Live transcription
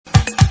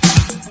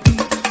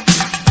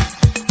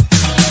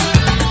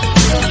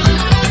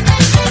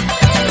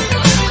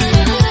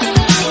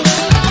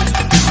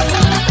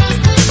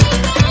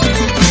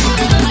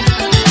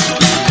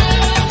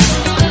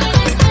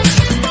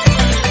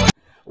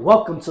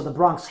Welcome to the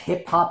Bronx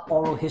Hip Hop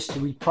Oral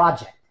History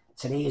Project.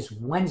 Today is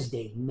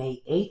Wednesday,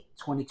 May 8th,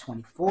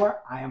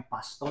 2024. I am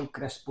Pastor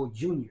Crespo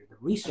Jr., the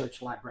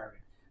research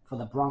librarian for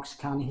the Bronx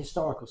County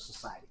Historical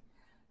Society.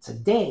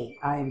 Today,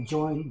 I am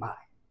joined by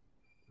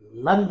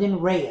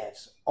London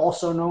Reyes,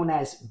 also known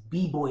as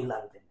B-Boy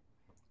London,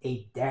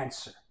 a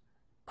dancer,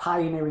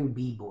 pioneering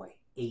B-Boy,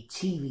 a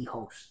TV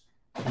host,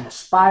 an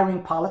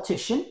aspiring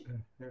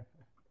politician,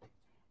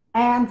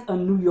 and a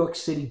New York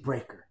City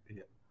breaker.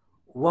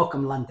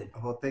 Welcome, London.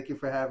 Well, thank you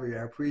for having me.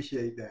 I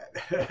appreciate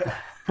that.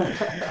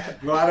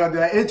 Well, I don't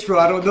that intro.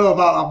 I don't know if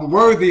I'm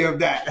worthy of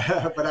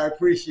that, but I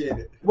appreciate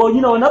it. Well,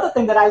 another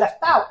thing that I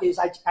left out is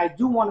I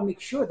do want to make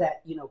sure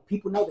that,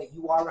 people know that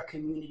you are a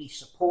community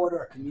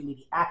supporter, a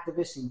community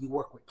activist, and you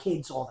work with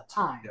kids all the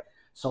time. Yeah.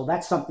 So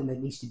that's something that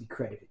needs to be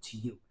credited to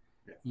you,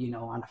 Yeah.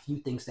 On a few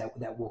things that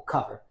we'll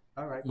cover.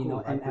 All right,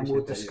 cool. And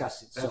we'll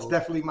discuss it. That's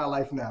definitely my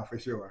life now, for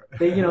sure.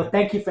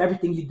 Thank you for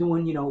everything you're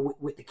doing,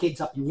 with the kids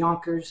up in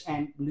Yonkers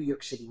and New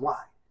York City wide.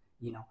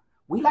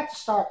 We like to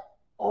start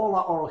all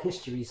our oral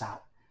histories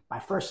out by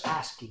first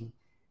asking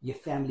your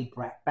family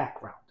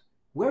background.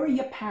 Where are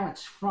your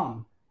parents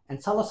from?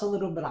 And tell us a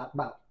little bit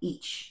about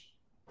each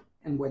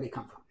and where they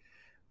come from.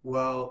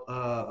 Well,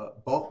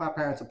 both my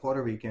parents are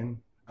Puerto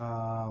Rican.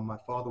 My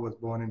father was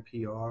born in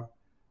PR.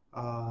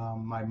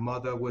 My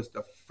mother was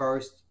the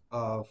first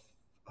of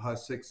her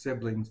 6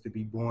 siblings to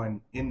be born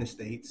in the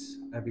States.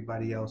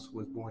 Everybody else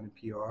was born in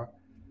PR.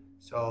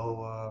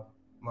 So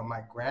when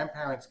my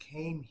grandparents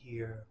came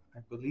here, I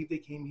believe they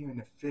came here in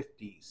the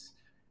 50s.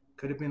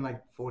 Could have been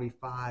like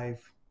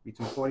 45,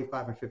 between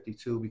 45 and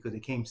 52, because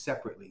they came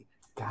separately.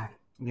 Got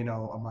it.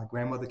 My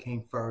grandmother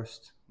came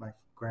first. My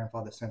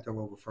grandfather sent her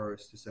over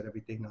first to set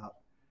everything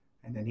up.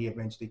 And then he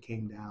eventually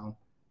came down.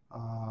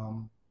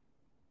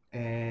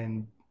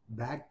 And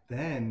back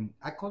then,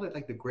 I call it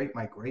like the Great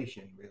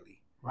Migration, really.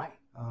 Right.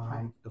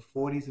 The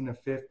 40s and the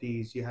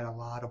 50s, you had a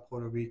lot of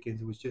Puerto Ricans.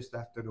 It was just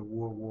after the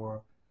World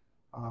War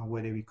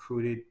where they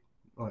recruited,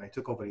 they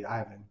took over the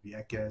island,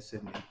 Vieques,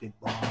 and they did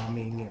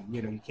bombing. And,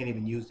 you can't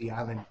even use the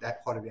island,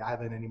 that part of the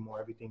island anymore.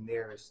 Everything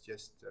there is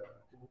just,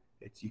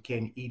 you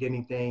can't eat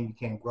anything, you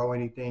can't grow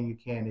anything,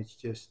 it's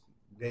just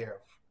there,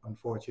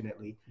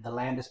 unfortunately. The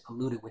land is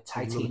polluted with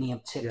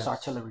titanium tips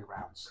artillery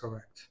rounds.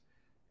 Correct.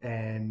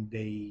 And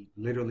they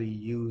literally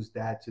used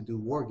that to do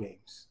war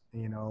games,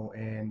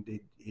 and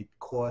it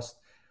cost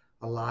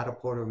a lot of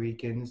Puerto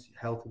Ricans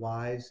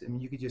health-wise. I mean,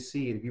 you could just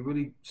see it. If you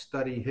really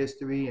study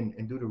history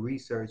and do the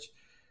research,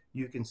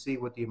 you can see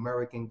what the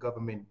American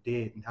government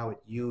did and how it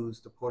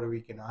used the Puerto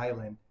Rican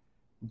island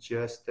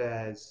just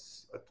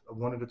as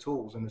one of the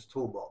tools in its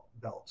tool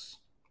belts.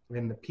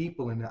 And the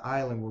people in the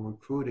island were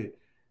recruited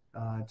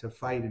to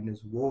fight in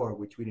this war,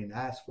 which we didn't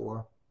ask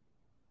for.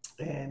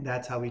 And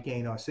that's how we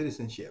gained our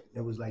citizenship.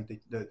 It was like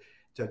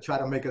to try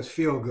to make us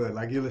feel good.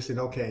 Like, you listen,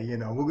 okay,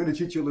 we're going to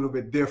treat you a little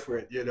bit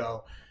different,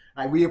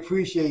 Like, we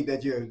appreciate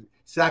that you're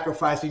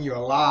sacrificing your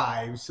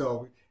lives.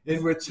 So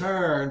in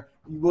return,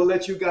 we'll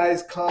let you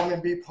guys come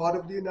and be part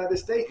of the United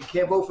States. You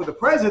can't vote for the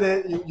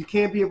president. You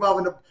can't be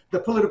involved in the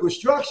political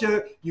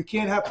structure. You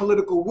can't have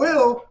political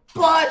will,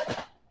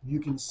 but you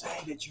can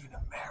say that you're an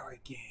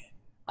American.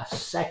 A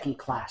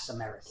second-class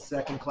American.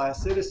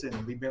 Second-class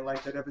citizen. We've been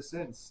like that ever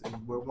since.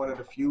 And we're one of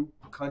the few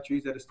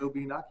countries that are still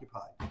being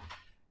occupied.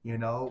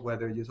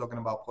 Whether you're talking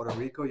about Puerto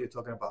Rico, you're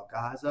talking about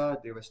Gaza,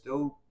 there are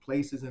still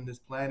places in this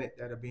planet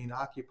that are being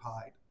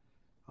occupied.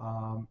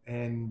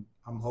 And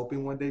I'm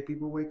hoping one day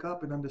people wake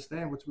up and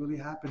understand what's really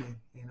happening.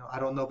 I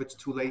don't know if it's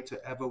too late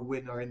to ever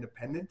win our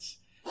independence.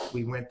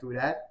 We went through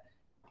that.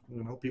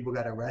 People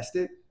got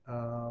arrested.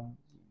 The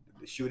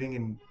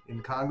shooting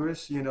in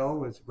Congress,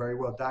 was very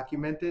well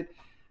documented.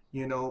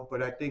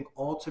 But I think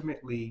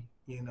ultimately,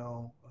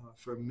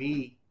 for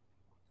me,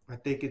 I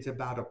think it's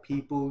about a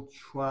people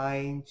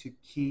trying to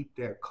keep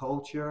their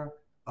culture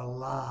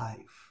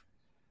alive,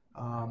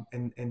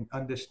 and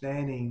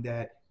understanding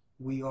that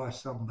we are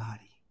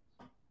somebody.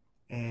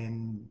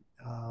 And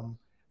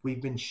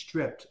we've been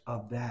stripped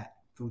of that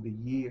through the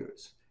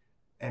years.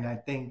 And I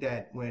think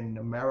that when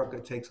America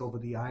takes over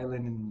the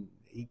island in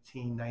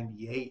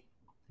 1898,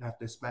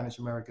 after the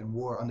Spanish-American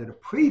War, under the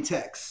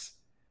pretext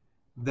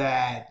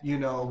that,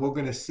 we're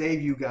going to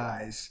save you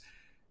guys,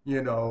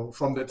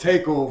 from the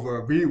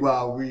takeover,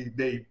 meanwhile,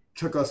 they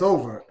took us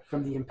over.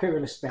 From the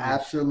imperialist Spanish.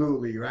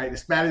 Absolutely, right? The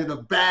Spanish are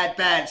the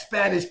bad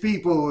Spanish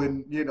people,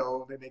 and,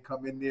 then they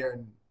come in there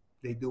and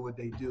they do what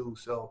they do.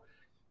 So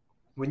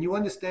when you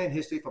understand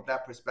history from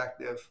that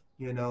perspective,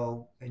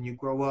 and you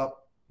grow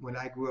up, when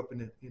I grew up in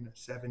the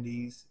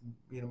 70s,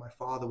 my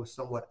father was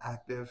somewhat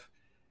active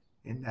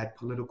in that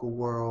political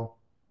world.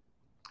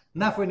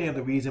 Not for any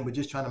other reason, but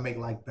just trying to make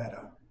life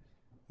better.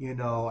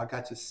 I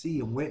got to see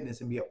and witness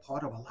and be a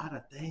part of a lot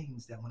of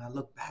things that when I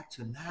look back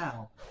to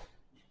now,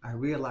 I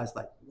realized,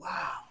 like,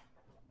 wow,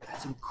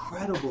 that's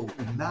incredible.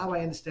 And now I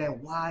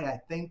understand why I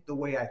think the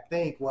way I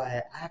think, why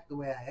I act the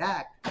way I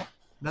act.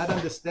 Not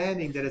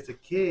understanding that as a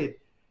kid,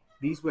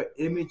 these were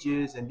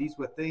images and these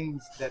were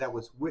things that I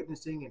was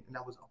witnessing and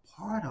I was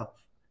a part of.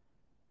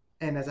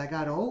 And as I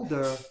got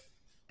older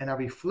and I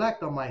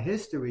reflect on my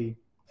history,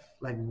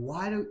 like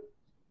why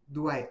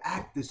do I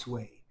act this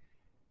way?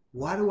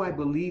 Why do I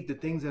believe the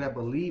things that I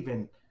believe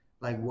in?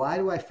 Like why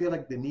do I feel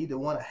like the need to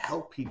want to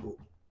help people?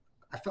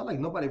 I felt like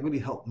nobody really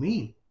helped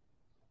me.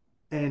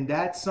 And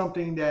that's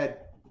something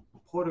that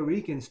Puerto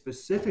Ricans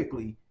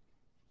specifically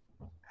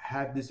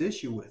have this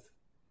issue with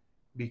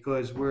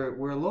because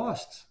we're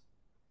lost.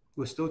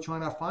 We're still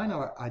trying to find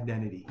our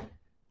identity,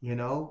 in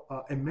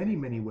many,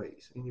 many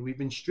ways. And we've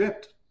been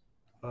stripped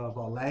of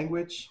our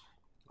language,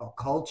 our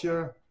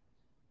culture,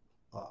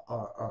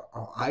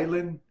 our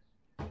island.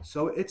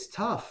 So it's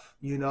tough,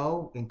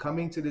 in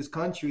coming to this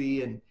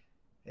country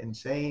and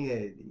saying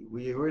hey,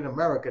 we're in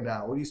America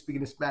now. What are you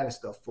speaking the Spanish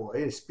stuff for?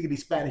 Hey, speak the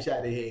Spanish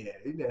out of here.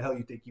 Who the hell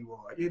you think you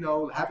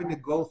are? Having to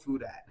go through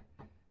that,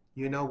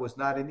 was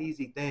not an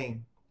easy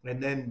thing.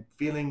 And then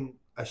feeling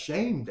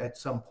ashamed at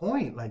some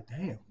point, like,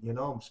 damn,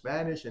 I'm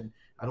Spanish and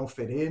I don't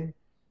fit in,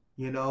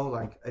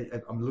 like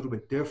I'm a little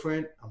bit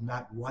different. I'm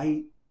not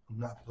white. I'm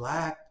not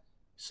black.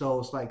 So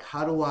it's like,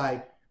 how do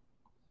I,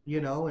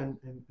 and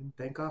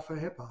thank God for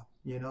hip hop,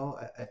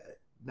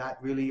 not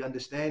really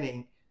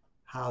understanding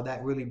how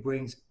that really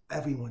brings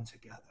everyone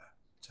together.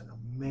 It's an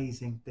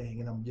amazing thing.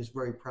 And I'm just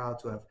very proud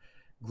to have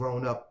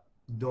grown up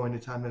during the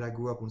time that I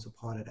grew up and was a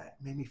part of that.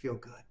 It made me feel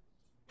good.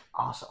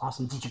 Awesome,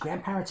 awesome. Did your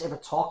grandparents ever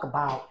talk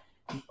about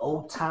the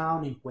old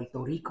town in Puerto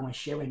Rico and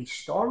share any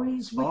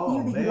stories with Oh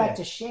you that man. you'd like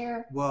to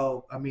share?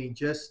 Well, I mean,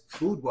 just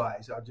food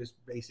wise, I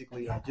just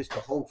basically just the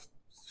whole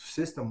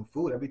system of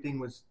food. Everything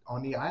was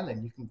on the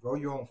island. You can grow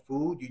your own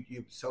food.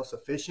 You're self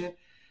sufficient.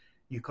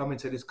 You come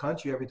into this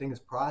country, everything is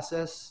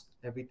processed.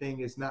 Everything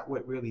is not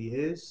what it really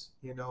is.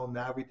 Now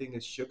everything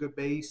is sugar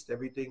based.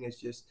 Everything is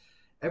just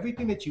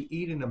everything that you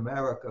eat in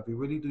America. If you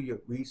really do your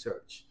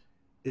research,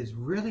 is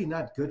really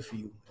not good for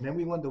you. And then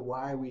we wonder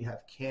why we have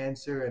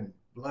cancer and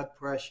blood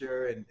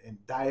pressure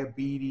and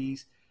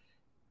diabetes.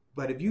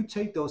 But if you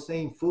take those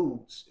same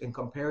foods and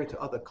compare it to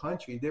other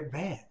countries, they're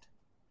banned.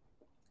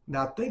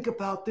 Now think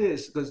about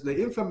this, because the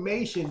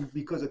information,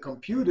 because of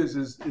computers,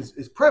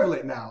 is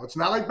prevalent now. It's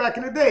not like back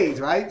in the days,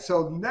 right?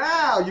 So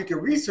now you can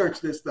research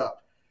this stuff.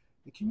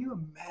 Can you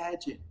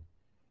imagine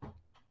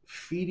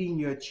feeding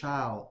your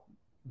child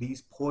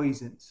these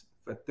poisons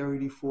for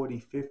 30, 40,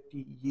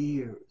 50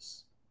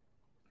 years?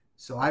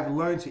 So I've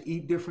learned to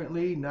eat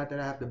differently. Not that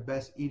I have the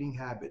best eating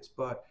habits,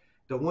 but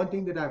the one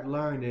thing that I've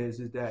learned is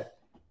that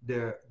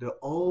the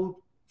old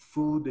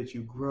food that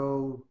you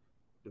grow,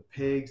 the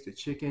pigs, the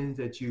chickens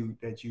that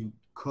you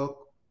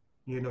cook,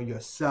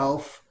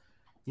 yourself,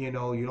 you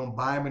don't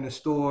buy them in the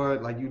store.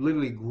 Like you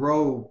literally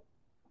grow.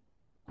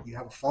 You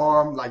have a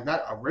farm, like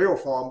not a real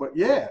farm, but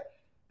yeah.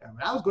 And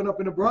when I was growing up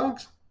in the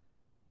Bronx,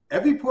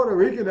 every Puerto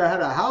Rican that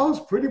had a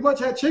house pretty much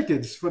had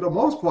chickens for the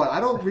most part.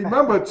 I don't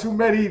remember too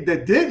many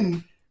that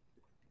didn't,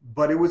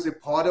 but it was a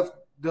part of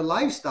the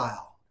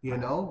lifestyle.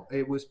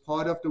 It was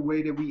part of the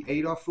way that we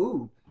ate our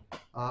food,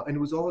 and it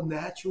was all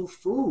natural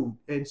food.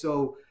 And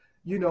so,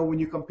 when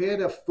you compare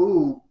the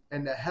food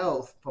and the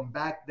health from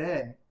back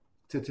then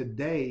to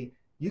today,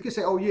 you can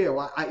say, oh yeah,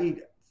 well, I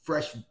eat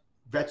fresh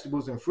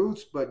vegetables and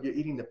fruits, but you're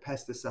eating the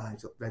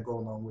pesticides that go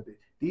along with it.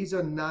 These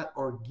are not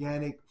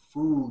organic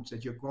foods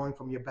that you're growing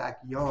from your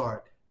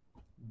backyard.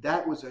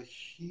 That was a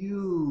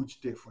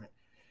huge difference.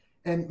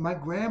 And my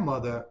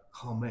grandmother,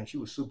 oh man, she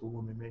was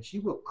superwoman, man. She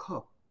would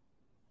cook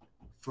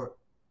for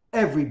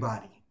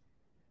everybody.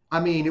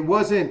 I mean, it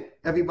wasn't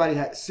everybody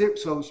had cereal.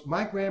 So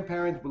my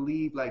grandparents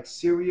believed like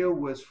cereal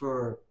were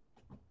for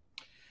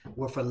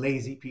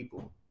lazy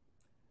people.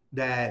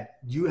 That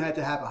you had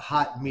to have a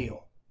hot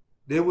meal.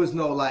 There was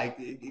no like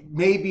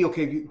maybe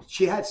okay.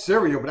 She had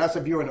cereal, but that's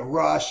if you're in a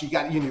rush.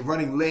 You're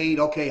running late.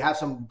 Okay, have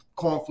some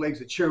cornflakes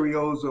or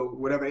Cheerios or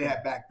whatever they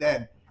had back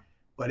then.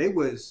 But it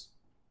was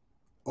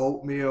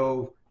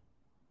oatmeal,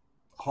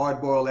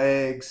 hard-boiled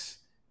eggs,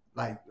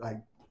 like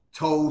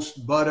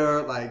toast,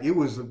 butter. Like it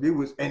was,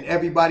 and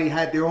everybody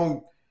had their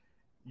own.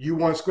 You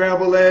want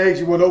scrambled eggs?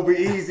 You want over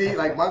easy?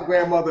 Like my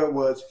grandmother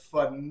was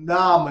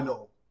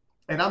phenomenal,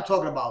 and I'm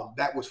talking about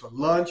that was for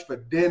lunch, for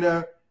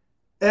dinner.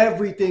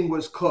 Everything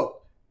was cooked.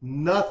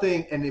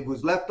 Nothing, and it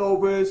was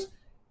leftovers.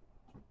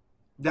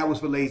 That was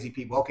for lazy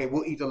people. Okay,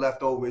 we'll eat the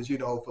leftovers,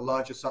 for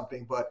lunch or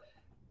something. But,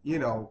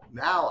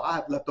 now I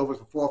have leftovers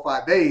for 4 or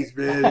 5 days,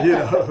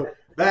 man.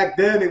 Back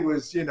then it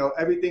was,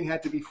 everything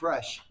had to be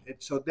fresh. And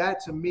so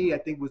that to me, I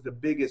think was the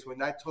biggest.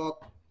 When I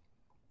talk,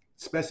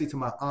 especially to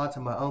my aunts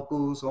and my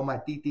uncles, all my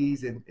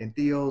titis and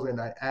tios,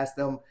 and I asked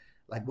them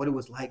like what it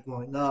was like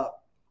growing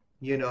up,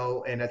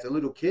 and as a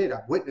little kid,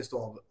 I witnessed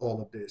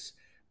all of this.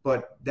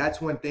 But that's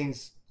when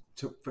things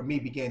for me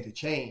began to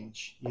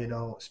change,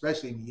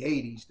 especially in the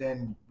 80s.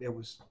 Then there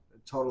was a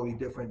totally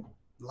different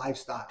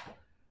lifestyle.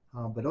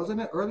 But those in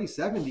the early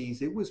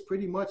 70s, it was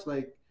pretty much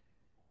like,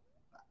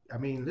 I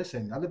mean,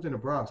 listen, I lived in the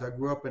Bronx. I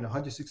grew up in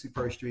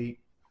 161st Street.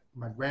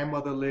 My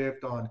grandmother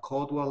lived on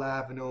Caldwell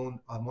Avenue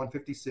on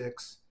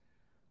 156.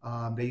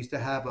 They used to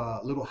have a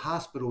little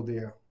hospital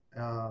there.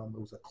 It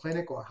was a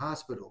clinic or a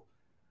hospital.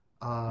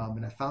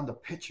 And I found a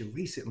picture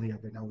recently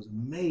of it, and I was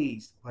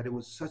amazed. But it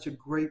was such a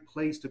great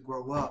place to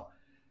grow up.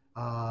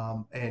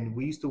 And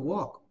we used to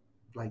walk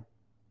like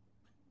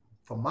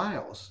for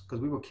miles because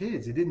we were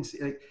kids. It didn't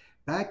like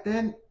back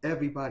then.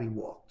 Everybody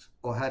walked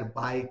or had a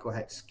bike or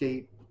had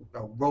skate,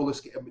 roller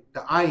skate, I mean,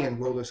 the iron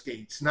roller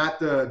skates, not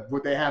the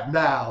what they have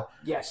now,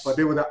 but Yes.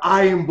 they were the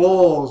iron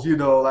balls.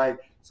 Like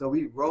so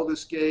we roller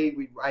skate,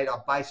 we ride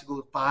our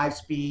bicycles 5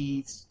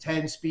 speeds,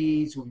 10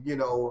 speeds.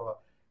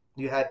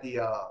 You had they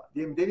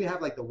didn't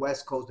have like the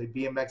West Coast, the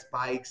BMX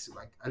bikes,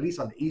 like at least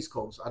on the East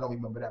Coast. I don't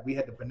remember that. We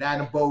had the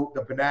banana boat,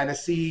 the banana I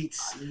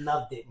seats.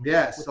 loved it.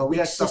 Yes, With so the we big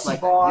had stuff sissy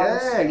like that.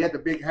 bars. Yeah, you had the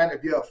big hand,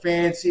 if you're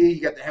fancy,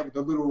 you got the head with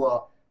the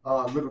little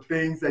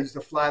things that used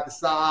to fly at the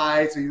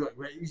sides. So you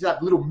used to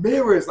have little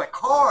mirrors like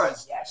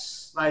cars.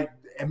 Yes. Like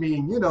I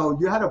mean,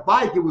 you had a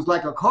bike. It was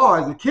like a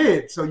car as a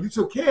kid, so you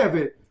took care of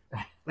it.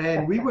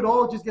 And we would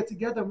all just get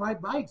together and ride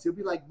bikes. It'd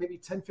be like maybe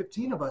 10,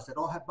 15 of us that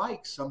all had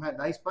bikes. Some had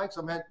nice bikes.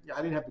 Some had, I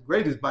didn't have the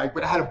greatest bike,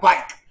 but I had a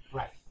bike.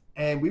 Right.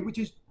 And we would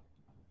just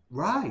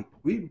ride.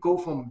 We'd go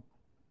from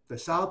the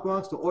South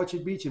Bronx to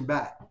Orchard Beach and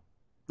back.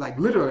 Like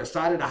literally, on the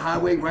side of the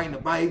highway, riding the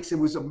bikes. It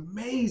was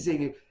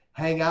amazing.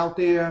 Hang out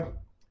there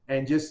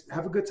and just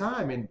have a good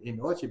time. In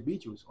Orchard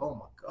Beach, it was, oh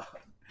my God.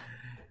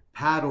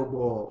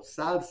 Paddleball,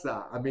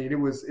 salsa. I mean, it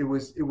was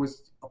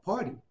a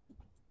party.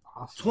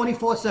 Awesome.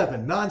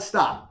 24/7,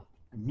 nonstop.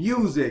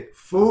 Music,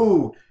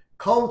 food,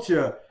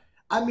 culture.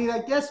 I mean, I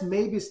guess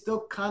maybe it's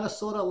still kind of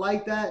sort of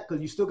like that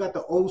because you still got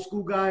the old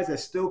school guys that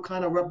still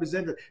kind of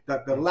represent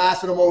the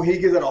last of the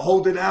Mohegans that are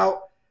holding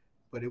out.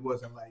 But it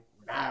wasn't like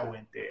when I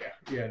went there.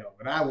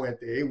 When I went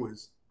there, it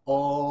was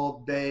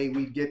all day.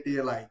 We'd get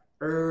there like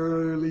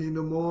early in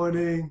the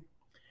morning.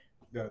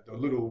 The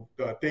little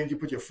things you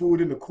put your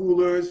food in the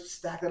coolers,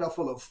 stack it up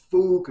full of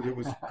food because it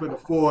was couldn't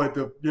afford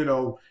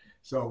to.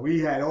 So we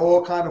had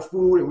all kind of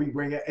food, and we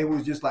bring it. It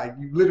was just like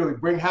you literally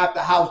bring half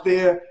the house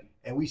there,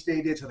 and we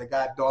stayed there till it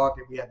got dark,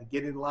 and we had to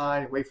get in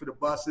line and wait for the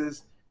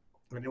buses.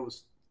 And there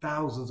was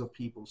thousands of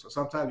people, so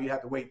sometimes you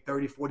have to wait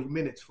 30, 40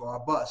 minutes for our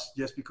bus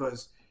just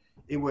because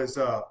it was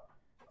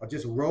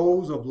just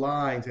rows of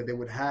lines that they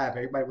would have.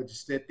 Everybody would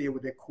just sit there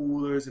with their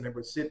coolers, and they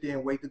would sit there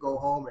and wait to go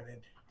home. And then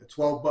the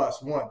 12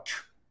 bus, one,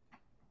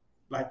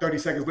 like 30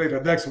 seconds later,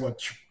 the next one,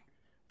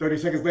 30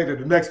 seconds later,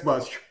 the next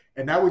bus.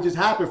 And that would just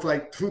happen for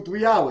like 2,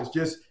 3 hours,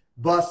 just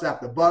bus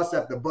after bus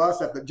after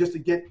bus after, just to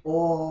get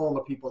all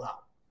the people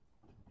out.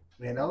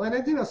 And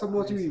then, some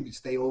more you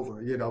stay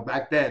over,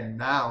 back then.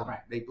 Now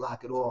Right. they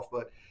block it off.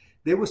 But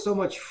there was so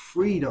much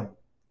freedom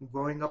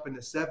growing up in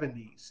the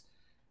 70s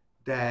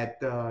that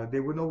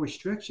there were no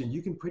restrictions.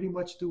 You can pretty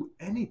much do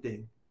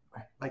anything.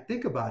 Right. Like,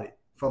 think about it.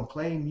 From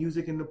playing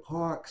music in the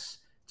parks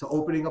to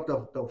opening up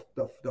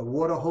the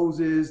water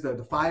hoses,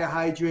 the fire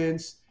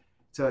hydrants,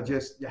 to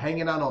just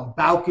hanging out on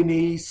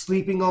balconies,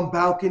 sleeping on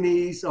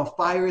balconies, on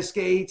fire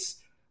escapes.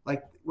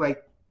 Like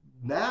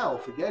now,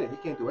 forget it. You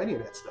can't do any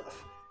of that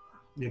stuff.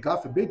 God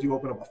forbid you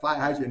open up a fire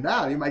hydrant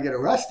now, you might get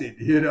arrested,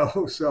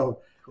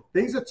 So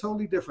things are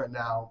totally different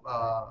now.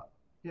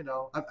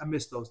 I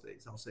miss those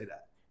days. I'll say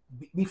that.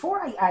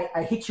 Before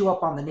I hit you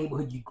up on the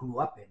neighborhood you grew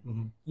up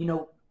in,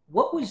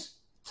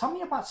 tell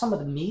me about some of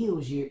the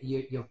meals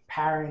your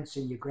parents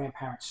and your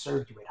grandparents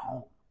served you at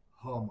home.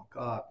 Oh my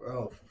God,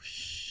 bro.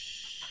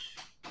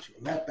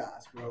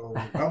 Chuletas, bro.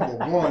 Number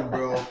one,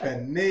 bro.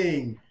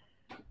 Pening.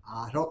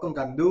 Arroz con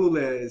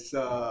gandules,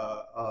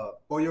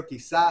 pollo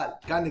quizal,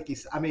 carne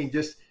quizal. I mean,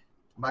 just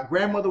my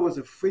grandmother was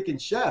a freaking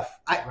chef.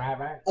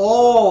 Right.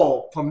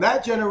 All from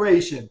that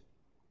generation.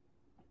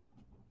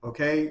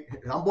 Okay,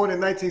 I'm born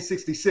in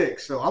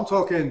 1966, so I'm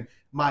talking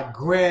my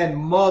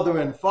grandmother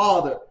and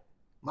father.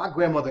 My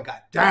grandmother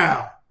got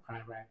down.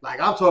 Right. Like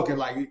I'm talking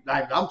like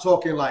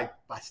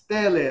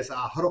pasteles,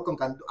 arroz con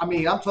gandules. I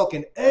mean, I'm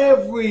talking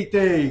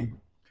everything.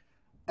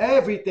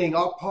 Everything,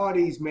 our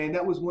parties, man,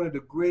 that was one of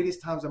the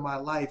greatest times of my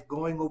life,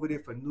 going over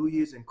there for New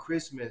Year's and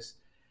Christmas.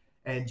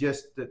 And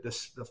just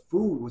the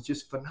food was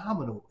just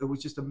phenomenal. It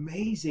was just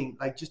amazing,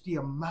 like just the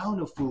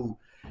amount of food.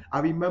 I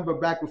remember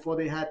back before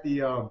they had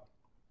the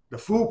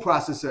food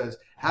processors,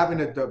 having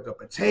the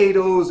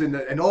potatoes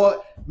and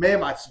all.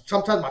 Man,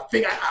 sometimes my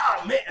finger,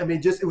 man, I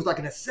mean, just it was like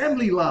an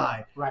assembly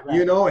line, Right.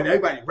 And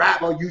everybody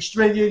rap, you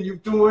stringing, you're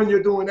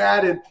doing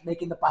that, and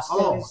Making the oh my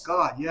pasteles.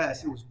 God,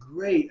 yes, it was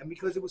great, and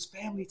because it was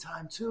family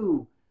time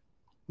too.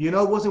 It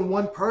wasn't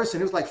one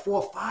person; it was like 4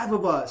 or 5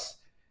 of us.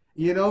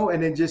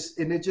 And it just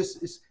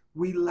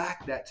we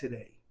lack that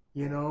today.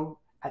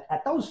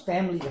 At those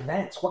family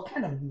events, what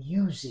kind of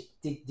music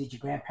did your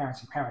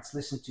grandparents and parents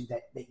listen to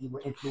that you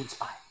were influenced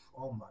by?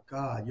 Oh my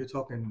God, you're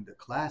talking the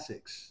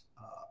classics,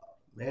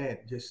 man.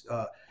 Just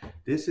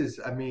this is,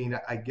 I mean,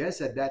 I guess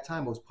at that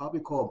time it was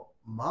probably called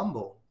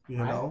mambo.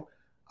 Right.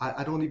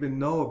 I don't even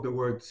know if the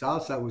word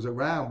salsa was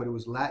around, but it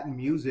was Latin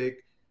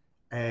music,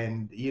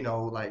 and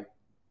like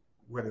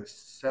whether it's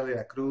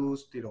Celia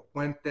Cruz, Tito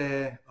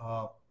Puente,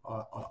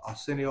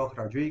 Arsenio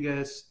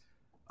Rodriguez,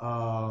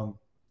 um,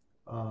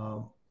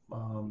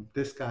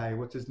 this guy,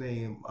 what's his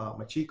name,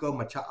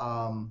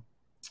 Machiko,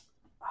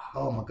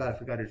 oh my God, I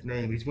forgot his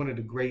name. He's one of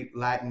the great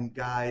Latin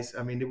guys.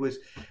 I mean,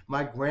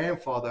 my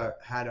grandfather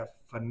had a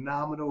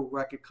phenomenal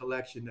record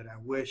collection that I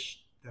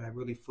wish that I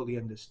really fully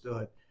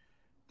understood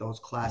those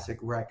classic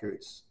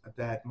records,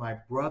 that my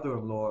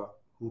brother-in-law,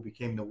 who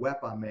became the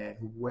Wepa man,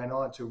 who went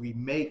on to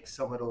remake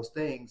some of those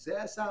things.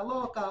 Esa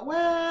loca,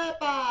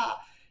 Wepa.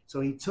 So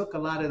he took a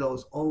lot of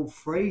those old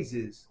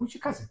phrases. Who's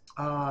your cousin?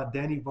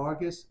 Danny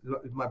Vargas.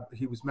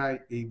 He was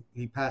married.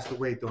 He passed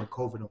away during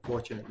COVID,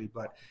 unfortunately.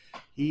 But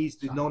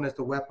he's known as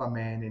the Wepa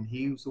man, and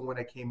he was the one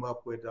that came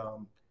up with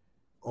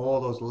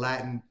all those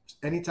Latin.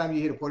 Anytime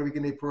you hear the Puerto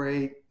Rican Day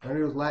Parade, any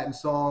of those Latin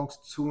songs,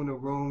 Two in the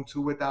Room,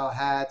 Two Without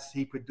Hats,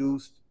 he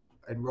produced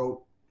and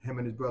wrote. Him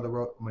and his brother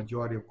wrote a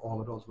majority of all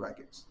of those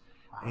records,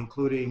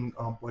 including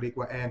Puerto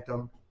Rico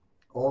Anthem,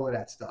 all of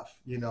that stuff.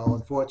 You know,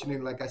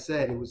 unfortunately, like I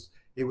said,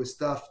 it was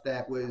stuff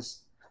that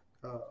was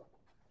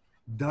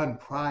done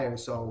prior.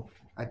 So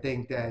I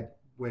think that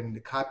when the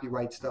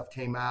copyright stuff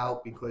came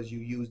out, because you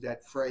used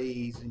that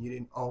phrase and you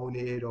didn't own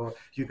it, or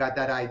you got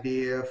that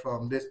idea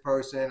from this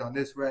person on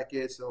this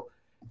record. So,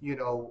 you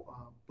know,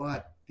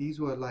 but these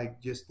were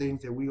like just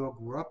things that we all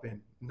grew up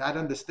in, not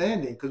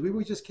understanding, because we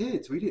were just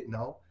kids. We didn't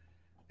know.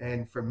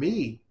 And for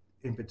me,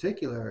 in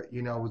particular,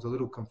 you know, I was a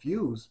little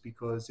confused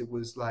because it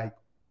was like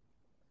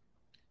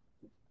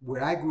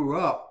where I grew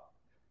up,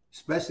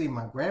 especially in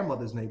my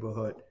grandmother's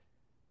neighborhood,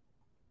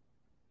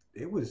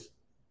 it was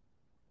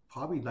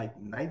probably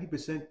like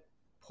 90%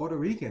 Puerto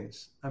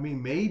Ricans. I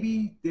mean,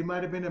 maybe there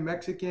might have been a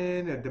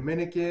Mexican, a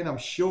Dominican, I'm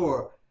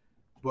sure,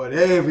 but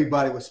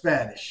everybody was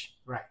Spanish.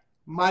 Right.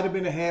 Might have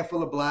been a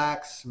handful of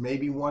blacks,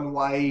 maybe one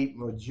white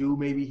or Jew,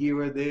 maybe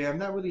here or there. I'm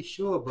not really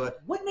sure,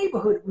 but what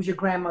neighborhood was your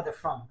grandmother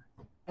from?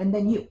 And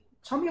then you.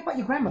 Tell me about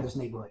your grandmother's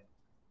neighborhood.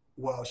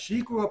 Well,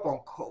 she grew up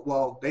on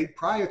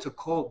prior to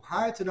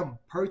them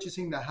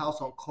purchasing the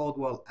house on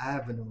Caldwell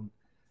Avenue.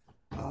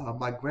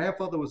 My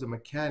grandfather was a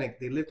mechanic.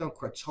 They lived on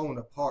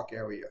Crotona Park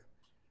area,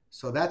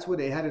 so that's where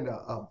they had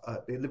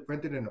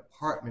rented an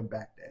apartment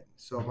back then.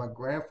 So my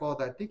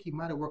grandfather, I think he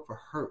might have worked for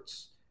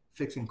Hertz,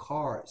 fixing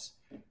cars.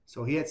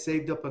 So he had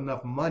saved up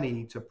enough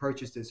money to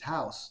purchase this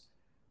house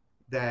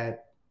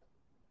that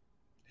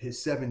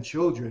his 7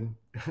 children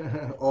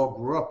all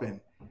grew up in.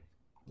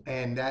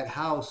 And that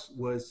house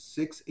was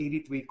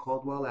 683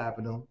 Caldwell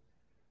Avenue.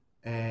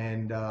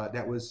 And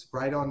that was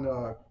right on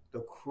the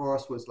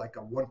cross, was like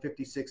a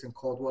 156 in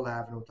Caldwell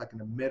Avenue. It's like in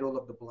the middle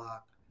of the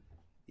block.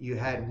 You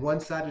had one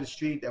side of the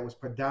street that was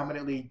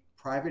predominantly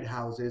private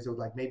houses. It was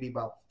like maybe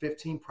about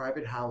 15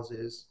 private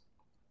houses.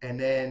 And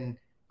then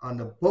on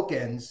the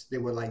bookends, they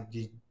were like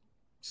the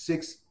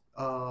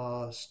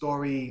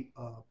 6-story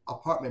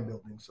apartment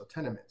buildings, so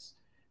tenements.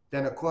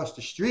 Then across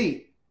the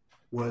street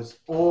was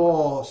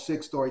all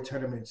 6-story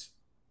tenements,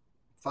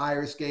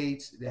 fire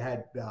escapes. They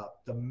had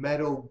the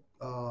metal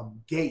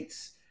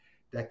gates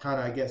that kind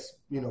of, I guess,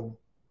 you know,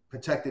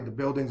 protected the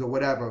buildings or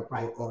whatever,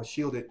 right, or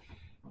shielded.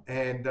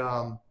 And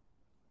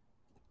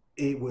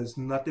it was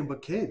nothing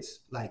but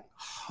kids, like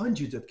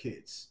hundreds of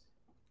kids,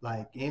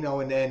 like, you know.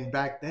 And then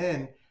back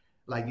then,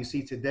 like you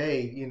see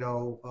today, you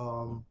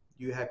know,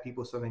 you had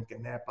people selling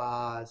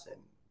canepas and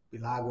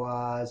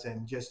bilaguas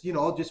and just, you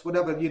know, just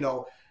whatever, you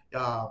know,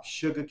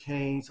 sugar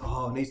canes.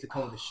 Oh, and they used to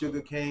come with the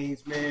sugar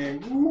canes,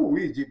 man. Ooh,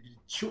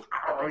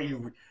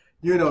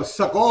 you know,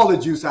 suck all the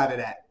juice out of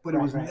that. But it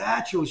was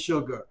natural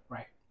sugar.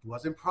 Right. It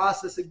wasn't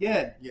processed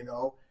again, you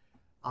know.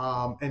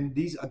 And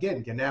these,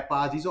 again,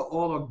 canepas, these are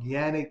all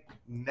organic,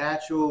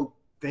 natural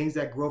things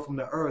that grow from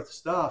the earth,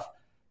 stuff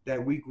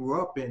that we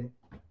grew up in,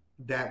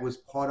 that was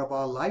part of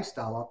our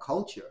lifestyle, our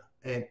culture.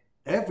 And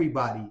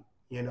everybody,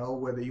 you know,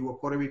 whether you were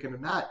Puerto Rican or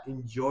not,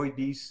 enjoyed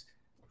these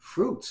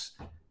fruits.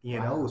 You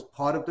know, it was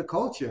part of the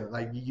culture.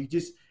 Like, you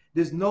just,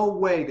 there's no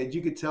way that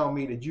you could tell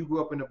me that you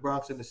grew up in the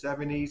Bronx in the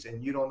 70s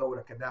and you don't know what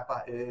a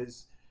canapa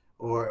is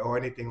or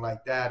anything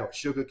like that, or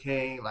sugar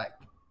cane. Like,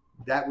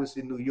 that was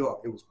in New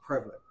York. It was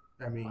prevalent.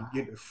 I mean,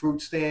 you know,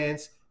 fruit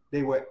stands,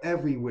 they were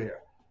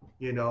everywhere,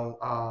 you know,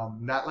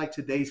 not like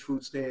today's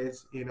fruit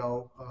stands, you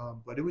know,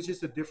 but it was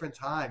just a different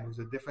time. It was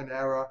a different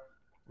era,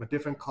 a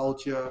different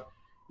culture.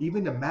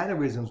 Even the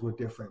mannerisms were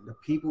different. The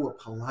people were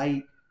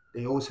polite.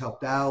 They always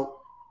helped out.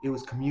 It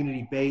was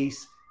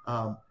community-based.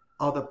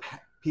 Other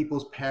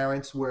people's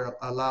parents were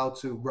allowed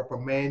to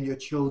reprimand your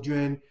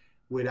children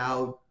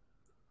without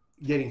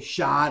getting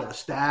shot or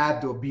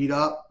stabbed or beat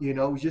up. You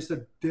know, it was just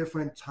a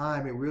different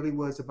time. It really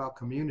was about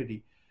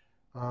community.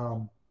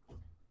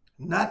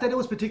 Not that it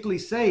was particularly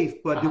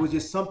safe, but there was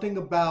just something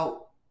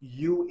about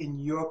you in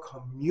your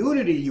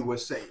community, you were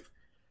safe.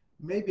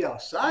 Maybe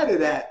outside of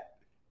that,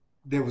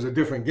 there was a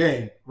different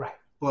game. Right.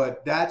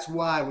 But that's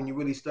why when you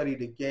really study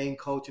the gang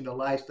culture and the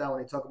lifestyle,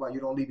 when they talk about you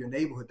don't leave your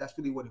neighborhood, that's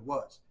really what it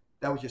was.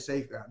 That was your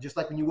safe ground. Just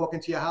like when you walk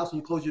into your house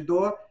and you close your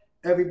door,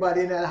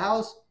 everybody in that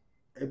house,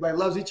 everybody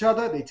loves each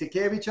other. They take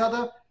care of each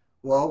other.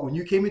 Well, when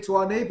you came into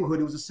our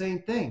neighborhood, it was the same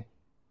thing.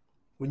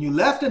 When you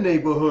left the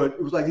neighborhood,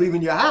 it was like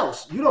leaving your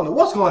house. You don't know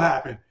what's going to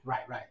happen.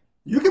 Right, right.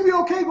 You can be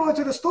okay going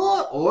to the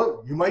store,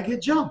 or you might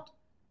get jumped.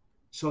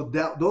 So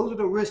those are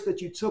the risks that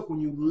you took when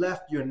you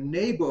left your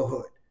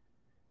neighborhood.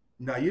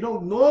 Now, you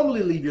don't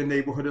normally leave your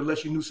neighborhood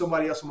unless you knew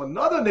somebody else from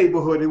another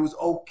neighborhood. It was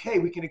okay.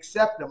 We can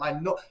accept them. I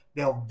know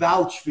they'll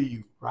vouch for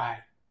you. Right.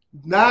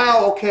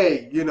 Now,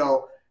 okay,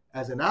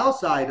 as an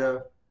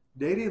outsider,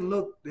 they didn't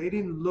look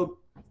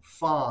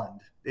fond.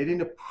 They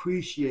didn't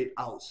appreciate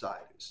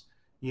outsiders.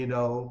 You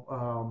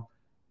know,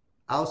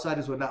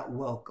 outsiders were not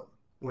welcome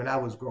when I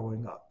was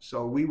growing up.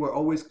 So we were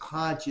always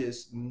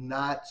conscious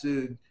not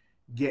to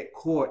get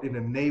caught in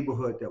a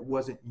neighborhood that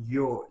wasn't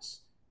yours.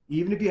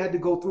 Even if you had to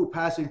go through,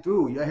 passing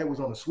through, your head was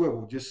on a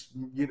swivel. Just,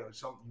 you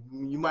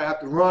might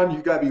have to run.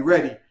 You got to be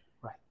ready.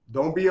 Right.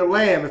 Don't be a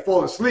lamb and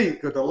fall asleep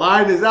because the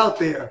line is out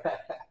there.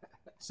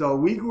 So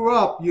we grew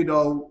up,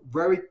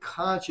 very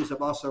conscious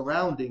of our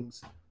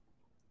surroundings.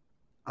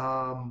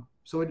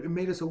 So it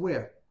made us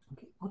aware.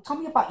 Okay. Well, tell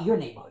me about your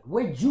neighborhood.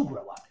 Where did you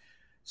grow up?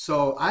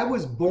 So I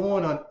was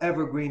born on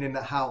Evergreen in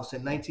the house in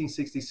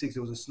 1966. It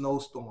was a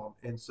snowstorm.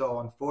 And so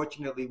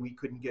unfortunately, we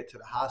couldn't get to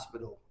the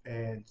hospital.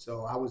 And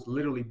so I was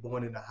literally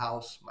born in the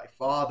house. My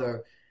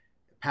father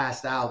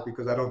passed out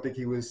because I don't think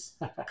he was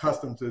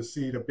accustomed to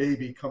see the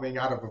baby coming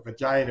out of a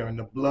vagina and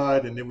the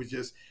blood. And there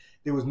was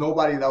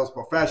nobody that was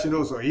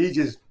professional. So he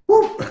just,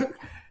 whoop,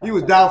 he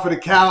was down for the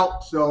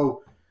count.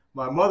 So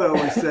my mother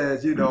always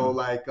says, there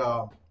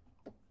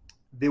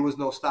was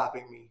no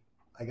stopping me.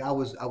 Like I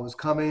was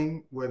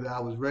coming, whether I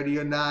was ready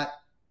or not,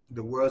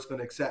 the world's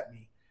gonna accept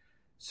me.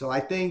 So I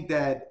think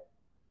that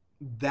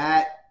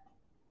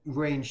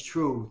reigns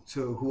true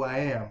to who I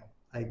am.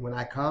 Like when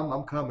I come,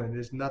 I'm coming.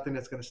 There's nothing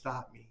that's gonna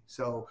stop me.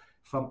 So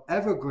from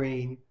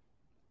Evergreen,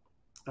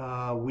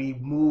 we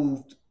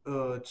moved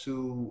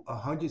to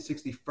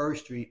 161st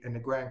Street in the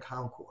Grand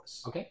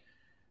Concourse. Okay.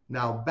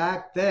 Now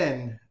back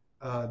then,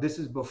 this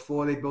is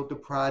before they built the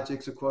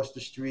projects across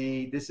the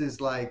street. This is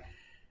like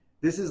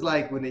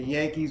when the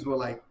Yankees were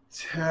like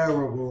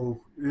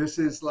terrible. This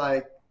is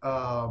like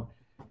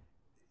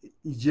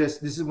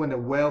this is when the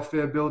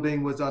welfare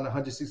building was on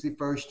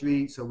 161st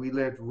Street. So we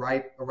lived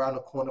right around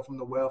the corner from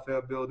the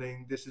welfare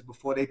building. This is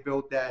before they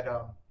built that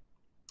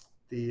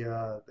the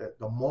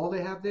mall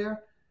they have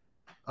there.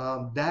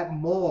 That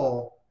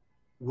mall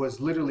was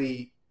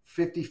literally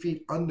 50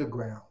 feet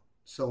underground.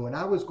 So when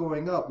I was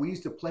growing up, we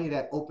used to play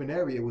that open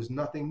area. It was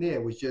nothing there.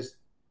 It was just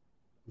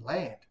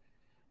land.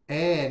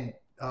 And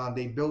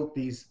they built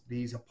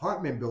these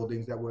apartment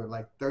buildings that were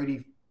like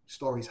 30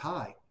 stories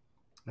high.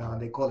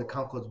 They call it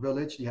Concourse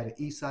Village. You had the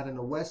east side and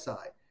the west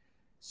side.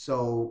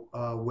 So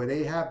where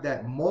they have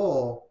that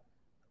mall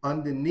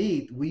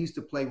underneath, we used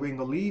to play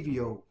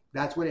Ringalivio.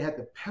 That's where they had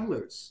the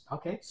pillars.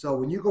 Okay. So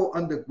when you go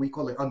under, we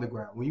call it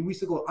underground. When we used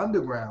to go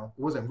underground,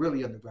 it wasn't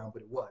really underground,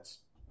 but it was.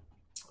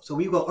 So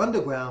we go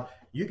underground,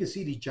 you can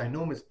see these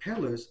ginormous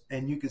pillars,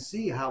 and you can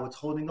see how it's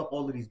holding up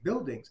all of these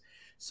buildings.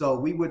 So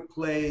we would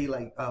play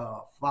like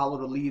follow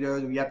the leader.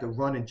 We have to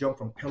run and jump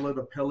from pillar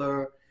to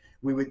pillar.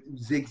 We would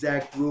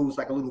zigzag through, it's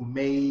like a little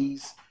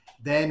maze.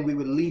 Then we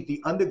would leave the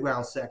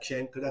underground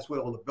section because that's where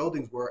all the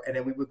buildings were. And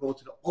then we would go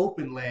to the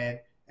open land,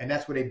 and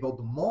that's where they built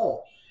the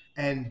mall.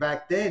 And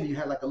back then you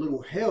had like a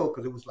little hill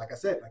because it was, like I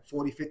said, like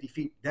 40, 50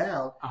 feet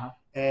down.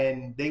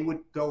 And they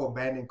would throw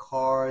abandoned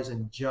cars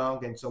and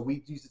junk. And so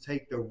we used to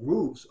take the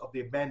roofs of the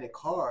abandoned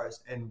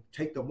cars and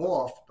take them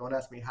off. Don't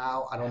ask me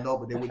how, I don't know,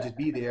 but they would just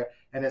be there.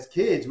 And as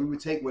kids, we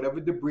would take whatever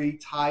debris,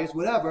 tires,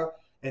 whatever,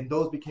 and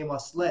those became our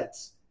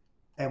sleds.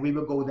 And we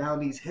would go down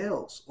these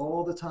hills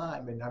all the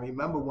time. And I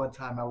remember one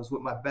time I was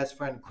with my best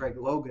friend, Craig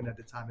Logan at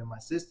the time, and my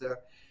sister,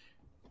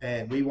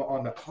 and we were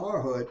on the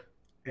car hood,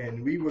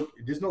 and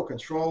there's no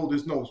control,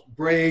 there's no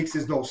brakes,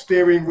 there's no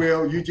steering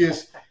wheel. You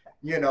just,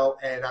 and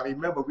I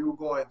remember we were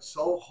going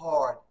so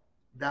hard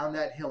down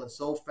that hill and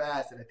so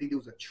fast. And I think there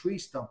was a tree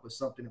stump or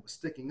something that was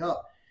sticking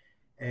up.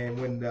 And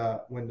when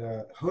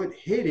the hood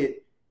hit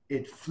it,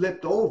 it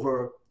flipped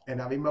over.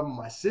 And I remember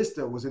my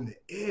sister was in the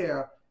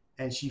air,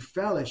 and she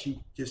fell and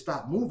she just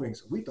stopped moving.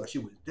 So we thought she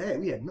was dead.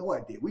 We had no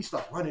idea. We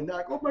start running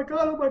like, oh my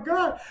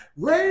God,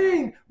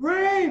 rain.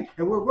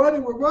 And we're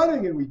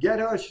running. And we get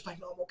her. She's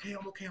like, no, I'm okay.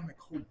 I'm like,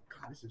 oh my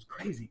God, this is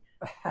crazy.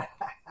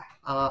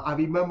 I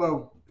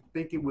remember, I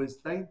think it was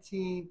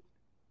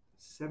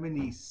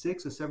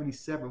 1976 or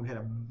 77. We had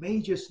a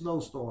major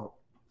snowstorm.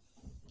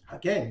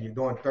 Again, you're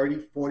going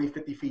 30, 40,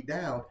 50 feet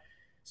down.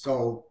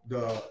 So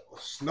the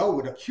snow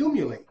would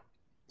accumulate.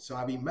 So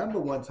I remember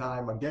one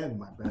time, again,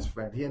 my best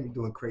friend, he had me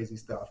doing crazy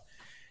stuff.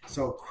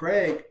 So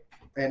Craig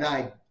and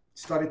I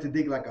started to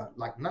dig like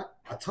not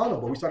a tunnel,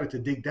 but we started to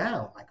dig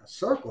down like a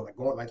circle, like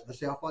going, like,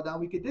 let's see how far down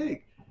we could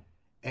dig.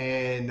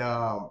 And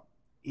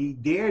he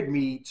dared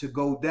me to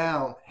go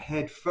down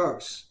head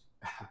first.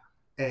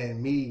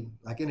 And me,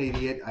 like an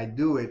idiot, I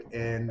do it.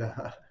 And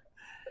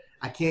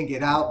I can't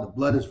get out. The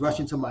blood is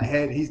rushing to my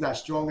head. He's not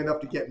strong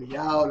enough to get me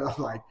out.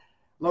 I'm like,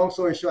 long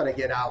story short, I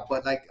get out.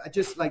 But like, I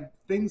just like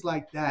things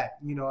like that.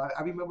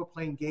 I remember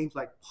playing games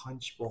like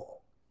punch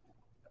ball,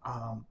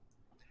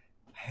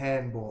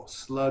 handball,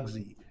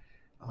 slugsy,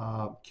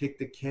 kick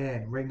the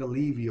can,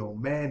 ringalivio,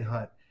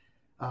 manhunt.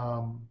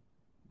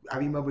 I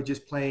remember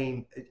just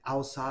playing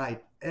outside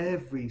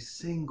every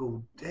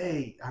single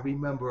day. I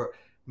remember,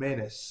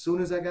 man, as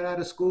soon as I got out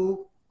of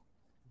school,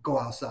 go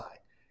outside.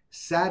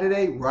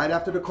 Saturday, right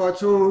after the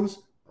cartoons,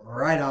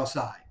 right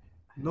outside.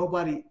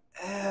 Nobody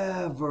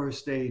ever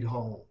stayed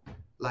home.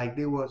 Like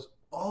there was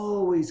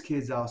always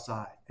kids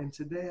outside. And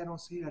today I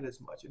don't see that as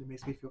much. And it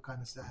makes me feel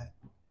kind of sad.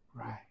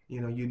 Right.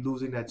 You know, you're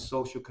losing that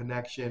social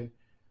connection.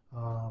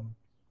 Um,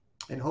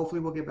 and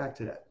hopefully we'll get back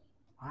to that.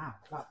 Wow.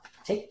 Wow.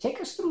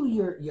 Take us through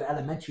your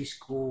elementary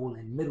school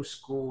and middle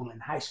school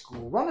and high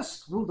school. Run us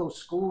through those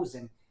schools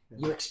and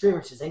your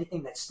experiences.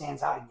 Anything that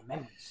stands out in your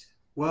memories.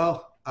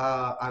 Well,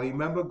 I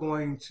remember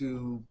going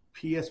to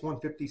PS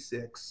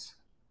 156.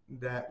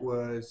 That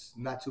was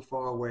not too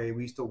far away.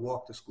 We used to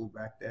walk to school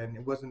back then.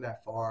 It wasn't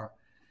that far.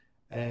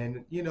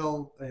 And, you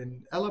know,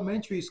 in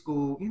elementary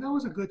school, you know, I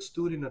was a good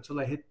student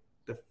until I hit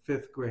the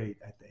fifth grade,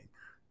 I think.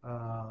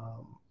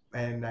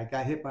 And I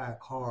got hit by a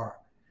car.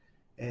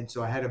 And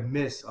so I had to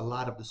miss a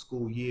lot of the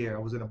school year. I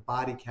was in a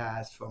body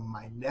cast from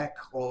my neck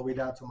all the way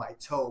down to my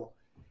toe.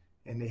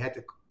 And they had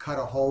to cut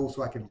a hole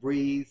so I can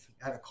breathe.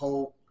 I had to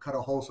cut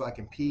a hole so I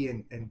can pee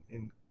and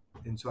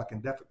so I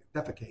can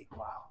defecate.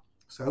 Wow.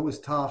 So it was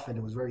tough and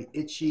it was very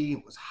itchy.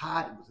 It was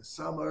hot. It was the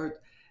summer.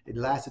 It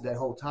lasted that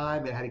whole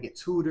time. And I had to get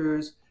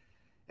tutors.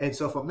 And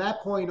so from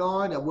that point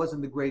on, I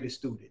wasn't the greatest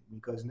student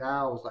because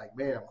now I was like,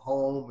 man, I'm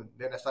home. And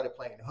then I started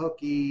playing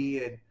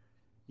hooky and,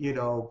 you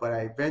know, but I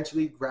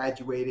eventually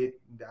graduated.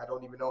 I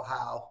don't even know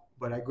how,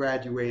 but I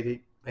graduated.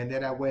 And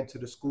then I went to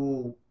the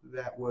school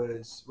that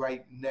was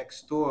right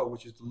next door,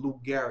 which is the Lou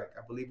Gehrig.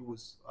 I believe it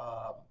was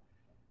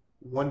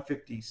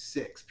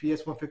 156,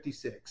 PS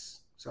 156.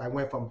 So I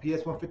went from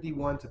PS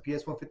 151 to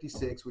PS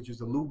 156, which is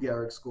the Lou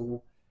Gehrig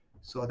school.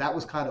 So that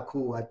was kind of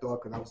cool, I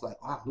thought, because I was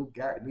like, wow, Lou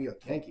Gehrig, New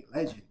York Yankee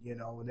legend, you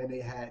know. And then they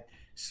had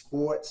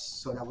sports,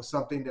 so that was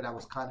something that I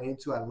was kind of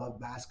into. I loved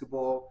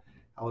basketball.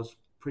 I was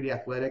pretty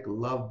athletic,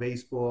 loved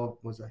baseball,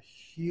 was a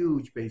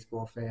huge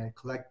baseball fan,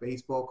 collect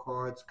baseball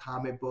cards,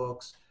 comic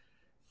books,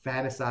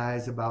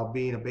 fantasize about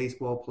being a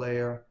baseball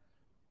player.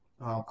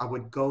 I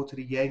would go to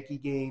the Yankee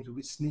games. We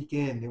would sneak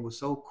in. It was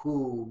so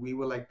cool. We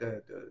were like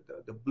the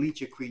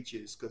bleacher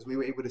creatures because we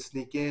were able to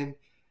sneak in.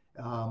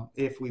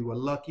 If we were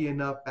lucky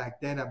enough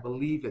back then, I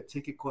believe a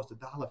ticket cost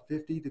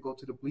 $1.50 to go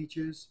to the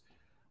bleachers,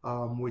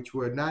 which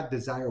were not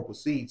desirable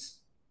seats.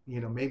 You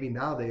know, maybe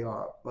now they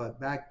are, but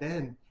back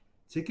then,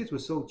 tickets were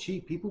so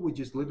cheap. People would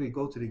just literally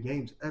go to the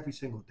games every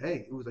single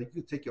day. It was like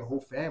you could take your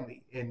whole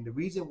family. And the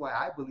reason why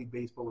I believe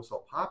baseball was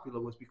so popular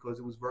was because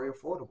it was very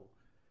affordable.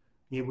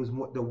 It was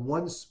the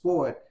one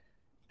sport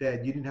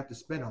that you didn't have to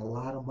spend a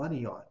lot of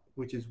money on,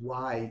 which is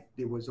why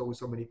there was always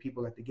so many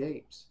people at the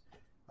games.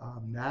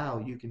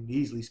 Now you can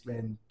easily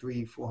spend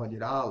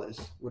 $300-400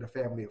 with a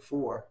family of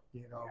four,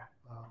 you know,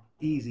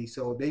 easy.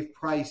 So they've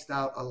priced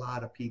out a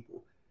lot of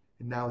people,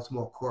 and now it's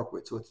more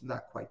corporate, so it's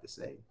not quite the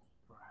same.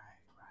 Right,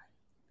 right.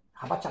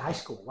 How about your high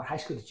school? What high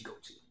school did you go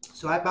to?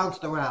 So I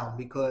bounced around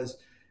because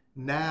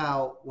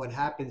now what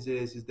happens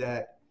is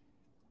that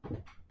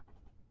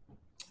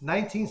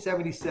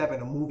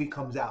 1977, a movie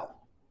comes out.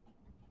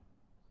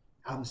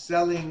 I'm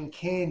selling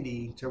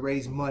candy to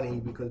raise money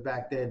because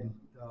back then,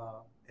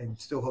 and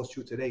still holds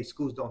true today,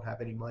 schools don't have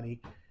any money.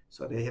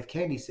 So they have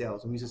candy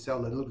sales. And we used to sell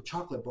the little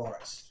chocolate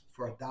bars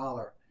for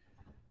 $1.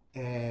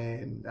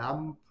 And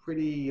I'm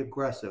pretty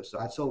aggressive, so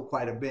I sold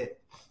quite a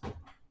bit.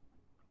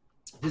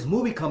 This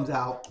movie comes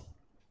out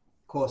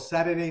called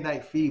Saturday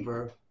Night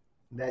Fever.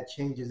 That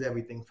changes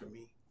everything for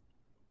me.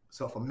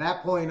 So from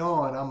that point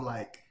on, I'm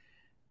like,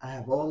 I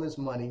have all this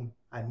money.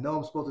 I know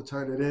I'm supposed to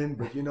turn it in,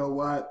 but you know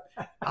what?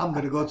 I'm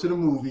going to go to the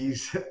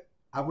movies.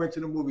 I went to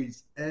the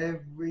movies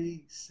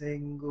every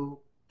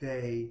single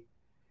day.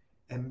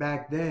 And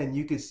back then,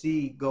 you could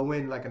go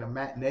in like in a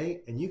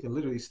matinee, and you can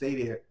literally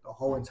stay there the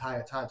whole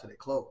entire time till they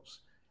close.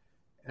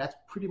 And that's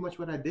pretty much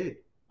what I did,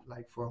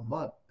 like for a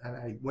month. And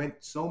I went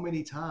so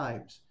many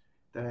times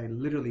that I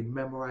literally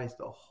memorized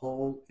the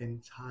whole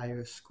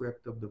entire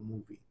script of the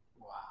movie.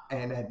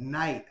 And at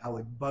night, I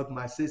would bug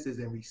my sisters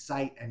and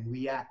recite and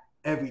react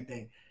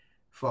everything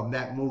from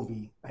that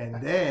movie.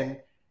 And then,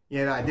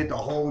 you know, I did the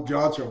whole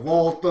John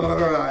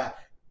Travolta,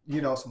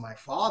 you know, so my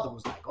father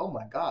was like, oh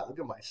my God, look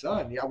at my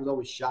son. Yeah, I was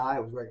always shy. I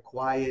was very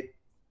quiet.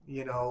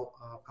 You know,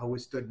 I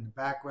always stood in the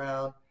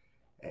background.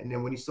 And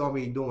then when he saw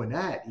me doing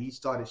that, he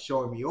started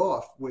showing me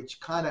off,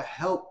 which kind of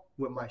helped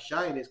with my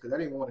shyness because I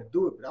didn't want to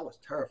do it, but I was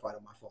terrified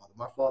of my father.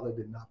 My father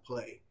did not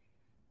play.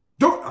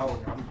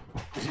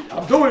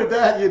 I'm doing it,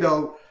 Dad, you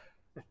know.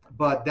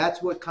 But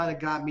that's what kind of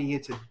got me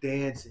into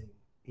dancing,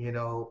 you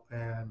know.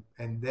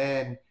 And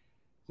then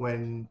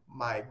when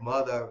my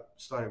mother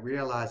started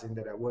realizing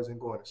that I wasn't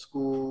going to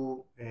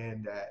school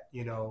and that,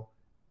 you know,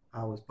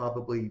 I was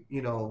probably,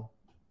 you know,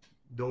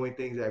 doing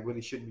things that I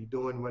really shouldn't be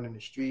doing, running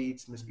the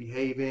streets,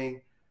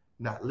 misbehaving,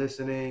 not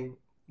listening.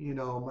 You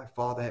know, my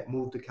father had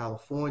moved to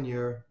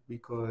California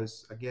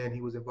because, again,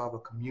 he was involved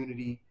with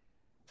community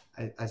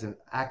as an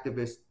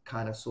activist,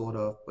 kind of, sort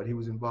of, but he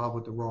was involved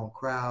with the wrong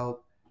crowd.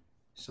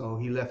 So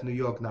he left New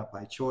York not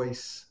by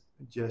choice,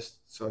 just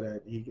so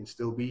that he can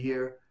still be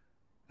here.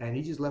 And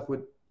he just left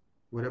with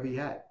whatever he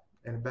had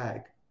in a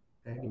bag.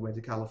 And he went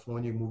to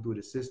California, moved with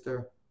his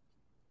sister.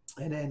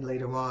 And then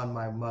later on,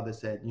 my mother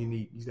said,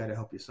 you got to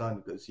help your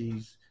son because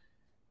he's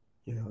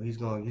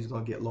going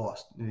to get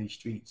lost in these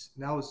streets.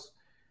 And I was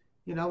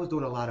I was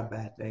doing a lot of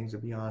bad things, to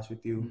be honest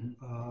with you.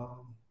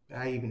 Mm-hmm.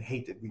 I even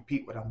hate to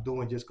repeat what I'm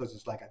doing just because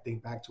it's like I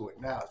think back to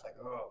it now. It's like,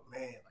 oh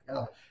man, like,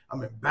 oh,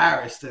 I'm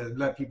embarrassed to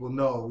let people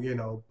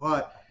know.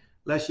 But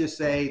let's just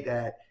say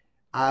that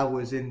I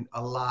was in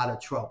a lot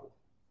of trouble.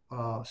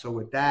 So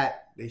with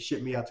that, they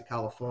shipped me out to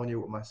California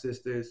with my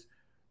sisters,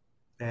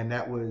 and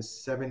that was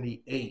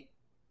 '78.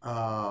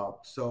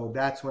 So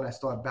that's when I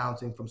start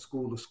bouncing from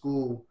school to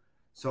school.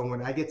 So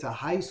when I get to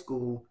high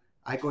school,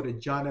 I go to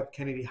John F.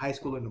 Kennedy High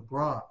School in the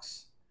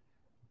Bronx.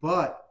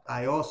 But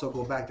I also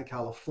go back to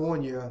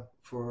California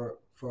for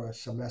a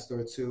semester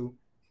or two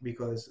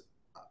because,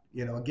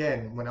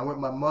 again, when I'm with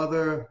my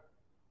mother,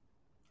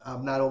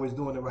 I'm not always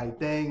doing the right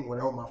thing. When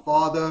I'm with my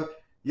father,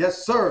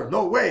 yes, sir,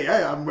 no way.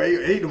 Hey, I'm ready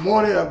 8 in the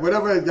morning,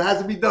 whatever it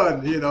has to be done.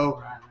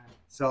 Right.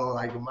 So,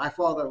 like, my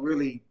father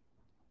really,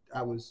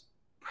 I was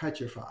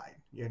petrified.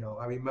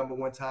 I remember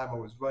one time I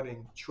was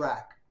running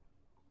track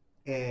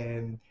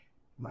and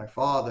my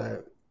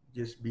father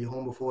just be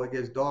home before it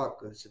gets dark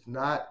because if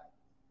not,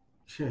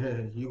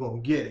 you're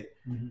going to get it.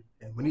 Mm-hmm.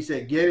 And when he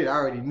said get it, I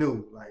already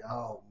knew. Like,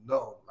 oh,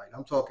 no. Like,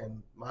 I'm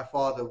talking, my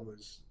father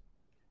was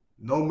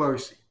no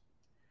mercy.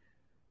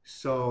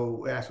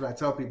 So that's what I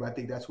tell people. I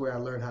think that's where I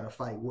learned how to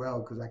fight well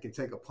because I can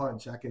take a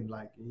punch. I can,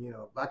 like,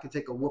 if I can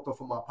take a whooping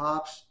from my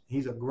pops,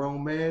 he's a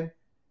grown man.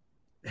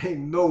 Ain't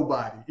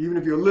nobody. Even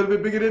if you're a little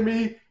bit bigger than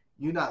me,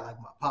 you're not like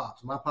my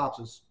pops. My pops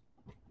was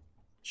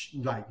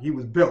like, he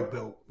was built.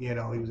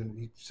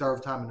 He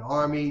served time in the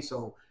army.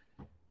 So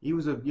he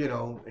was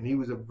and he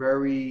was a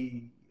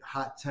very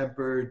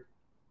hot-tempered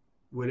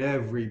with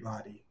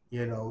everybody,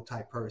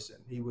 type person.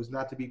 He was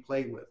not to be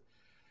played with.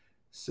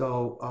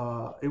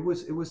 So it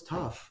was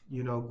tough,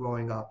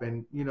 growing up,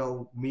 and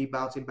me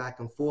bouncing back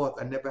and forth.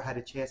 I never had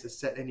a chance to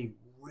set any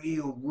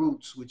real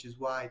roots, which is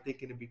why I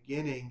think in the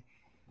beginning,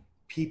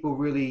 people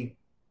really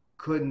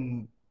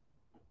couldn't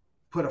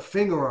put a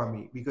finger on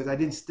me because I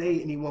didn't stay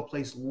in any one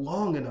place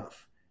long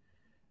enough,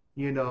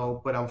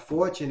 But I'm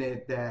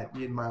fortunate that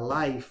in my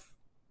life,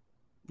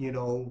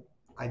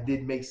 I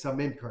did make some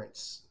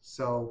imprints.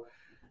 So,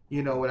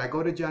 when I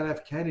go to John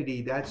F.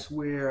 Kennedy, that's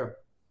where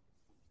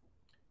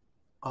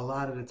a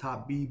lot of the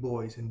top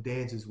B-boys and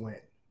dancers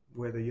went,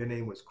 whether your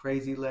name was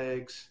Crazy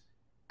Legs,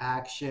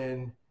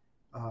 Action,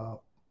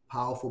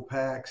 Powerful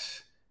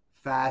Pecs,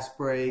 Fast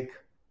Break,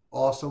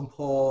 Awesome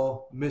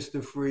Paul,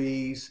 Mr.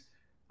 Freeze,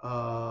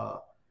 a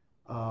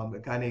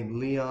guy named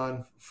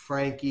Leon,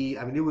 Frankie.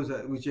 I mean, it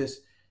was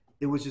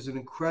just an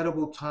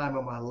incredible time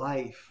of my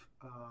life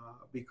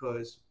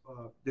because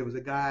there was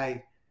a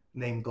guy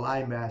named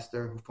Glide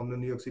Master from the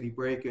New York City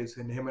Breakers,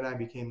 and him and I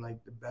became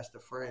like the best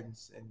of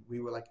friends, and we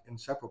were like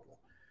inseparable.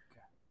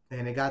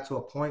 And it got to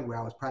a point where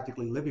I was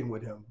practically living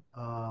with him.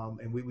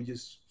 And we would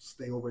just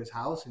stay over his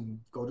house and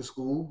go to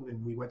school.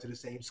 And we went to the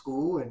same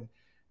school. And,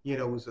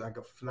 it was like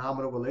a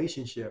phenomenal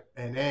relationship.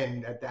 And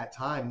then at that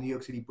time, New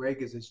York City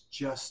Breakers is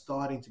just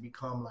starting to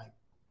become like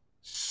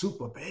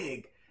super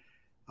big.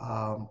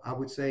 I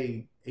would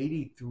say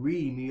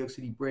 '83, New York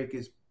City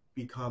Breakers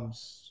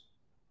becomes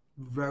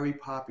very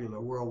popular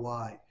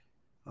worldwide,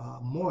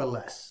 more or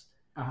less.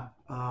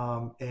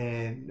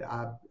 And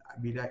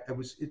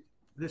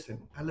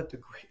listen, I lived a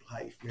great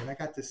life, man. I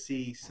got to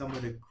see some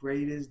of the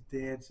greatest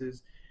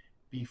dancers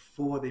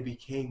before they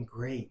became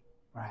great.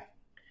 Right.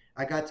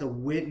 I got to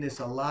witness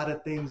a lot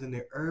of things in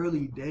the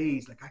early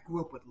days. Like, I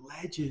grew up with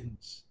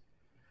legends.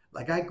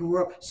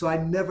 So I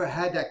never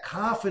had that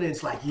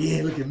confidence, like,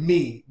 yeah, look at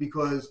me,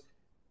 because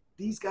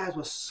these guys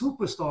were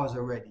superstars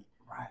already.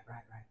 Right.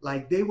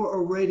 Like, they were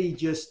already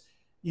just,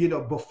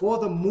 before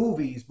the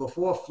movies,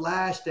 before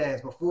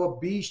Flashdance, before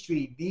B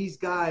Street, these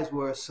guys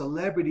were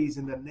celebrities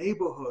in the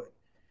neighborhood.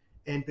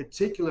 In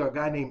particular, a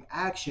guy named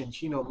Action,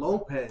 Chino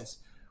Lopez,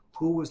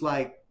 who was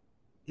like,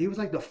 he was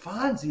like the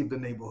Fonzie of the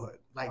neighborhood.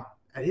 Like,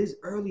 at his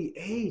early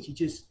age, he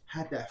just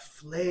had that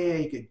flair.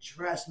 He could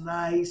dress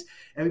nice.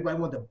 Everybody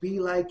wanted to be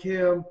like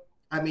him.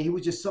 I mean, he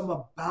was just something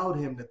about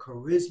him, the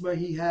charisma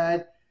he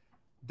had,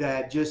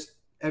 that just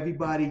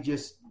everybody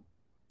just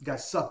got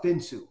sucked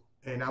into.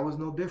 And I was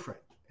no different.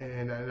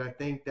 And I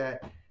think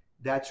that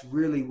that's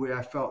really where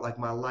I felt like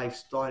my life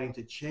starting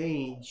to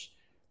change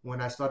when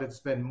I started to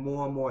spend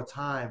more and more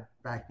time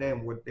back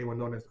then, what they were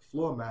known as the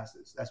floor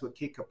masters. That's where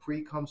Kid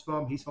Capri comes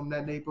from. He's from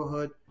that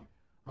neighborhood.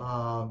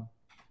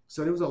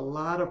 So there was a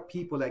lot of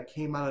people that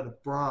came out of the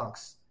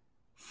Bronx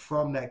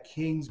from that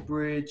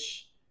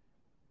Kingsbridge,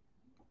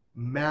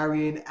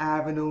 Marion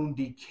Avenue,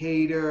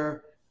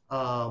 Decatur,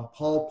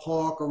 Paul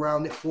Park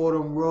around the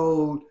Fordham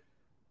Road,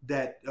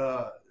 that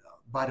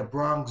by the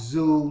Bronx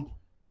Zoo,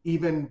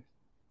 even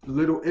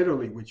Little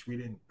Italy, which we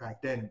didn't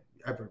back then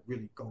ever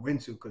really go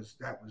into because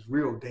that was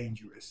real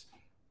dangerous.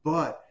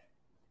 But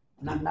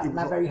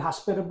not very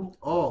hospitable.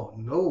 Oh,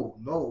 no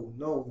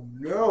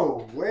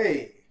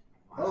way.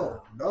 Wow.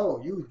 Oh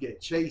no, you would get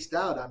chased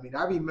out. I mean,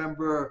 I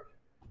remember,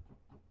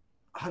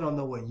 I don't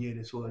know what year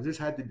this was. This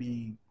had to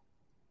be,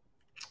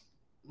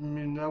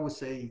 I would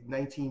say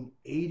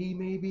 1980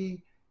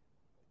 maybe,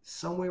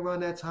 somewhere around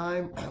that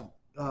time.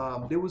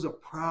 there was a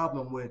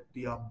problem with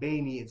the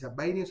Albanians.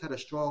 Albanians had a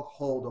strong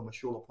hold on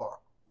Mashula Park.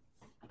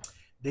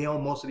 They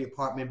owned most of the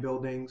apartment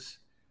buildings.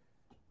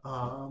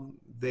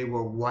 They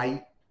were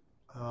white.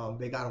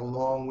 They got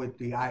along with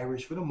the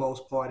Irish for the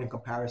most part in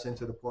comparison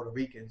to the Puerto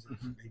Ricans.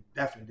 Mm-hmm. They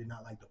definitely did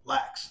not like the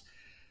blacks.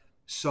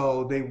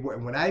 So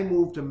when I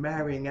moved to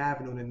Marion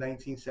Avenue in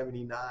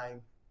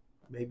 1979,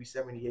 maybe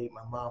 78,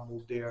 my mom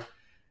moved there.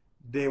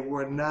 There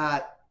were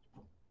not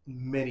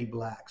many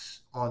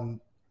blacks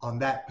on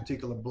that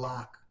particular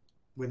block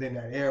within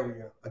that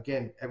area.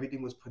 Again,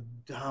 everything was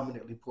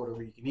predominantly Puerto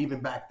Rican, even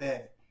back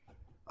then.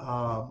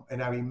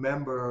 And I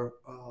remember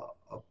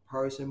a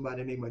person by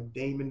the name of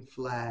Damon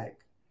Flagg.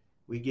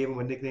 We gave him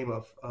a nickname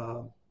of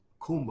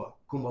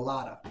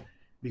Kumbalata,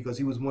 because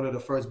he was one of the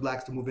first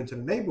blacks to move into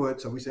the neighborhood.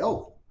 So we say,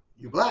 oh,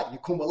 you're black,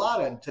 you're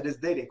Kumbalata. And to this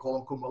day, they call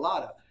him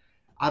Kumbalata.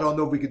 I don't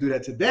know if we could do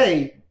that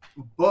today,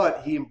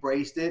 but he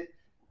embraced it.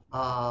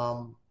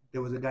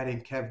 There was a guy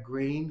named Kev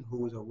Green, who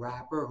was a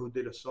rapper, who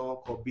did a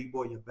song called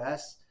B-Boy Your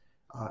Best.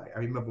 I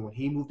remember when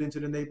he moved into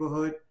the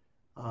neighborhood.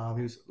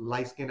 He was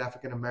light-skinned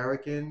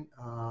African-American.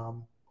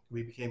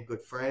 We became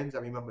good friends. I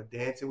remember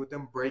dancing with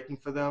them, breaking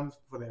for them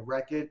for their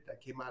record that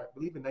came out, I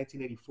believe in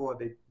 1984,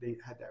 they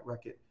had that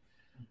record.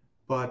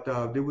 But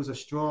there was a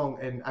strong,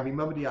 and I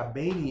remember the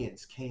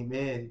Albanians came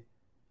in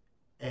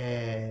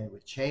and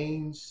with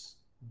chains,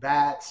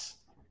 bats,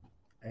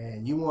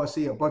 and you want to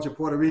see a bunch of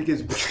Puerto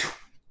Ricans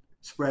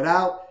spread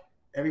out,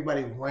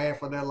 everybody ran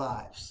for their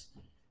lives.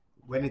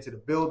 Went into the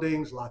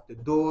buildings, locked the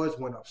doors,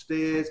 went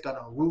upstairs, got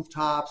on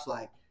rooftops.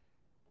 Like,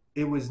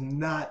 it was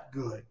not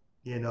good.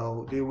 You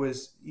know, there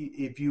was,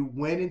 if you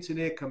went into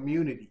their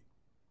community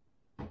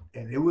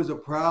and it was a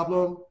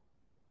problem,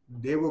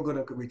 they were going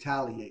to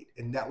retaliate.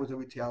 And that was a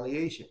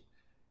retaliation.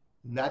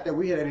 Not that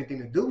we had anything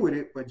to do with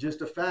it, but just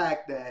the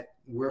fact that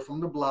we're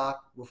from the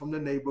block, we're from the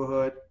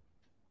neighborhood,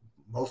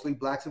 mostly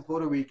blacks and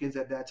Puerto Ricans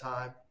at that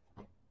time,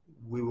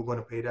 we were going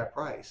to pay that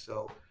price.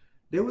 So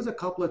there was a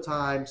couple of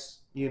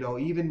times, you know,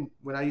 even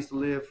when I used to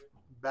live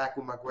back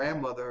with my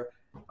grandmother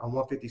on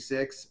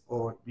 156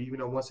 or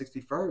even on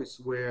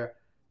 161st, where,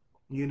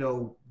 you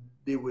know,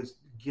 there was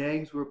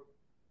gangs were,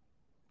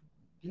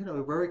 you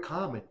know, very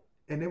common.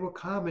 And they were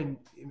common,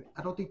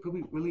 I don't think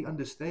people really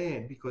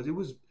understand, because it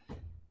was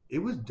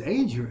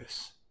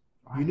dangerous.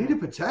 Right. You needed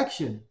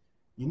protection.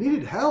 You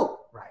needed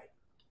help. Right.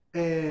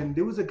 And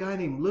there was a guy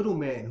named Little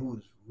Man who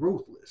was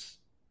ruthless.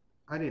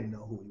 I didn't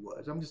know who he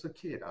was. I'm just a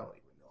kid. I don't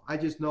even know. I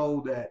just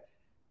know that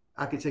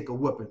I could take a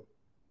whipping.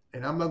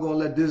 And I'm not going to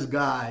let this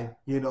guy,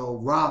 you know,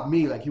 rob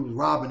me like he was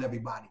robbing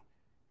everybody.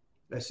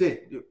 That's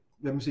it.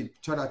 Let me see.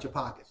 Turn out your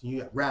pockets.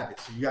 You got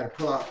rabbits. So you got to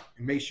pull out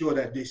and make sure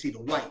that they see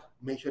the white.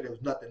 Make sure there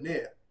was nothing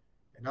there.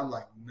 And I'm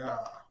like,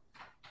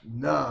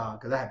 nah.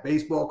 Because I had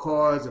baseball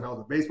cards, and I was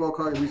a baseball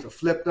card. We used to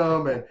flip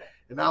them. And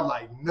I'm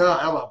like,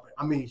 nah.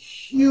 I mean,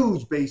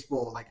 huge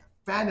baseball. Like,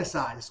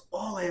 fantasize. That's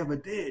all I ever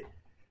did.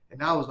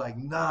 And I was like,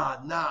 nah.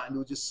 And there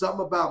was just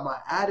something about my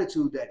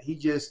attitude that he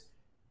just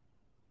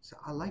said,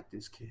 I like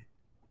this kid.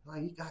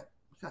 Like, he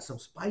got some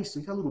spice.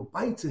 He got a little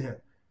bite to him.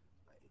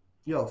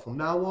 Yo, from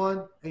now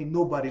on, ain't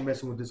nobody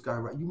messing with this guy,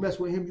 right? You mess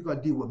with him, you got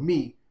to deal with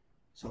me.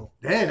 So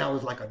then I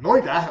was like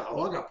anointed. I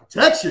got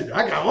protection.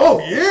 I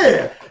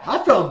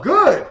felt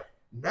good.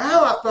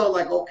 Now I felt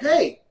like,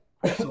 okay.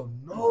 So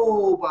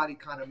nobody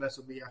kind of messed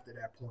with me after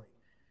that point.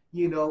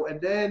 You know,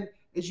 and then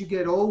as you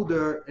get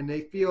older and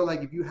they feel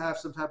like if you have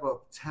some type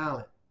of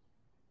talent,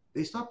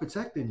 they start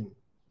protecting you.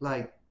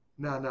 Like,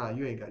 nah,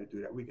 you ain't got to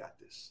do that. We got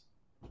this.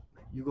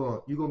 You're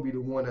gonna be the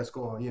one that's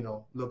going, you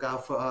know, look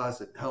out for us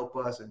and help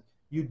us, and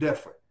you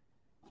different.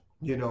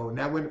 You know, and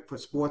that went for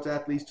sports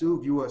athletes too.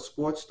 If you were a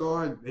sports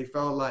star, they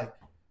felt like,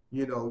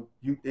 you know,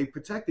 they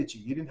protected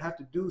you. You didn't have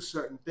to do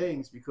certain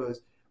things,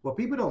 because what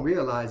people don't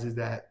realize is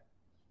that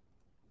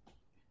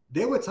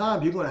there were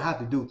times you're going to have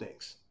to do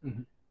things.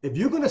 Mm-hmm. If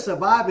you're going to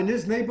survive in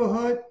this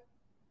neighborhood,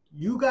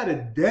 you got to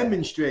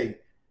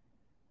demonstrate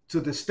to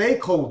the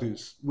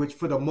stakeholders, which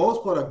for the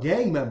most part are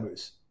gang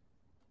members,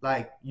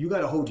 like, you got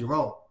to hold your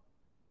own.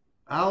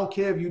 I don't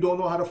care if you don't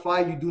know how to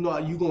fight. You're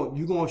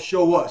going to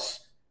show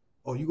us,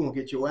 or you're going to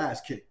get your ass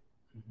kicked.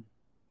 Mm-hmm.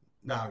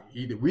 Now,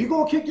 either we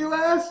going to kick your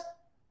ass,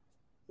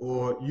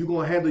 or you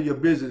going to handle your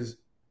business.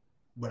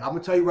 But I'm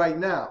going to tell you right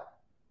now,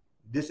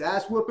 this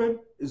ass whooping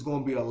is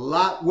going to be a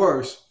lot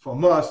worse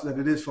from us than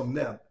it is from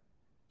them.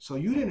 So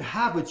you didn't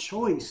have a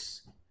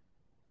choice.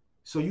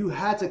 So you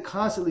had to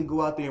constantly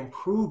go out there and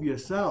prove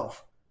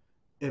yourself.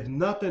 If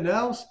nothing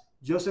else,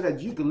 just so that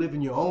you could live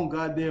in your own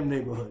goddamn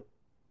neighborhood.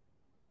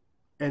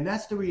 And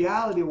that's the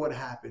reality of what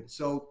happened.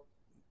 So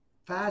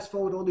fast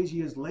forward all these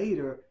years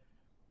later,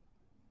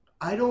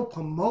 I don't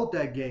promote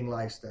that gang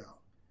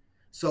lifestyle.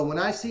 So when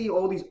I see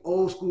all these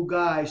old school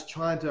guys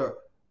trying to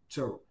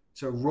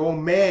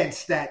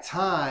romance that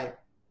time,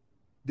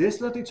 there's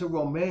nothing to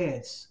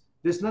romance.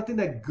 There's nothing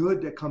that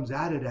good that comes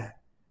out of that.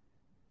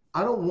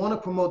 I don't want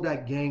to promote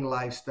that gang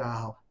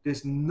lifestyle.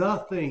 There's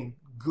nothing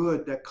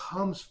good that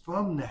comes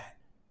from that.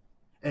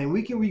 And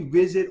we can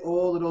revisit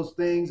all of those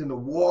things and the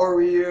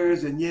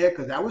Warriors, and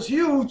because that was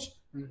huge.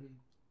 Mm-hmm.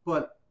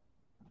 But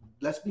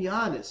let's be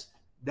honest,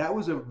 that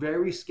was a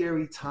very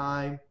scary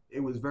time.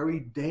 It was very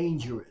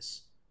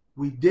dangerous.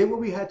 We did what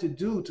we had to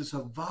do to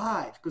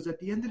survive, because at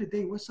the end of the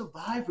day, we're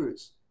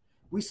survivors.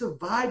 We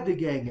survived the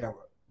gang era.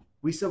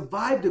 We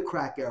survived the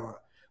crack era.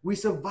 We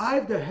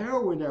survived the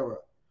heroin era.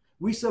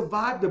 We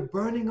survived the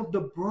burning of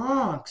the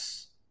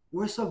Bronx.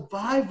 We're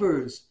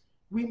survivors.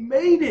 We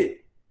made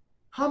it.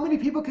 How many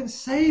people can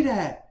say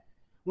that?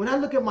 When I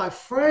look at my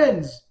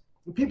friends,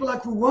 the people I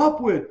grew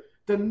up with,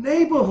 the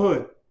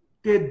neighborhood,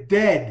 they're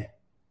dead,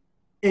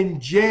 in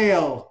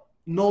jail,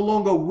 no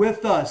longer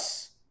with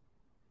us.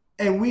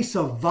 And we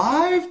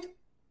survived?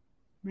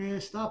 Man,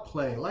 stop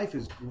playing. Life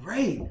is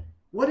great.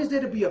 What is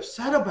there to be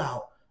upset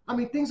about? I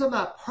mean, things are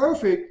not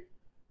perfect,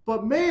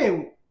 but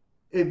man,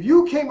 if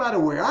you came out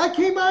of where I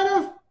came out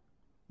of,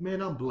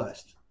 man, I'm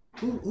blessed.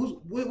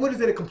 What is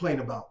there to complain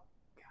about?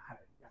 Got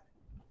it.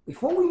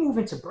 Before we move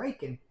into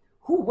breaking,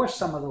 who were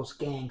some of those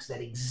gangs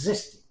that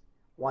existed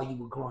while you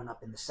were growing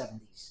up in the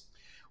 70s?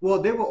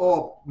 Well, they were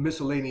all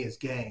miscellaneous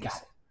gangs.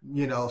 Got it.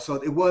 You know, so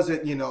it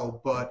wasn't, you know,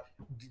 but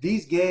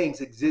these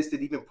gangs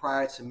existed even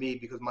prior to me,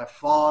 because my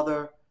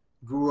father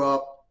grew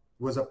up,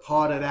 was a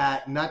part of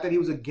that. Not that he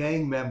was a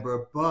gang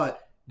member,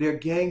 but their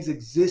gangs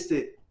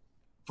existed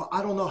for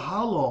I don't know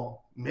how long,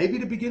 maybe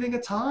the beginning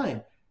of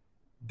time.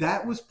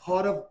 That was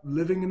part of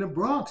living in the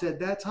Bronx at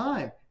that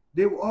time.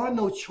 There are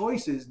no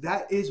choices.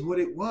 That is what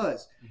it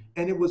was. Mm-hmm.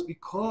 And it was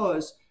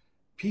because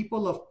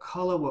people of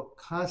color were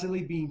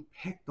constantly being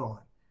picked on,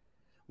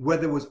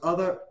 whether it was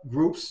other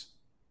groups,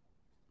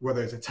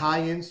 whether it's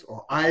Italians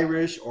or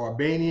Irish or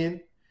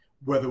Albanian,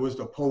 whether it was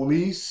the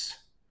police,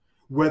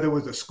 whether it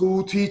was the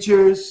school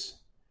teachers,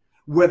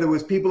 whether it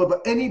was people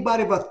of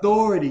anybody of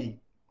authority.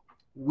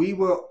 We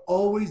were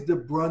always the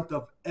brunt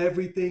of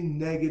everything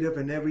negative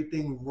and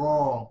everything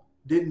wrong.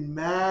 Didn't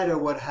matter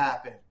what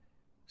happened.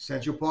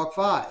 Central Park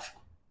 5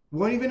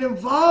 weren't even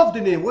involved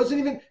in it, wasn't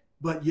even,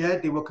 but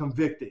yet they were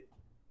convicted.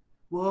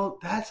 Well,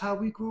 that's how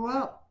we grew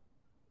up.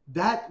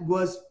 That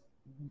was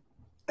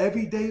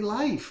everyday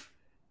life.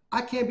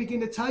 I can't begin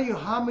to tell you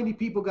how many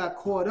people got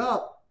caught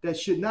up that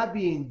should not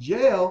be in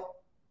jail,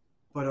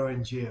 but are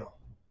in jail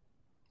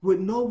with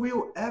no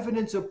real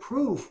evidence or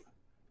proof,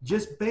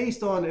 just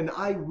based on an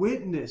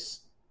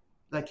eyewitness.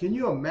 Like, can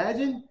you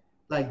imagine?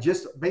 Like,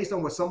 just based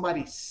on what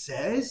somebody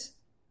says,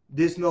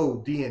 there's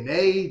no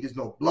DNA, there's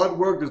no blood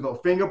work, there's no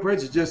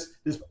fingerprints. It's just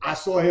this, I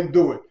saw him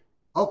do it.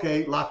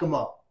 Okay, lock him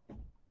up.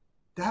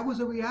 That was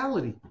a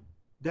reality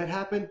that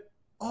happened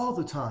all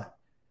the time.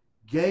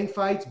 Gang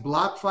fights,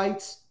 block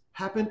fights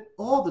happen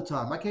all the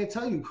time. I can't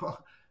tell you.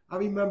 I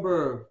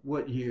remember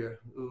what year?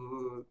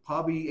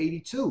 Probably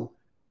 82.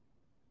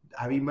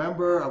 I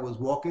remember I was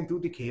walking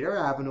through Decatur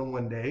Avenue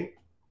one day,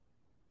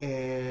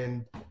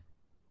 and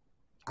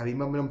I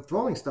remember them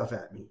throwing stuff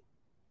at me.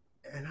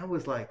 And I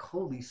was like,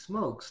 holy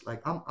smokes.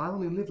 Like, I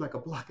only live like a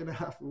block and a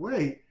half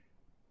away.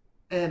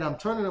 And I'm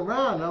turning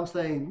around and I'm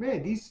saying,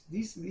 man, these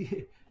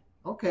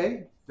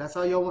okay, that's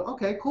how y'all went.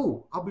 Okay,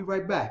 cool. I'll be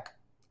right back.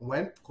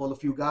 Went, called a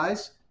few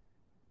guys.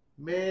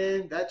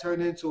 Man, that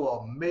turned into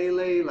a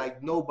melee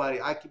like nobody.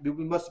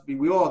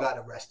 We all got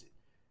arrested.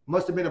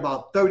 Must have been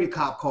about 30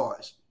 cop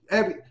cars.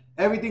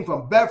 Everything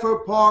from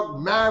Bedford Park,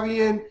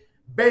 Marion,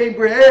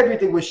 Bainbridge,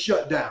 everything was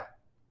shut down.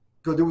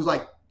 Because there was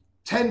like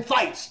 10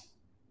 fights.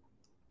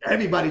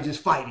 Everybody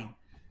just fighting.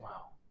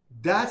 Wow.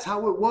 That's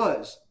how it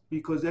was,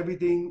 because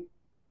everything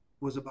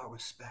was about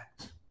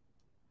respect.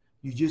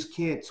 You just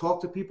can't talk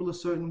to people a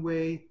certain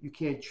way. You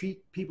can't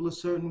treat people a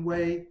certain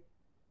way.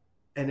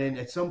 And then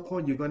at some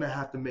point, you're going to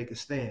have to make a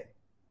stand.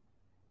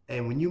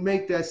 And when you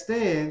make that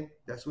stand,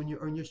 that's when you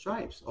earn your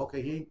stripes.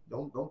 Okay,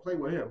 don't play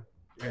with him.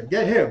 And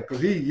get him,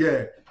 because he's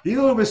a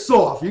little bit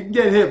soft. You can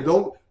get him.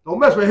 Don't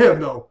mess with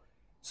him, though.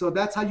 So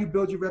that's how you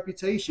build your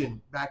reputation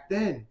back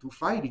then, through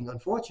fighting,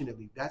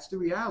 unfortunately. That's the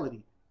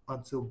reality,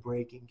 until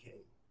breaking came.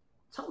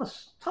 Tell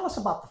us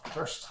about the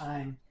first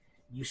time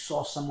you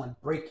saw someone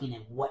breaking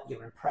and what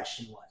your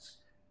impression was.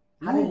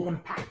 How did it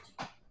impact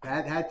you?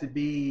 That had to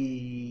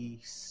be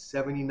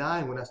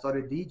 79 when I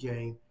started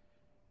DJing.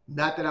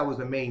 Not that I was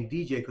the main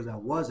DJ, because I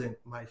wasn't.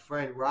 My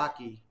friend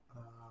Rocky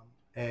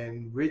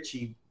and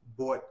Richie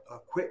bought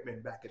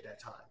equipment back at that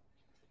time.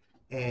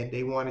 And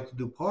they wanted to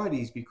do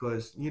parties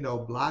because, you know,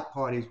 block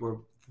parties were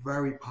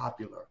very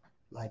popular,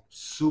 like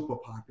super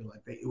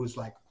popular. It was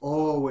like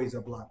always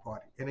a block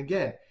party. And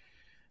again,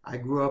 I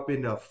grew up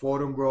in the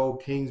Fordham Road,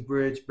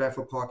 Kingsbridge,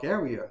 Bedford Park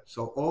area.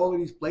 So all of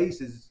these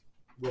places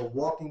were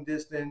walking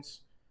distance.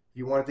 If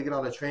you wanted to get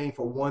on a train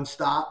for one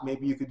stop,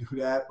 maybe you could do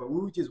that, but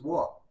we would just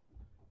walk.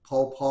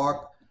 Pole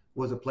Park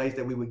was a place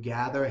that we would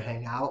gather and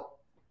hang out.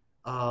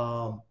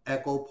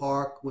 Echo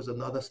Park was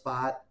another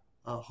spot.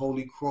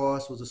 Holy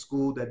Cross was a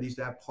school that used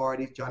to have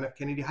parties. John F.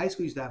 Kennedy High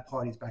School used to have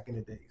parties back in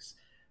the days,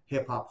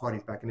 hip-hop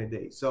parties back in the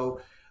day. So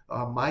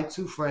my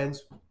two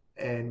friends,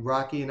 and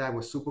Rocky and I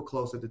were super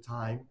close at the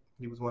time.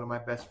 He was one of my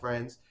best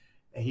friends,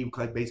 and he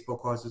played baseball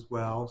cards as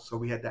well. So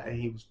we had that,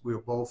 and we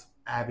were both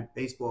avid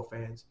baseball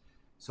fans.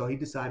 So he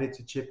decided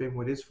to chip in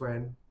with his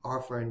friend,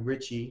 our friend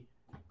Richie,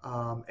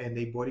 and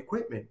they bought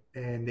equipment,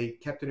 and they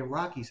kept it in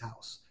Rocky's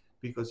house.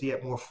 because he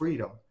had more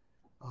freedom.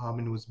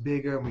 And it was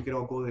bigger, and we could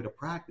all go there to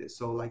practice.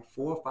 So like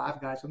 4 or 5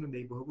 guys from the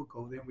neighborhood would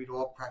go there, and we'd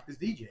all practice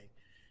DJing.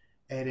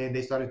 And then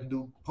they started to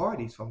do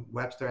parties from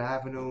Webster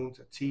Avenue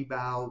to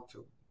T-Bout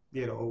to,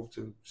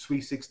 to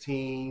Sweet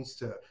 16s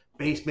to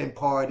basement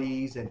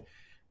parties. And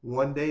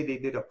one day they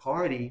did a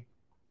party,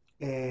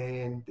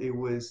 and it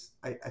was,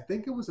 I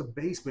think it was a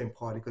basement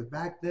party, because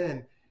back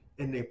then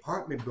in the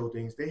apartment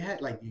buildings, they had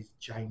like these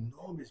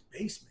ginormous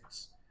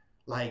basements,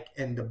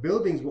 and the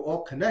buildings were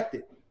all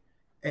connected.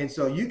 And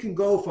so you can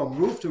go from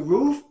roof to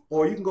roof,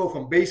 or you can go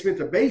from basement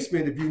to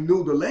basement if you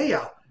knew the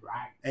layout.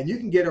 Right. And you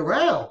can get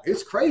around.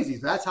 It's crazy.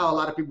 That's how a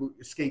lot of people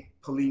escape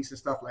police and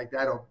stuff like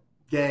that, or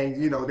gangs.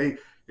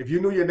 If you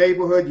knew your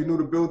neighborhood, you knew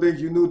the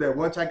buildings, you knew that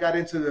once I got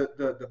into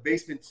the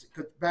basement,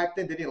 because back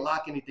then they didn't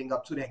lock anything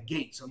up to that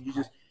gate. So you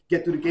just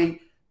get through the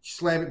gate,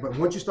 slam it. But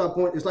once you start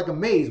going, it's like a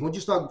maze. Once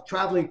you start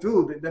traveling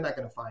through, they're not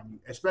going to find you.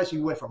 Especially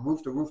you went from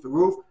roof to roof to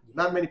roof.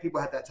 Not many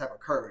people had that type of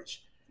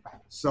courage.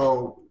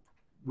 So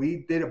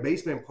we did a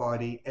basement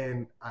party,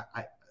 and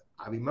I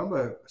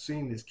remember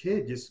seeing this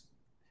kid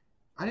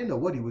I didn't know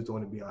what he was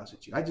doing, to be honest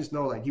with you. I just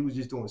know like he was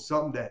just doing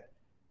something that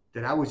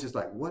I was just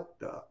like, what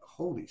the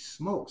holy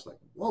smokes? Like,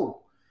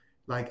 whoa.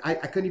 Like I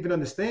couldn't even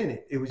understand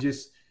it. It was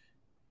just,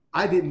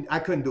 I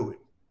couldn't do it.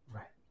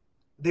 Right.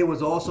 There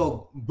was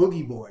also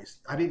Boogie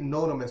Boys. I didn't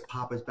know them as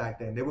poppers back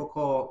then.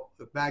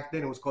 Back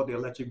then it was called the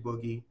Electric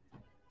Boogie.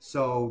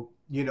 So,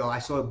 I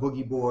saw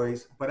Boogie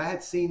Boys, but I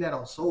had seen that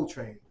on Soul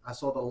Train. I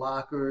saw the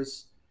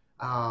Lockers.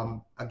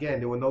 Again,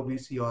 there were no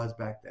VCRs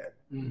back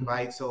then,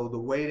 right? So the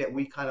way that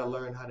we kind of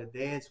learned how to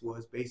dance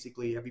was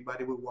basically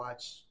everybody would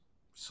watch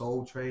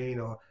Soul Train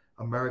or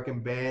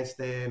American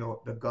Bandstand or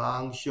The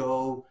Gong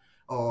Show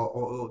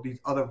or these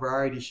other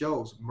variety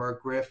shows,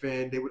 Merc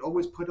Griffin. They would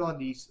always put on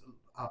these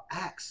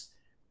acts.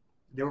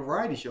 They were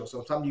variety shows.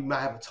 So sometimes you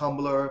might have a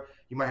tumbler,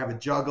 you might have a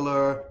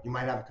juggler, you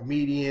might have a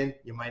comedian,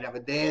 you might have a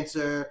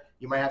dancer,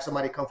 you might have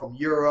somebody come from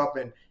Europe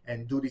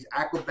and do these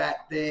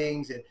acrobat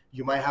things, and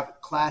you might have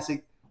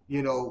classic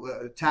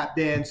tap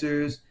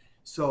dancers.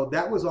 So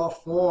that was our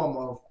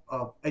form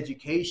of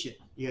education,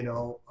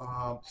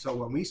 So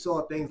when we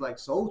saw things like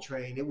Soul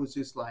Train, it was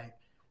just like,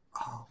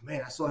 oh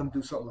man, I saw him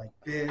do something like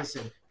this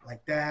and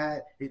like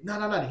that.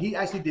 No, he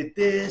actually did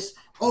this.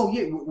 Oh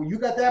yeah, well, you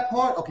got that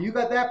part? Okay, you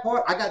got that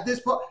part? I got this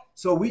part.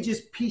 So we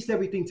just pieced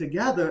everything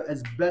together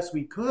as best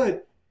we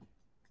could.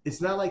 It's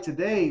not like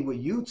today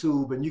with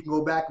YouTube and you can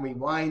go back and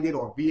rewind it,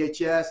 or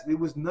VHS. There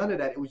was none of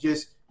that. It was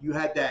just, you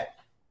had that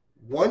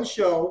one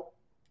show.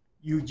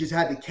 You just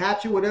had to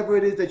capture whatever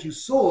it is that you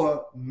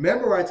saw,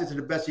 memorize it to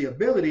the best of your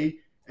ability,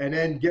 and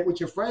then get with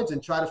your friends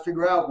and try to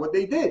figure out what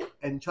they did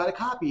and try to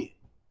copy it.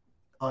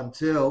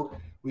 Until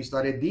we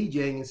started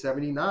DJing in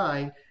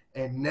 '79,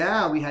 and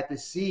now we had to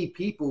see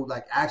people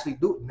like actually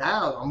do it.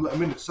 Now I'm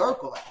in the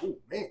circle, like, oh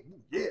man,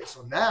 yeah.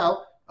 So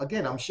now,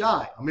 again, I'm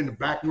shy. I'm in the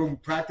back room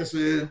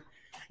practicing,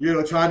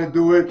 trying to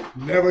do it.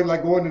 Never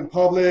like going in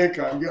public.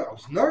 I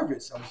was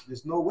nervous.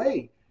 There's no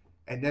way.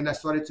 And then I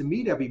started to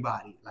meet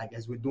everybody, like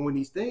as we're doing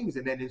these things.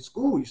 And then in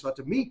school, you start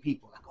to meet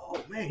people like,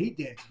 oh man, he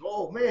dances.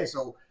 Oh man.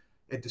 So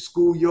at the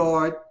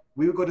schoolyard,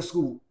 we would go to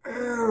school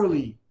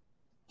early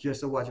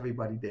just to watch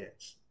everybody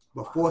dance.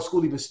 Before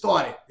school even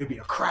started, it'd be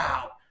a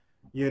crowd,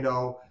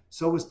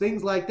 So it was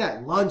things like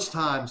that.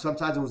 Lunchtime,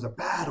 sometimes it was a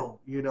battle,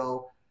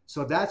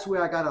 So that's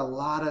where I got a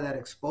lot of that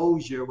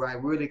exposure, where I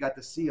really got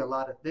to see a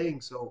lot of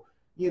things. So,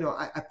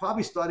 I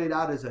probably started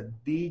out as a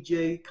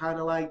DJ, kind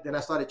of like, then I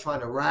started trying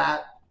to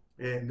rap.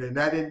 And then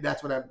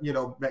that's when I,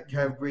 met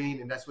Kev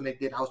Green, and that's when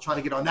I was trying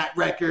to get on that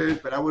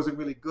record, but I wasn't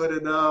really good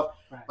enough.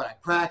 Right. But I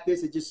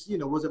practiced. It just,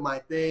 wasn't my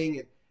thing.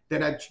 And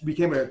then I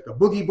became a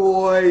boogie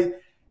boy,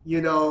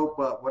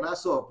 But when I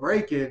saw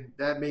breaking,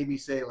 that made me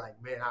say,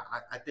 like, man,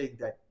 I think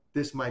that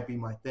this might be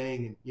my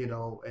thing,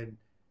 and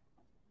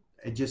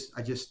I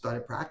just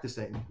started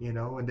practicing,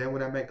 And then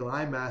when I met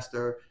Glide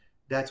Master,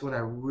 that's when I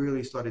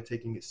really started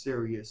taking it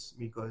serious,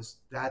 because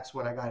that's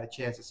when I got a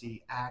chance to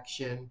see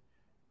action.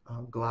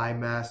 Glide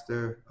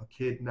Master, A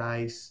Kid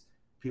Nice,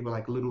 people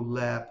like Little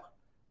Lep,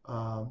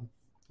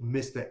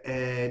 Mr.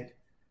 Ed,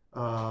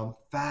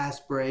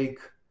 Fast Break,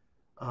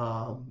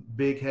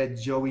 Big Head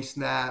Joey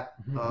Snap,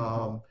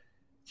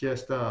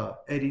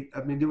 Eddie.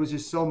 I mean, there was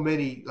just so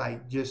many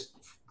like just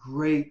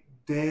great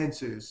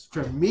dancers.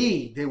 For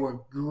me, they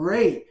were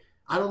great.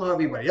 I don't know how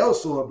everybody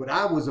else saw it, but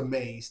I was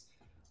amazed.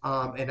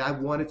 And I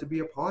wanted to be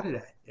a part of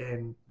that.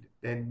 And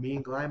me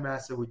and Glide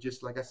Master were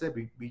just, like I said,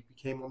 we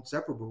became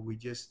inseparable. We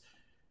just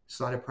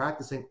started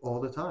practicing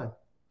all the time.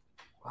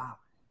 Wow.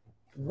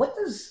 What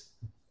does,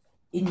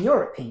 in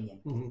your opinion,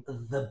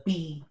 the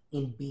B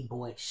in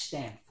B-Boy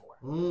stand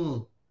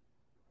for?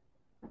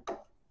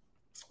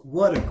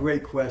 What a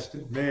great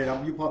question,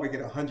 man. You probably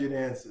get 100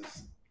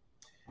 answers.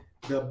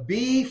 The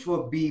B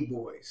for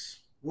B-Boys.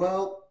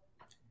 Well,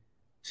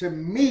 to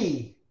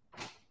me,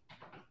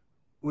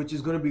 which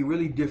is going to be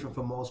really different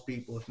for most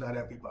people, if not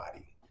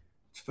everybody.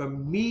 For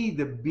me,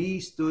 the B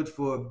stood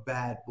for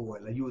bad boy.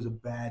 Like, you was a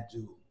bad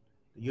dude.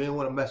 You didn't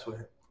want to mess with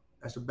him.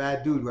 That's a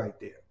bad dude right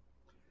there.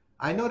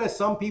 I know that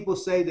some people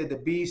say that the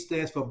B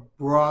stands for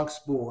Bronx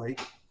boy,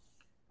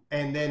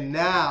 and then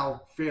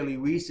now, fairly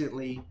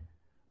recently,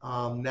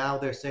 now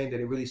they're saying that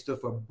it really stood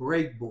for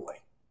break boy.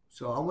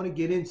 So I want to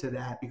get into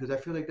that because I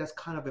feel like that's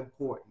kind of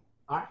important.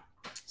 All right.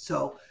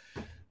 So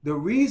the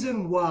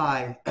reason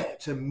why,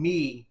 to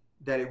me,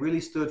 that it really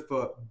stood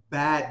for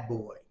bad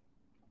boy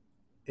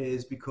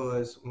is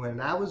because when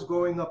I was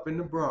growing up in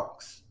the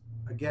Bronx,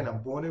 again,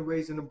 I'm born and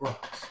raised in the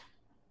Bronx,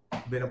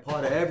 been a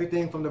part of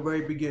everything from the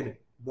very beginning.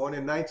 Born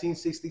in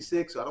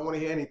 1966, so I don't want to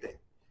hear anything.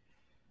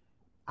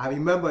 I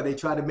remember they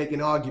tried to make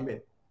an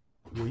argument.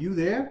 Were you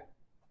there?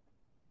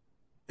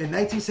 In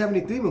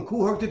 1973 when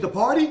Kool Herc did the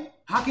party?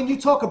 How can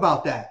you talk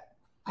about that?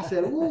 I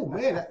said, oh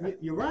man,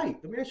 you're right.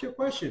 Let me ask you a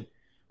question.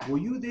 Were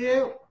you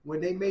there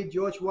when they made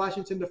George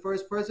Washington the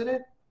first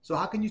president? So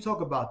how can you talk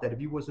about that if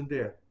you wasn't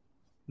there?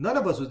 None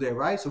of us was there,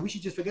 right? So we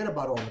should just forget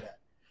about all of that.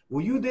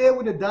 Were you there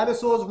when the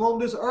dinosaurs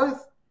roamed this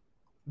earth?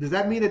 Does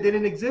that mean it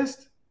didn't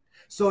exist?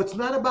 So it's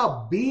not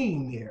about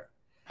being there.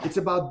 It's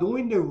about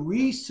doing the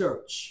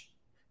research,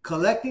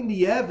 collecting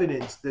the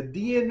evidence, the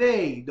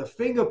DNA, the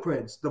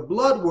fingerprints, the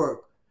blood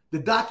work, the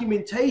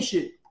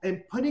documentation,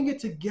 and putting it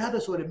together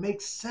so that it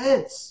makes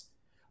sense,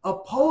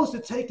 opposed to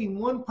taking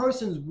one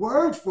person's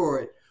word for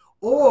it.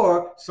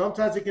 Or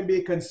sometimes it can be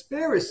a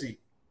conspiracy.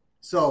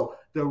 So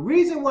the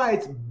reason why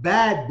it's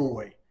bad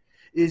boy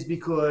is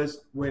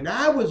because when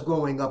I was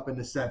growing up in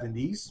the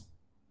 70s,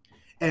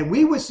 and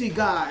we would see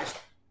guys,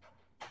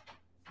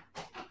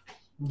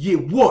 yeah,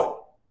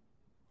 what?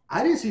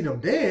 I didn't see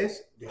them dance.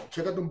 Yeah,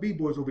 check out them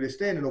B-boys over there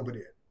standing over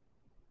there.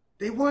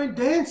 They weren't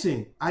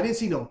dancing. I didn't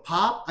see them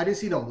pop. I didn't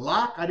see them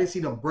lock. I didn't see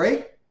them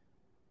break.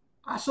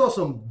 I saw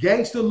some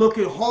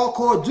gangster-looking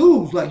hardcore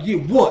dudes like, yeah,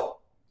 what?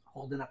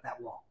 Holding up that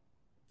wall.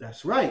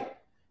 That's right.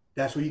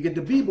 That's where you get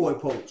the B-boy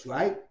pose,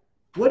 right?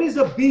 What is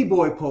a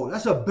B-boy pose?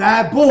 That's a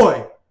bad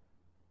boy.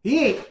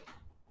 He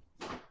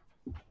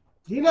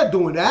not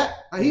doing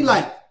that. He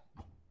like,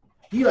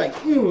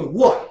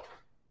 what?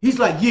 He's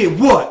like, yeah,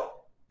 what?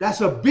 That's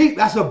a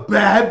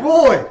bad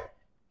boy.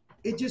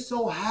 It just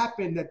so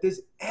happened that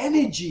this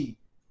energy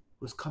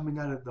was coming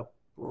out of the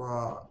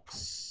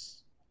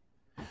Bronx.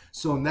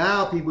 So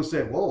now people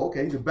say, whoa,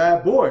 okay, he's a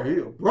bad boy.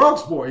 He's a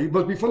Bronx boy. He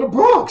must be from the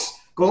Bronx.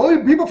 Because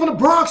only people from the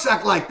Bronx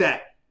act like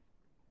that.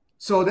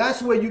 So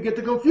that's where you get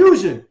the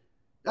confusion.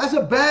 That's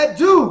a bad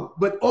dude.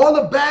 But all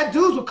the bad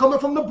dudes were coming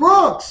from the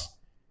Bronx.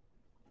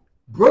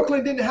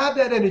 Brooklyn didn't have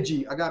that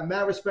energy. I got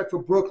mad respect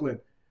for Brooklyn.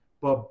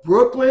 But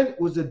Brooklyn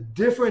was a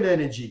different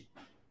energy.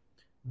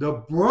 The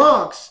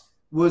Bronx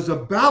was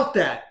about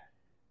that.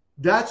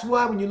 That's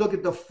why when you look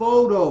at the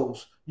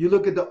photos, you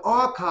look at the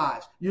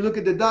archives, you look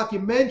at the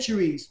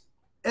documentaries,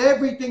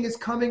 everything is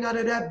coming out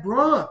of that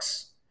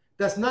Bronx.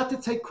 That's not to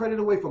take credit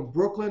away from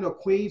Brooklyn or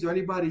Queens or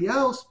anybody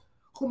else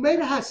who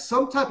maybe has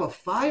some type of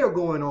fire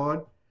going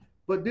on,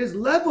 but there's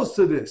levels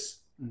to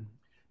this.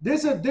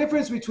 There's a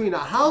difference between a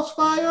house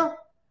fire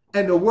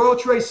and the World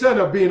Trade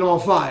Center being on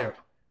fire.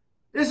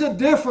 There's a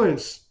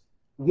difference.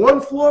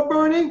 One floor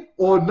burning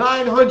or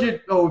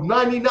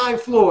 99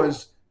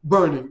 floors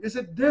burning. There's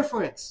a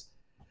difference.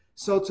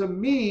 So to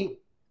me,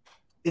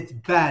 it's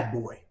bad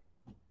boy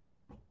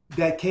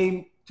that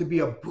came to be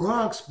a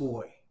Bronx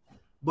boy.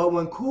 But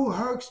when Kool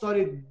Herc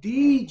started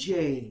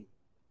DJing,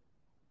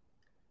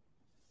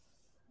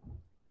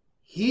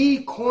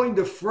 he coined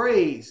the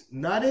phrase,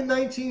 not in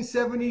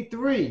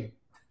 1973.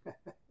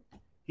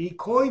 He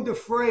coined the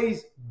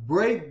phrase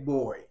break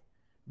boy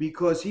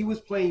because he was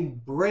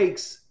playing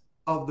breaks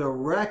of the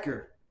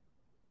record.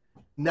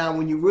 Now,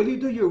 when you really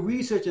do your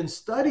research and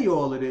study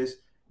all of this,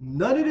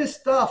 none of this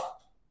stuff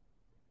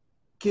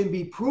can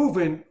be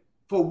proven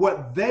for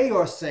what they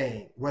are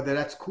saying, whether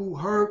that's Kool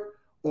Herc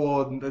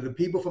or the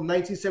people from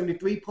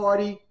 1973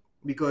 party,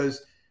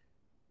 because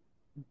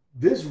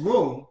this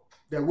room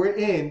that we're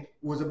in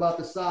was about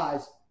the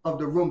size of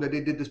the room that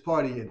they did this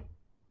party in.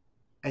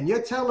 And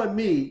you're telling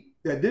me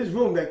that this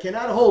room that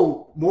cannot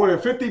hold more than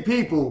 50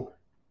 people,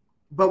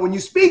 but when you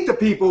speak to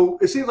people,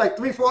 it seems like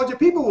 300-400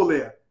 people were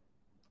there.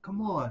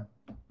 Come on.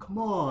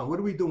 What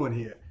are we doing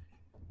here?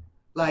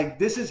 Like,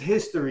 this is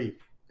history,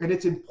 and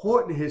it's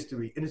important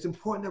history, and it's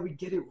important that we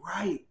get it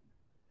right,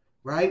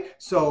 right?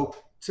 So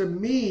to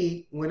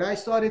me, when I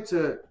started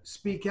to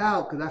speak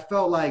out, because I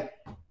felt like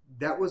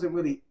that wasn't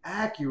really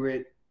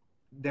accurate,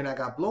 then I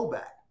got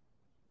blowback.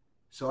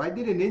 So I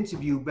did an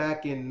interview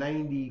back in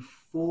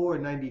 94,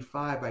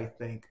 95, I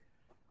think,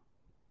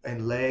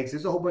 and Legs.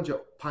 There's a whole bunch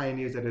of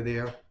pioneers that are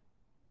there.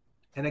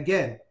 And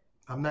again,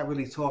 I'm not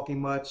really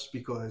talking much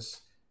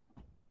because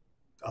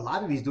a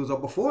lot of these dudes are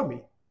before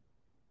me,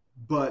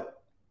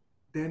 but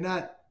they're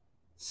not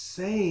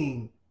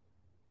saying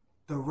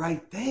the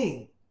right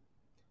thing.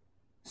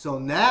 So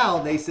now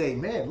they say,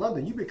 man,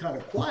 London, you've been kind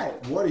of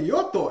quiet. What are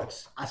your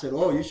thoughts? I said,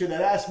 oh, you shouldn't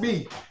have asked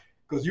me,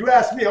 because you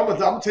asked me, I'm going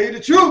to tell you the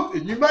truth,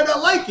 and you might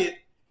not like it.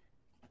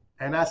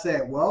 And I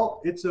said,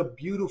 well, it's a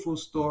beautiful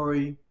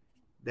story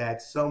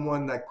that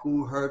someone like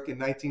Kool Herc in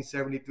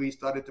 1973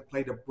 started to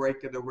play the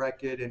break of the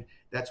record, and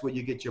that's where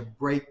you get your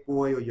break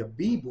boy or your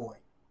B-boy.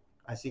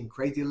 I've seen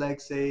Crazy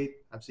Legs say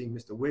it. I've seen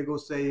Mr. Wiggle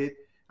say it.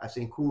 I've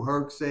seen Kool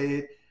Herc say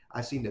it.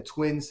 I've seen the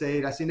Twins say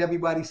it. I've seen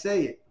everybody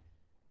say it.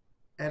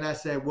 And I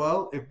said,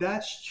 well, if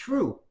that's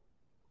true,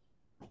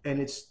 and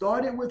it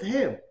started with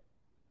him,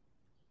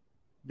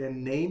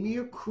 then name me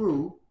a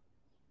crew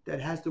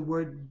that has the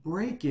word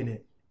break in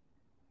it.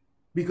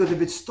 Because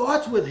if it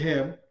starts with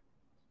him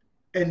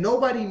and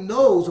nobody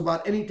knows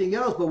about anything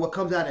else but what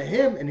comes out of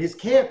him and his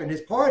camp and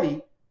his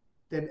party,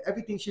 then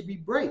everything should be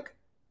break.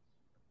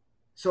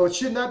 So it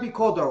should not be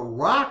called the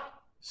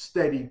Rock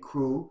Steady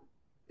Crew.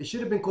 It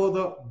should have been called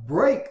the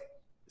Break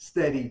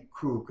Steady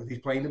Crew because he's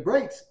playing the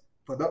breaks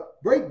for the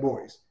Break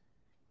Boys.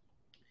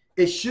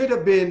 It should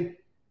have been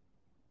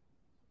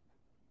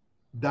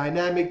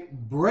Dynamic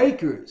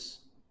Breakers,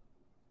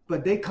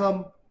 but they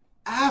come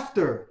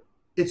after.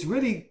 It's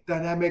really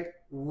Dynamic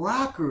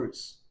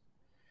Rockers.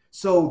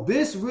 So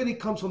this really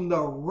comes from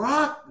the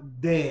rock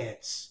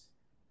dance,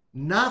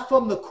 not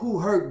from the Kool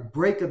Herc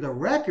break of the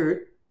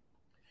record.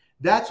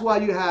 That's why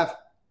you have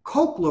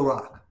Coke La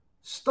Rock,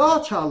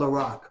 Star Child La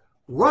Rock,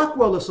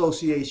 Rockwell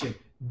Association,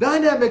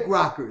 Dynamic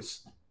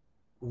Rockers,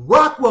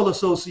 Rockwell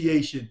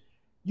Association.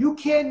 You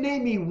can't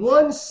name me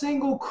one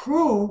single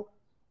crew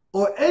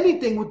or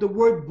anything with the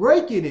word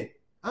break in it.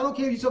 I don't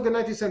care if you're talking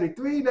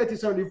 1973,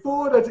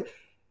 1974,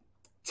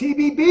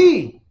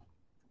 TBB.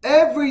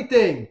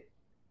 Everything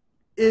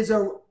is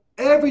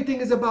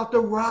about the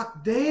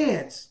rock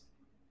dance.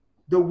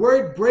 The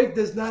word break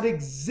does not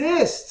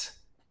exist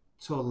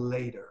till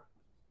later.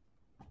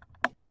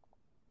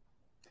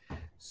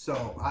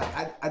 So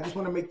I just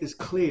want to make this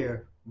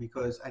clear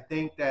because I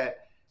think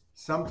that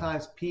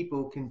sometimes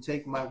people can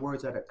take my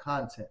words out of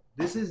context.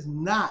 This is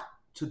not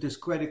to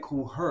discredit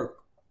Kool Herc,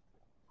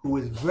 who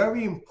is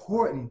very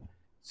important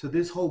to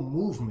this whole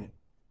movement.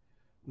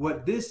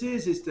 What this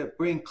is to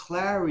bring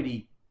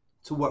clarity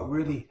to what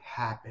really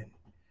happened.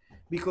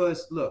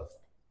 Because look,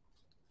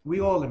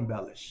 we all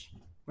embellish,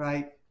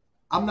 right?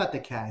 I'm not the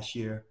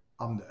cashier,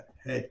 I'm the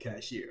head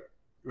cashier,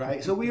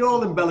 right? So we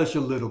all embellish a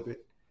little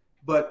bit,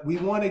 but we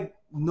want to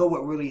know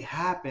what really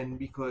happened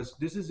because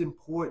this is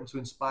important to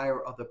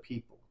inspire other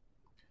people.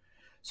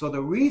 So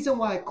the reason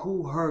why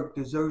Kool Herc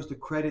deserves the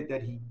credit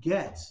that he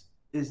gets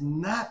is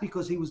not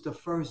because he was the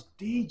first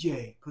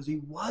DJ, because he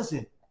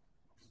wasn't.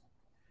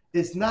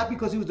 It's not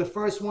because he was the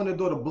first one to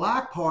do the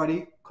block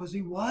party, because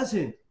he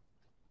wasn't.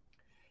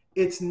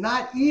 It's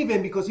not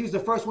even because he was the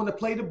first one to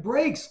play the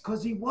breaks,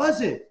 because he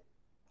wasn't.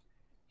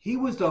 He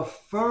was the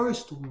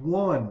first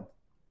one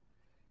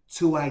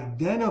to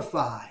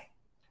identify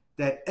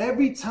that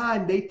every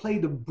time they play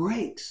the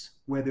breaks,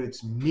 whether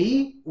it's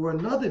me or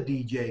another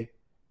DJ,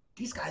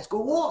 these guys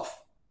go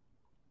off.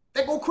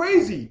 They go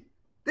crazy.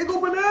 They go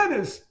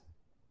bananas.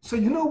 So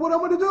you know what I'm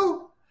going to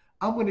do?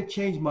 I'm going to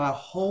change my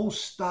whole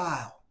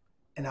style,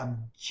 and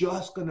I'm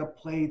just going to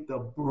play the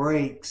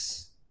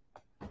breaks.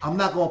 I'm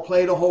not going to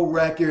play the whole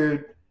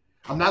record.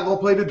 I'm not going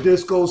to play the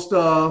disco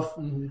stuff.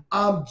 Mm-hmm.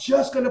 I'm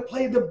just going to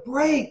play the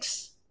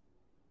breaks.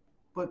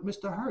 But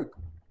Mr. Herc,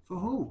 for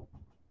who?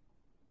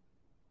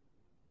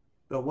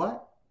 The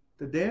what?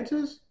 The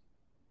dancers?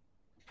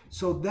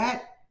 So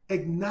that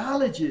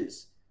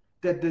acknowledges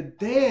that the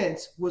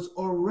dance was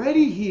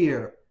already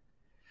here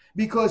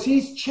because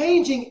he's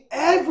changing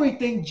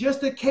everything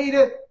just to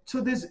cater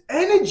to this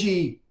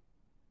energy,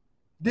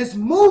 this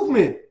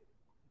movement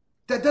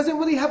that doesn't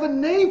really have a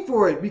name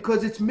for it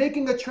because it's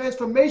making a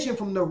transformation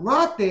from the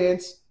rock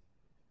dance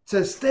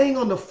to staying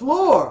on the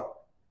floor.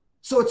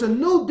 So it's a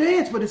new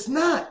dance, but it's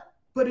not,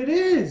 but it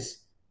is.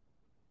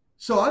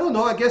 So I don't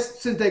know, I guess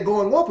since they're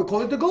going off, we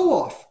call it the go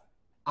off.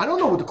 I don't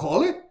know what to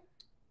call it.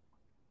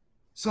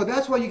 So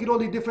that's why you get all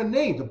these different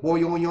names. The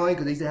boy on yoing,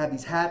 because they used to have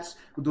these hats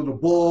with the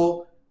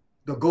ball,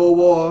 the go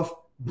off,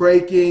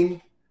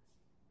 breaking.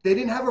 They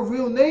didn't have a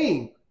real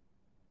name.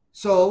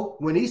 So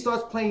when he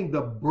starts playing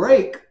the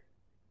break,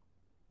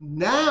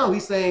 now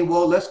he's saying,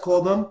 well, let's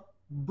call them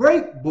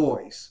break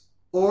boys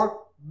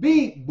or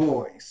beat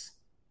boys.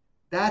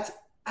 That's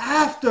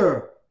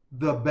after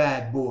the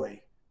bad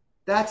boy.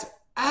 That's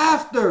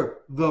after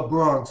the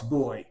Bronx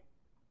boy.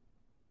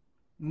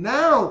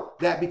 Now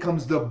that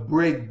becomes the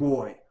break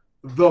boy,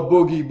 the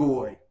boogie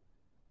boy.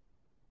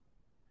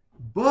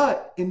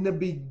 But in the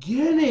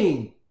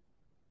beginning,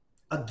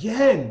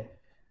 again,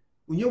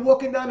 when you're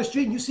walking down the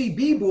street and you see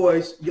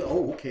B-boys, you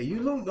don't want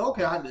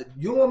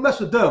to mess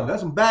with them.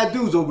 That's some bad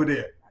dudes over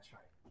there. That's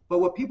right. But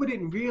what people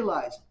didn't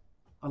realize,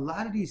 a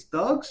lot of these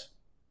thugs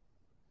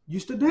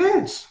used to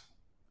dance.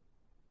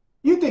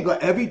 You think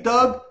every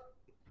thug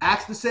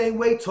acts the same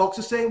way, talks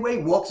the same way,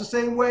 walks the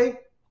same way?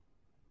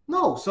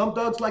 No, some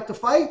thugs like to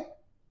fight.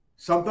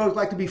 Some thugs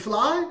like to be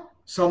fly.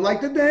 Some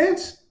like to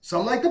dance.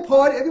 Some like to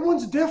party.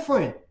 Everyone's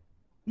different.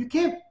 You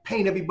can't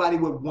paint everybody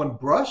with one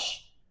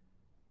brush.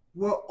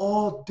 We're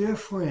all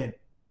different.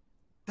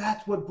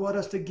 That's what brought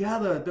us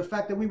together. The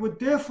fact that we were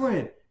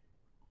different.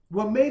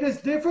 What made us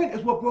different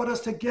is what brought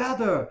us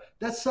together.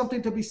 That's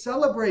something to be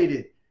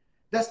celebrated.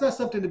 That's not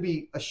something to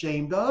be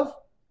ashamed of.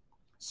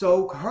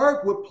 So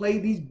Herc would play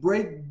these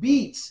break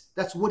beats.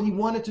 That's what he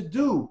wanted to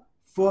do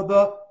for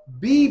the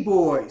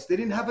B-boys. They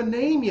didn't have a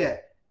name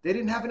yet. They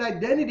didn't have an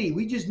identity.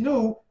 We just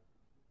knew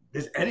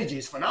this energy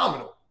is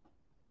phenomenal.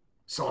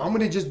 So I'm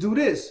going to just do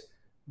this.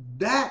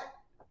 That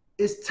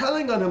is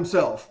telling on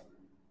himself.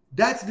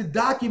 That's the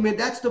document.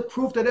 That's the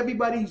proof that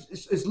everybody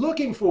is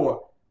looking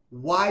for.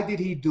 Why did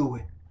he do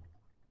it?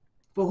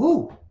 For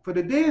who? For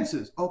the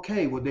dancers.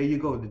 Okay, well, there you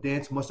go. The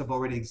dance must have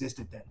already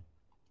existed then.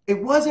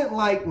 It wasn't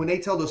like when they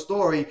tell the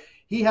story,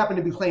 he happened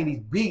to be playing these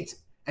beats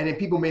and then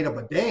people made up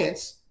a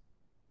dance.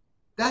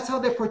 That's how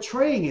they're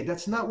portraying it.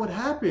 That's not what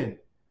happened.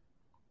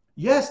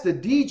 Yes, the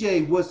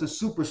DJ was the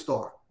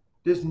superstar.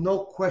 There's no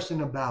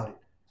question about it.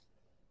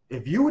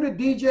 If you were the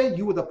DJ,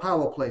 you were the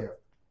power player.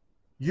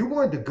 You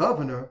weren't the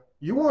governor.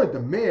 You weren't the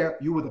mayor.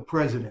 You were the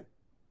president.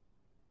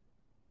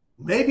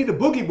 Maybe the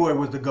boogie boy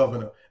was the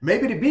governor.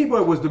 Maybe the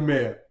b-boy was the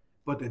mayor.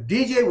 But the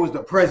DJ was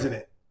the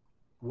president.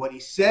 What he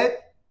said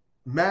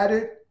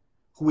mattered.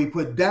 Who he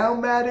put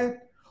down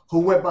mattered. Who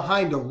went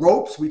behind the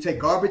ropes. We take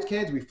garbage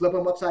cans, we flip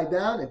them upside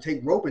down and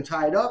take rope and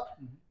tie it up.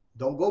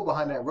 Don't go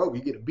behind that rope.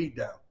 You get a beat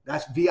down.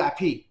 That's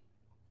VIP.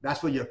 That's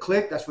for your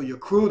clique. That's for your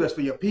crew. That's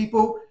for your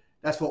people.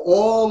 That's for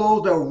all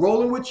those that are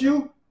rolling with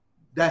you.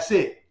 That's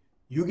it.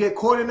 You get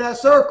caught in that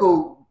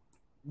circle.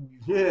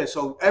 Yeah,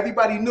 so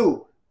everybody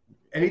knew.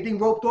 Anything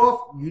roped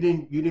off, you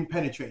didn't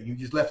penetrate. You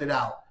just left it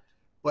out.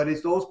 But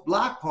it's those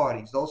block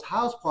parties, those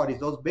house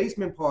parties, those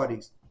basement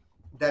parties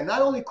that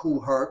not only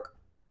Kool Herc,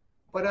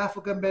 but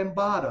African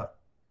Bambaataa,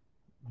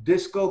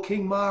 Disco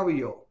King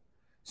Mario,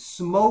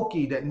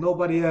 Smokey that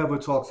nobody ever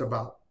talks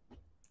about,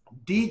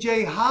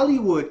 DJ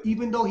Hollywood,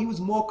 even though he was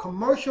more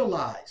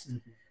commercialized,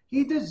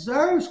 he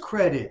deserves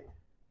credit.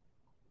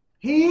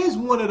 He is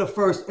one of the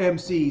first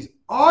MCs,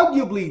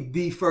 arguably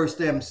the first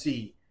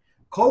MC.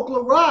 Coke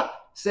LaRock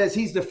says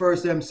he's the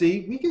first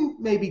MC. We can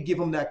maybe give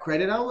him that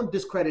credit. I don't want to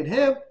discredit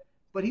him,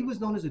 but he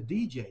was known as a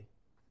DJ.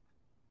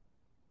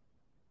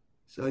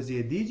 So is he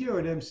a DJ or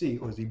an MC,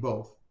 or is he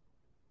both?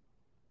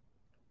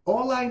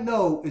 All I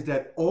know is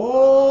that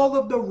all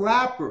of the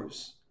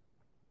rappers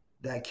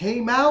that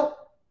came out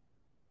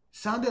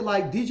sounded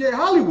like DJ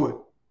Hollywood.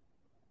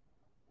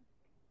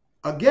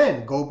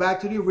 Again, go back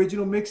to the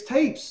original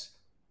mixtapes.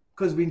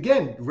 Because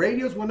again,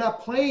 radios were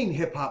not playing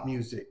hip-hop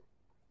music.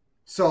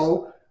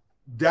 So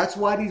that's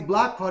why these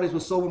block parties were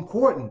so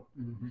important.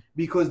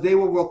 Because they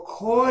were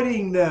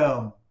recording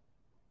them.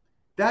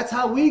 That's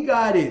how we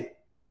got it.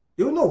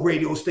 There was no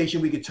radio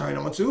station we could turn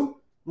on to.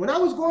 When I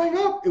was growing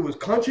up, it was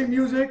country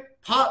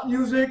music, pop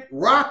music,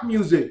 rock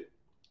music,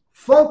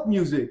 funk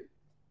music,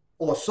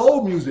 or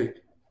soul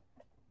music.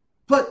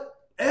 But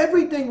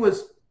everything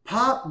was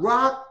pop,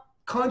 rock,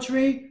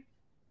 country.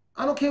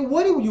 I don't care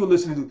what you were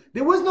listening to.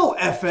 There was no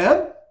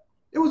FM.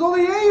 It was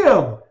only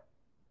AM.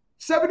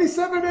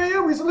 77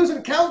 AM, we used to listen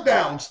to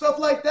Countdown, stuff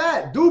like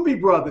that. Doobie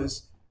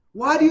Brothers.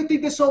 Why do you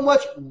think there's so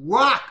much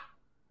rock?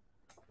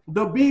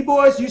 The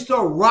B-boys used to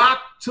rock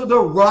to the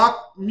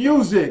rock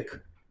music.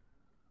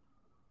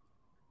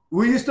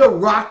 We used to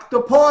rock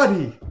the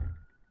party.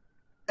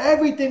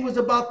 Everything was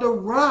about the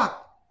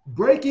rock.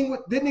 Breaking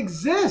didn't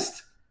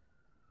exist.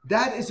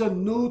 That is a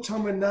new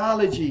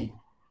terminology.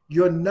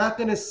 You're not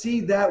going to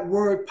see that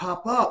word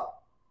pop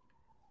up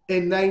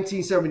in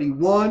 1971,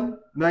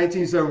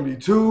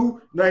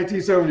 1972,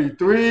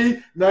 1973,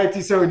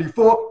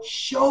 1974.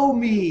 Show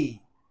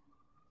me.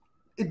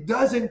 It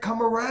doesn't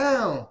come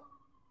around.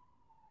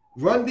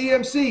 Run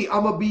DMC,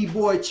 I'm a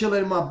B-boy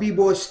chilling in my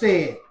B-boy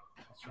stand.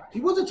 That's right. He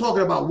wasn't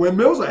talking about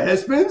windmills or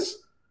headspins,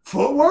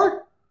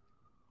 footwork.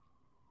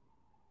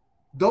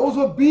 Those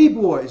were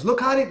B-boys.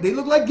 Look how they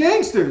look like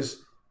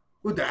gangsters.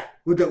 With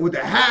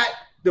the hat,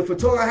 the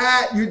fedora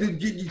hat,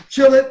 you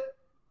chilling.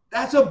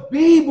 That's a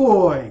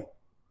B-boy.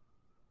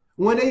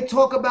 When they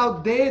talk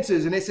about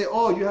dancers and they say,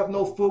 oh, you have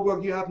no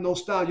footwork, you have no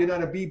style, you're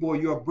not a B-boy,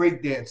 you're a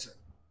break dancer.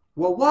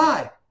 Well,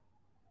 why?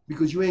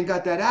 Because you ain't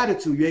got that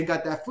attitude, you ain't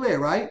got that flair,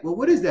 right? Well,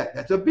 what is that?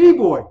 That's a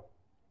B-boy.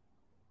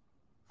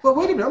 But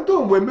wait a minute, I'm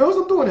doing windmills,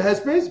 I'm doing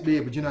headspins.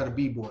 Yeah, but you're not a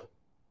B-boy.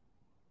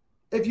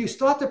 If you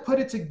start to put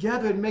it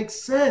together, it makes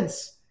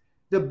sense.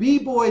 The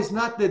B-boy is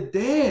not the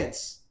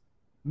dance.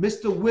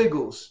 Mr.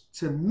 Wiggles,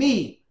 to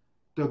me,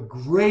 the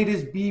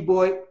greatest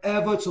B-boy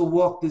ever to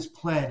walk this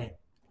planet.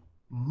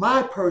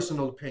 My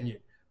personal opinion,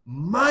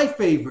 my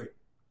favorite.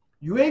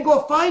 You ain't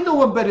gonna find no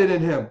one better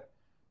than him.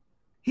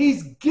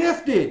 He's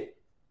gifted.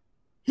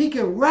 He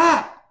can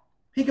rap.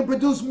 He can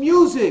produce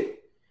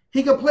music.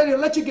 He can play the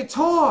electric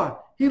guitar.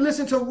 He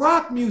listens to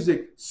rock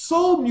music,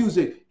 soul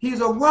music.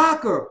 He's a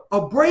rocker,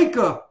 a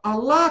breaker, a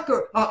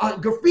locker, a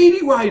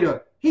graffiti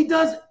writer. He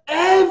does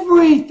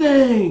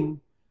everything.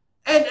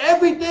 And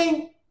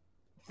everything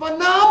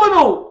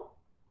phenomenal.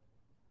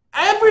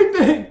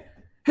 Everything.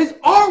 His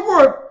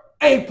artwork,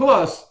 A+.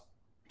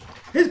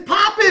 His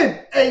popping,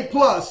 A+.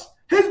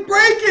 His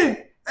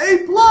breaking,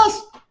 A+.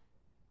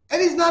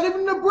 And he's not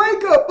even a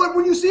breaker. But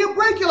when you see him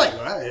break, you're like,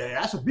 well,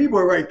 yeah, that's a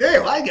B-boy right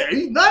there. I get it.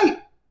 He's nice.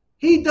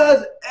 He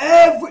does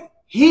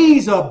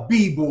he's a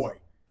B-boy.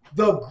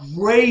 The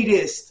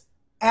greatest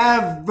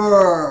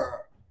ever.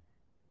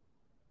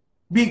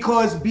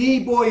 Because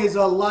B-boy is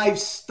a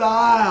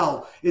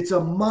lifestyle. It's a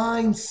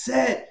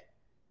mindset.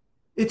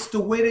 It's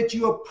the way that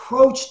you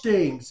approach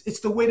things. It's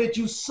the way that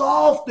you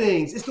solve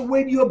things. It's the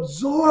way you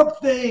absorb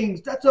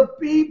things. That's a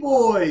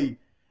B-boy.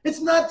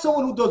 It's not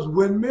someone who does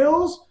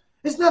windmills.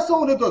 It's not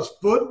someone who does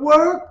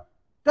footwork.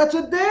 That's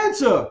a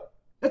dancer.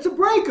 That's a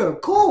breaker.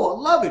 Cool. I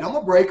love it. I'm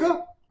a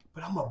breaker,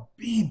 but I'm a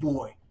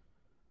B-boy.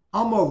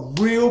 I'm a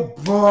real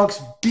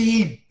Bronx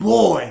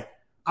B-boy.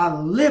 I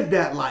live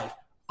that life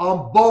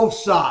on both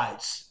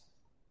sides.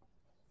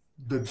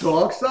 The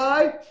dark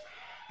side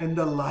and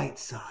the light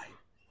side.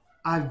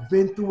 I've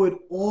been through it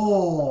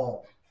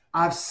all.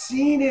 I've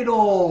seen it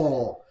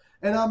all.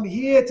 And I'm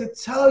here to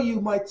tell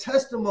you my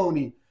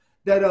testimony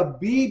that a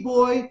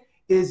B-boy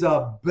is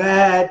a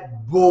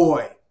bad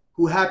boy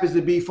who happens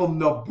to be from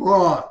the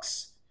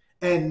Bronx.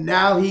 And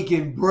now he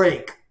can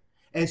break.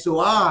 And so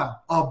I'm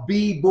a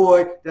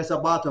B-boy that's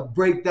about to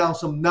break down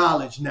some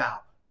knowledge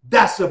now.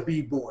 That's a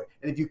B-boy.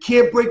 And if you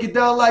can't break it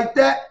down like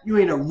that, you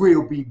ain't a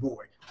real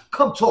B-boy.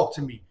 Come talk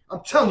to me.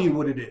 I'm telling you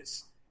what it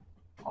is.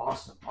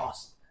 Awesome,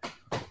 awesome.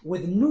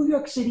 With New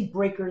York City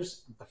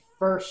Breakers, the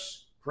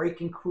first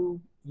breaking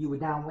crew you were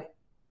down with?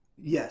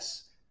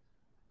 Yes.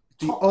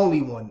 The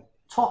only one.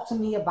 Talk to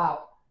me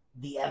about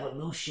the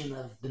evolution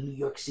of the New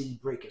York City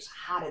Breakers.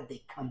 How did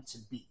they come to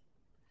be?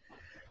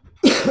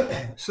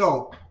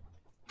 So,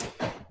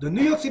 the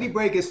New York City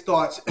Breakers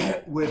starts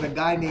with a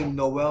guy named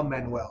Noel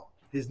Manuel.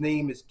 His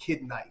name is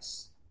Kid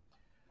Nice.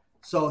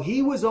 So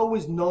he was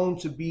always known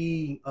to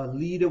be a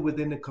leader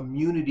within the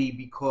community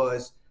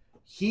because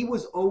he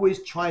was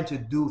always trying to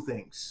do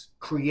things,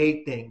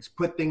 create things,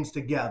 put things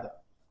together.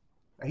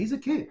 Now, he's a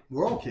kid.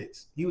 We're all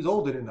kids. He was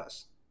older than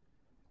us.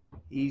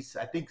 He's,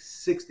 I think,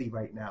 60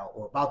 right now,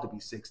 or about to be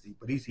 60,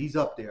 but he's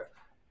up there.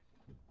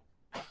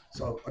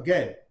 So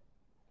again,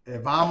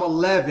 if I'm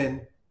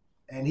 11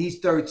 and he's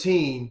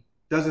 13,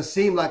 doesn't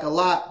seem like a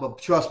lot, but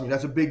trust me,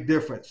 that's a big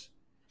difference.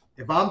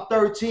 If I'm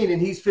 13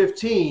 and he's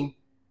 15,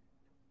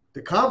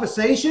 the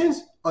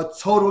conversations are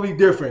totally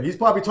different. He's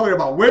probably talking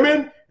about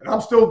women, and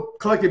I'm still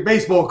collecting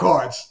baseball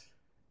cards.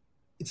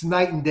 It's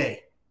night and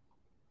day.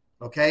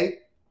 Okay?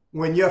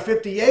 When you're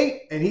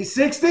 58 and he's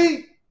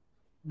 60,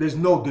 there's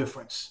no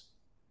difference.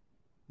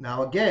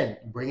 Now, again,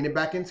 bringing it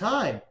back in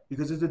time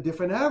because it's a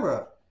different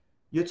era.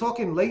 You're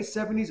talking late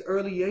 70s,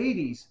 early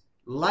 80s.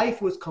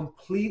 Life was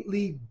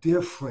completely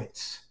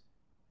different.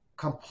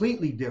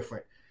 Completely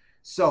different.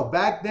 So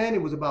back then,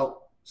 it was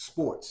about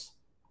sports.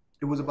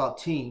 It was about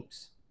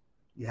teams.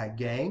 You had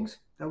gangs,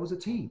 that was a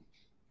team.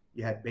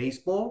 You had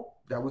baseball,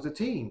 that was a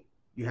team.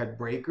 You had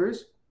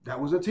breakers, that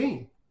was a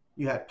team.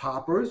 You had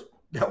poppers,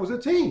 that was a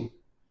team.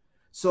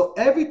 So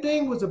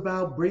everything was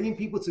about bringing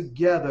people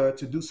together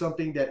to do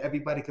something that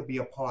everybody could be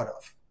a part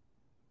of.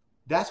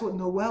 That's what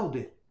Noel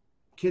did.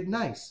 Kid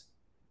Nice.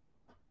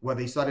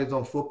 Whether he started his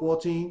own football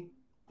team,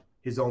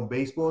 his own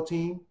baseball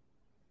team,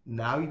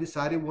 now he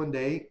decided one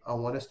day, I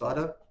want to start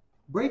a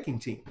breaking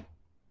team.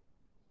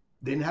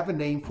 Didn't have a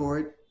name for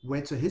it.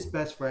 Went to his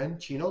best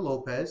friend, Chino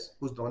Lopez,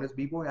 who's known as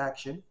B-Boy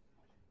Action,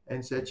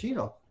 and said,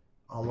 Chino,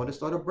 I want to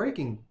start a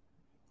breaking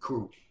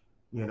crew.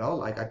 You know,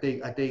 like I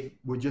think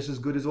we're just as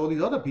good as all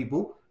these other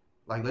people.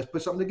 Like, let's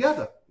put something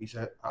together. He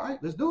said, all right,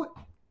 let's do it.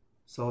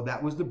 So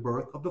that was the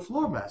birth of the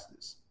Floor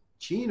Masters.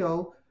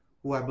 Chino,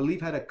 who I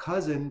believe had a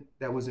cousin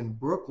that was in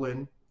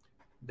Brooklyn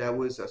that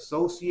was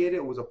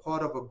associated, was a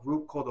part of a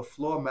group called the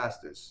Floor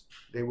Masters.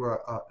 They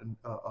were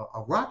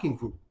a rocking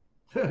group,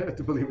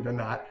 to believe it or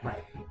not,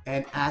 Right.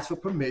 And asked for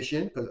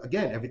permission because,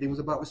 again, everything was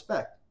about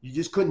respect. You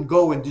just couldn't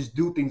go and just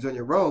do things on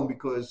your own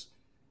because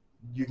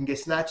you can get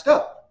snatched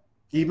up,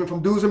 even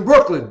from dudes in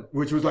Brooklyn,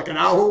 which was like an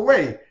hour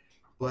away.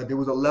 But there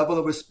was a level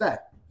of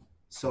respect.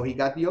 So he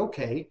got the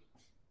okay.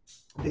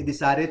 They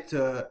decided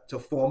to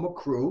form a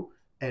crew,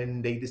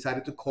 and they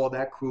decided to call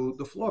that crew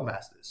the Floor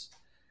Masters.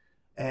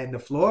 And the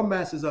Floor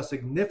Masters are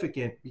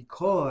significant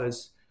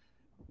because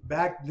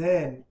back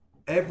then,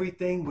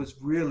 everything was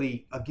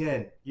really,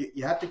 again,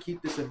 you have to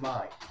keep this in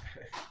mind.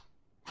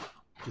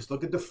 Just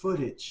look at the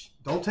footage.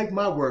 Don't take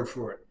my word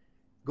for it.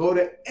 Go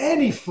to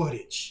any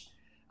footage.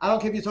 I don't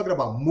care if you're talking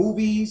about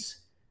movies,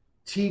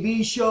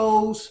 TV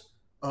shows,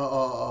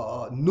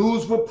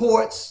 news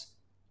reports.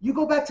 You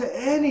go back to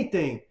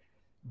anything.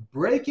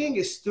 Breaking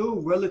is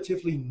still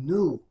relatively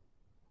new.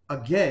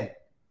 Again,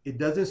 it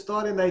doesn't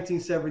start in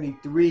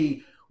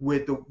 1973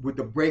 with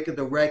the break of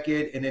the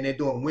record, and then they're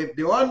doing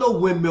there are no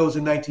windmills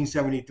in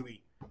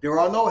 1973. There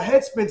are no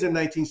head spins in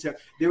 1970.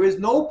 There is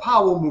no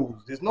power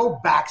moves. There's no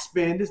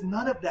backspin. There's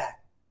none of that.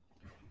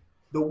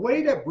 The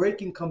way that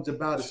breaking comes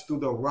about is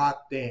through the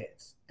rock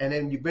dance, and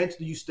then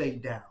eventually you stay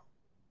down.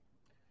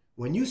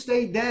 When you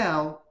stay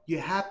down, you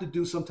have to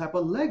do some type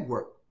of leg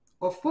work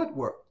or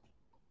footwork.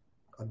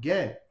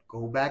 Again,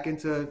 go back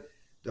into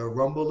the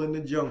Rumble in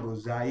the Jungle,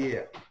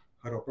 Zaire,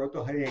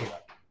 Roberto Hyena,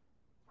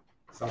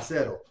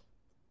 Salcedo.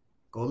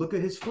 Go look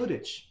at his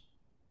footage.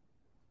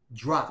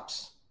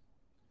 Drops,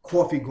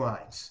 coffee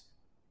grinds,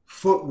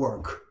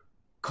 footwork,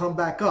 come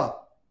back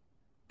up.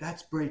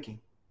 That's breaking.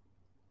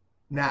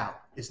 Now,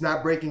 it's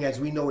not breaking as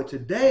we know it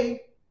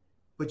today,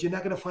 but you're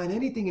not going to find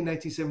anything in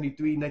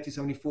 1973,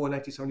 1974,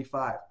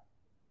 1975.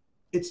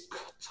 It's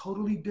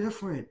totally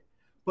different.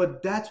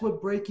 But that's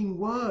what breaking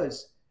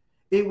was.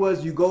 It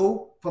was you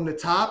go from the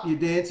top, you're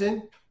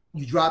dancing,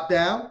 you drop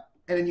down,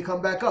 and then you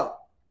come back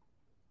up.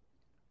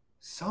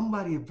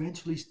 Somebody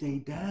eventually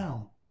stayed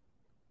down.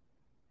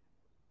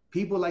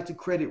 People like to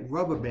credit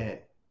Rubber Band,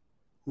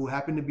 who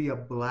happened to be a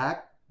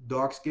black,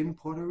 dark-skinned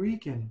Puerto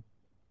Rican.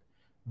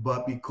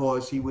 But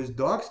because he was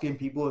dark-skinned,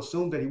 people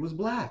assumed that he was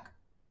black.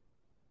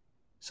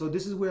 So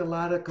this is where a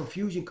lot of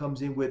confusion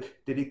comes in with,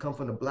 did he come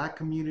from the black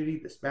community,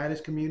 the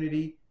Spanish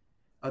community?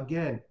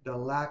 Again, the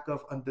lack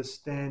of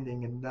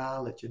understanding and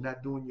knowledge and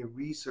not doing your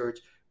research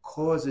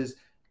causes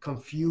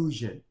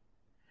confusion.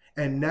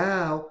 And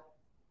now,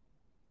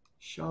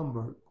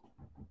 Schaumburg,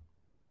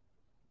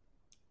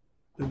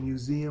 the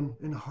museum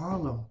in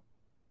Harlem,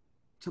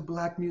 it's a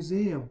black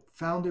museum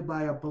founded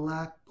by a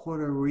black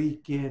Puerto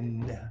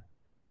Rican.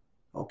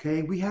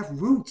 Okay, we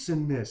have roots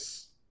in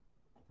this.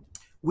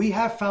 We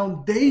have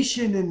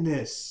foundation in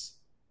this.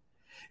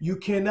 You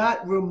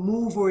cannot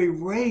remove or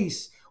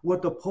erase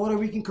what the Puerto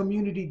Rican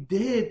community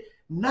did,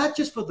 not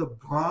just for the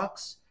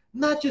Bronx,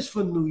 not just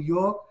for New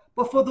York,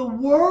 but for the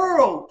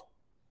world.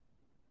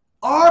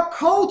 Our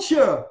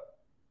culture.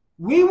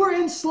 We were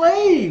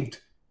enslaved.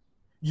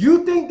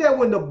 You think that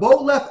when the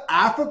boat left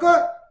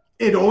Africa,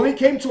 it only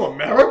came to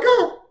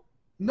America?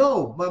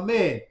 No, my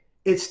man.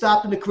 It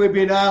stopped in the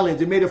Caribbean islands.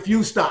 It made a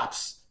few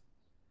stops.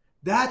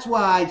 That's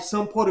why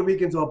some Puerto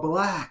Ricans are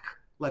black,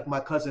 like my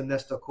cousin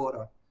Nestor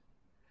Cora.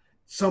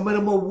 Some of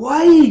them are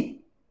white.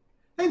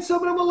 And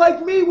some of them are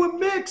like me, we're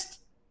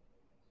mixed.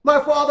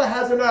 My father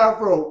has an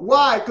afro.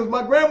 Why? Because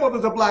my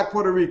grandmother's a black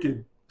Puerto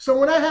Rican. So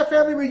when I have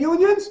family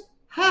reunions,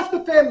 half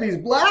the family is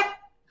black,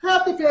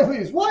 half the family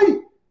is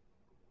white.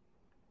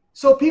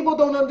 So people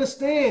don't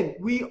understand.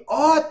 We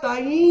are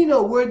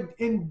Taino. We're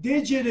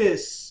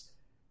indigenous.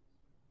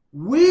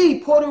 We,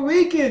 Puerto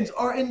Ricans,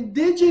 are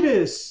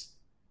indigenous.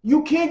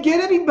 You can't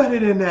get any better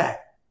than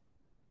that.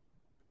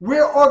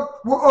 We're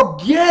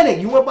organic.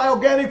 You want to buy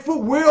organic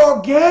food? We're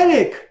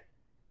organic.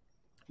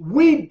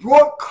 We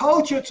brought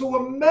culture to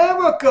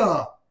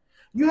America.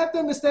 You have to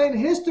understand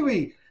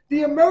history.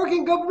 The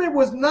American government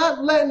was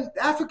not letting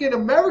African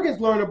Americans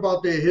learn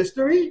about their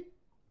history.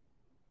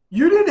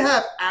 You didn't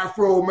have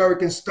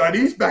Afro-American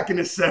studies back in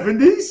the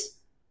 70s.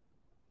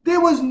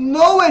 There was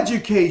no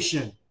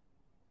education.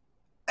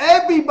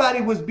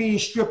 Everybody was being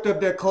stripped of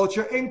their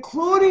culture,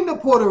 including the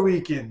Puerto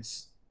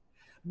Ricans.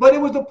 But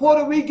it was the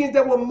Puerto Ricans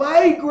that were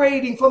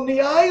migrating from the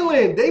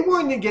island. They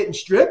weren't getting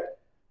stripped.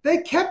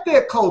 They kept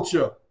their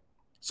culture.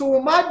 So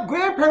when my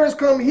grandparents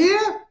come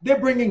here, they're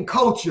bringing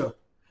culture.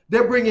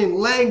 They're bringing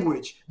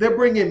language. They're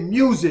bringing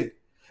music.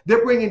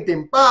 They're bringing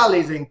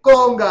timbales and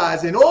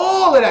congas and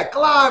all of that,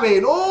 clave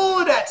and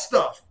all of that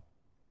stuff.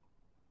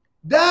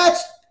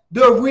 That's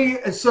the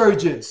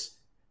resurgence.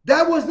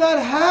 That was not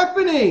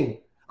happening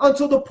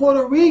until the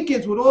Puerto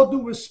Ricans, with all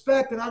due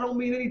respect, and I don't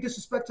mean any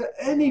disrespect to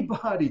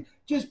anybody,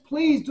 just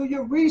please do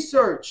your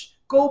research.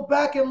 Go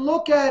back and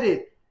look at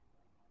it.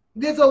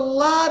 There's a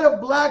lot of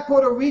black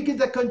Puerto Ricans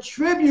that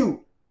contribute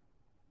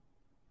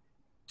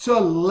to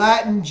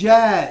Latin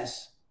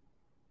jazz.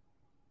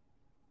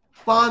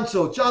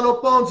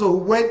 Chano Ponzo, who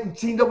went and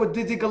teamed up with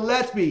Dizzy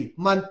Gillespie,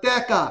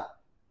 Manteca.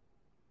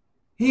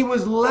 He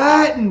was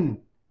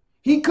Latin.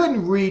 He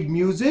couldn't read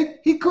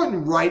music. He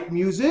couldn't write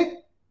music.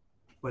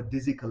 But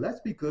Dizzy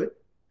Gillespie could.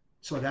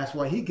 So that's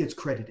why he gets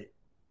credited.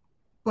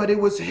 But it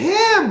was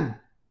him.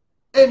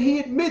 And he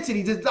admits it.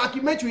 He did a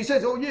documentary. He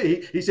says, oh,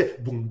 yeah. He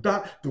said, boom,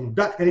 da, boom,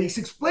 da. And he's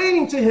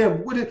explaining to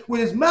him with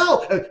his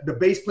mouth. The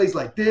bass plays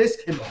like this,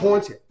 and the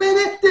horns hit.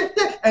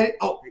 And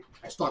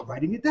I start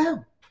writing it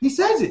down. He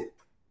says it.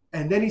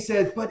 And then he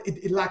says, but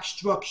it lacks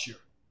structure.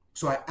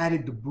 So I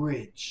added the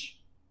bridge.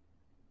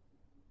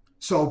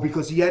 So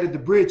because he added the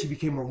bridge, he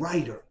became a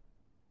writer.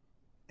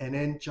 And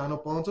then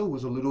Chano Ponzo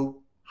was a little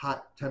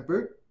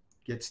hot-tempered,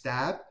 gets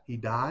stabbed, he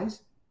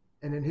dies,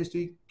 and then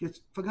history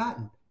gets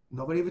forgotten.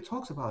 Nobody ever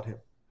talks about him.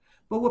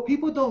 But what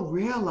people don't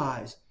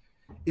realize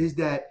is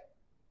that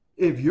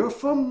if you're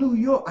from New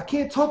York, I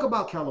can't talk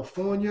about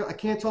California, I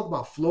can't talk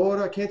about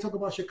Florida, I can't talk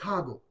about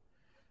Chicago.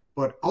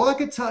 But all I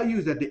can tell you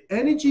is that the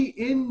energy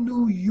in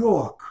New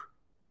York,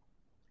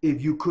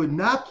 if you could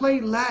not play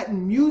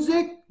Latin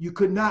music, you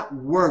could not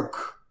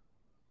work.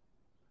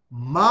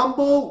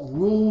 Mambo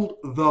ruled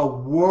the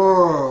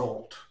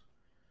world.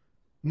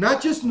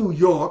 Not just New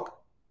York,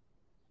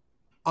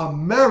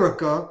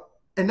 America,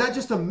 and not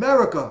just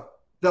America,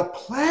 the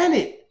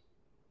planet.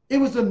 It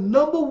was the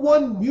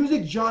 #1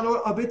 music genre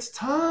of its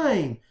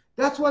time.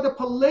 That's why the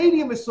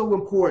Palladium is so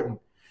important,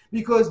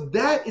 because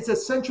that is a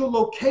central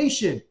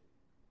location.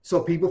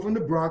 So people from the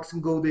Bronx can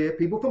go there.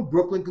 People from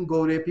Brooklyn can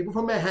go there. People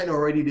from Manhattan are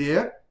already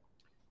there.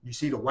 You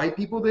see the white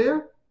people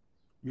there.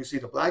 You see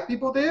the black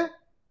people there.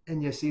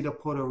 And you see the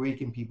Puerto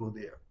Rican people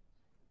there.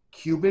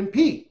 Cuban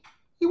Pete.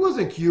 He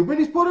wasn't Cuban.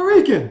 He's Puerto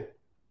Rican.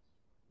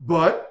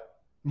 But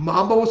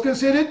Mambo was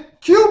considered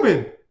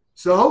Cuban.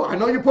 So I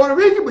know you're Puerto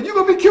Rican, but you're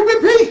going to be Cuban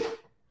Pete.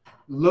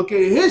 Look at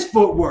his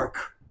footwork.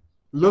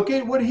 Look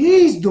at what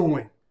he's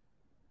doing.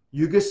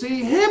 You can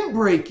see him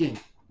breaking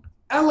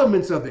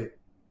elements of it.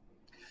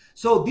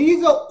 So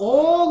these are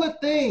all the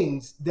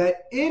things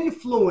that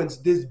influence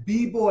this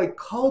b-boy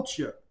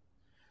culture.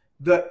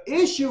 The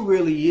issue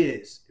really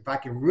is, if I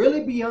can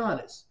really be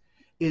honest,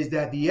 is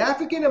that the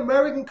African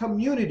American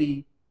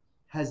community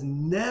has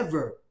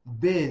never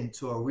been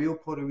to a real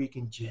Puerto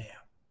Rican jam.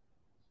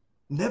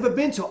 Never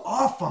been to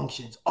our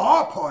functions,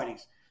 our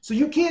parties. So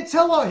you can't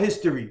tell our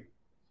history.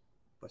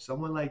 But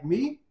someone like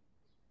me,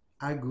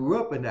 I grew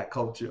up in that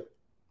culture.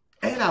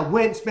 And I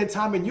went and spent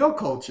time in your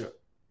culture.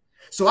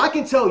 So I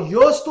can tell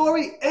your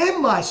story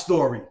and my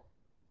story.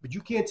 But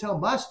you can't tell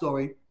my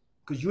story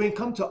because you ain't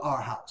come to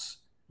our house.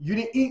 You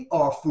didn't eat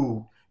our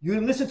food. You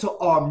didn't listen to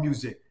our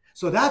music.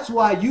 So that's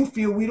why you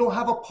feel we don't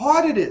have a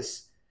part of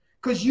this,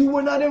 because you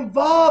were not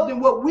involved in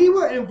what we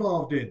were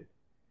involved in.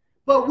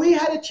 But we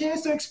had a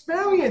chance to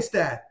experience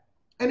that.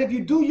 And if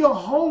you do your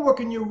homework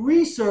and your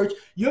research,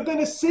 you're going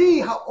to see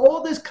how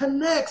all this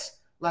connects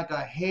like a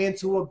hand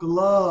to a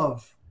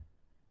glove.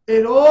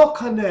 It all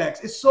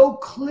connects. It's so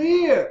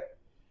clear.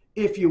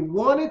 If you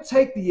want to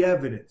take the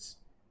evidence,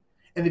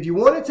 and if you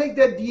want to take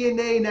that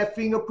DNA and that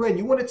fingerprint,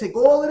 you want to take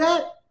all of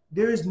that,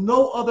 there is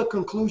no other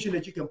conclusion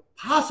that you can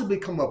possibly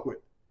come up with.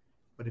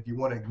 But if you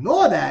want to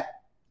ignore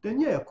that, then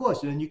yeah, of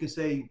course, then you can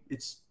say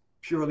it's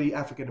purely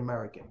African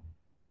American.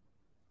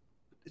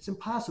 It's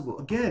impossible.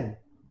 Again,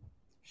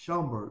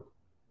 Schomburg,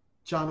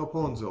 Chano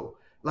Ponzo,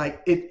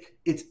 like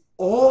it's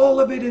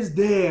all of it is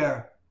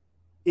there.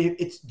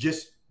 It's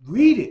just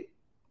read it,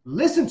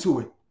 listen to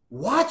it,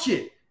 watch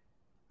it.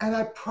 And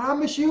I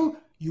promise you,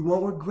 you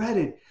won't regret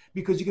it,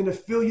 because you're going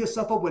to fill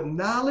yourself up with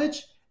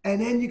knowledge,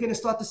 and then you're going to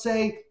start to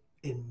say,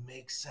 it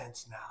makes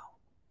sense now.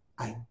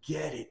 I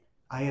get it.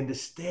 I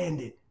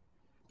understand it.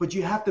 But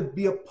you have to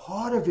be a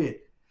part of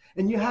it.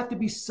 And you have to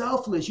be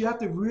selfless. You have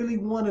to really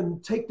want to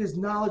take this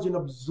knowledge and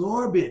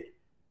absorb it.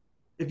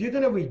 If you're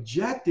going to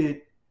reject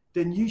it,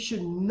 then you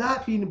should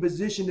not be in a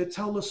position to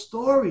tell a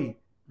story,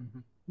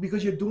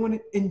 because you're doing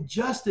it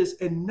injustice.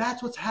 And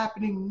that's what's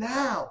happening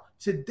now.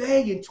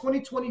 Today in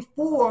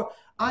 2024,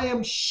 I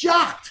am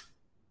shocked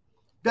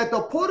that the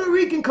Puerto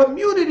Rican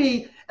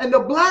community and the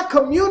Black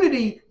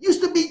community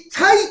used to be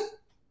tight.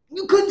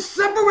 You couldn't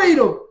separate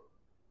them.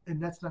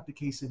 And that's not the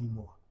case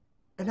anymore.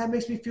 And that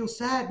makes me feel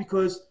sad,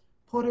 because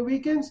Puerto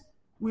Ricans,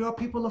 we are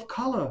people of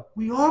color.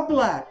 We are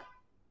Black,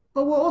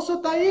 but we're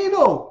also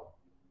Taino.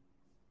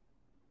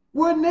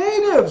 We're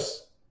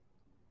natives.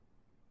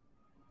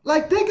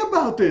 Like, think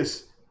about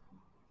this.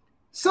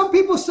 Some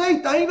people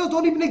say Tainos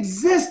don't even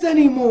exist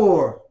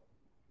anymore.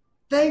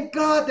 Thank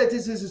God that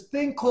this is this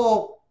thing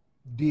called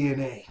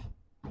DNA.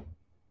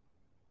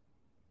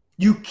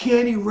 You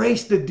can't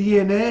erase the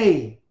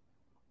DNA.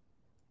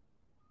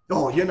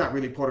 Oh, you're not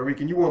really Puerto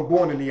Rican. You weren't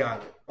born in the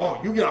island.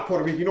 Oh, you're not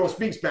Puerto Rican. You don't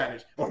speak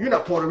Spanish. Oh, you're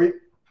not Puerto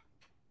Rican.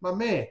 My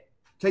man,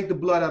 take the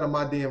blood out of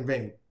my damn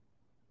vein.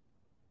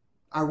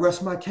 I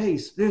rest my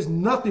case. There's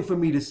nothing for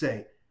me to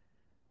say.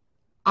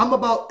 I'm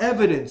about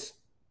evidence.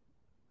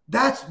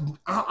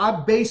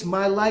 I base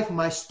my life,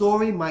 my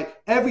story, my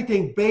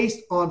everything based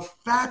on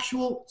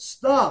factual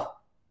stuff.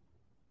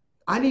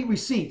 I need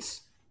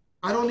receipts.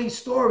 I don't need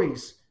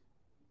stories.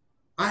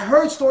 I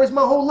heard stories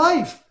my whole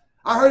life.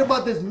 I heard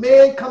about this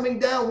man coming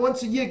down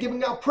once a year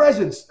giving out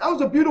presents. That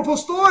was a beautiful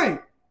story.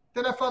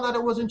 Then I found out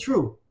it wasn't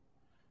true.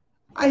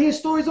 I hear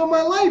stories all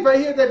my life. I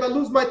hear that if I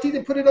lose my teeth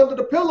and put it under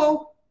the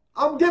pillow,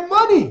 I'll get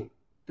money.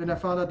 Then I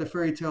found out the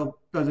fairy tale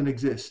doesn't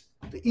exist.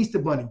 The Easter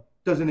Bunny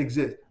doesn't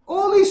exist.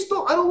 All these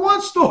stories. I don't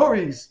want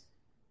stories.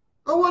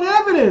 I want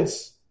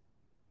evidence.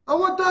 I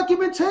want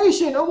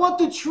documentation. I want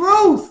the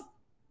truth.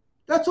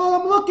 That's all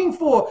I'm looking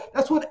for.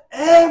 That's what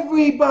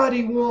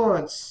everybody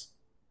wants.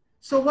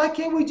 So why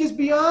can't we just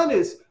be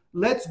honest?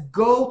 Let's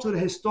go to the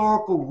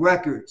historical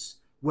records,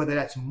 whether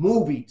that's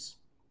movies,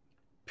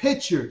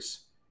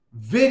 pictures,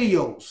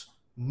 videos,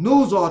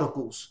 news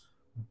articles,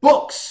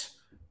 books,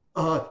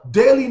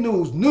 Daily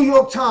News, New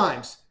York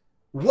Times,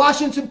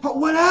 Washington Post,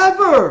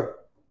 whatever.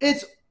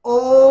 It's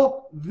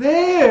all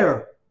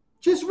there.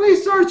 Just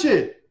research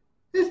it.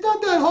 It's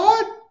not that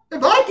hard.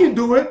 If I can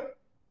do it,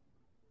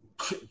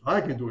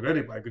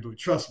 anybody can do it.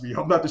 Trust me,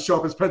 I'm not the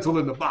sharpest pencil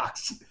in the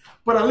box.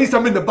 But at least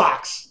I'm in the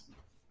box.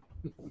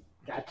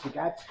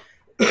 Gotcha.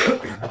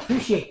 I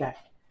appreciate that.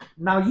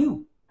 Now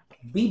you,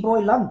 B-Boy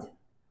London,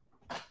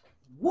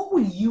 what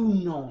were you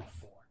known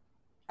for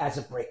as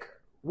a breaker?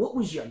 What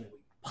was your name?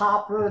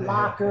 Popper,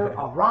 locker,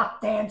 a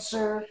rock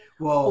dancer,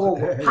 or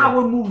what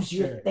power moves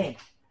your thing?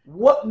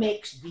 What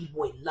makes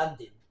B-Boy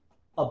London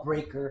a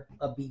breaker,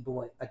 a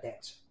B-Boy, a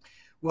dancer?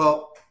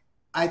 Well,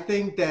 I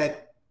think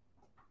that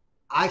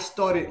I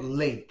started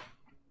late.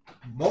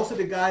 Most of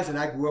the guys that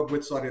I grew up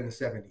with started in the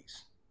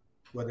 70s,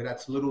 whether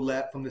that's Little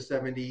Lep from the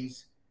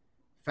 70s,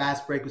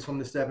 Fast Breakers from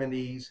the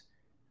 70s,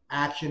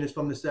 Action is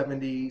from the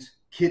 70s,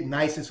 Kid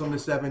Nice is from the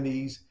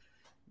 70s.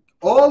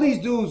 All these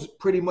dudes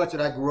pretty much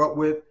that I grew up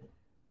with,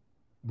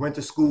 went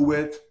to school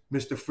with,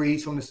 Mr.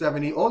 Freeze from the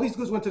 70s. All these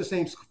dudes went to the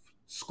same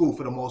school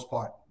for the most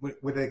part,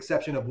 with the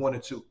exception of one or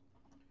two.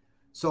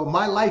 So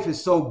my life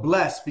is so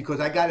blessed because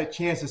I got a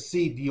chance to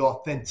see the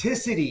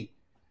authenticity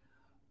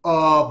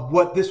of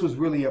what this was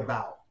really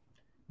about.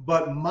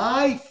 But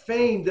my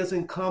fame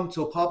doesn't come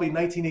till probably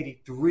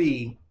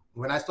 1983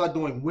 when I started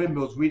doing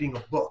windmills, reading a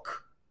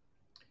book.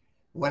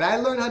 When I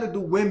learned how to do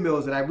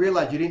windmills and I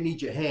realized you didn't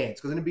need your hands,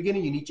 because in the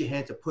beginning you need your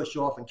hands to push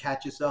off and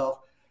catch yourself.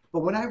 But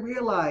when I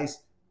realized,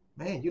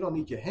 man, you don't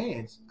need your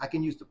hands. I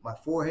can use my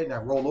forehead and I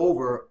roll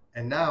over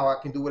and now I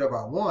can do whatever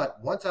I want.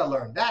 Once I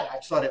learned that, I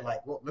started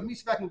like, well, let me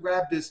see if I can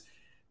grab this,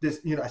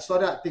 I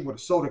started out, I think, with a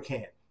soda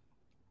can.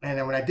 And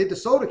then when I did the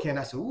soda can,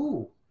 I said,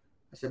 ooh,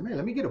 I said, man,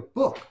 let me get a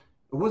book.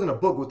 It wasn't a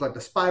book, it was like the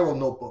spiral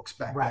notebooks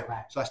back then.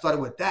 Right. So I started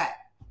with that.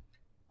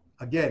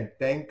 Again,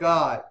 thank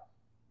God,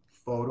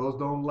 photos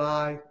don't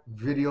lie,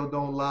 video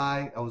don't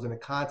lie. I was in a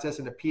contest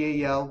in the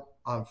PAL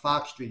on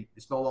Fox Street.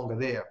 It's no longer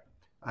there.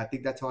 I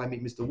think that's how I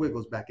met Mr.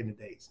 Wiggles back in the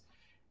days.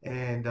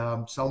 And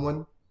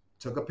someone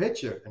took a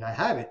picture, and I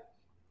have it,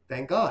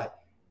 thank God.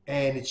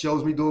 And it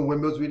shows me doing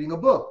windmills, reading a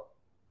book.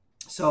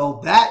 So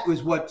that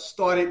was what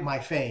started my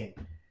fame,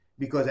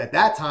 because at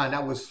that time,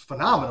 that was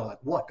phenomenal. Like,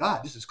 what,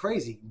 God, this is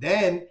crazy.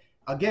 Then,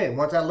 again,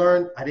 once I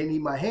learned I didn't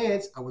need my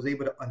hands, I was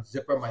able to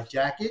unzip my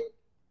jacket.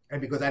 And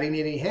because I didn't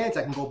need any hands,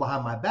 I can go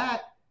behind my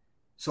back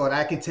so that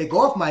I can take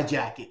off my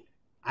jacket.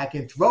 I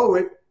can throw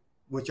it,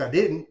 which I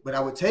didn't, but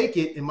I would take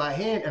it in my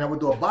hand and I would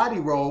do a body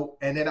roll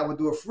and then I would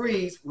do a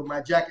freeze with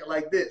my jacket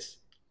like this.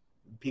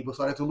 People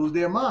started to lose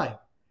their mind.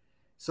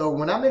 So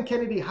when I'm in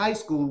Kennedy High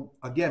School,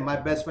 again, my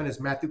best friend is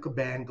Matthew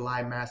Caban,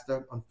 Glide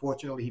Master.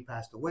 Unfortunately, he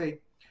passed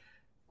away.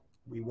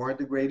 We weren't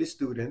the greatest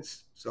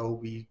students, so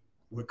we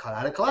were cut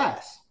out of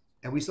class.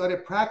 And we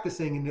started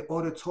practicing in the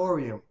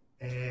auditorium.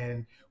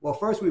 And well,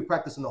 first we would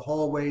practice in the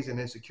hallways and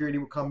then security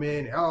would come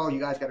in and, oh, you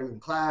guys got to be in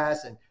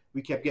class. And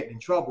we kept getting in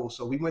trouble.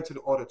 So we went to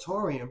the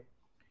auditorium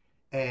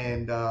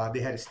and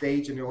they had a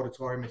stage in the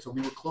auditorium. And so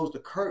we would close the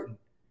curtain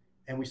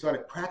and we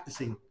started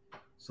practicing.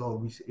 So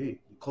we said, hey,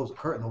 we close the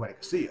curtain, nobody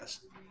could see us.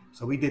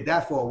 So we did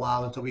that for a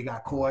while until we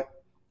got caught.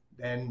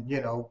 Then,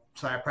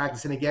 started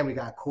practicing again, we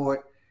got caught.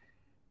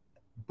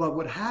 But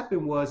what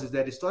happened was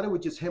that it started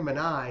with just him and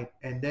I,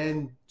 and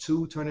then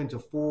 2 turned into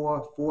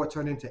 4, 4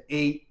 turned into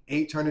 8,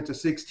 8 turned into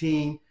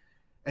 16.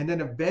 And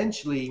then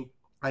eventually,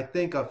 I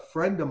think a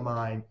friend of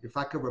mine, if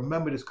I could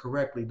remember this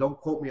correctly, don't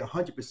quote me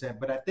 100%,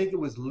 but I think it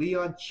was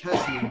Leon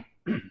Chesney,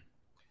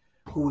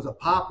 who was a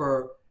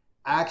popper,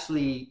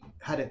 actually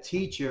had a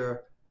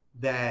teacher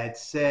that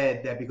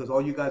said that because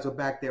all you guys are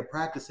back there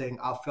practicing,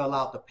 I'll fill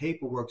out the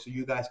paperwork so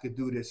you guys could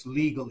do this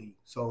legally.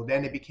 So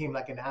then it became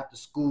like an after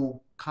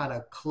school kind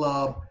of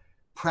club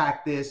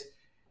practice,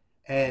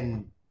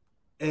 and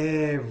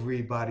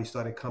everybody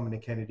started coming to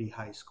Kennedy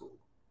High School.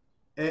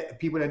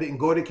 People that didn't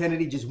go to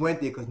Kennedy just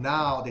went there because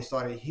now they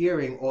started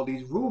hearing all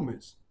these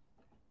rumors.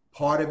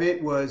 Part of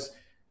it was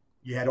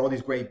you had all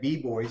these great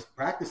B-boys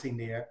practicing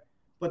there.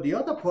 But the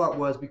other part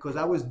was because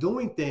I was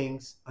doing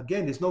things,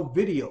 again, there's no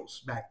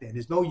videos back then.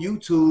 There's no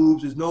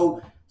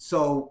YouTubes,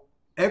 so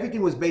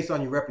everything was based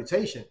on your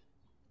reputation.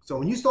 So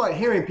when you start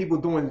hearing people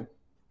doing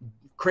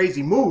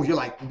crazy moves, you're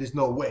like, there's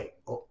no way.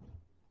 Oh,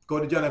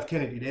 go to John F.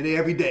 Kennedy, they're there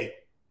every day.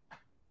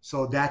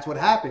 So that's what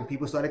happened.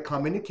 People started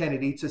coming to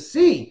Kennedy to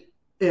see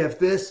if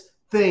this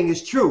thing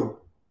is true.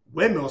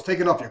 Windmills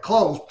taking off your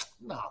clothes.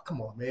 Nah,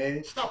 come on,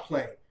 man, stop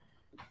playing.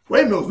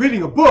 Windmills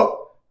reading a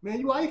book.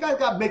 Man, why you guys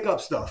got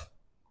makeup stuff?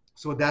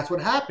 So that's what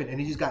happened. And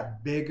it just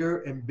got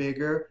bigger and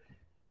bigger.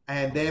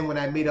 And then when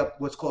I made up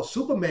what's called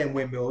Superman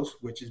windmills,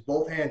 which is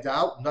both hands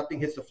out, nothing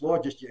hits the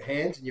floor, just your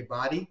hands and your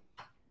body,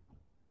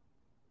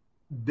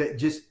 that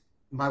just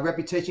my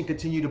reputation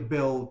continued to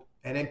build.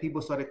 And then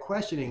people started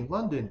questioning,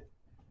 London,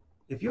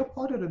 if you're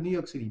part of the New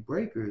York City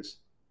Breakers,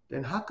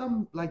 then how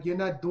come like you're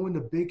not doing the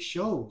big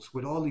shows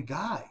with all the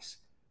guys?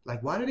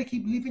 Like, why do they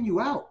keep leaving you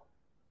out?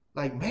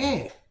 Like,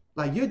 man,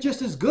 like you're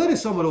just as good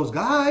as some of those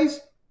guys.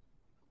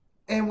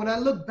 And when I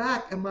look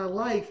back at my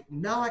life,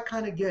 now I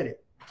kind of get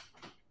it.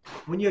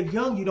 When you're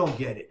young, you don't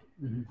get it.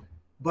 Mm-hmm.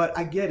 But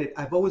I get it.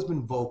 I've always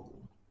been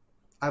vocal.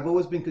 I've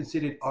always been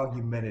considered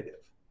argumentative.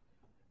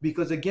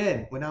 Because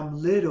again, when I'm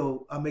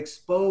little, I'm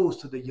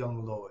exposed to the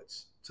Young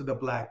Lords, to the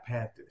Black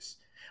Panthers.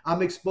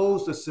 I'm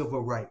exposed to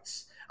civil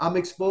rights. I'm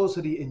exposed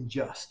to the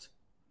unjust.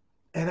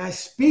 And I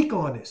speak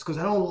on this because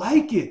I don't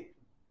like it.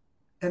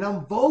 And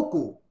I'm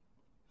vocal.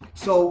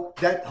 So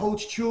that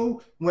holds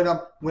true when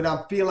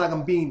I feel like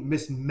I'm being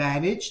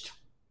mismanaged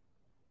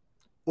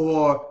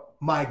or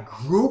my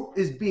group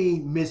is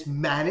being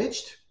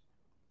mismanaged,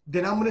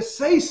 then I'm going to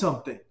say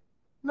something.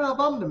 Now, if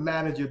I'm the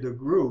manager of the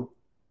group,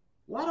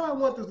 why do I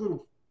want this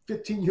little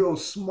 15-year-old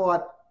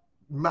smart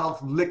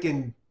mouth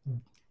licking?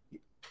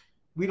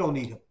 We don't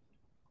need him.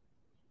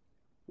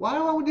 Why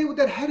do I deal with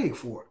that headache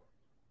for?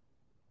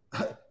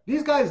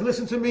 These guys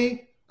listen to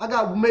me. I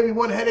got maybe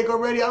 1 headache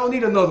already. I don't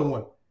need another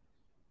one.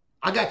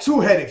 I got 2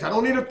 headaches. I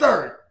don't need a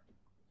 3rd.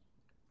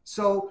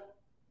 So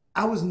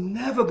I was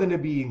never going to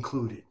be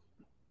included.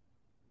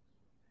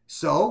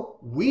 So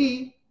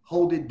we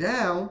hold it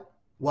down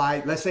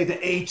while, let's say,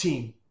 the A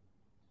team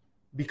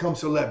become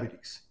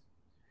celebrities.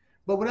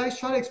 But what I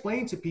try to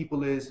explain to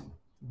people is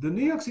The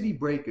New York City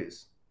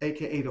Breakers,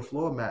 aka the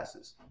Floor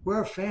Masters,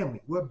 we're a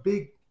family. We're a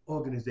big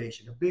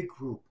organization, a big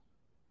group.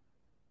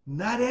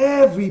 Not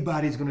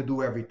everybody's gonna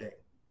do everything.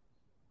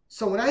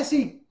 So when I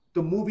see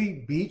the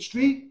movie Beat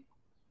Street,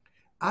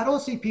 I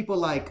don't see people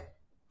like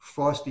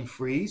Frosty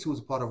Freeze, who was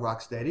a part of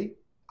Rocksteady.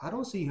 I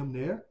don't see him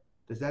there.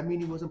 Does that mean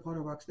he wasn't part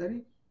of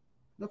Rocksteady?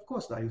 No, of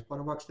course not. He was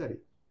part of Rocksteady.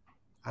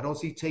 I don't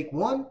see Take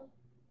One.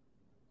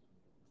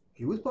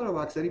 He was part of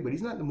Rocksteady, but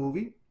he's not in the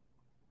movie.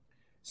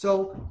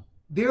 So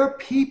there are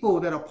people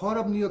that are part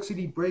of New York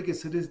City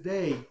Breakers to this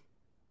day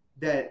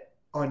that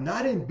are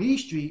not in B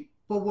Street,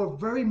 but were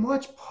very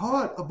much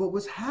part of what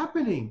was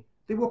happening.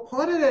 They were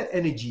part of that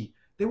energy.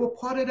 They were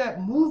part of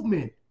that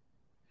movement.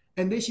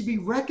 And they should be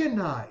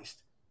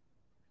recognized.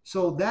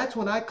 So that's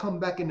when I come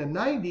back in the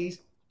 90s,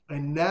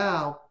 and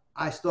now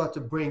I start to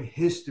bring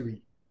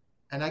history.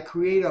 And I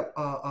create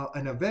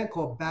an event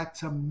called Back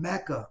to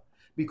Mecca,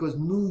 because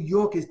New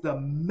York is the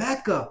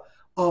Mecca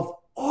of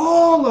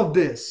all of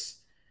this.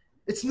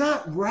 It's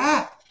not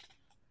rap.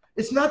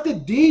 It's not the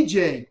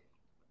DJ.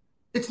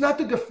 It's not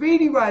the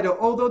graffiti writer,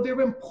 although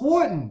they're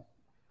important.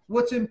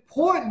 What's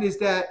important is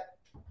that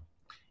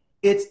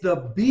it's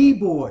the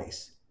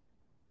B-boys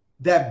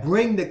that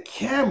bring the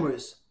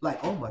cameras. Like,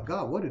 oh my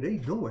God, what are they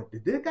doing?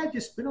 Did that guy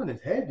just spit on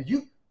his head? Did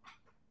you?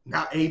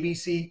 Now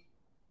ABC,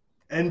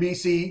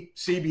 NBC,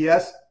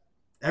 CBS,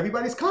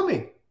 everybody's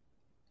coming.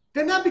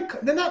 They're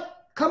not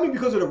coming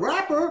because of the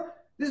rapper.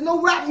 There's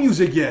no rap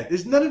music yet.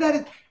 There's none of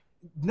that.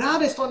 Now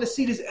they're starting to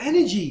see this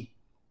energy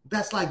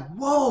that's like,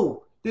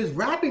 whoa, there's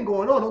rapping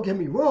going on. Don't get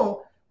me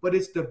wrong, but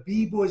it's the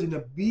B-boys and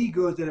the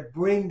B-girls that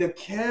bring the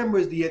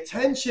cameras, the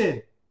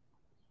attention.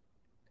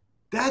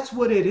 That's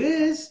what it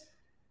is.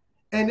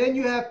 And then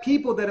you have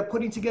people that are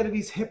putting together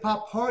these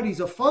hip-hop parties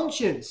or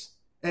functions.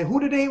 And who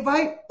do they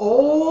invite?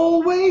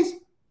 Always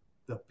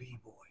the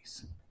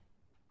B-boys.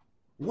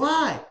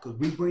 Why? Because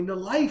we bring the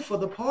life for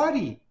the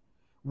party.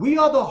 We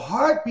are the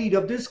heartbeat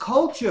of this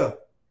culture.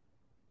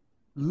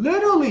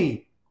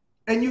 Literally.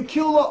 And you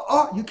kill the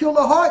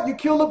heart, you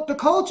kill the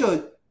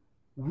culture.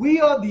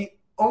 We are the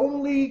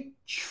only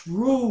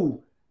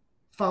true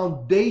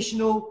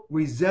foundational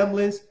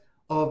resemblance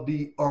of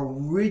the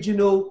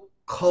original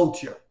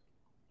culture.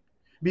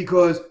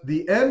 Because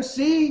the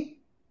MC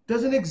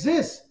doesn't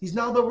exist. He's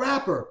now the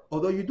rapper,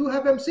 although you do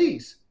have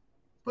MCs.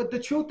 But the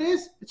truth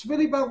is, it's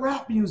really about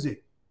rap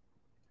music.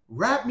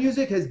 Rap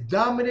music has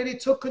dominated,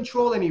 took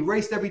control, and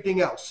erased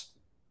everything else.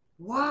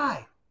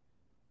 Why?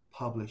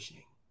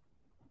 Publishing.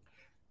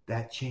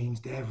 That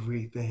changed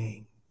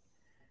everything.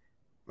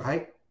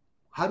 Right?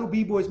 How do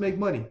B-boys make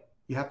money?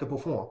 You have to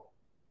perform.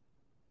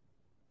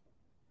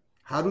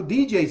 How do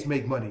DJs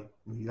make money?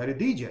 You got to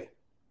DJ.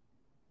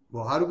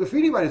 Well, how do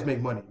graffiti writers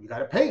make money? You got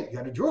to paint, you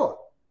got to draw.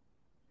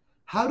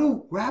 How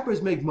do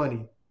rappers make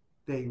money?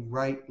 They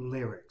write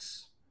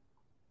lyrics.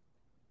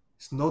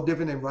 It's no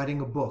different than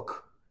writing a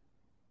book.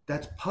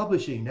 That's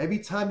publishing. Every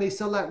time they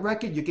sell that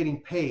record, you're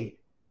getting paid.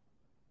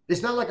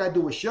 It's not like I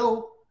do a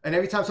show and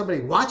every time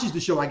somebody watches the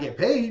show, I get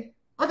paid.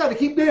 I got to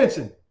keep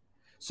dancing.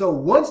 So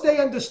once they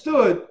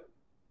understood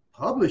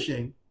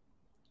publishing,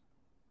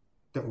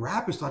 the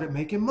rappers started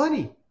making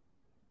money.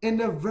 In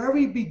the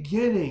very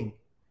beginning,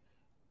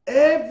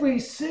 every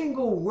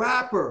single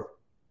rapper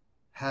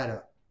had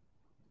a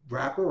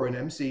rapper or an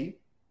MC,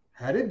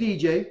 had a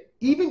DJ,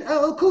 even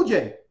LL Cool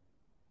J.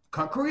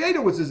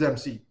 Creator was his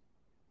MC.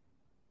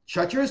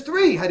 Treacherous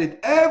 3 had it.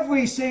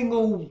 Every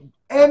single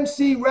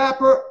MC,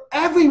 rapper,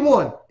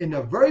 everyone in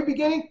the very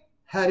beginning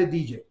had a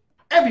DJ.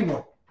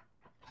 Everyone.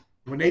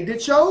 When they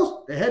did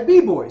shows, they had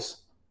B-boys.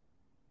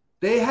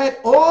 They had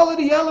all of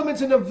the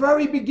elements in the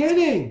very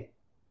beginning.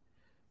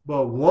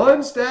 But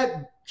once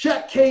that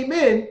check came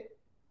in,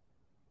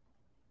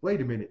 wait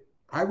a minute,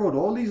 I wrote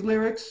all these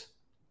lyrics,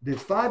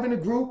 there's 5 in the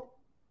group,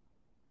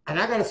 and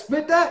I got to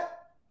split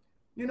that?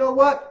 You know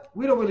what?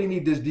 We don't really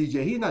need this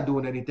DJ. He's not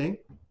doing anything.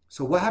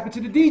 So what happened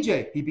to the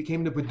DJ? He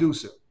became the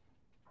producer.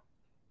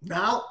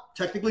 Now,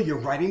 technically, you're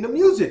writing the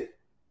music.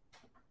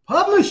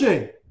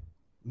 Publishing.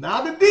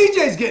 Now the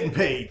DJ's getting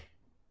paid.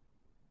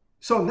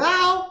 So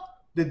now,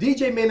 the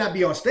DJ may not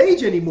be on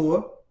stage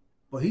anymore,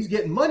 but he's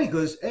getting money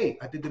because, hey,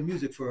 I did the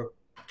music for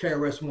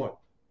KRS-One.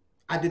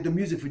 I did the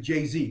music for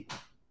Jay-Z.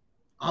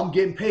 I'm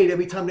getting paid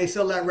every time they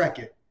sell that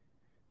record.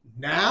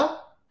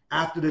 Now,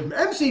 after the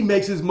MC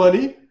makes his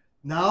money,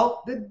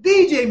 now the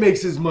DJ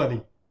makes his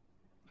money.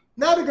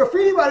 Now the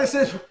graffiti writer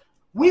says,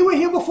 we were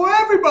here before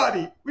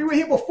everybody. We were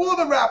here before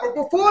the rapper,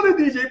 before the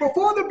DJ,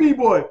 before the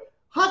B-boy.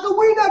 How come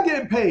we not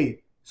getting paid?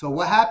 So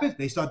what happens?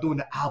 They start doing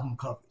the album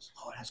covers.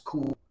 Oh, that's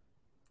cool.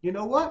 You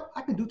know what?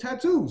 I can do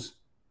tattoos.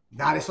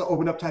 Now they start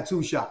opening up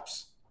tattoo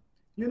shops.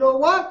 You know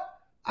what?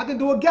 I can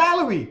do a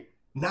gallery.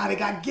 Now they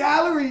got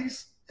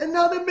galleries. And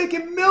now they're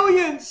making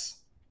millions.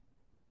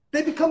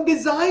 They become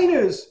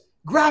designers,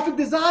 graphic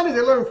designers.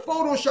 They learn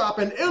Photoshop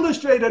and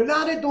Illustrator.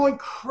 Now they're doing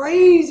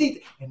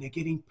crazy. And they're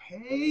getting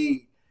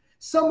paid.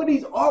 Some of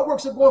these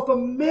artworks are going for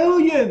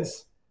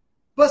millions.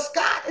 But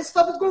Scott, this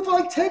stuff is going for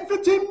like 10,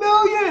 15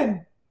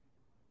 million.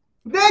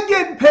 They're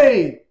getting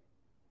paid.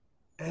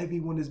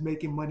 everyone is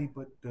making money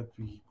but the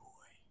B-boy.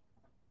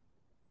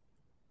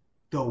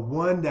 The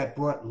one that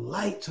brought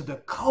light to the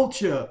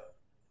culture.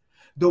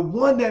 The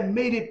one that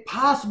made it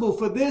possible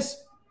for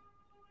this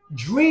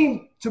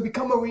dream to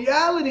become a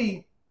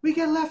reality. We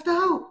get left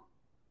out.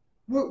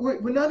 We're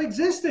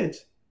non-existent.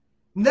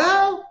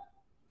 Now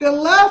they're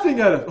laughing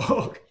at us.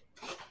 Oh,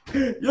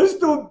 you're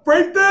still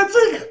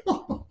breakdancing?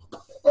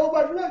 Oh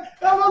my God.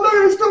 Oh, look,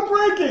 you're still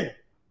breaking.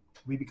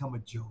 We become a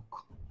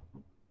joke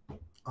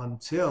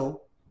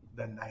until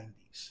the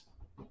 90s.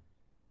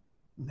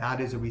 Now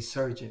there's a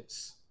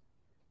resurgence.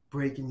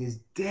 Breaking is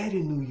dead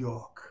in New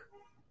York.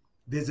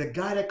 There's a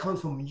guy that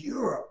comes from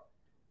Europe,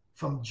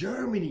 from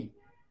Germany,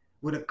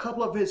 with a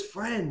couple of his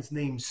friends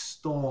named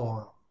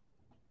Storm.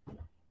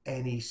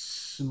 And he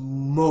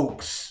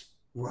smokes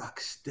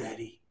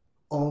Rocksteady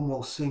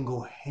almost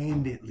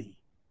single-handedly.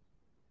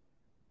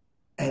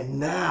 And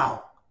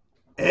now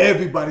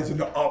everybody's in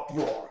the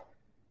uproar.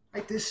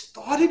 Like, this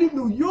started in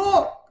New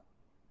York.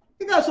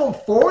 You got some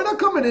foreigner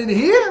coming in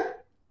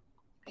here.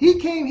 He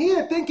came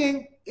here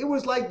thinking it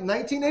was like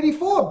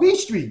 1984, B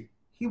Street.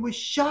 He was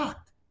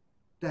shocked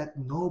that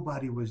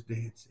nobody was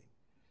dancing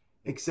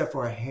except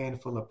for a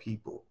handful of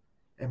people.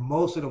 And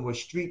most of them were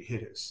street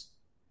hitters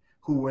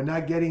who were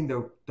not getting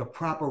the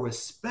proper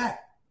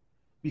respect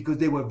because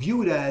they were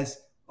viewed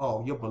as,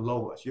 oh, you're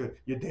below us.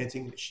 You're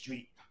dancing in the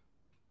street.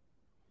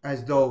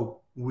 As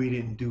though we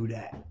didn't do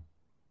that.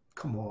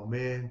 Come on,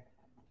 man.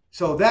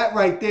 So that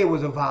right there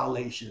was a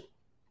violation.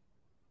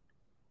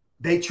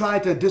 They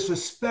tried to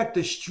disrespect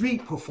the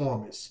street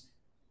performers,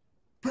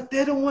 but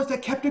they're the ones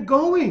that kept it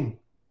going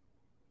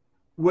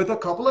with a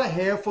couple of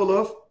handful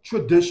of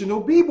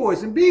traditional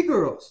B-boys and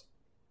B-girls,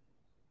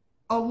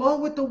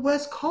 along with the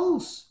West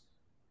Coast.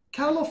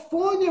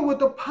 California with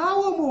the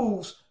power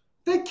moves.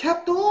 They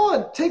kept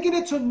on taking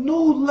it to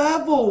new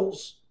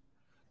levels.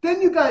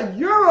 Then you got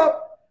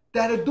Europe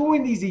that are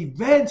doing these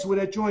events where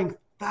they're drawing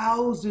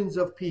thousands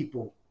of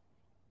people.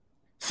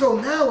 So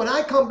now when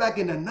I come back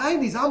in the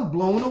 90s, I'm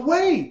blown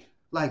away.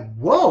 Like,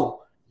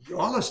 whoa,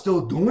 y'all are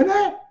still doing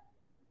that?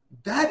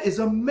 That is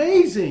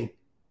amazing.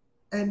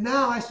 And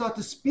now I start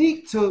to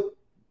speak to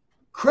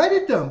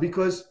credit them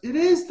because it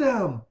is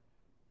them.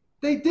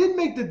 They did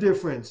make the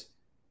difference.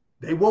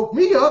 They woke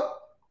me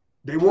up.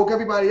 They woke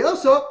everybody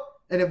else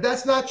up. And if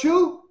that's not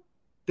true,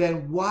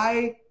 then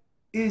why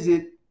is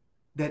it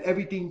that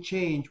everything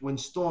changed when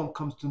Storm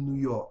comes to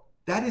New York?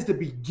 That is the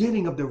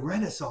beginning of the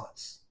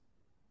Renaissance.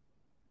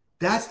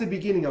 That's the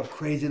beginning of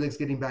Crazy Legs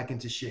getting back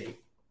into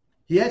shape.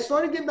 He had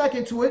started getting back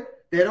into it.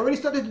 They had already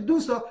started to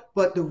do stuff.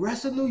 But the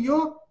rest of New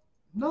York,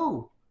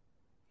 no.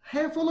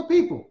 Handful of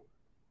people.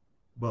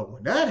 But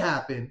when that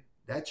happened,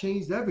 that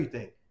changed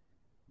everything.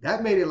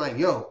 That made it like,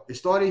 yo, it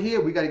started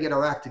here. We got to get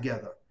our act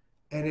together.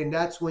 And then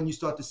that's when you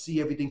start to see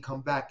everything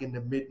come back in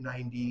the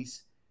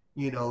mid-90s,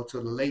 you know, to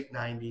the late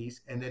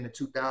 90s. And then the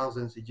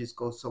 2000s, it just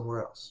goes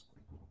somewhere else.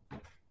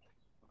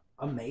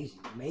 Amazing,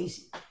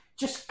 amazing.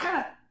 Just kind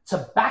of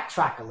to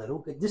backtrack a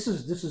little, this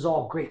is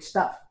all great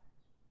stuff.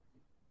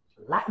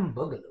 Latin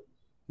Boogaloo.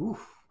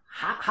 Oof.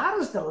 How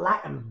does the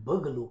Latin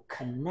Boogaloo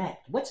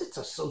connect? What's its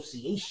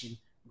association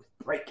with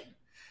breaking?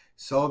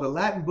 So the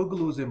Latin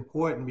Boogaloo is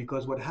important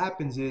because what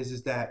happens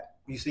is that,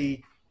 you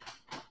see,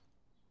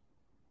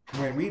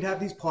 when we'd have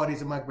these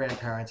parties at my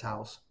grandparents'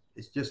 house,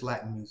 it's just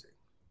Latin music.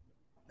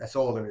 That's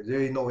all there is.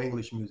 There ain't no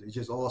English music. It's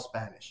just all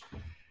Spanish.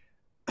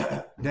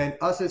 Then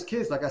us as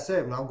kids, like I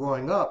said, when I'm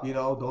growing up, you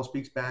know, don't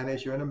speak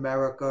Spanish. You're in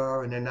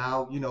America. And then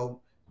now, you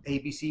know,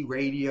 ABC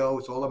radio,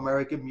 it's all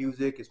American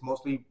music. It's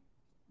mostly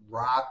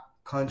rock,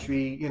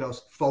 country, you know,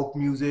 folk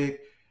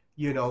music,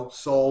 you know,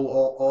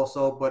 soul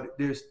also. But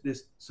there's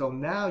this. So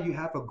now you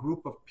have a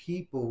group of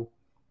people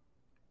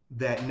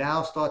that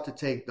now start to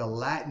take the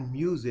Latin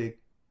music,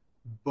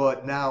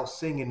 but now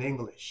sing in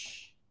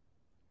English.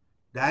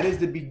 That is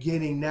the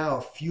beginning now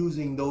of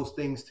fusing those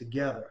things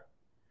together.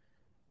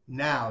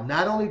 Now,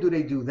 not only do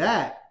they do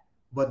that,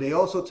 but they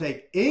also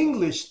take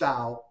English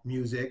style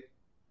music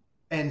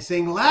and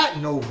sing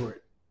Latin over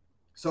it.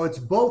 So it's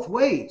both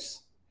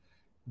ways.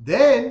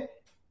 Then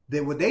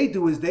what they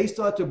do is they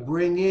start to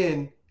bring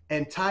in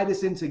and tie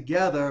this in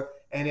together.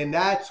 And then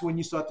that's when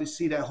you start to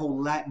see that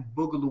whole Latin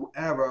Boogaloo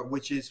era,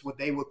 which is what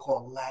they would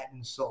call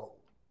Latin soul.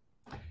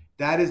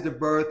 That is the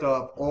birth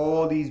of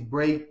all these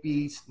break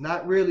beats.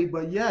 Not really,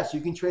 but yes,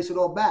 you can trace it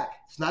all back.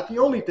 It's not the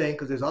only thing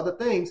because there's other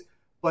things,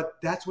 but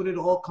that's what it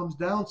all comes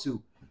down to.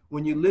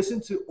 When you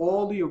listen to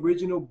all the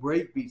original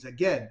break beats,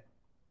 again,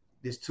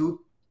 there's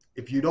two.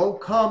 If you don't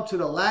come to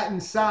the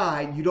Latin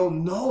side, you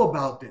don't know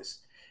about this.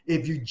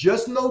 If you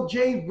just know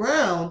James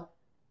Brown,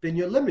 then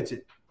you're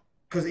limited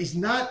because it's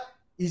not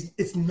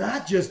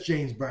just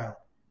James Brown.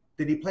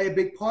 Did he play a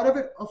big part of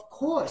it? Of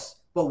course.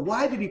 But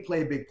why did he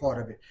play a big part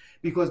of it?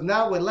 Because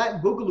now when Latin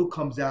Boogaloo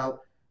comes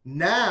out,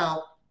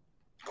 now,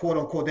 quote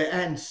unquote, they're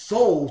adding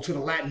soul to the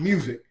Latin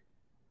music.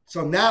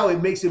 So now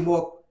it makes it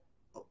more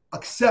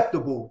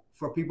acceptable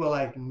for people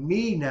like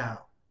me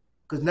now.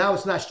 Because now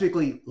it's not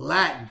strictly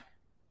Latin.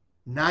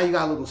 Now you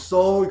got a little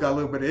soul, you got a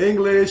little bit of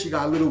English, you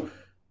got a little,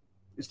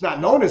 It's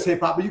not known as hip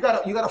hop, but you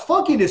got a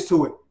funkiness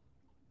to it.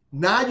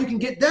 Now you can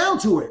get down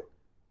to it.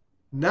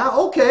 Now,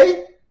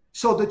 okay.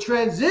 So the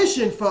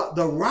transition for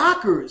the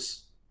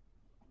rockers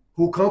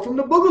who come from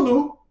the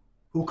boogaloo,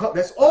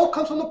 that's all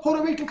comes from the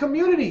Puerto Rican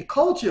community,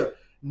 culture.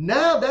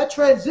 Now that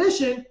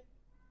transition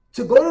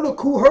to go to the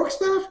Kool Herc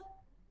stuff,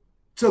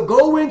 to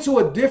go into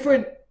a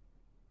different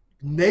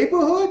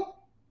neighborhood,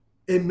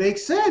 it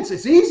makes sense.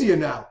 It's easier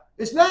now.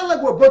 It's not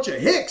like we're a bunch of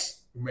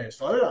hicks. Man, it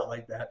started out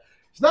like that.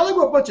 It's not like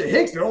we're a bunch of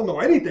hicks that don't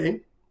know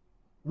anything.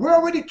 We're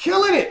already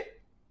killing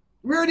it.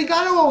 We already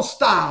got our own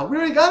style. We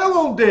already got our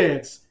own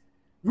dance.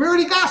 We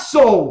already got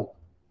soul.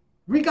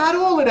 We got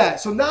all of that.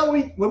 So now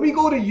when we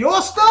go to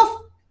your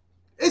stuff,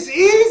 it's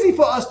easy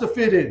for us to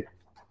fit in.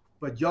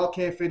 But y'all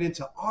can't fit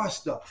into our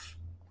stuff.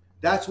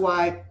 That's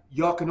why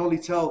y'all can only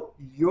tell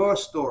your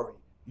story,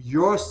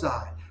 your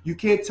side. You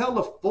can't tell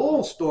the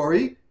full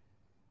story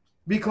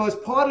because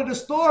part of the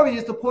story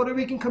is the Puerto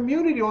Rican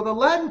community or the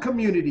Latin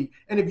community.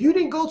 And if you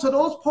didn't go to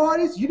those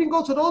parties, you didn't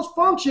go to those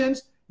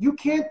functions, you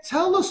can't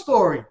tell the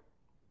story.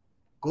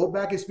 Go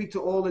back and speak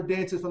to all the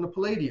dancers from the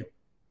Palladium.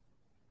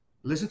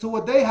 Listen to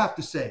what they have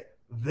to say.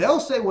 They'll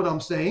say what I'm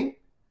saying.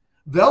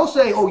 They'll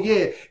say, oh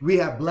yeah, we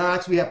have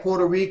blacks, we have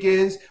Puerto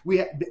Ricans.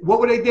 What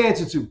were they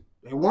dancing to?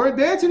 They weren't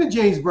dancing to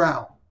James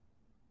Brown.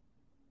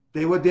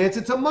 They were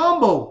dancing to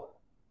mambo,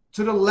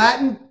 to the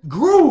Latin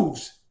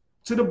grooves,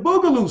 to the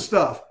boogaloo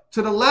stuff,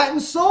 to the Latin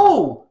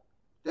soul.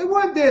 They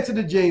weren't dancing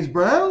to James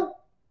Brown.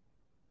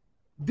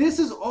 This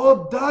is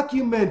all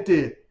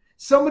documented.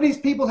 Some of these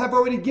people have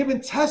already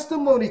given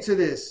testimony to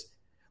this.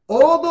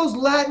 All those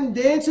Latin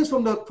dancers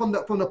from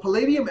the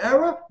Palladium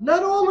era,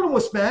 not all of them were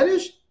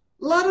Spanish.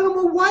 A lot of them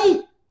were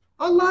white.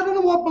 A lot of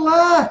them were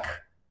black.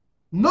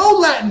 No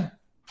Latin,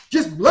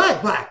 just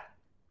black.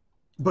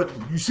 But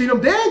you see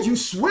them dance, you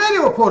swear they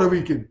were Puerto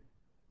Rican.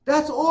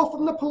 That's all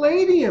from the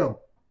Palladium.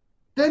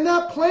 They're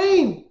not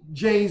playing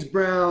James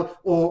Brown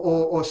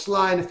or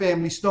Sly and the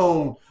Family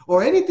Stone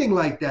or anything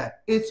like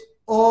that. It's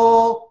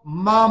all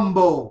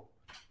mambo.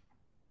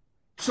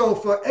 So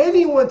for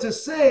anyone to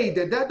say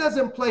that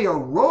doesn't play a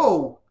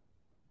role,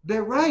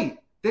 they're right.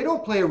 They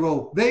don't play a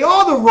role. They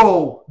are the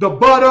role. The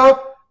butter,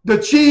 the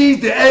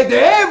cheese, the egg,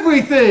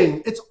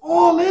 everything. It's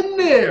all in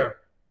there.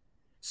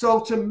 So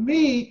to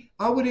me,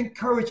 I would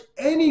encourage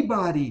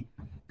anybody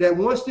that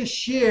wants to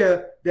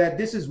share that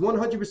this is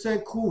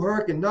 100% Kool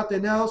Herc and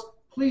nothing else,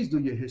 please do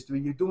your history.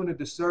 You're doing a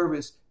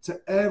disservice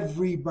to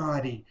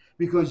everybody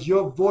because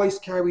your voice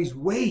carries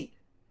weight.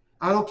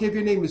 I don't care if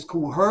your name is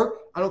Kool Herc.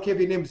 I don't care if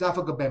your name is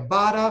Africa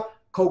Bambaataa,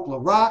 Coke La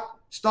Rock,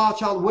 Star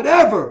Child,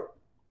 whatever.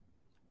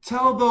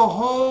 Tell the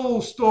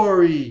whole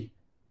story.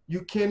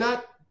 You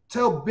cannot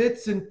tell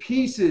bits and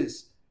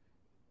pieces.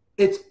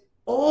 It's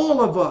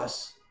all of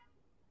us.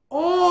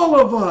 All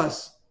of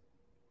us.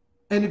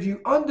 And if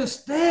you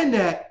understand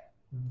that,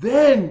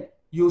 then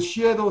you'll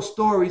share those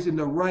stories in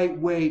the right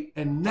way.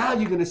 And now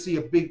you're going to see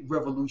a big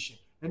revolution.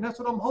 And that's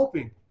what I'm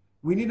hoping.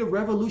 We need a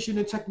revolution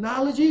in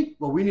technology.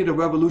 Well, we need a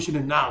revolution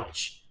in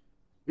knowledge.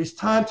 It's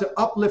time to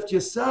uplift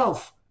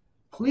yourself,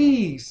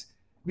 please,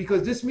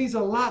 because this means a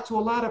lot to a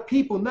lot of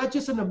people, not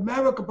just in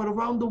America, but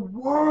around the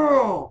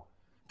world.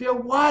 They're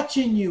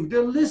watching you.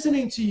 They're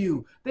listening to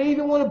you. They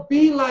even want to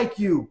be like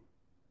you.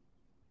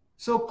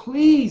 So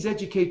please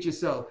educate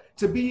yourself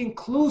to be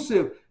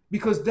inclusive,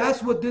 because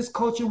that's what this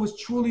culture was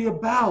truly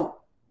about.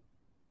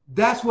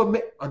 That's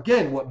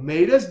what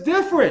made us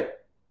different.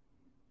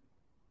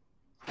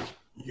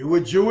 You were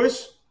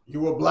Jewish, you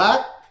were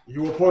black,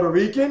 you were Puerto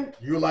Rican,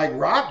 you like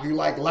rock, you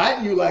like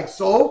Latin, you like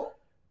soul.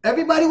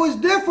 Everybody was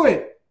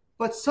different.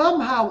 But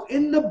somehow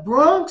in the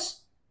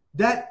Bronx,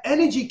 that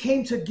energy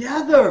came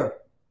together.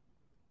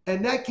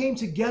 And that came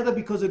together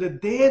because of the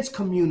dance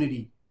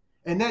community.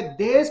 And that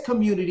dance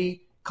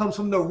community comes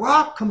from the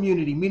rock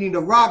community, meaning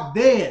the rock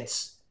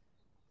dance.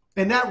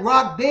 And that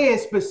rock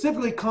dance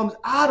specifically comes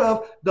out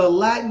of the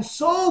Latin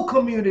soul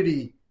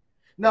community.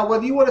 Now,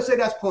 whether you want to say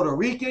that's Puerto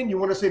Rican, you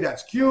want to say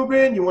that's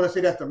Cuban, you want to say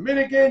that's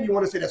Dominican, you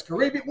want to say that's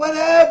Caribbean,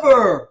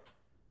 whatever.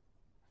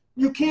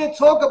 You can't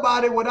talk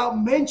about it without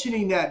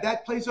mentioning that.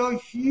 That plays a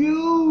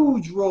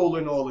huge role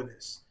in all of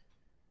this.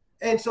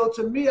 And so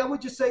to me, I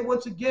would just say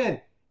once again,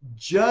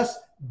 just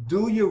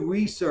do your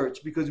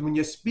research, because when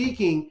you're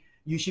speaking,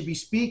 you should be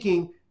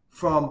speaking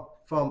from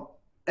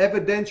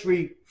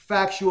evidentiary,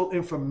 factual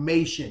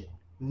information,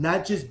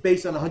 not just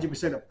based on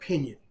 100%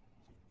 opinion.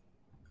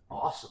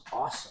 Awesome.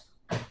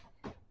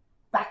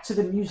 Back to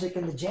the music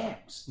and the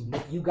jams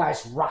that you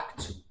guys rock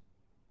to.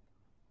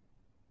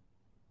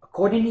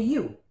 According to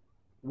you,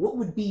 what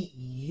would be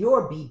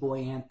your b-boy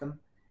anthem?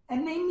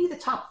 And name me the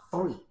top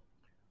 3.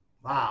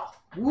 Wow.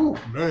 Woo,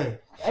 man.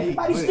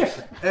 Everybody's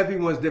different.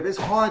 Everyone's different. It's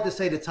hard to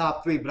say the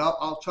top 3, but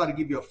I'll try to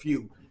give you a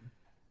few.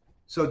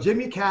 So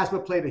Jimmy Casper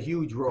played a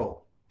huge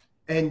role.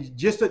 And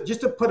just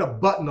to put a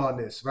button on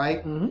this,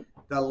 right? Mm-hmm.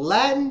 The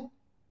Latin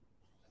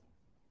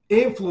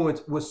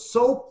influence was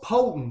so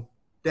potent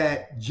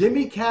that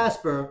Jimmy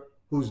Casper,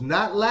 who's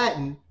not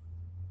Latin,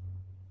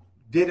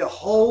 did a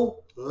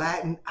whole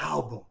Latin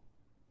album.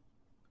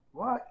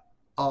 What?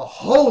 A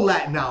whole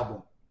Latin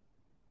album.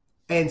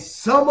 And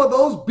some of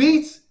those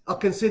beats are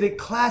considered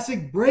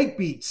classic break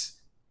beats.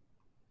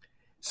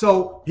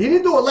 So he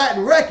didn't do a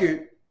Latin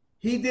record.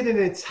 He did an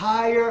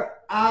entire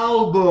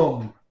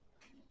album.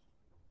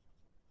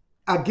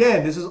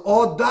 Again, this is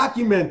all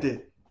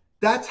documented.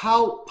 That's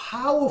how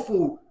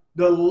powerful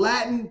the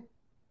Latin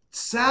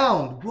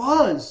sound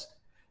was,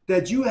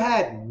 that you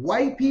had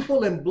white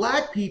people and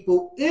black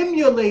people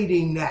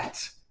emulating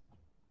that.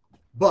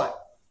 But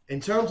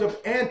in terms of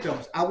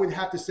anthems, I would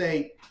have to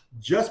say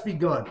Just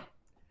Begun.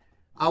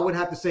 I would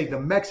have to say The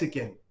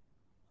Mexican.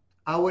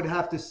 I would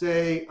have to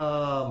say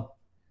Mama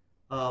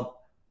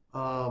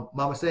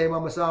Say,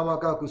 Mama Sa,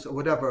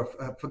 whatever.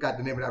 I forgot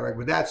the name of that record,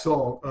 but that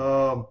song.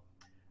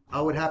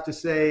 I would have to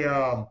say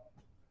The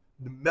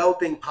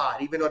Melting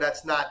Pot, even though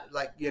that's not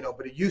like,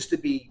 but it used to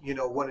be,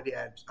 one of the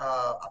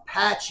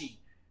Apache.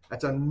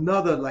 That's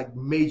another like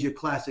major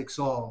classic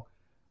song.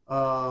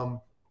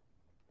 What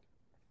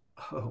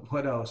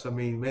else? I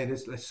mean, man,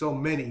 there's so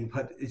many,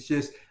 but it's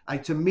just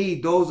like, to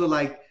me, those are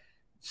like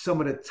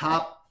some of the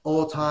top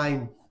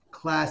all-time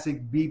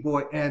classic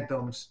b-boy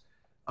anthems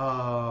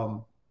that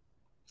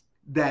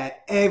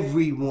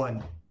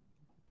everyone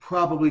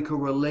probably could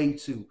relate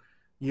to.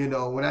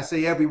 When I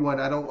say everyone,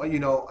 I don't,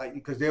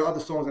 because there are other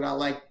songs that I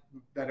like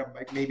that are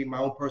like maybe my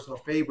own personal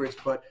favorites,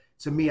 but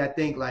to me, I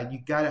think like you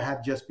got to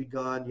have Just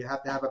Begun, you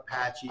have to have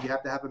Apache, you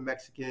have to have a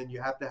Mexican,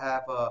 you have to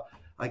have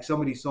like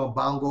some of these songs.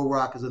 Bongo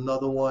Rock is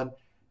another one,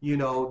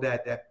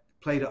 that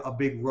played a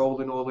big role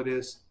in all of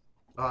this.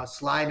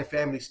 Sly and the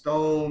Family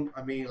Stone.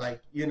 I mean,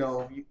 like, you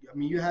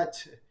had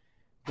to,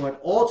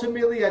 but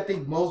ultimately, I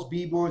think most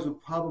b-boys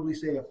would probably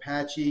say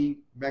Apache,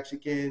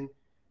 Mexican,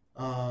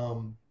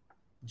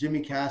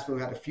 Jimmy Casper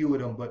had a few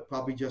of them, but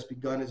probably Just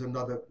Begun is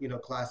another,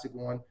 classic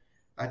one.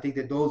 I think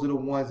that those are the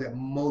ones that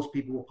most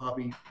people will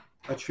probably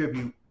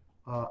attribute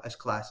as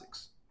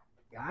classics.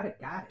 Got it.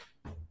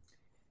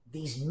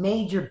 These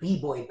major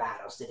b-boy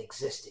battles that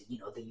existed,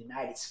 the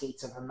United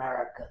States of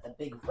America, the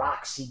big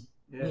Roxy,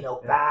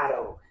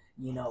 battle,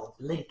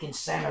 Lincoln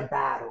Center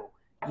battle,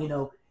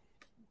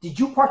 did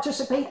you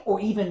participate or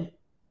even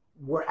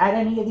were at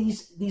any of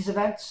these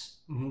events?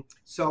 Mm-hmm.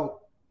 So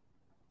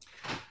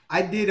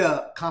I did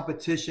a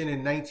competition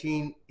in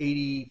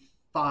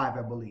 1985,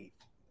 I believe.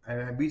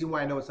 And the reason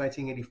why I know it's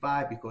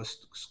 1985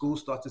 because school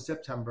starts in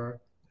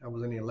September. I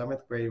was in the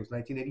 11th grade. It was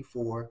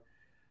 1984.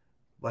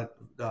 But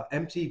the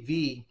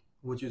MTV,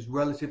 which is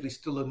relatively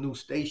still a new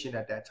station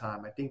at that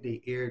time, I think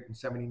they aired in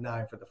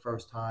 79 for the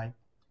first time.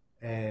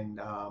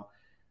 And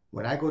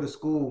when I go to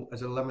school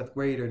as an 11th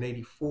grader in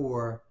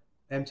 84,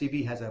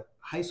 MTV has a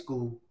high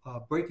school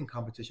breaking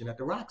competition at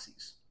the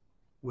Roxy's,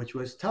 which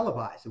was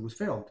televised. It was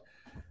filmed.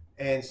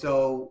 And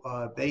so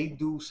they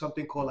do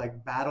something called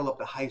like Battle of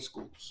the High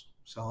Schools.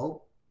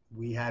 So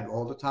we had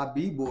all the top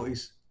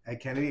b-boys at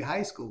Kennedy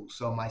High School.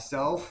 So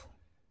myself,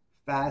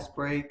 Fast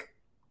Break,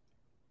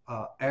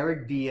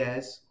 Eric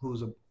Diaz,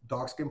 who's a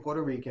dark-skinned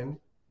Puerto Rican.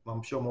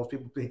 I'm sure most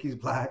people think he's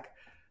black.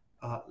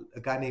 A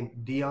guy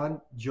named Dion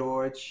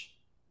George,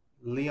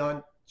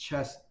 Leon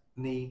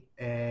Chesney,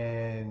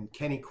 and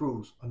Kenny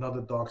Cruz,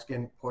 another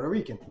dark-skinned Puerto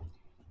Rican.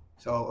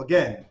 So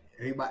again,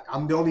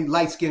 I'm the only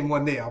light-skinned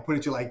one there. I'll put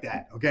it to you like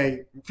that,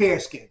 okay?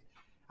 Fair-skinned.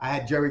 I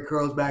had Jerry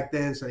curls back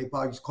then, so they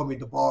probably just called me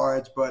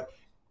DeBarge. But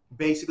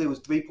basically, it was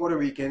 3 Puerto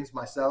Ricans,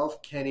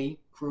 myself, Kenny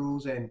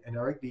Cruz, and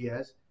Eric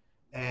Diaz,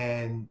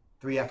 and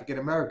 3 African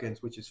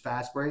Americans, which is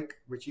Fast Break,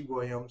 Richie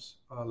Williams,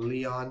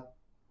 Leon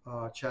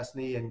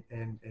Chesney,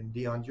 and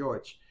Dion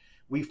George.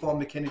 We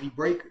formed the Kennedy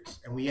Breakers,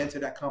 and we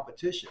entered that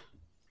competition.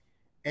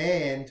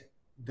 And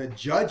the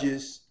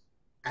judges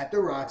at the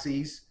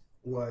Roxy's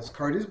was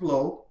Curtis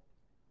Blow,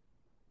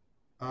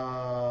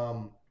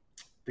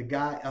 the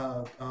guy,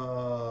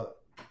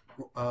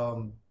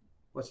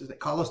 what's his name?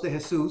 Carlos de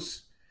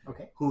Jesus,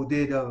 okay, who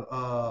did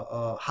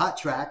Hot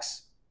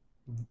Tracks,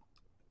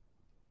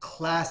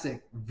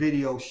 classic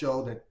video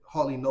show that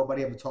hardly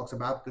nobody ever talks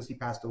about because he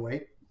passed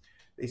away.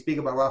 They speak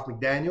about Ralph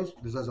McDaniels,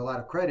 deserves a lot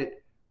of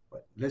credit,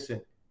 but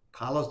listen,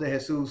 Carlos de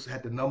Jesus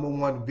had the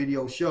 #1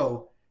 video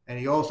show, and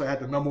he also had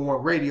the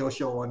 #1 radio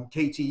show on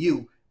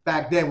KTU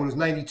back then when it was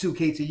 92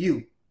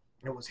 KTU.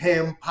 It was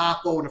him,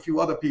 Paco, and a few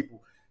other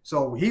people.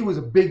 So he was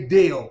a big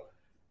deal.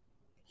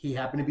 He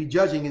happened to be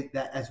judging it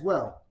that as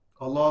well,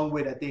 along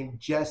with, I think,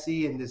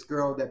 Jesse and this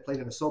girl that played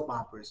in the soap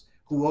operas,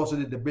 who also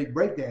did the big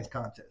breakdance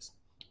contest.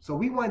 So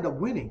we wind up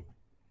winning.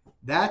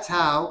 That's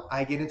how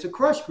I get into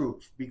Crush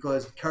Groove,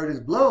 because Curtis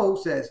Blow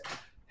says,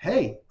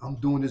 hey, I'm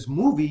doing this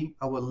movie.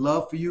 I would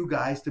love for you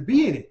guys to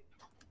be in it.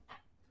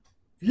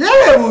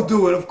 Yeah, we'll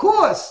do it, of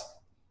course.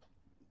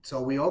 So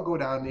we all go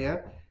down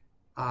there.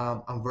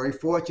 I'm very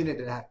fortunate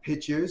that I have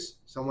pictures.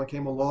 Someone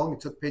came along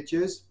and took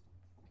pictures.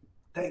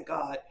 Thank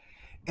God.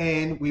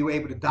 And we were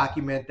able to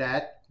document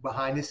that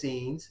behind the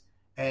scenes.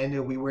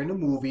 And we were in the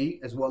movie,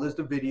 as well as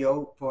the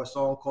video for a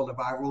song called If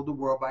I Ruled the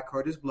World by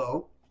Curtis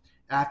Blow.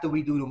 After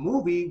we do the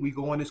movie, we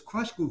go on this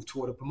Crush Groove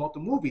tour to promote the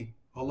movie,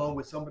 along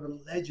with some of the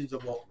legends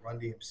of Run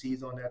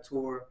DMC's on that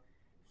tour,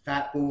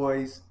 Fat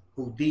Boys,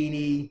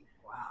 Houdini,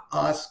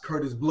 us,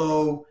 Curtis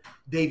Blow,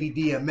 Davey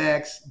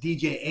DMX,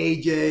 DJ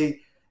AJ,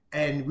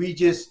 and we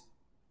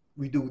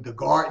do The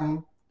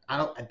Garden.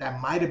 That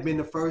might have been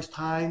the first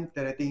time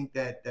that I think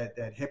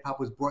that hip hop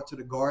was brought to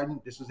the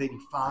Garden. This was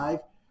 85.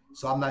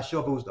 So I'm not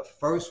sure if it was the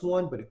first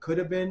one, but it could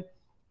have been.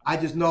 I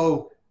just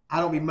know I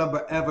don't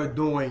remember ever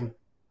doing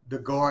the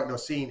Garden or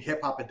seeing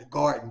hip hop at the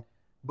Garden,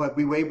 but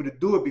we were able to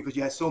do it because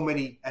you had so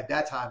many at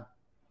that time.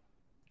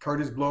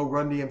 Curtis Blow,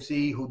 Run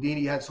DMC,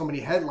 Houdini had so many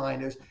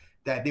headliners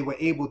that they were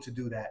able to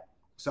do that.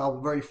 So I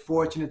was very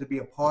fortunate to be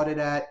a part of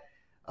that,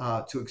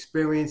 to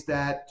experience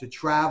that, to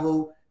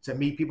travel, to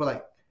meet people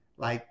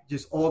like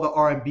just all the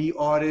R&B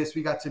artists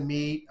we got to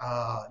meet,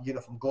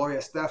 from Gloria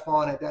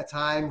Estefan at that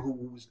time, who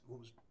was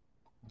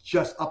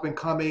just up and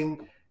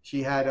coming.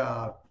 She had,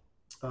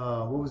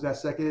 what was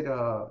that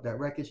that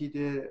record she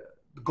did?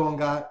 The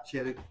Conga. She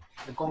had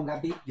The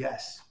Conga beat?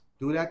 Yes.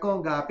 Do that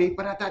Conga beat.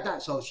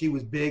 So she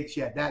was big. She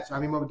had that. So I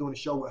remember doing a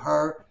show with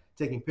her,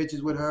 taking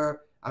pictures with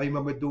her. I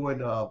remember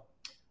doing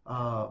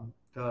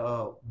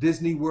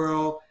Disney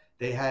World.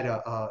 They had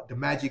the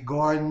Magic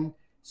Garden.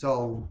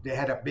 So they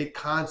had a big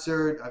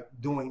concert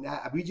doing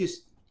that. We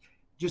just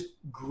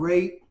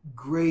great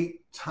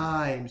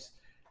times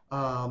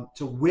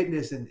to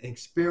witness and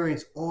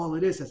experience all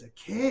of this as a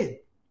kid.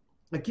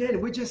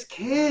 Again, we're just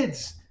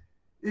kids.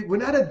 We're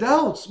not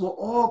adults. We're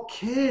all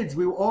kids.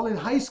 We were all in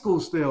high school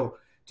still.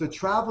 To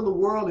travel the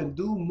world and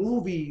do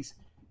movies.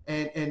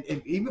 And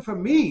even for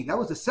me, that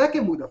was the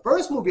second movie. The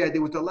first movie I did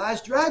was The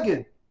Last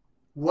Dragon.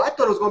 Well, I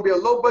thought it was going to be a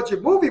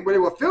low-budget movie when they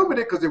were filming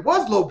it because it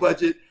was low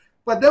budget.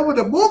 But then when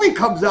the movie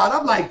comes out,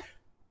 I'm like,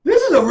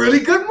 this is a really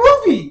good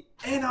movie.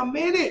 And I'm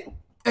in it.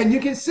 And you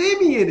can see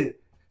me in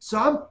it. So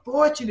I'm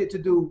fortunate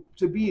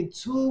to be in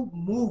two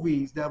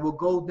movies that will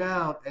go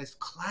down as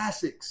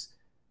classics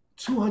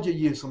 200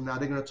 years from now.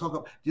 They're going to talk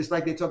about, just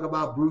like they talk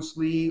about Bruce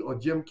Lee or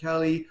Jim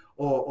Kelly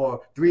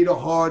or Three the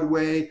Hard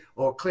Way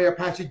or Claire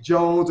Patrick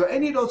Jones or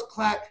any of those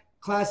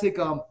classic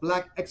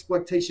black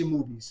exploitation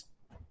movies.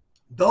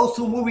 Those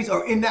two movies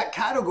are in that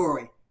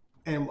category.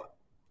 And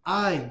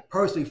I'm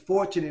personally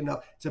fortunate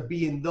enough to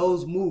be in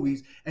those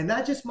movies. And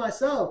not just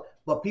myself,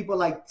 but people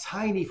like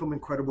Tiny from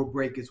Incredible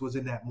Breakers was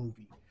in that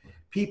movie.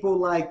 People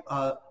like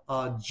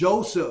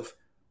Joseph,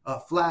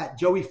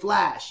 Joey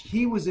Flash,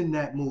 he was in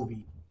that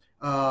movie.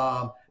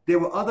 There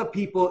were other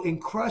people in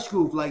Crush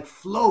Groove like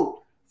Float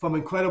from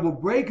Incredible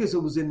Breakers who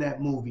was in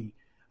that movie.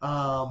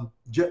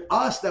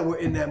 Us that were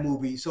in that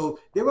movie. So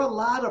there were a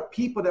lot of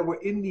people that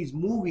were in these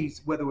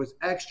movies, whether it was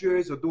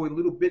extras or doing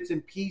little bits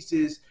and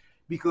pieces,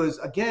 because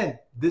again,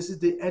 this is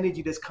the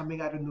energy that's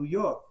coming out of New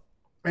York.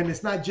 And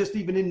it's not just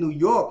even in New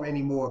York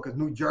anymore, because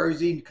New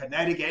Jersey,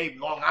 Connecticut,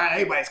 Long Island,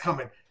 everybody's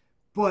coming.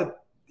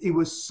 But it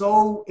was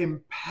so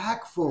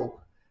impactful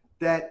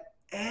that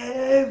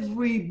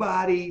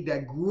everybody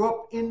that grew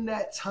up in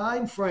that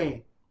time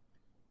frame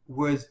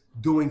was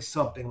doing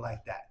something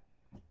like that.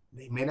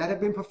 They may not have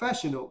been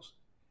professionals,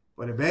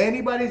 but if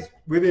anybody's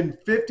within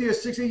 50 or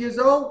 60 years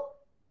old,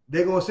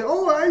 they're going to say,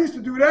 oh, I used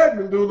to do that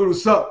and do a little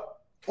something.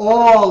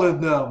 All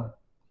of them.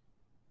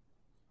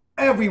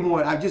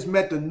 Everyone. I just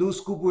met the new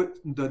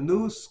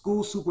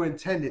school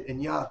superintendent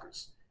in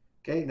Yonkers.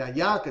 Okay, now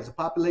Yonkers, a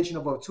population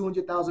of over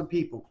 200,000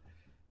 people.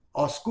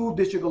 Our school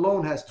district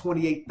alone has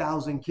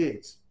 28,000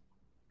 kids.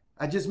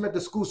 I just met the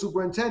school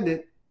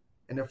superintendent,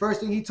 and the first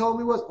thing he told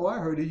me was, oh, I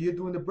heard that you're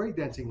doing the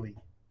breakdancing league.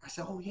 I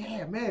said, oh,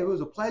 yeah, man, it was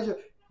a pleasure.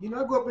 I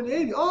grew up in the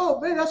 80s. Oh,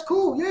 man, that's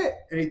cool, yeah.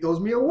 And he throws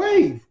me a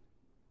wave.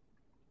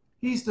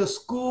 He's the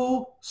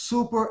school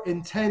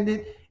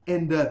superintendent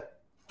in the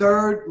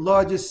third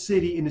largest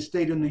city in the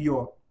state of New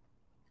York.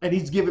 And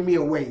he's giving me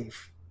a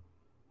wave.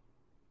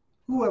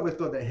 Whoever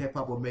thought that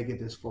hip-hop would make it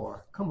this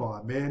far? Come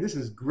on, man. This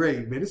is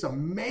great, man. It's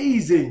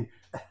amazing.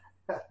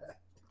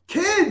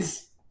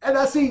 Kids. And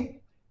I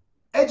see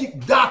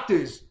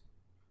doctors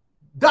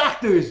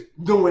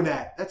doing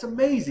that. That's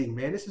amazing,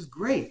 man. This is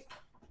great.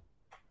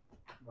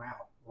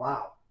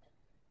 Wow.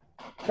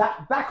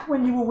 Back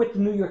when you were with the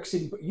New York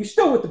City, you're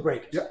still with the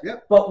Breakers.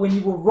 Yep. But when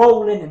you were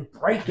rolling and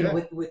breaking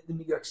with the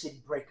New York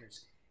City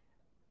Breakers,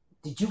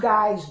 did you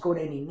guys go to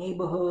any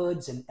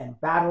neighborhoods and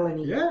battle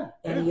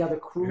any other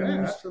crews?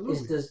 Yeah,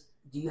 absolutely.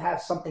 Do you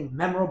have something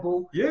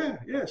memorable?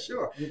 Yeah,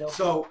 sure.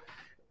 So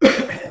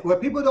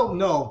what people don't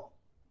know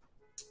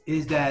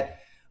is that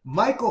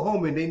Michael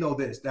Holman, they know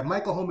this, that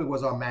Michael Holman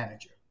was our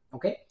manager.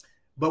 Okay.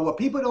 But what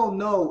people don't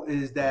know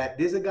is that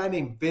there's a guy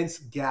named Vince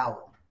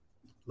Gallo.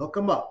 Look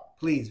him up,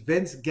 please.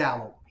 Vince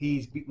Gallo.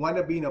 He's wound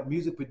up being a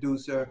music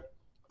producer,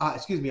 a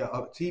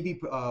TV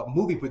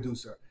movie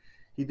producer.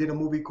 He did a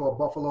movie called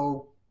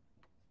Buffalo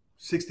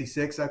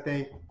 66, I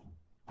think.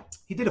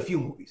 He did a few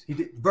movies. He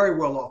did very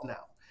well off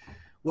now.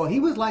 Well,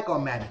 he was like our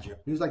manager.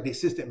 He was like the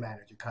assistant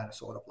manager, kind of,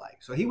 sort of like.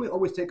 So he would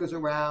always take us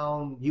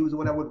around. He was the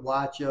one that would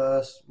watch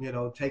us,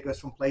 take us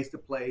from place to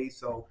place.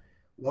 So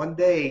one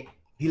day,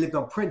 he lived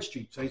on Prince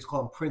Street. So he's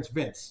called Prince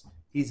Vince.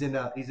 He's in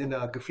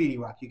Graffiti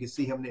Rock. You can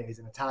see him there. He's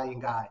an Italian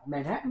guy.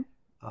 Manhattan?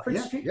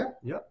 Prince Street?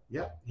 Yeah.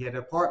 He had an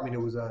apartment. It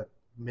was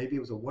maybe it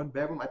was a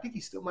 1-bedroom. I think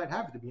he still might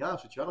have it, to be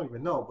honest with you. I don't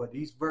even know, but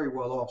he's very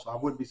well off, so I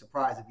wouldn't be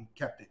surprised if he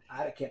kept it.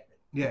 I'd have kept it.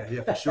 Yeah,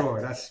 for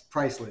sure. That's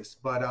priceless.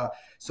 But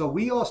so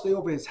we all stay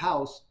over his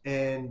house,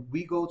 and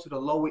we go to the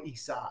Lower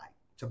East Side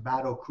to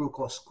battle a crew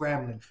called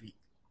Scrambling Feet.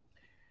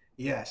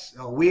 Yes,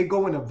 we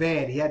go in a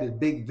van. He had his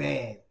big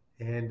van,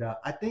 and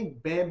I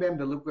think Bam Bam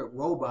the Little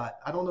Robot.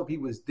 I don't know if he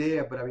was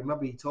there, but I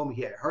remember he told me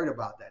he had heard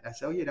about that. I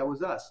said, "Oh yeah, that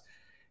was us."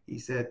 He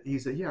said,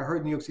 "Yeah, I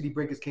heard New York City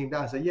Breakers came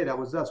down." I said, "Yeah, that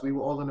was us. We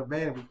were all in a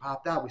van, and we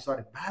popped out. We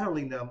started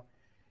battling them,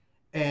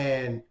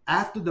 and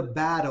after the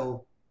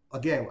battle."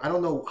 Again, I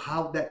don't know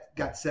how that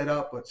got set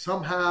up, but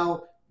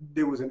somehow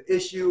there was an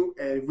issue,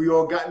 and we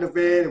all got in the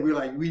van, and we were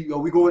like,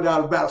 we going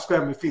down to battle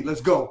Scrambling Feet. Let's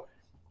go.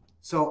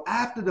 So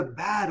after the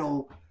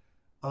battle,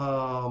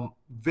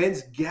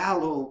 Vince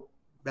Gallo,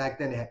 back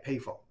then they had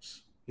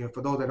payphones. You know,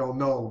 for those that don't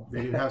know,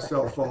 they didn't have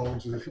cell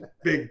phones. It was a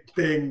big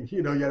thing.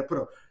 You know, you had to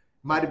put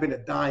might have been a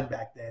dime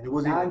back then. It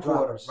wasn't even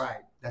quarters. Right.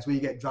 That's where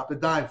you get dropped a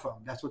dime from.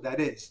 That's what that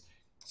is.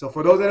 So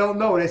for those that don't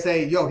know, they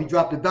say, yo, he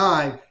dropped a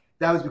dime.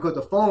 That was because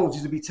the phones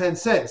used to be 10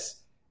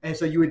 cents. And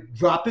so you would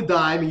drop the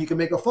dime and you could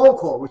make a phone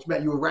call, which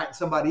meant you were ratting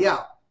somebody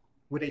out.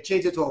 When they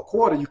changed it to a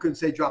quarter, you couldn't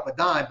say drop a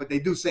dime, but they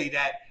do say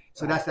that.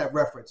 So that's that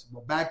reference.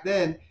 But back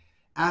then,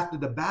 after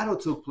the battle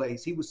took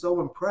place, he was so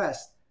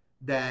impressed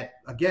that,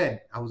 again,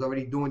 I was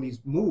already doing these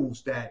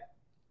moves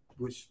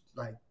which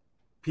like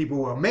people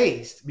were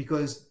amazed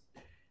because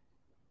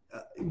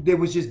it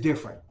was just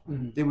different.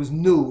 Mm-hmm. It was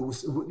new.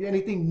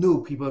 Anything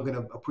new, people are going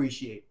to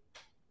appreciate.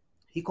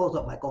 He calls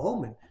up Michael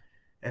Holman.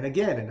 And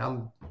again, and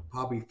I'm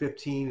probably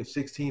 15 or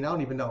 16. I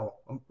don't even know.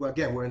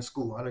 Again, we're in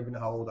school. I don't even know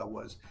how old I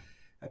was.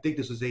 I think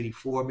this was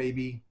 84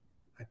 maybe.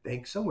 I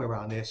think somewhere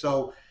around there.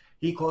 So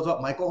he calls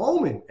up Michael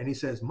Holman and he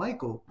says,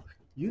 Michael,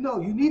 you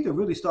know, you need to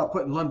really start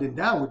putting London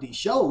down with these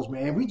shows,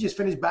 man. We just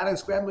finished battling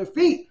Scrambling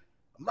Feet.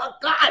 My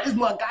God, this is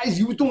my guys.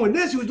 He was doing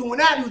this. He was doing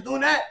that. He was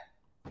doing that.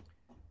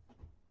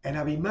 And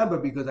I remember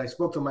because I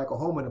spoke to Michael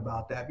Holman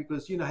about that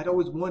because, you know, I had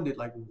always wondered,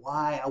 like,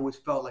 why I always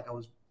felt like I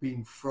was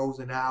being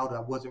frozen out.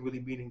 I wasn't really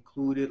being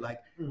included. Like,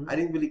 I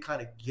didn't really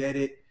kind of get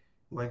it.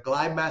 When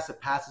Glide Master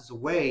passes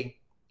away,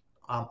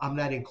 I'm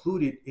not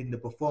included in the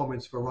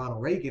performance for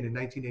Ronald Reagan in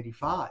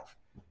 1985.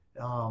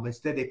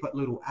 Instead, they put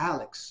little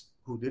Alex,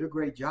 who did a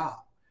great job.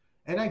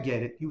 And I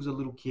get it. He was a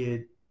little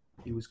kid.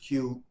 He was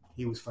cute.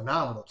 He was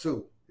phenomenal,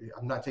 too.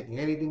 I'm not taking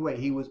anything away.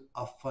 He was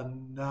a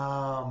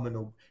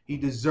phenomenal. He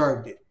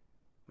deserved it.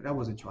 But I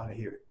wasn't trying to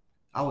hear it.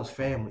 I was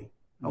family.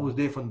 I was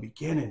there from the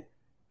beginning.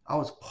 I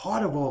was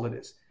part of all of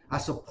this. I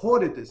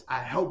supported this. I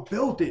helped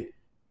build it.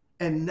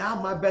 And now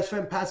my best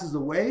friend passes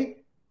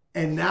away.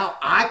 And now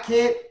I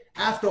can't,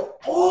 after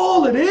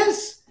all of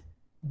this,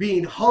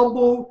 being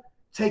humble,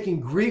 taking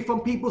grief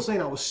from people,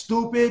 saying I was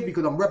stupid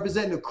because I'm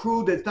representing a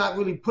crew that's not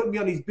really putting me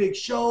on these big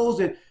shows.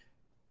 And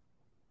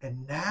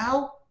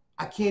now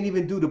I can't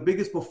even do the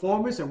biggest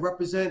performance and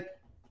represent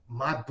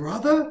my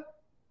brother.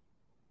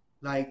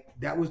 Like,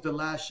 that was the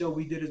last show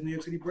we did as New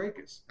York City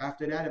Breakers.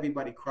 After that,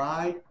 everybody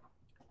cried,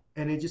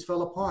 and it just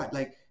fell apart.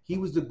 Like, he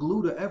was the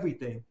glue to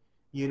everything.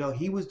 You know,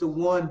 he was the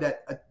one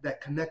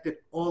that connected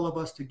all of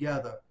us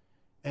together.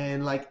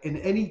 And, like, in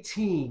any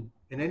team,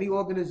 in any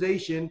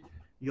organization,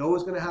 you're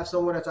always going to have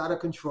someone that's out of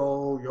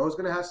control. You're always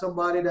going to have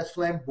somebody that's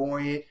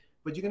flamboyant.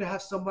 But you're going to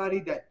have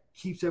somebody that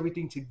keeps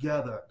everything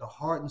together, the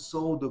heart and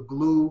soul, the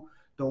glue,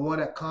 the one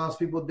that calms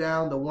people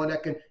down, the one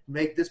that can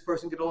make this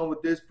person get along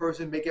with this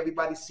person, make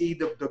everybody see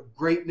the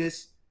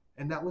greatness.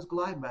 And that was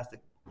Glide Master.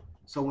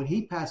 So when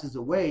he passes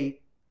away,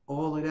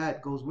 all of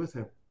that goes with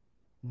him.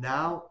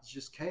 Now it's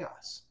just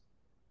chaos.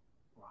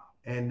 Wow.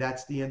 And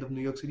that's the end of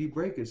New York City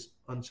Breakers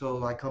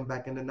until I come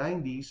back in the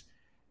 90s.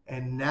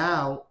 And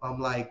now I'm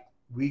like,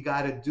 we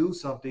got to do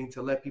something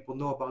to let people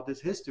know about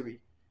this history.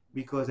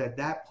 Because at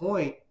that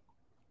point,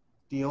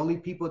 the only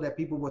people that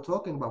people were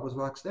talking about was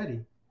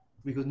Rocksteady.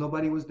 Because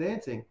nobody was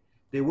dancing.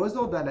 There was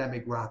no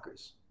dynamic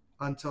rockers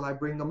until I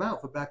bring them out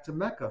for Back to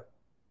Mecca.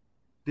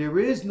 There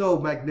is no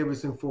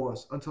Magnificent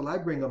Force until I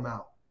bring them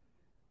out.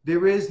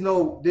 There's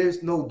no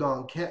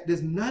Don Camp.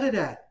 There's none of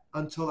that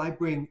until I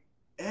bring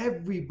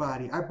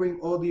everybody. I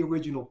bring all the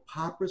original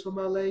poppers from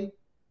LA,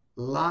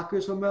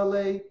 lockers from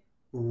LA,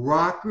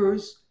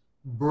 rockers,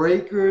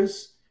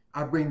 breakers.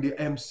 I bring the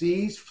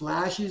MCs.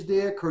 Flash is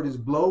there. Curtis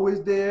Blow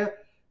is there.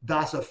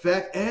 Das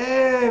Effect,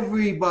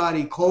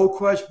 everybody, Cold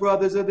Crush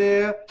Brothers are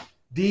there,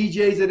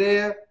 DJs are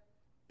there,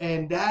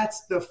 and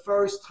that's the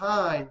first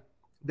time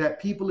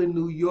that people in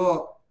New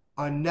York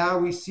are now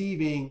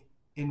receiving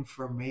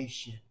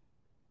information.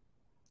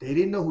 They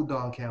didn't know who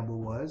Don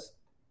Campbell was.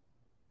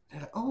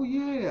 They're like, oh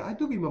yeah, I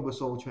do remember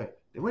Soul Train.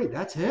 Wait,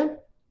 that's him?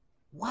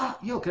 Wow,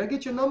 yo, can I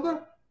get your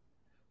number?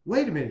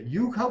 Wait a minute,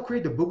 you helped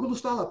create the Boogaloo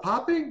style of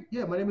popping?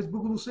 Yeah, my name is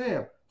Boogaloo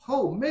Sam.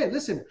 Oh man,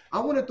 listen, I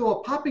want to throw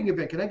a popping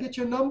event. Can I get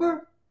your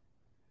number?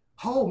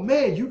 Oh,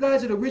 man, you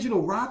guys are the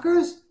original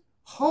rockers?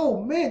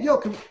 Oh, man, yo,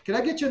 can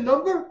I get your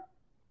number?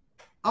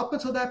 Up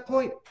until that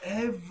point,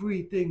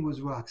 everything was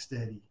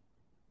Rocksteady.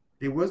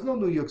 There was no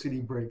New York City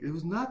break. It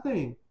was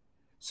nothing.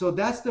 So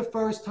that's the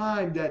first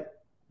time that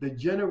the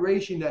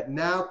generation that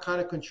now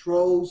kind of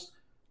controls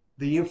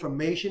the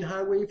information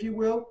highway, if you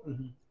will,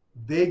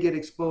 they get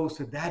exposed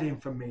to that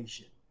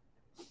information.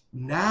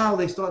 Now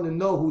they're starting to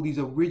know who these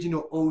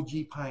original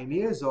OG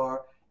pioneers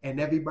are, and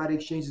everybody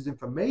exchanges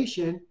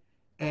information.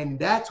 And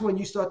that's when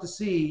you start to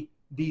see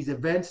these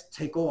events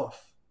take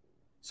off.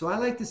 So I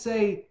like to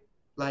say,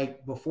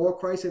 like, before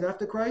Christ and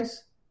after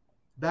Christ,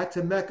 back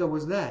to Mecca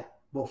was that.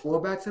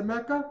 Before back to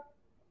Mecca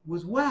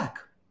was whack.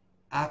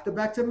 After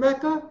back to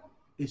Mecca,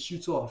 it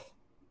shoots off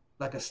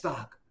like a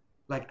stock,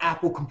 like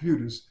Apple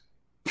computers.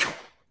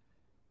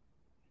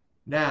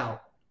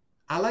 Now,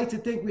 I like to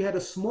think we had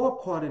a small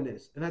part in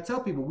this. And I tell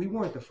people, we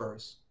weren't the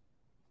first.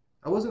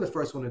 I wasn't the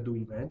first one to do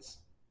events.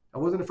 I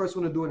wasn't the first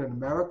one to do it in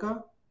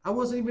America. I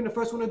wasn't even the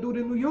first one to do it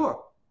in New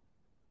York.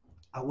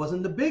 I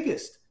wasn't the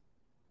biggest.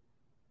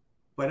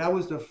 But I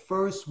was the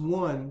first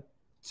one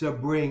to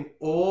bring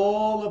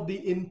all of the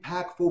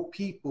impactful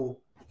people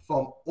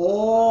from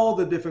all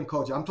the different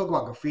cultures. I'm talking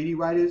about graffiti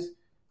writers.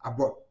 I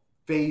brought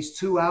Phase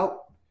 2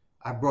 out.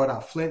 I brought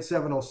out Flint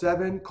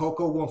 707,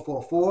 Coco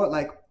 144,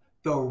 like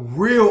the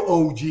real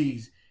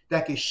OGs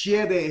that can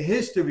share their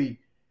history,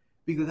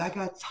 because I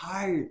got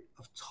tired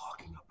of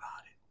talking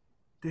about it.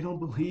 They don't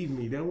believe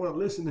me. They don't want to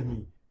listen to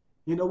me.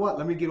 You know what?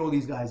 Let me get all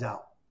these guys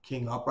out.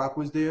 King Uprock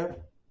was there.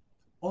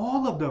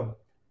 All of them.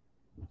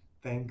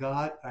 Thank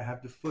God I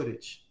have the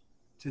footage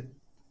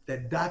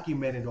that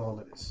documented all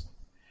of this.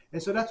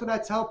 And so that's what I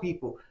tell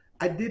people.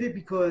 I did it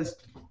because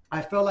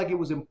I felt like it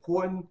was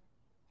important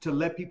to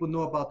let people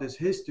know about this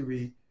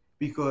history,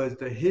 because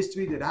the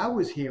history that I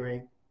was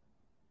hearing,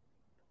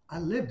 I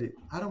lived it.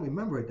 I don't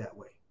remember it that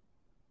way.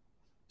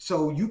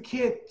 So you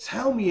can't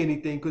tell me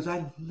anything because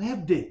I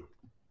lived it.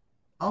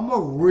 I'm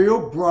a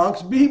real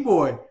Bronx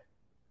B-boy.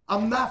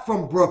 I'm not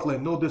from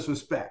Brooklyn, no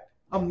disrespect.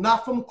 I'm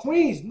not from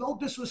Queens, no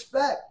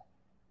disrespect.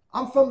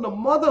 I'm from the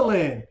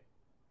motherland,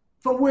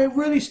 from where it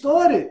really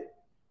started.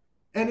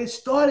 And it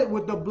started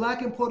with the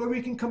Black and Puerto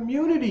Rican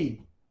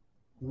community.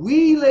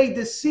 We laid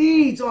the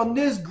seeds on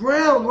this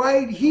ground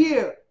right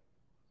here.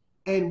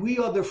 And we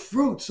are the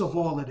fruits of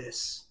all of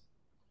this.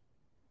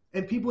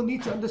 And people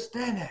need to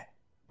understand that.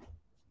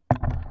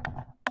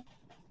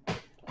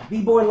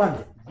 B-Boy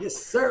London. Yes,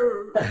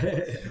 sir.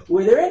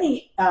 Were there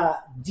any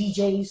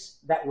DJs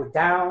that were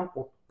down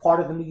or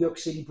part of the New York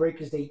City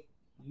Breakers you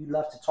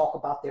love to talk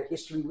about their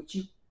history with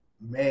you?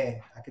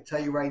 Man, I can tell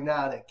you right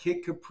now that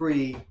Kid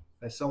Capri,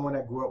 as someone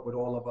that grew up with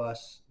all of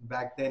us,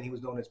 back then he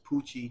was known as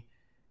Poochie.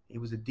 He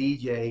was a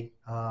DJ.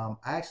 I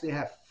actually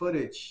have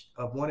footage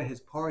of one of his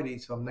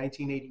parties from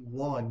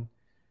 1981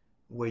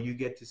 where you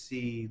get to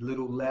see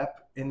Little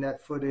Lep in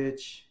that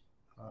footage.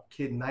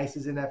 Kid Nice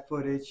is in that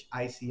footage.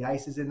 Icy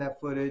Ice is in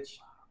that footage.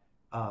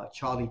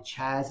 Charlie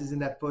Chaz is in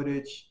that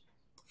footage.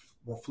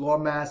 Well, Floor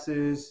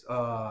Masters,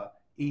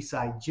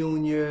 Eastside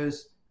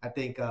Juniors. I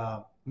think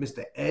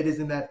Mr. Ed is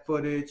in that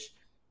footage.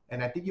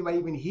 And I think you might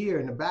even hear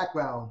in the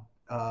background,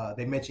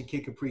 they mentioned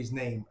Kid Capri's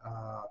name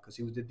because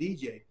he was the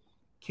DJ.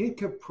 Kid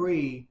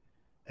Capri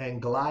and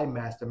Glide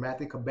Master,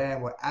 Matthew Caban,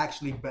 were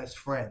actually best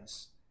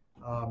friends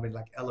in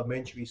like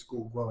elementary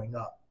school growing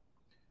up.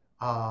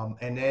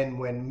 And then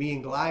when me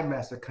and Glide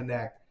Master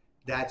connect,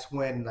 that's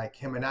when like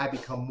him and I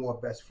become more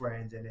best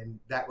friends. And then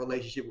that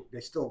relationship,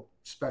 they're still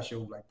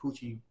special. Like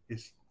Poochie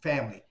is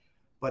family.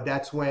 But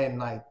that's when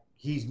like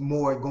he's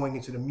more going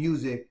into the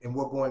music and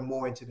we're going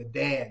more into the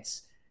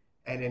dance.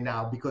 And then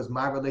now, because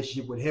my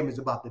relationship with him is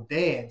about the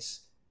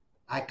dance,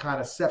 I kind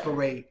of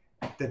separate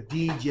the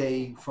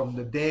DJ from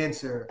the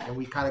dancer and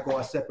we kind of go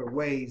our separate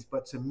ways.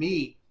 But to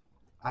me,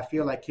 I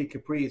feel like Kid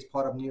Capri is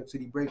part of New York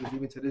City Breakers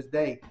even to this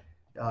day,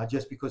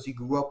 just because he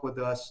grew up with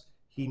us.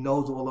 He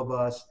knows all of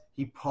us.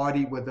 He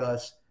partied with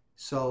us.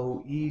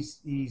 So he's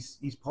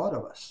part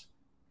of us.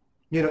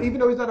 You know, even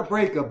though he's not a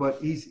breaker, but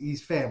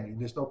he's family.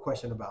 There's no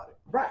question about it.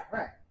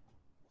 Right.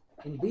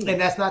 Indeed. And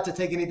that's not to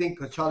take anything,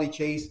 because Charlie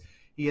Chase,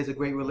 he has a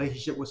great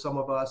relationship with some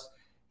of us.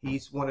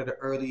 He's one of the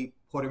early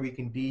Puerto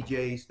Rican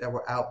DJs that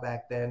were out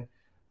back then.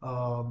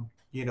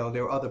 You know,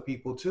 there were other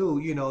people too,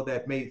 you know,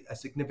 that made a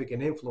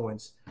significant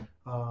influence.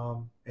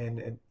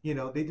 And you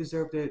know, they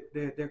deserve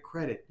their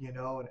credit, you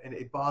know, and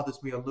it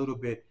bothers me a little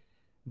bit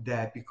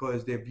that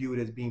because they're viewed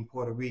as being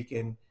Puerto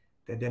Rican,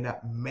 that they're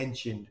not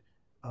mentioned.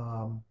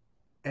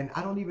 And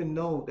I don't even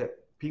know that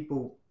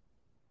people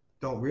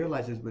don't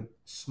realize this, but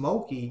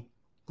Smokey,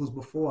 who's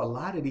before a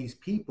lot of these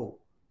people,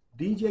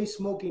 DJ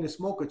Smokey and the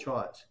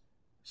Smokertrons,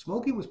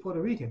 Smokey was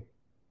Puerto Rican.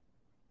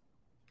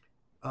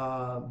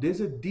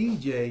 There's a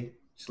DJ/MC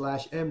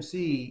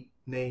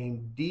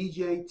named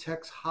DJ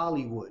Tex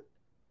Hollywood,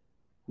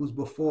 who's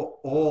before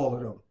all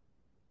of them,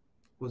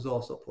 was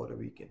also Puerto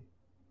Rican.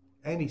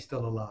 And he's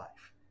still alive.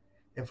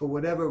 And for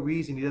whatever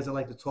reason, he doesn't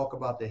like to talk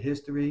about the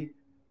history.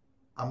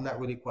 I'm not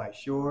really quite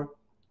sure.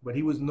 But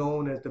he was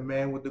known as the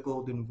man with the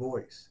golden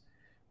voice.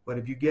 But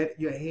if you get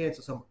your hands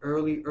on some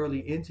early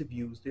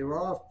interviews, there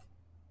are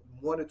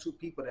one or two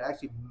people that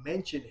actually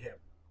mention him.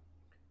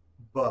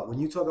 But when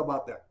you talk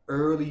about the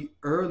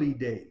early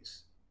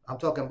days, I'm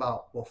talking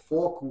about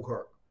before Kool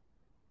Herc,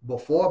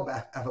 before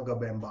Africa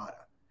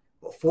Bambaataa,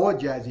 before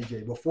Jazzy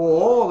J,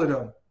 before all of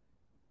them,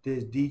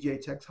 there's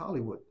DJ Tex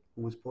Hollywood,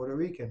 who was Puerto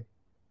Rican,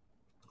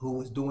 who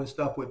was doing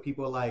stuff with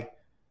people like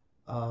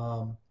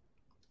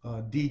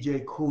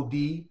DJ Cool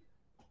D,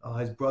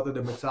 his brother,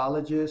 the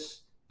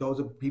mixologist. Those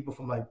are people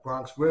from like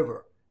Bronx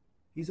River.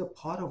 He's a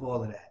part of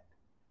all of that,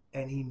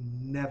 and he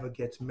never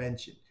gets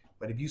mentioned.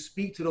 But if you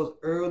speak to those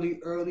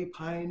early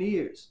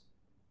pioneers,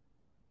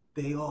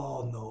 they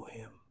all know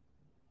him.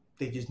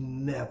 They just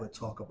never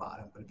talk about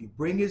him. But if you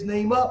bring his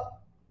name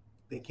up,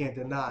 they can't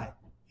deny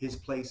his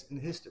place in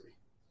history.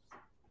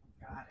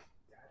 Got it.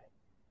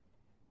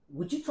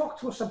 Would you talk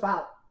to us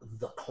about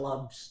the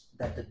clubs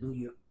that the New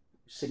York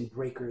City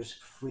Breakers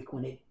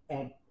frequented?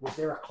 And was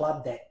there a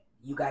club that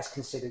you guys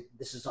considered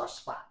this is our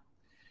spot?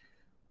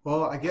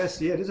 Well, I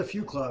guess, yeah, there's a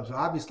few clubs.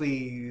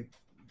 Obviously,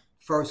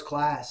 First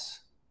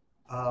Class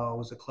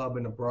was a club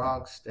in the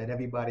Bronx that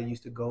everybody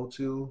used to go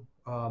to.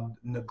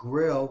 The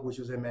Grill, which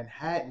was in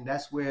Manhattan,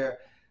 that's where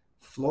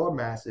Floor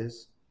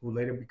Masses, who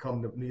later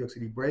become the New York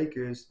City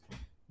Breakers,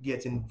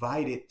 gets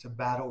invited to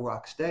battle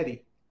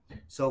Rocksteady.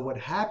 So what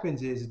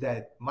happens is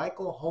that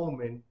Michael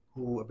Holman,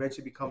 who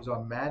eventually becomes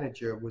our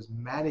manager, was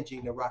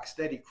managing the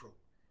Rocksteady crew.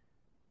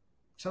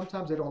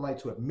 Sometimes they don't like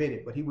to admit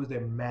it, but he was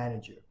their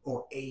manager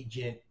or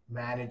agent,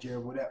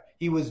 manager, whatever.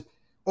 He was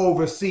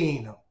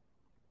overseeing them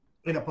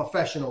in a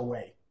professional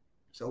way.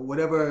 So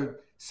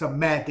whatever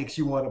semantics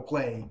you want to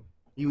play,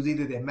 he was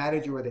either their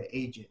manager or their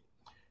agent.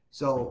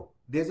 So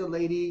there's a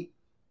lady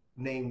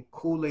named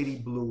Cool Lady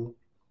Blue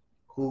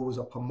who was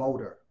a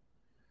promoter.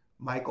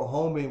 Michael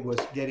Holman was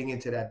getting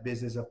into that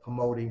business of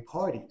promoting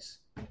parties.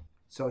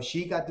 So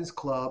she got this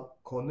club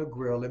called The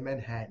Grill in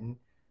Manhattan,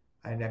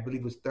 and I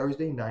believe it was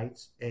Thursday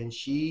nights, and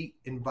she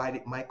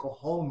invited Michael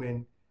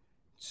Holman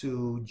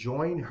to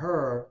join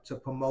her to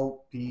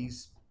promote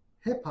these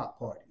hip-hop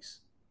parties.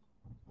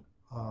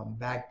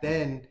 Back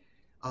then,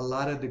 a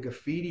lot of the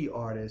graffiti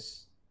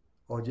artists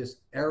or just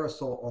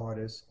aerosol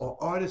artists or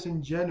artists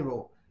in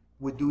general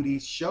would do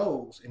these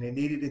shows, and they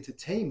needed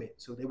entertainment,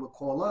 so they would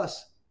call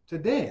us to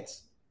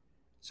dance.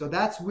 So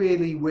that's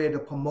really where the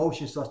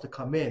promotion starts to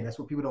come in. That's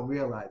what people don't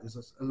realize.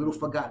 It's a little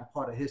forgotten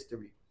part of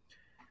history.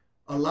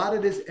 A lot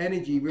of this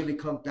energy really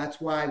comes,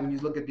 that's why when you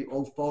look at the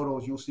old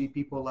photos, you'll see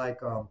people like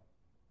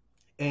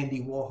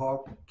Andy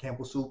Warhol,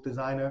 Campbell Soup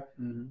designer,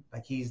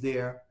 like he's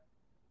there.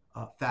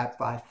 Fat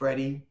Five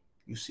Freddy,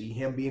 you see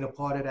him being a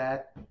part of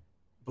that.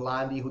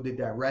 Blondie, who did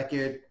that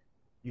record,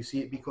 you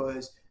see it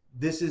because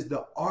this is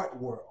the art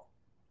world.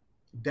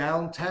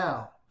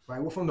 Downtown,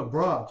 right? We're from the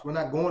Bronx. We're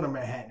not going to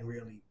Manhattan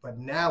really, but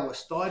now we're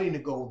starting to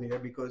go there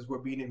because we're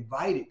being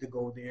invited to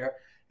go there.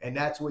 And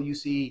that's where you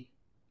see,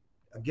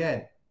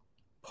 again,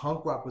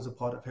 punk rock was a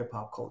part of hip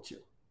hop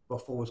culture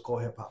before it was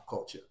called hip hop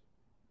culture.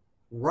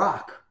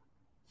 Rock,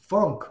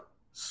 funk,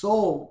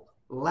 soul,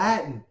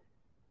 Latin,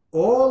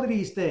 all of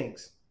these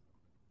things.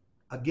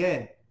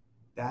 Again,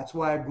 that's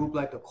why a group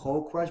like the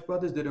Cold Crush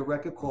Brothers did a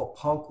record called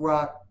Punk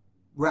Rock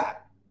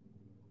Rap.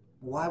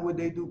 Why would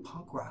they do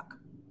punk rock?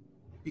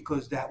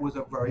 Because that was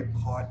a very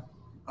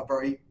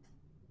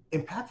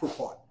impactful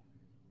part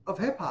of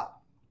hip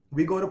hop.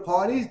 We go to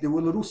parties, there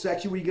was a little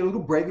section where you get a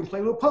little break and play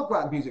a little punk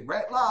rock music,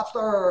 Red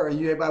Lobster, and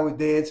everybody was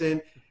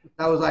dancing.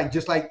 That was like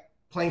just like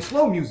playing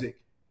slow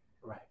music.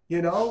 Right.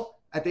 You know,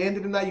 at the end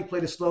of the night, you play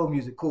the slow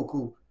music.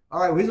 Cool. All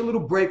right, well, here's a little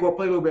break. We'll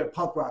play a little bit of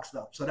punk rock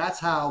stuff. So that's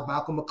how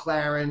Malcolm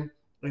McLaren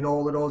and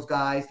all of those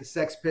guys, the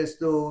Sex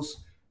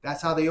Pistols,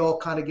 that's how they all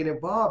kind of get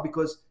involved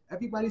because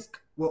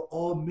we're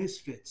all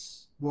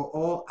misfits. We're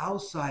all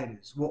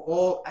outsiders. We're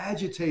all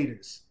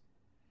agitators.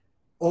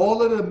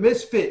 All of the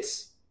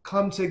misfits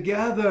come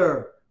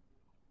together.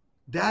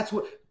 That's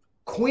what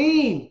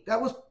Queen,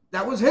 that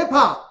was hip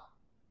hop.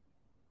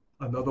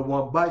 Another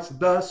One Bites the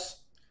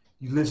Dust.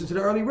 You listen to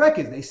the early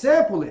records, they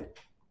sample it.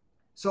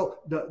 So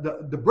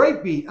the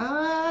break beat,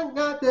 I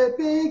got that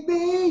big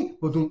beat.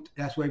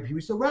 That's why people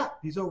used to rap.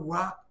 These are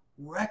rock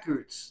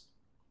records,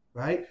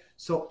 right?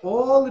 So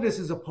all of this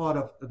is a part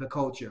of the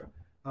culture.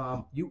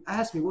 You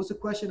asked me, what was the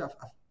question?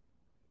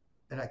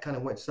 And I kind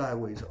of went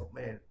sideways. Oh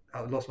man,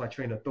 I lost my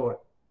train of thought.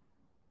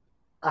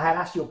 I had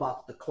asked you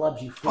about the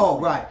clubs you frequent. Oh,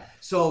 right.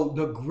 So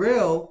the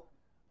Grill,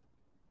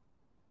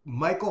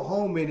 Michael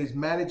Holman is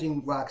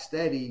managing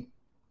Rocksteady,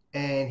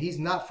 and he's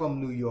not from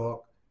New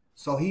York.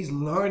 So he's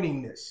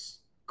learning this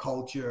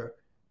culture,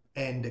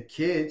 and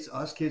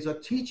us kids are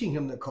teaching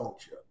him the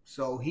culture.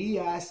 So he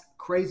asked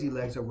Crazy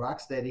Legs of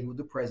Rocksteady, who's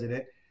the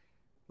president,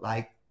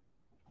 like,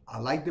 I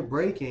like the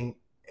breaking,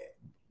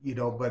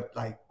 but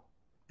like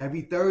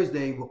every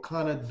Thursday we're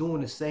kind of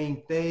doing the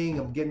same thing.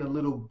 I'm getting a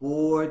little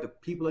bored. The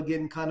people are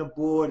getting kind of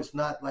bored. It's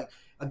not like,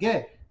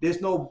 again, there's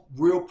no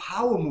real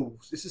power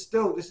moves. This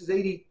is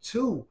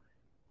 82.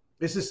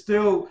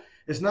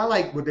 It's not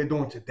like what they're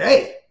doing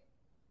today.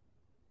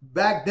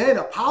 Back then,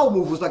 a power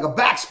move was like a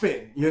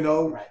backspin,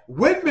 Right.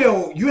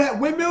 Windmill, you had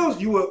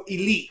windmills, you were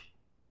elite,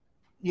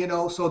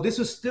 so this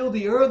was still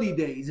the early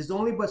days. There's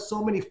only but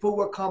so many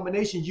footwork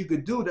combinations you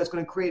could do that's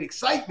going to create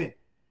excitement.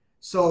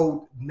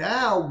 So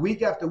now,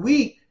 week after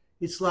week,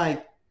 it's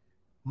like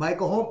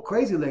Michael Holmes,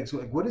 Crazy Legs,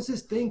 like, what is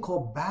this thing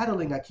called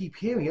battling? I keep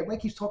hearing.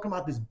 Everybody keeps talking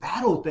about this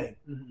battle thing.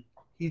 Mm-hmm.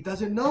 He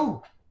doesn't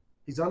know.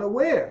 He's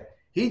unaware.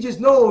 He just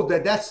knows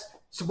that that's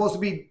supposed to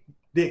be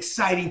the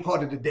exciting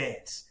part of the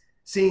dance.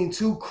 Seeing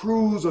two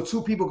crews or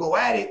two people go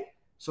at it.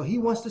 So he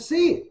wants to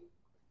see it.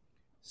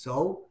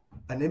 So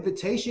an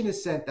invitation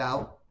is sent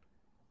out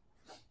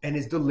and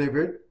is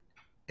delivered.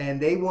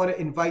 And they want to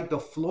invite the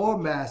Floor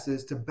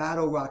Masters to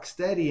battle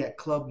Rocksteady at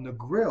Club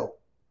Negril.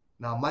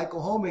 Now,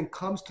 Michael Holman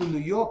comes to New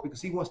York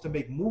because he wants to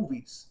make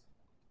movies.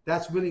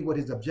 That's really what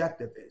his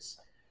objective is.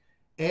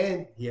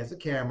 And he has a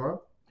camera.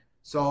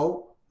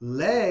 So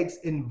Legs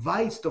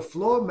invites the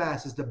Floor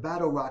Masters to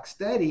battle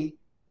Rocksteady,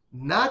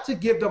 not to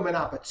give them an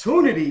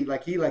opportunity,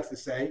 like he likes to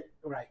say,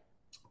 Right.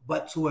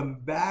 but to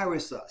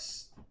embarrass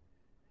us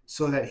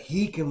so that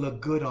he can look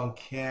good on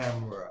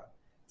camera.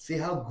 See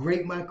how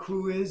great my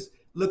crew is?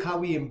 Look how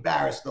we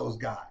embarrass those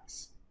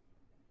guys.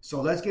 So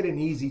let's get an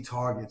easy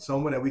target,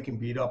 someone that we can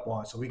beat up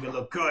on so we can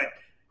look good.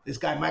 This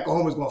guy, Michael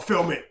Holmes, is going to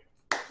film it.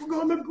 We're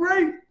going to look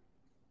great.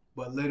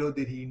 But little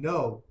did he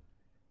know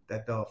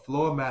that the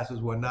Floor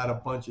Masters were not a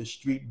bunch of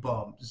street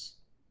bums,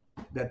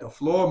 that the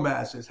Floor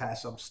Masters had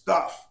some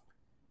stuff.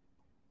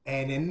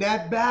 And in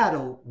that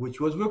battle, which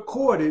was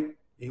recorded,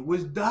 it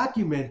was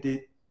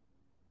documented,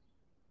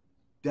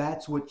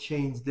 that's what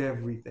changed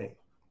everything.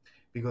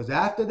 Because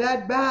after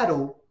that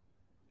battle,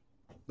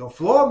 the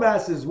Floor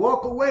Masters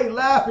walk away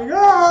laughing.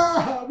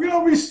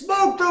 We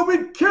smoked them,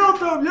 we killed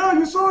them. Yo,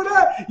 you saw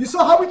that? You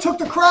saw how we took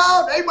the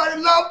crowd?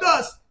 Everybody loved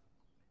us.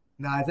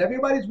 Now, as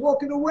everybody's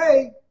walking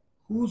away,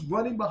 who's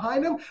running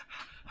behind them?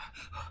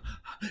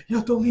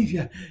 Yo, don't leave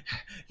yet.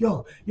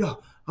 Yo,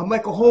 I'm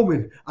Michael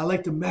Holman. I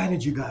like to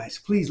manage you guys.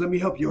 Please, let me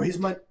help you. Here's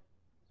my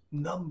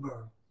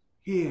number.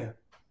 Here.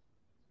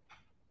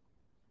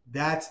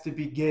 That's the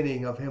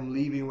beginning of him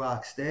leaving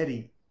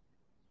Rocksteady.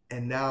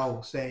 And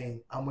now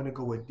saying, I'm going to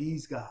go with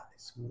these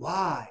guys.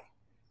 Why?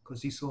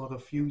 Because he saw the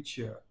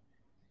future.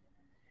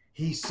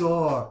 He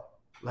saw,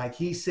 like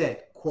he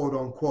said, quote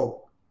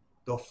unquote,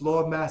 the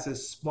Floor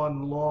Masters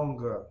spun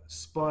longer,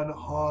 spun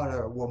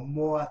harder, were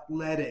more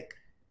athletic.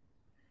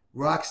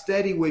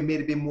 Rocksteady way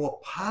made it be more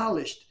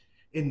polished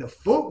in the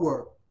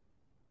footwork.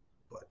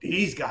 But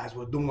these guys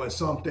were doing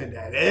something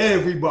that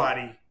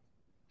everybody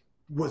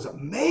was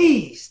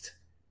amazed.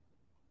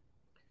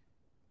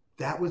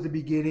 That was the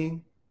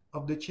beginning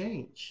of the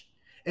change.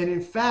 And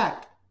in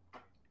fact,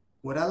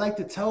 what I like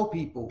to tell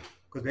people,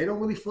 because they don't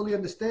really fully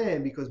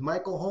understand, because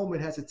Michael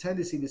Holman has a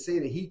tendency to say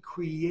that he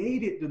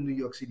created the New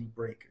York City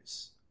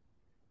Breakers.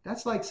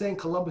 That's like saying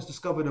Columbus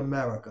discovered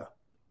America.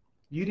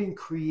 You didn't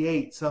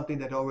create something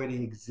that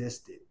already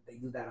existed. They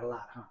do that a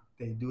lot, huh?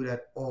 They do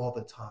that all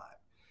the time.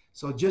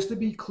 So just to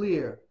be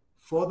clear,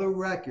 for the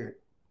record,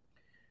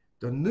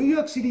 the New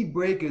York City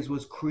Breakers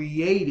was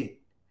created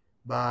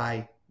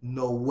by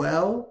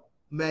Noel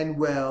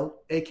Manuel,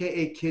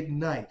 aka Kid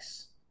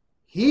Nice.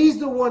 He's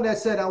the one that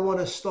said, I want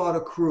to start a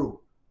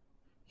crew.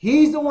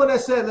 He's the one that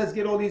said, let's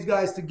get all these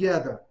guys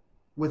together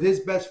with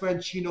his best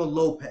friend Chino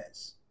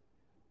Lopez.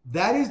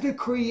 That is the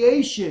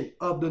creation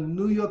of the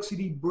New York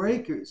City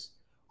Breakers,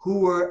 who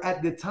were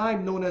at the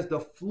time known as the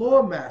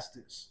Floor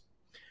Masters.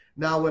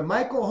 Now, when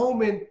Michael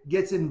Holman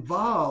gets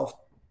involved,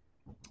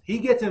 he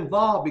gets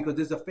involved because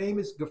there's a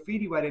famous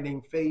graffiti writer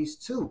named Phase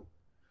 2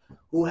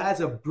 who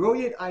has a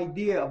brilliant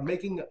idea of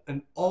making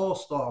an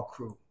all-star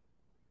crew.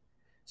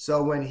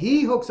 So when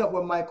he hooks up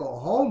with Michael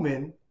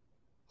Holman,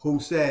 who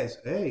says,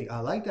 hey, I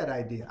like that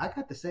idea. I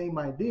got the same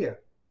idea.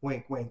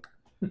 Wink, wink.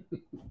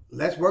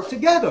 Let's work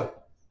together.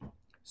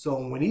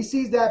 So when he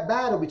sees that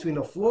battle between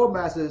the Floor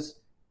Masters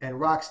and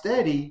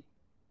Rocksteady,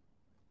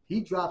 he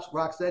drops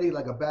Rocksteady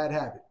like a bad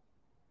habit,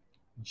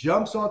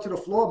 jumps onto the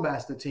Floor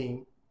Master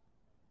team,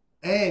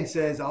 and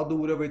says, I'll do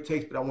whatever it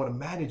takes, but I want to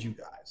manage you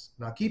guys.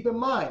 Now, keep in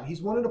mind,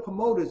 he's one of the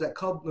promoters at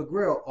Club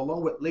Negril,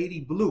 along with Lady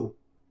Blue.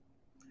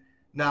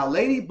 Now,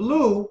 Lady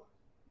Blue,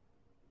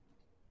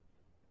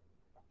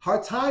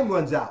 her time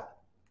runs out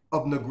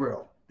of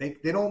Negril. They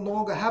don't no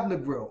longer have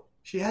Negril.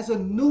 She has a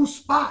new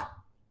spot.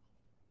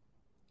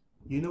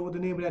 You know what the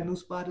name of that new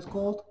spot is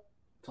called?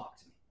 Talk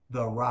to me.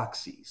 The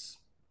Roxy's.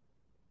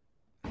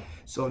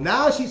 So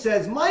now she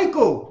says,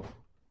 Michael,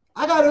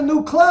 I got a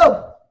new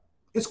club.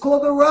 It's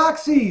called the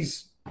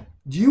Roxy's.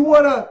 Do you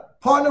want to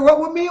partner up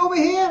with me over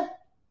here?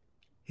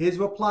 His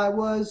reply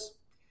was,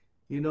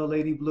 you know,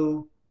 Lady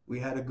Blue, we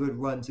had a good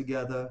run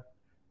together,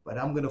 but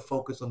I'm going to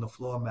focus on the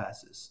Floor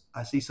Masters.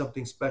 I see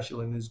something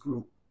special in this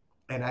group.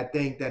 And I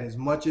think that as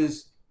much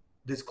as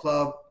this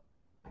club,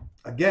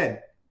 again,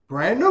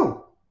 brand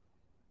new,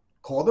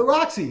 called the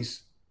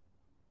Roxy's.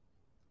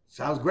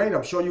 Sounds great.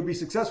 I'm sure you'll be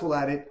successful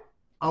at it.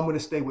 I'm going to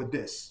stay with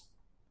this.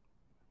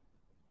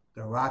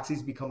 The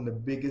Roxy's become the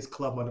biggest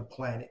club on the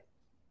planet.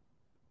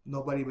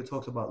 Nobody ever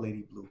talks about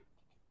Lady Blue.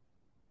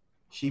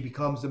 She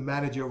becomes the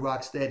manager of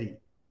Rocksteady.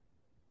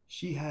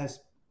 She has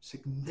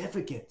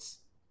significance,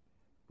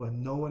 but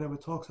no one ever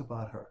talks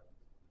about her.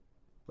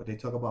 But they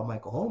talk about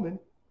Michael Holman,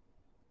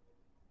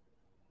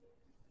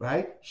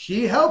 right?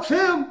 She helps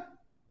him.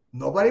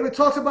 Nobody ever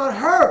talks about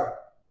her,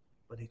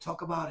 but they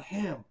talk about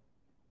him.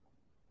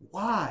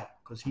 Why?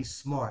 Because he's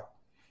smart.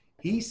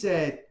 He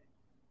said,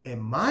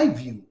 in my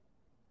view,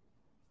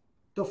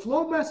 the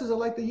floor masters are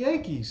like the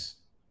Yankees.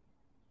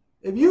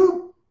 If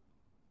you,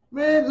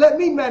 man, let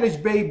me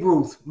manage Babe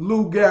Ruth,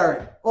 Lou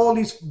Gehrig, all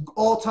these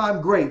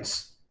all-time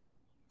greats.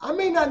 I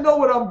may not know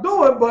what I'm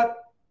doing,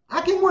 but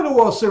I can win a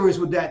World Series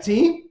with that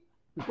team.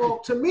 Well,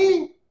 to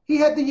me, he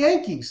had the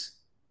Yankees.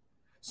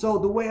 So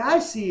the way I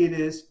see it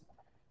is,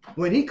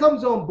 when he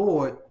comes on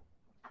board,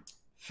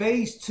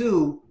 phase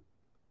 2,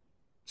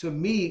 to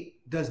me,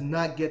 does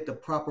not get the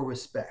proper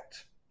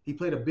respect. He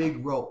played a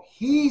big role.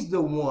 He's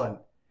the one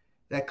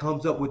that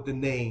comes up with the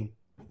name,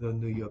 the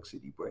New York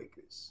City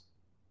Breakers.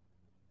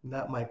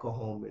 Not Michael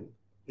Holman.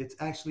 It's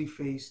actually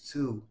phase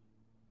 2.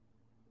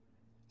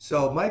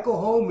 So Michael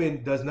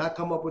Holman does not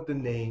come up with the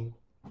name,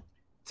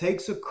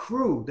 takes a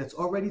crew that's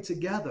already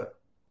together.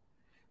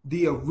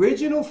 The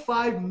original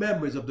 5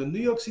 members of the New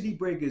York City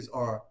Breakers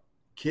are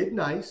Kid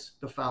Nice,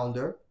 the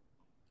founder,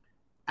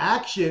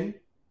 Action,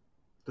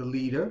 the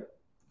leader,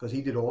 because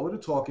he did all of the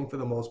talking for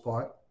the most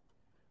part,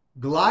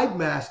 Glide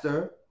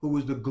Master, who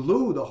was the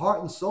glue, the heart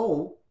and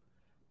soul,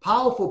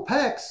 Powerful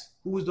Pecs,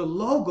 who was the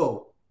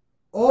logo.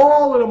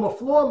 All of them are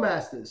floor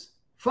masters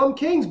from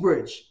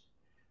Kingsbridge.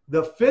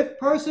 The 5th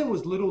person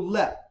was Little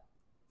Lep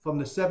from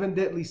the 7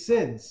 Deadly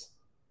Sins,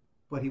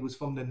 but he was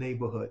from the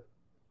neighborhood.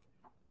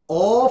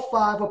 All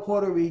 5 are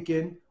Puerto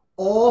Rican.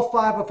 All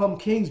 5 are from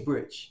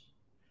Kingsbridge.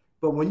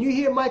 But when you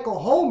hear Michael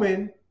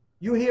Holman,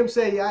 you hear him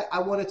say, I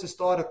wanted to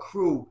start a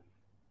crew,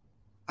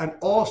 an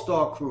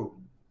all-star crew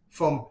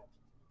from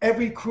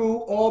every crew,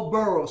 all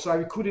boroughs. So I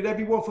recruited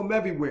everyone from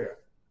everywhere.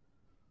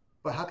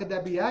 But how could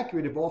that be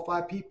accurate if all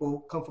 5 people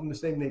come from the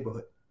same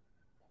neighborhood?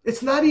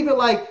 It's not even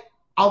like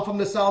I'm from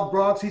the South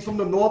Bronx, he's from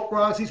the North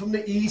Bronx, he's from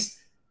the East.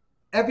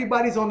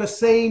 Everybody's on the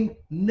same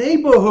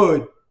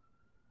neighborhood.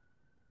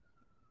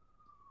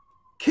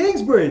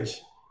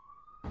 Kingsbridge,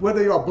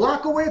 whether you're a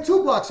block away or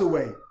 2 blocks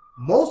away,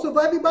 most of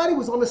everybody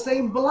was on the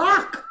same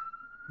block.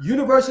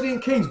 University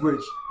in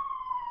Kingsbridge.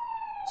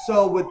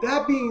 So with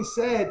that being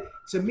said,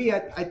 to me,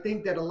 I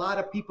think that a lot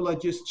of people are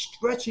just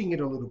stretching it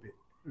a little bit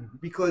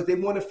because they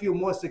want to feel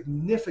more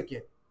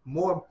significant,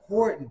 more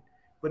important,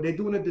 but they're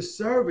doing a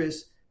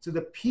disservice to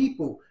the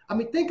people. I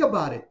mean, think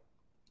about it.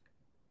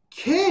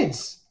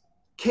 Kids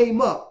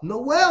came up.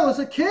 Noel is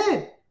a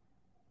kid.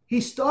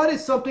 He started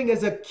something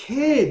as a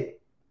kid.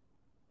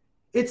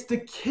 It's the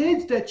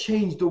kids that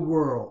changed the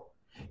world.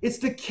 It's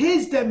the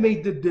kids that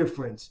made the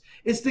difference.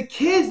 It's the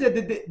kids that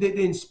did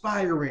the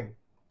inspiring.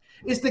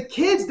 It's the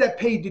kids that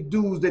paid the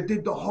dues, that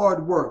did the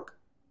hard work.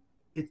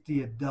 It's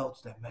the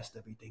adults that messed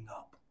everything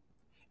up.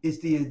 It's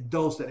the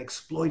adults that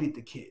exploited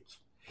the kids.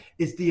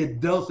 It's the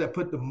adults that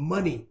put the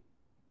money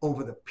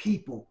over the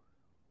people,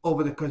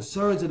 over the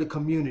concerns of the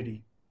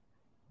community.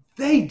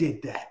 They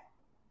did that.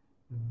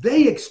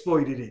 They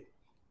exploited it.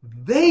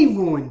 They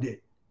ruined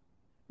it.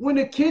 When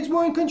the kids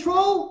were in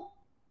control,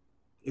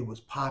 it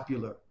was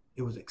popular.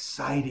 It was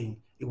exciting.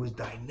 It was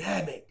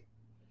dynamic.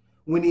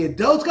 When the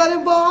adults got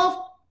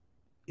involved,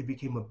 it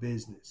became a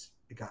business.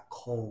 It got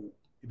cold.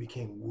 It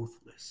became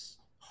ruthless,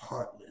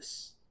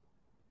 heartless.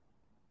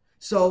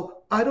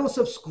 So I don't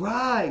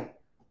subscribe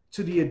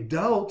to the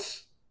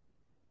adults.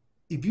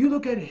 If you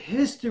look at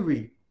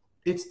history,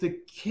 it's the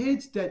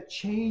kids that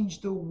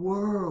changed the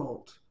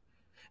world.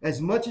 As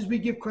much as we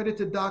give credit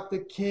to Dr.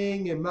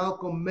 King and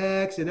Malcolm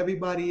X and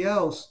everybody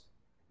else,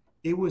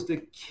 it was the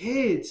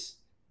kids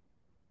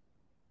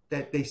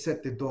that they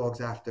set the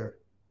dogs after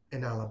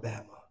in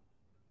Alabama.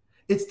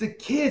 It's the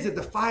kids that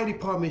the fire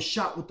department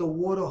shot with the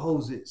water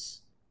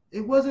hoses.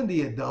 It wasn't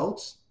the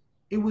adults.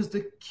 It was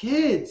the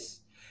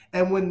kids.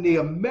 And when the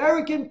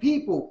American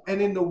people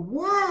and in the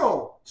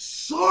world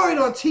saw it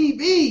on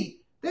TV,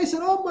 they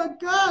said, oh my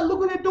God, look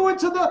what they're doing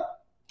to the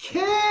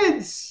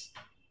kids.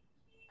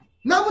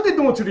 Not what they're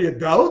doing to the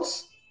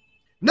adults.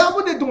 Not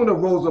what they're doing to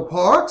Rosa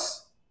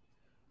Parks.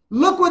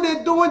 Look what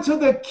they're doing to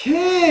the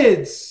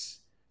kids.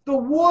 The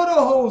water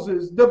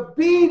hoses, the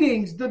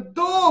beatings, the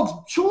dogs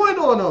chewing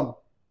on them.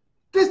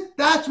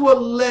 That's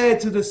what led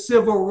to the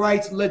civil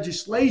rights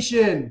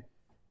legislation.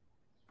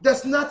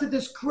 That's not to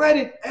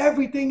discredit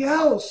everything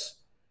else.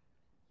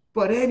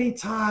 But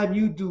anytime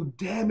you do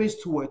damage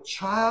to a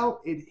child,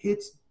 it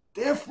hits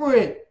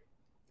different.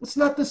 It's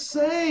not the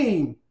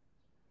same.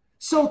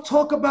 So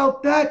talk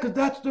about that, because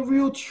that's the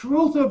real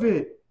truth of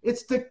it.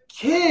 It's the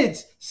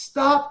kids.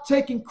 Stop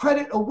taking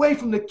credit away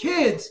from the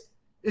kids.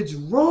 It's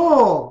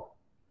wrong.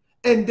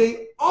 And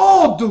they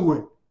all do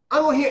it. I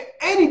don't hear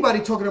anybody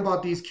talking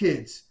about these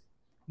kids.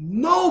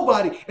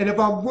 Nobody. And if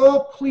I'm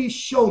wrong, please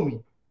show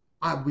me.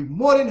 I'd be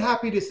more than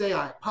happy to say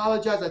I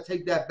apologize. I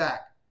take that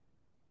back.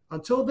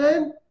 Until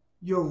then,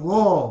 you're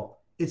wrong.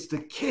 It's the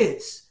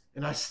kids.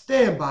 And I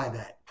stand by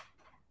that.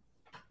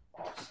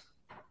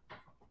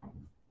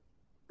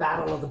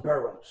 Battle of the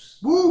Boroughs.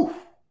 Woo!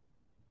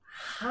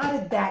 How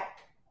did that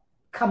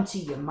come to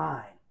your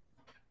mind?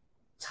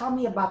 Tell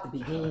me about the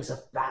beginnings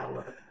of Battle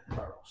of the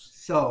Boroughs.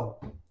 So,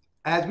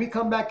 as we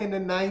come back in the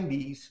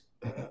 90s,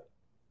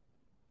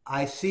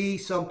 I see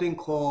something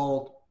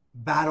called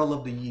Battle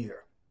of the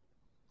Year.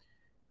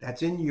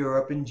 That's in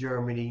Europe, in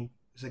Germany.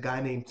 There's a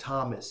guy named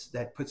Thomas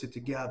that puts it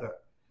together.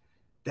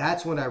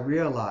 That's when I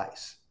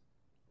realized,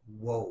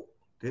 whoa,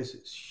 this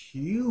is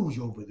huge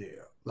over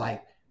there.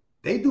 Like,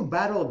 they do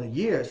Battle of the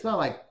Year. It's not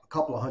like a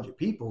couple of hundred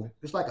people.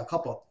 It's like a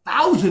couple of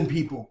thousand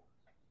people.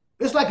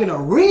 It's like an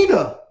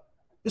arena.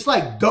 It's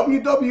like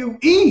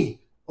WWE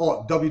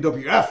or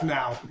WWF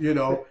now, you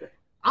know.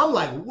 I'm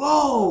like,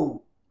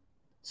 whoa.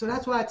 So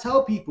that's why I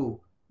tell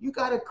people, you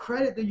got to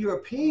credit the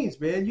Europeans,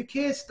 man. You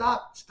can't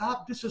stop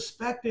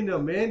disrespecting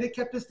them, man. They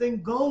kept this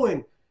thing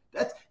going.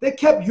 They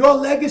kept your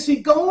legacy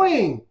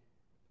going.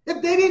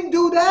 If they didn't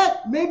do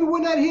that, maybe we're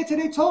not here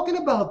today talking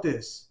about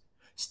this.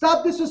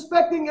 Stop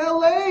disrespecting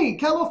LA.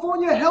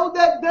 California held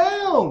that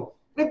down.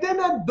 If they're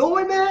not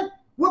doing that,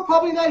 we're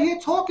probably not here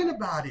talking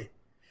about it.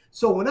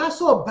 So when I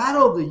saw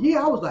Battle of the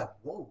Year, I was like,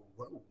 whoa,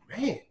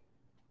 man,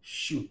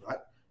 shoot,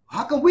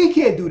 how come we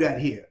can't do that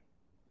here?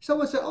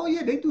 Someone said, oh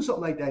yeah, they do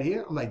something like that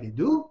here. I'm like, they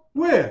do?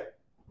 Where?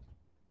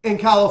 In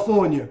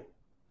California.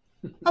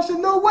 I said,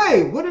 no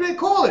way. What do they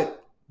call it?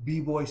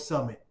 B-Boy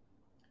Summit.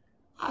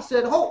 I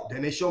said, oh,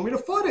 then they showed me the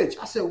footage.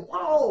 I said,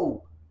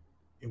 whoa.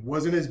 It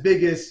wasn't as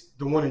big as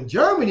the one in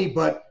Germany,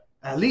 but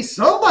at least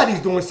somebody's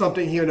doing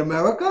something here in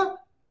America.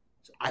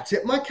 So I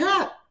tip my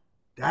cap.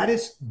 That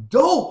is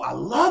dope. I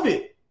love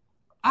it.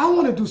 I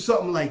want to do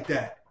something like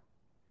that.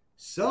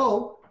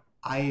 So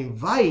I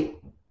invite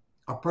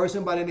a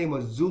person by the name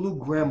of Zulu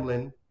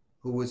Gremlin,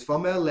 who was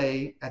from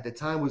LA, at the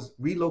time was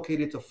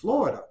relocated to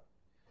Florida.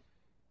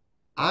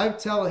 I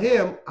tell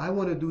him, I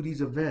want to do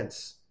these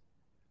events.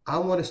 I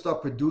want to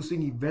start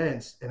producing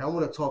events, and I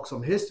want to talk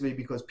some history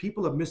because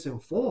people are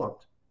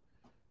misinformed.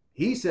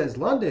 He says,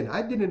 London,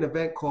 I did an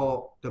event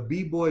called the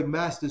B-Boy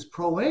Masters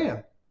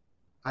Pro-Am.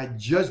 I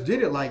just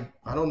did it like,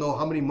 I don't know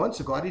how many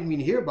months ago. I didn't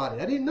even hear about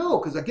it. I didn't know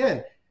because,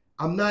 again,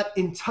 I'm not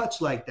in touch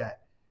like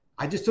that.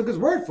 I just took his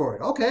word for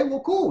it. Okay,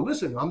 well, cool.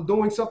 Listen, I'm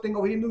doing something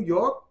over here in New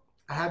York.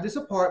 I have this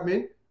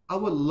apartment. I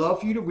would love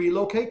for you to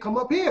relocate. Come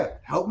up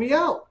here. Help me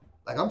out.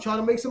 Like, I'm trying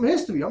to make some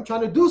history. I'm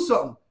trying to do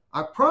something.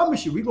 I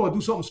promise you, we're going to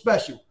do something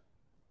special.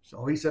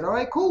 So he said, all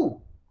right,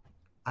 cool.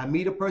 I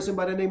meet a person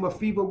by the name of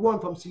Fever One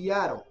from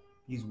Seattle.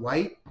 He's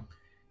white.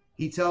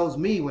 He tells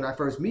me when I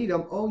first meet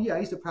him, oh, yeah, I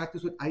used to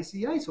practice with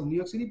Icy Ice from New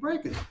York City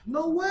Breakers.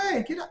 No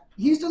way. Get up.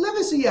 He used to live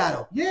in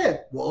Seattle. Yeah.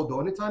 Well,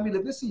 during the time he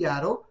lived in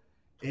Seattle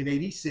in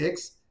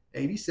 86,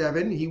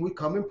 87, he would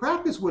come and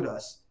practice with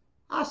us.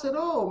 I said,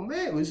 oh,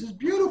 man, this is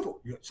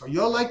beautiful. So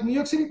you're like New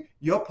York City.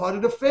 You're part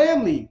of the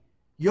family.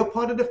 You're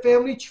part of the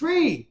family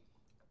tree.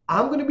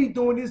 I'm going to be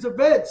doing these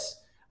events.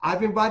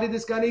 I've invited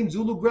this guy named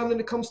Zulu Gremlin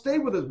to come stay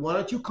with us. Why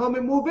don't you come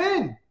and move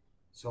in?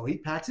 So he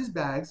packs his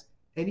bags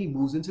and he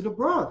moves into the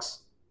Bronx.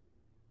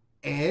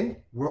 And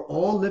we're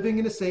all living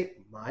in the same,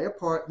 my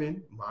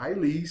apartment, my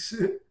lease.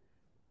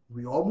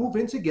 We all move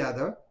in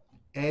together.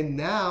 And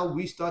now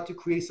we start to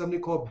create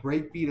something called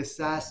Breakbeat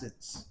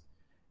Assassins.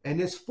 And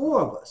there's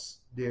 4 of us.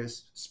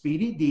 There's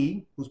Speedy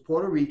D, who's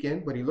Puerto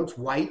Rican, but he looks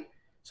white.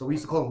 So we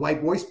used to call him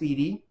White Boy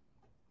Speedy.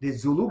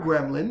 There's Zulu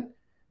Gremlin,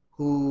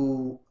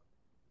 who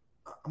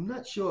I'm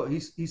not sure.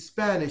 He's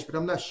Spanish, but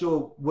I'm not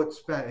sure what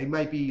Spanish. He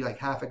might be like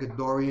half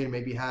Ecuadorian,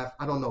 maybe half,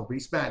 I don't know, but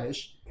he's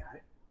Spanish. Got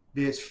it.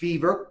 There's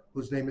Fever,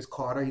 whose name is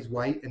Carter. He's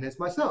white. And there's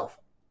myself.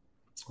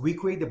 We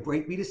create the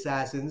Breakbeat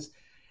Assassins,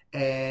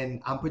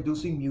 and I'm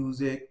producing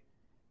music,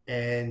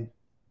 and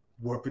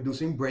we're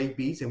producing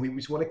breakbeats, and we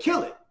just want to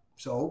kill it.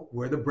 So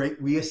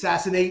we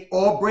assassinate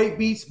all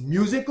breakbeats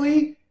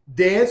musically,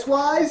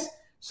 dance-wise.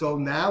 So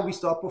now we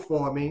start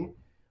performing.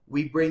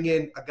 We bring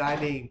in a guy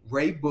named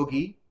Ray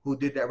Boogie, who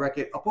did that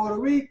record, Puerto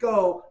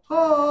Rico,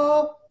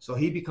 oh. So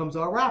he becomes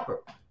our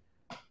rapper.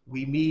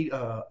 We meet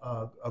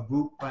a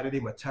group by the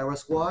name of Terror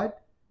Squad.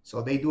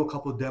 So they do a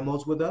couple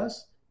demos with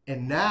us.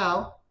 And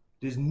now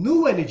there's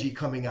new energy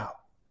coming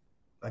out.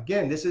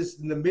 Again, this is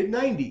in the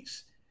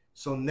mid-90s.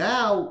 So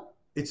now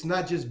it's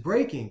not just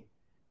breaking.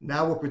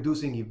 Now we're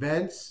producing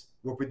events,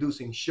 we're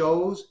producing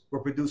shows, we're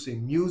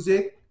producing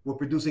music, we're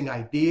producing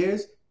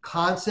ideas,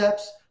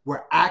 concepts,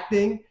 we're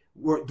acting,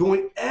 we're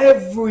doing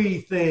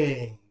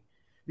everything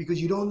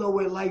because you don't know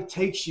where life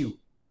takes you.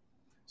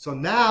 So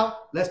now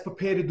let's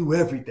prepare to do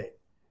everything.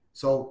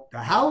 So the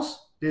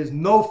house, there's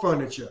no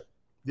furniture.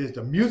 There's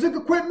the music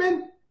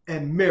equipment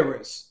and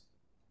mirrors.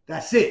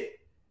 That's it.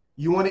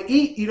 You want to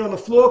eat on the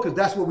floor because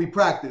that's what we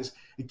practice.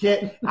 You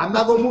can't, I'm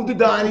not going to move the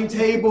dining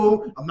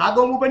table. I'm not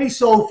going to move any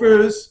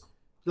sofas.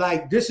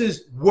 Like, this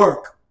is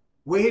work.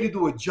 We're here to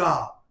do a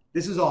job.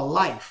 This is our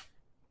life.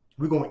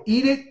 We're going to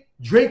eat it,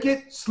 drink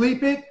it,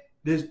 sleep it.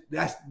 You're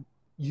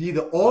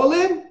either all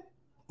in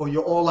or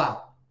you're all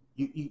out.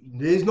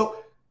 There's no,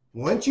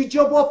 once you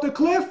jump off the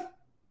cliff,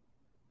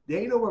 there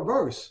ain't no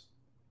reverse.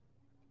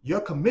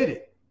 You're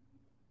committed.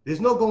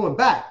 There's no going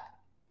back.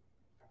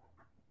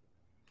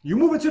 You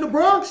move into the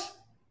Bronx,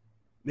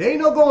 there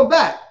ain't no going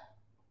back.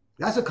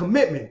 That's a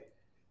commitment.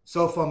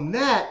 So from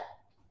that,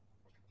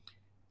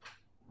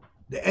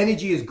 the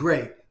energy is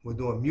great. We're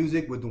doing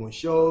music, we're doing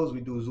shows,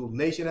 we do Zulu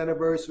Nation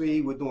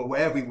anniversary, we're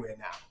everywhere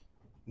now.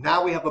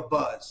 Now we have a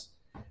buzz.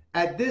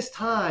 at this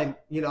time,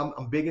 you know,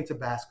 I'm big into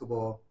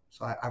basketball.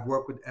 So I've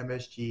worked with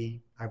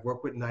MSG. I've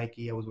worked with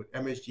Nike. I was with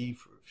MSG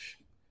for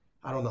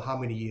I don't know how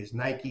many years.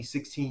 Nike,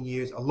 16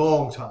 years, a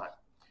long time.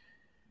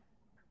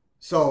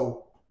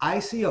 So I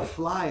see a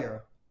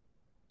flyer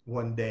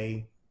one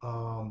day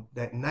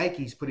that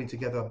Nike's putting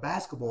together a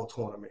basketball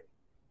tournament.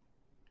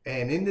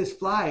 And in this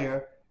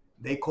flyer,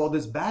 they call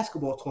this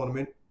basketball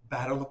tournament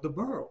Battle of the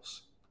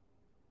Boroughs.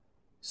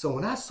 So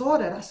when I saw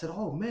that, I said,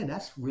 oh man,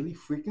 that's really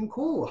freaking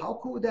cool. How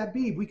cool would that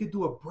be if we could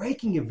do a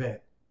breaking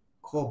event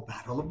called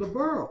Battle of the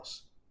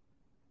Boroughs?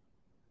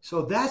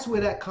 So that's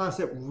where that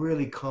concept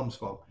really comes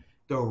from.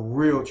 The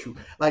real truth.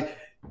 Like,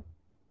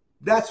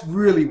 that's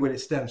really what it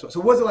stems from.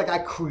 So it wasn't like I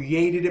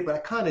created it, but I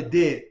kind of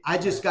did. I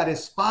just got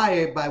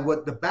inspired by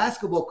what the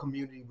basketball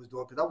community was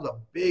doing, because I was a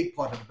big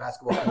part of the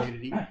basketball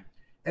community.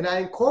 And I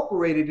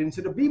incorporated it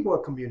into the b-boy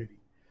community.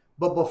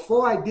 But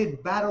before I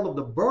did Battle of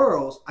the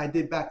Boroughs, I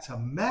did Back to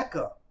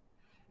Mecca.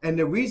 And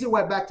the reason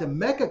why Back to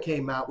Mecca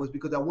came out was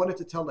because I wanted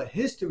to tell the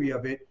history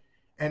of it.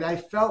 And I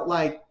felt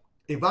like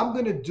if I'm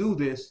going to do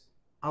this,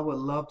 I would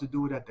love to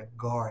do it at the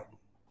Garden,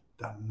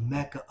 the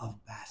Mecca of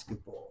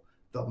basketball,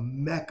 the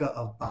Mecca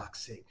of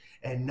boxing.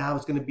 And now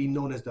it's going to be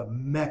known as the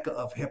Mecca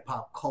of hip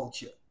hop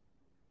culture.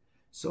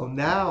 So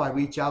now I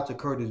reach out to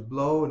Curtis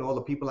Blow and all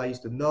the people I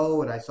used to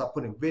know, and I start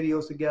putting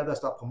videos together, I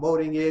start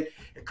promoting it.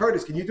 And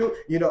Curtis, can you do,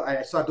 you know,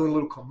 I start doing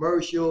little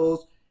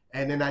commercials,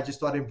 and then I just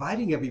start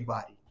inviting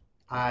everybody.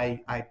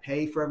 I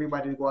pay for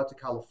everybody to go out to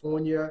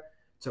California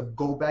to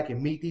go back and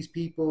meet these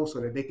people so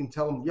that they can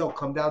tell them, yo,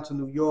 come down to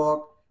New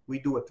York. We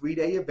do a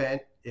 3-day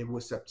event. It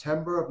was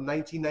September of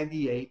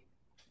 1998,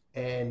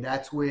 and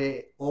that's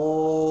where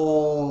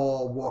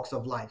all walks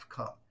of life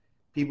come.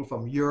 People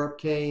from Europe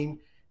came.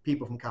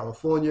 People from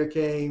California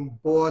came,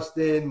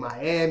 Boston,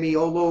 Miami,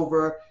 all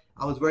over.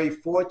 I was very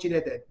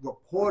fortunate that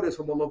reporters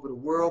from all over the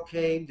world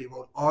came. They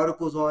wrote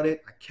articles on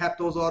it. I kept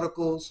those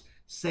articles,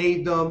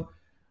 saved them.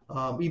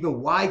 Even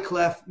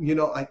Wyclef, you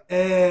know, like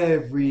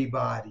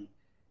everybody,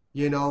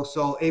 you know.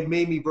 So it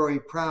made me very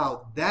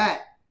proud.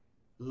 That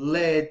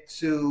led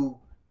to,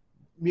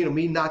 you know,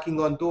 me knocking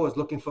on doors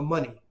looking for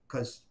money,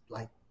 because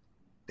like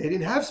they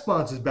didn't have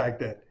sponsors back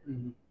then.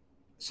 Mm-hmm.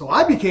 So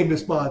I became the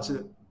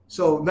sponsor.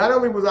 So not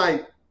only was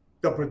I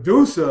the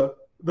producer,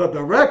 the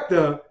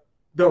director,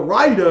 the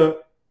writer,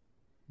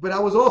 but I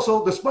was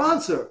also the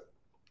sponsor.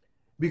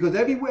 Because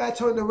everywhere I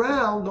turned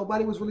around,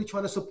 nobody was really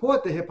trying to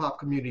support the hip hop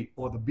community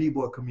or the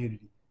b-boy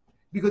community,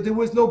 because there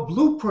was no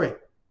blueprint.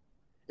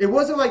 It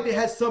wasn't like they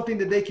had something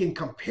that they can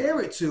compare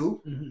it to.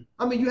 Mm-hmm.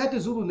 I mean, you had the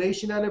Zulu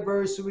Nation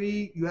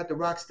anniversary, you had the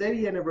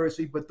Rocksteady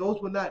anniversary, but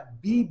those were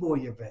not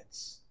b-boy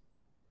events.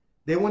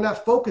 They were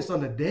not focused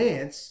on the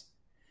dance.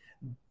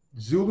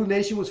 Zulu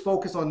Nation was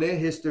focused on their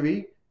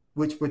history,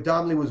 which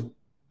predominantly was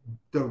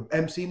the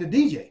MC and the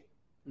DJ.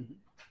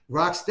 Mm-hmm.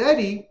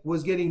 Rocksteady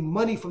was getting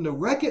money from the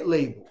record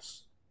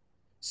labels.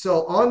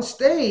 So on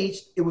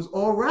stage, it was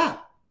all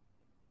rap.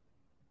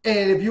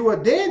 And if you were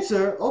a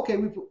dancer, okay,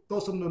 we throw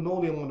some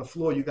linoleum on the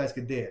floor, you guys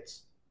could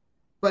dance.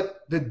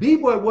 But the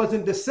b-boy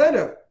wasn't the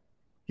center.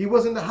 He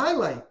wasn't the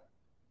highlight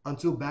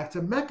until Back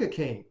to Mecca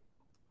came.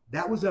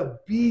 That was a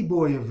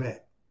b-boy event.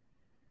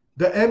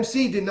 The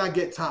MC did not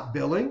get top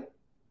billing.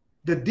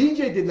 The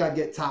DJ did not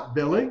get top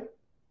billing.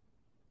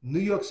 New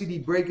York City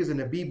Breakers and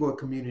the b-boy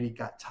community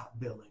got top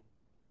billing.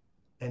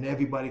 And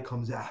everybody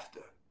comes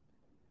after.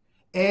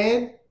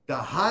 And the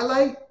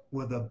highlight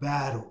were the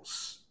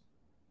battles,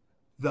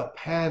 the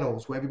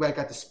panels where everybody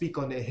got to speak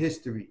on their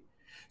history.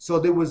 So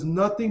there was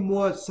nothing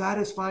more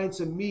satisfying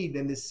to me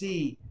than to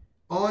see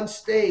on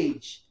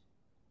stage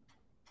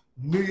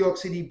New York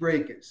City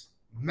Breakers,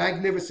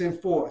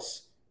 Magnificent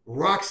Force,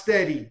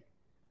 Rocksteady,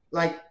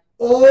 like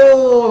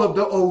all of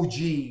the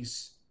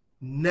OGs.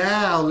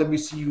 Now let me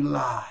see you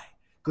live.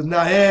 Because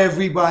now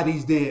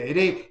everybody's there. It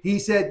ain't he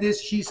said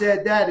this, she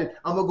said that, and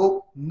I'm going to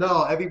go.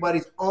 No,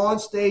 everybody's on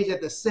stage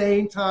at the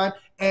same time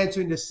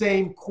answering the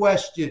same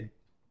question.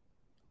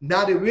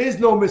 Now there is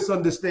no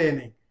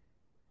misunderstanding.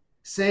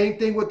 Same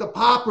thing with the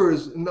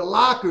poppers and the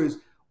lockers.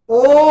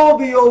 All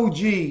the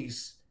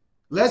OGs.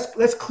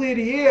 Let's clear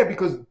the air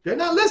because they're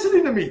not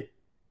listening to me.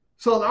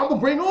 So I'm going to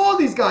bring all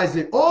these guys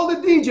in. All the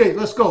DJs.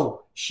 Let's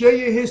go. Share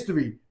your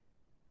history.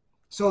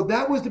 So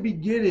that was the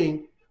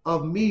beginning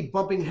of me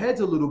bumping heads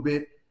a little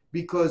bit,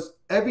 because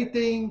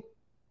everything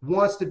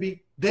wants to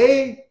be,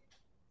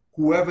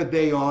 whoever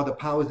they are, the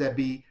powers that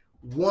be,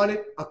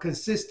 wanted a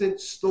consistent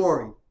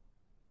story.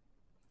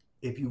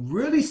 If you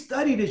really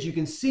study this, you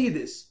can see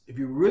this. If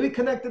you really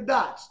connect the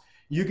dots,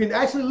 you can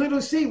actually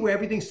literally see where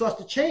everything starts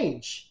to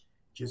change.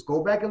 Just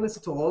go back and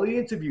listen to all the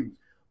interviews.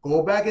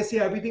 Go back and see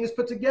how everything is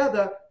put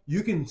together.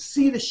 You can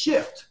see the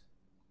shift.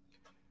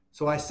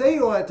 So I say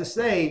all that to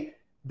say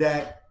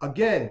that,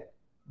 again,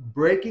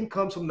 breaking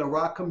comes from the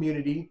rock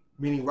community,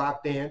 meaning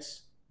rock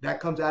dance. That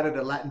comes out of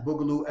the Latin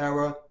Boogaloo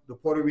era, the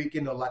Puerto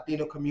Rican or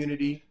Latino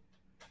community.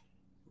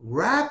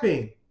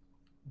 Rapping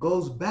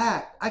goes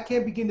back. I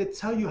can't begin to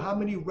tell you how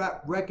many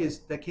rap records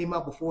that came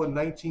out before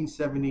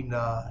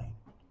 1979.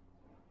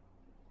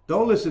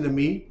 Don't listen to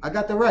me. I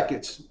got the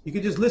records. You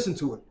can just listen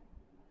to it.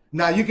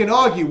 Now you can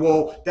argue,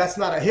 well, that's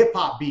not a hip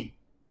hop beat.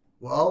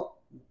 Well,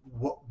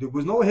 there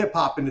was no hip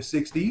hop in the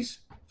 60s,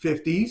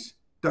 50s,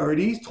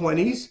 30s,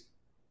 20s.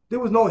 There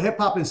was no hip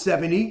hop in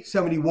 70,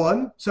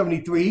 71,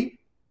 73.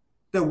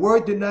 The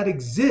word did not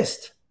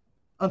exist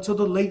until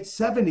the late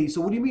 70s.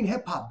 So what do you mean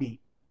hip hop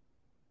beat?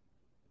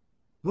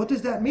 What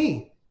does that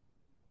mean?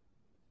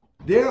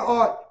 There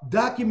are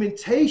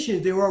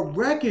documentations, there are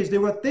records,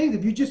 there are things.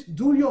 If you just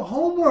do your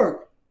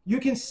homework, you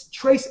can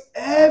trace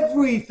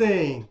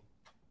everything.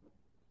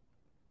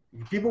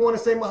 People want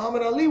to say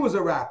Muhammad Ali was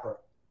a rapper.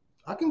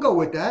 I can go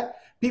with that.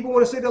 People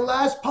want to say the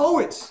last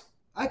poets.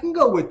 I can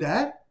go with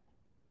that.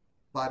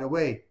 By the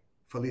way,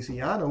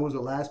 Feliciano was the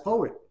last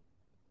poet.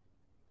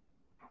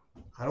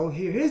 I don't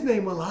hear his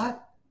name a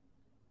lot.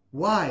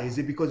 Why? Is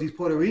it because he's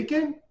Puerto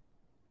Rican?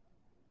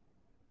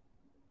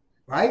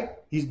 Right?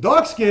 He's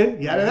dark-skinned.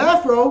 He had an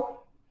afro.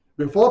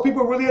 Before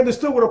people really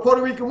understood what a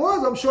Puerto Rican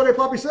was, I'm sure they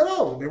probably said,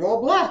 oh, they were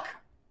all black.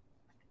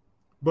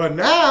 But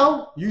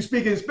now, you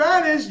speaking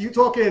Spanish, you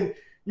talking,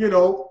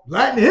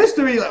 Latin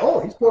history, like, oh,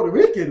 he's Puerto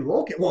Rican.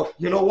 Okay, well,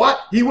 you know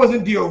what? He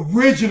wasn't the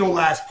original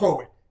last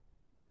poet.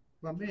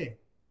 My man,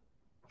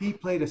 he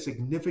played a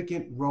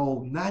significant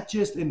role, not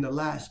just in the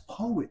last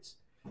poets,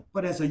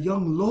 but as a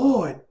young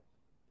lord,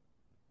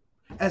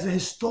 as a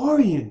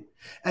historian,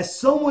 as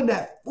someone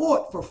that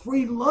fought for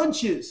free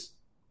lunches,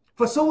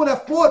 for someone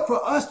that fought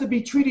for us to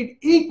be treated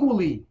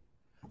equally,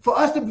 for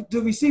us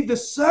to receive the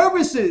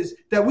services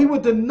that we were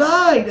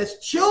denied as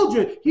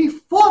children. He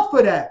fought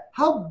for that.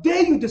 How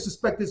dare you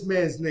disrespect this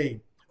man's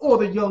name or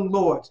the young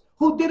lords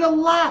who did a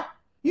lot?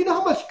 You know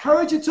how much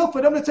courage it took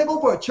for them to take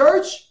over a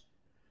church?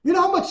 You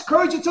know how much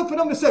courage it took for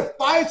them to set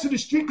fire to the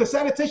street because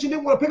sanitation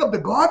didn't want to pick up the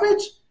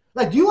garbage?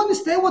 Like, do you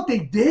understand what they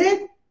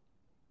did?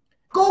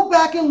 Go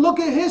back and look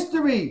at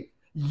history.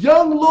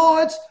 Young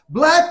lords,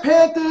 Black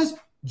Panthers,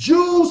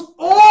 Jews,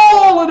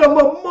 all of them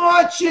are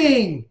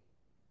marching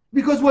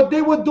because what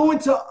they were doing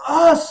to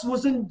us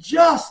was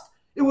unjust.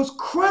 It was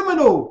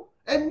criminal,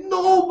 and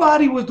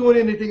nobody was doing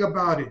anything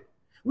about it.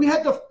 We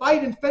had to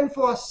fight and fend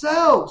for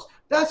ourselves.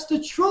 That's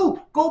the truth.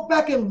 Go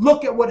back and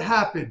look at what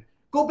happened.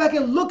 Go back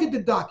and look at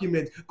the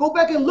documents. Go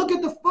back and look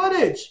at the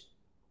footage.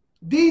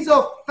 These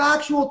are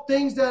factual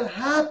things that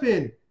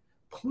happened.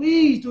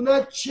 Please do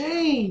not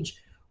change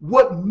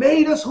what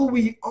made us who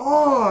we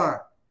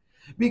are.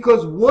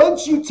 Because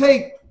once you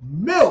take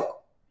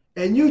milk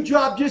and you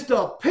drop just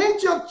a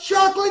pinch of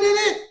chocolate in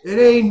it, it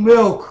ain't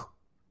milk.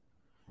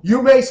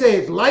 You may say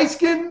it's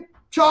light-skinned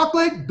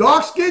chocolate,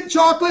 dark-skinned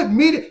chocolate,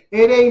 meat.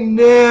 It ain't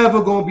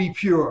never going to be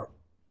pure.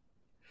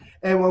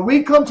 And when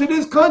we come to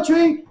this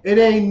country, it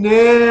ain't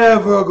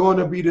never going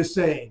to be the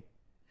same.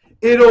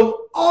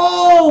 It'll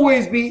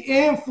always be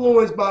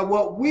influenced by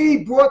what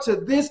we brought to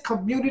this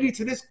community,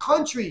 to this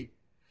country.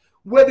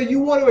 Whether you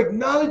want to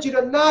acknowledge it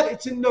or not,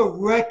 it's in the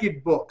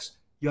record books.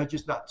 You're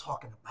just not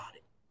talking about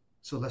it.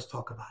 So let's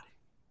talk about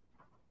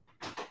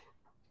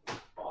it.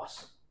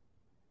 Awesome.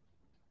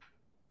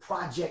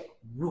 Project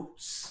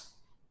Roots.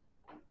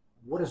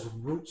 What does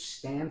Roots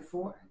stand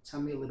for?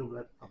 Tell me a little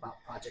bit about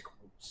Project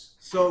Roots.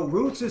 So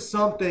Roots is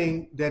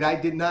something that I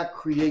did not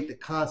create the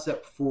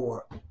concept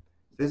for.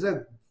 There's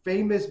a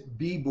famous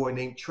b-boy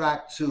named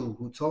Track 2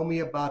 who told me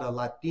about a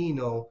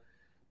Latino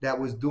that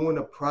was doing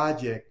a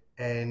project,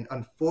 and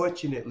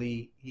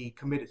unfortunately he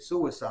committed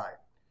suicide.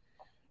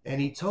 And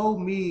he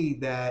told me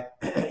that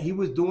he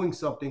was doing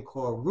something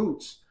called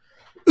Roots.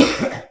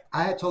 I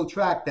had told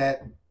Track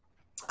that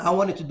I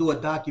wanted to do a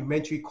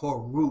documentary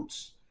called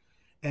Roots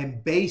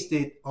and based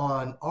it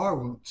on our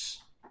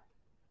roots.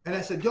 And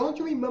I said, don't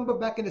you remember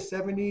back in the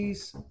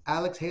 70s,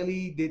 Alex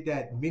Haley did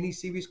that mini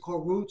series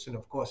called Roots? And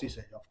of course he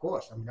said, of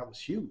course. I mean, that was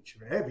huge.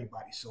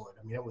 Everybody saw it.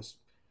 I mean, that was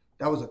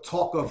a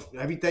talk of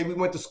every day we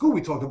went to school,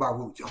 we talked about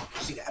Roots. Yo,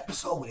 you see the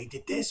episode where they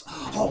did this?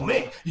 Oh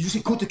man, did you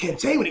see Kunta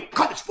Kinte when he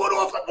cut his foot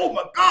off? Like, oh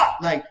my God.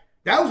 Like,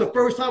 that was the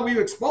first time we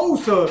were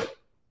exposed to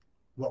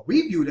what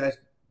we viewed as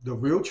the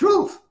real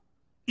truth.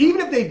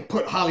 Even if they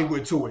put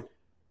Hollywood to it.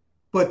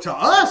 But to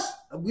us,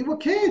 we were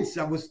kids.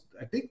 I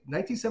think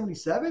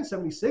 1977,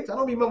 76. I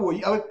don't remember what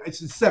year. It's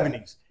the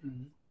 70s.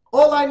 Mm-hmm.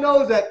 All I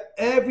know is that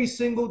every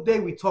single day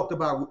we talked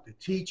about the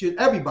teachers,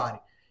 everybody.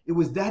 It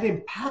was that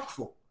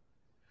impactful.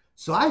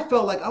 So I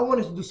felt like I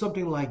wanted to do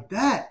something like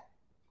that,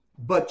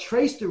 but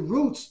trace the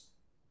roots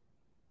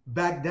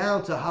back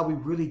down to how we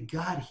really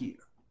got here.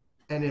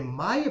 And in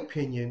my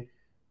opinion,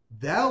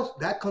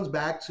 that comes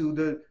back to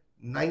the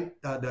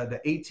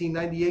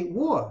 1898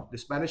 war, the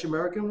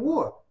Spanish-American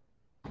War,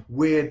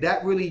 where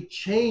that really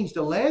changed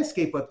the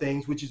landscape of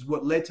things, which is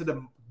what led to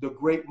the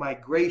Great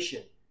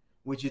Migration,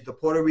 which is the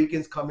Puerto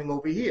Ricans coming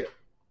over here.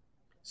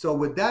 So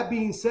with that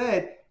being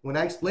said, when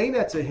I explained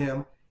that to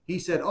him, he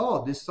said,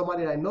 oh, this is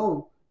somebody I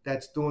know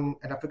that's doing,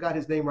 and I forgot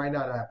his name right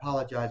now, and I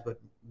apologize,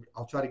 but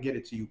I'll try to get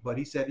it to you. But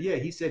he said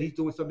he's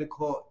doing something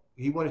called,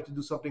 he wanted to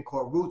do something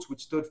called Roots,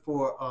 which stood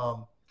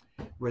for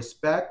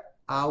respect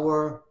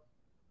our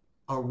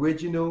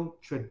original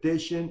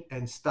tradition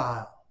and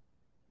style.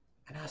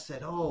 And I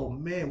said, oh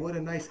man, what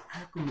a nice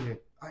acronym.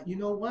 You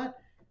know what?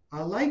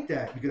 I like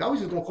that, because I was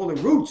just gonna call it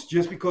Roots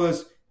just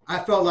because I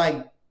felt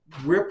like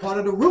we're part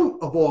of the root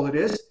of all of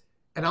this,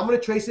 and I'm going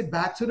to trace it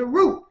back to the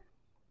root.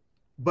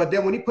 But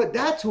then when he put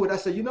that to it, I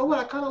said, you know what?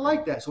 I kind of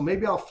like that. So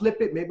maybe I'll flip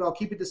it. Maybe I'll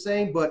keep it the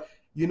same. But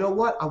you know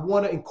what? I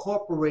want to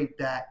incorporate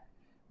that.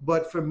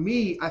 But for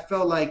me, I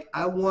felt like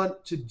I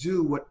want to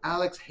do what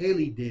Alex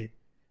Haley did.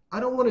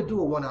 I don't want to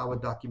do a 1-hour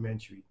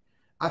documentary.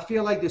 I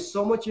feel like there's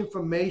so much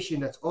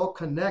information that's all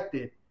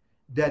connected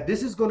that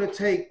this is going to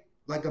take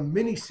like a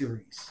mini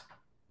series,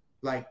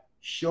 like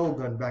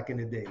Shogun back in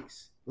the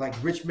days, like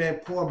Rich Man,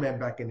 Poor Man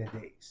back in the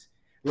days,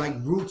 like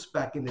Roots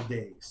back in the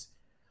days.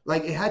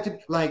 Like it had to,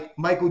 like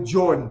Michael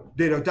Jordan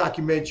did a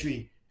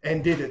documentary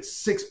and did a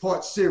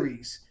 6-part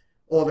series,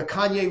 or the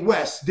Kanye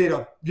West did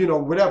a,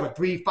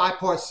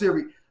 3-5-part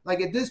series.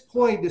 Like at this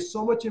point, there's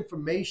so much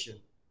information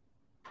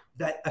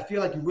that I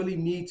feel like you really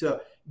need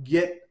to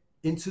get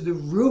into the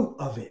root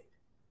of it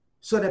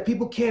so that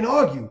people can't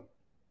argue.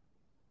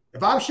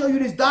 If I show you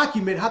this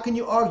document, how can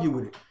you argue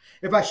with it?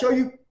 If I show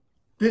you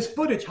this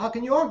footage, how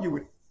can you argue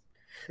with it?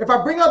 If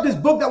I bring out this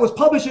book that was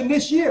published in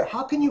this year,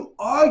 how can you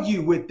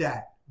argue with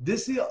that?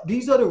 These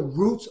are the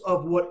roots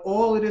of what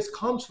all of this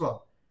comes from.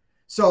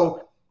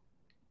 So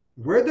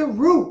we're the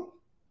root.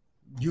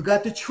 You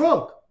got the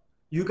trunk.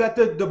 You got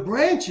the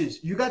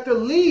branches. You got the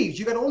leaves.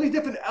 You got all these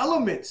different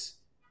elements.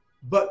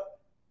 But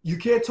you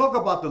can't talk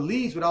about the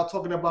leaves without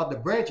talking about the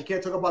branch. You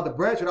can't talk about the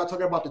branch without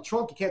talking about the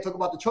trunk. You can't talk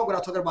about the trunk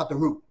without talking about the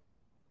root.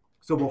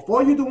 So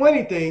before you do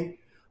anything,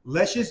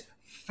 let's just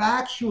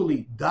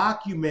factually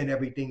document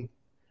everything.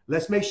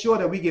 Let's make sure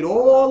that we get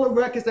all the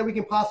records that we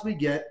can possibly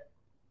get.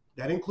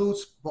 That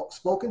includes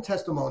spoken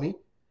testimony,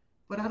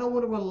 but I don't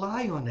want to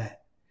rely on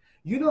that.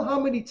 You know how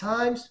many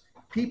times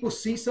people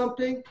see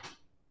something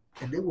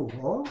and they were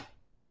wrong?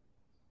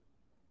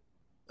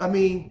 I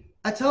mean,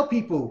 I tell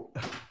people,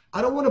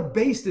 I don't want to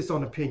base this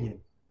on opinion.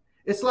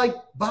 It's like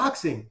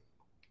boxing.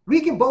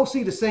 We can both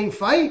see the same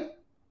fight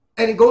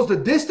and it goes the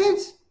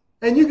distance,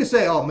 and you can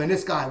say, oh man,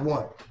 this guy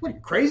won. What, are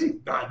you crazy?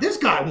 Nah, this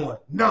guy won.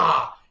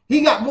 Nah,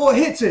 he got more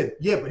hits in.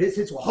 Yeah, but his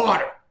hits were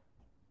harder.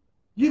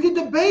 You can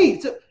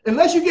debate.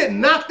 Unless you get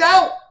knocked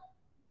out,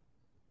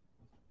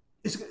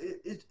 it's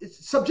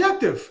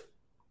subjective.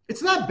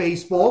 It's not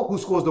baseball who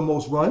scores the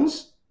most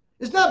runs.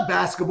 It's not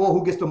basketball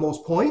who gets the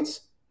most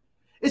points.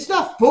 It's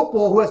not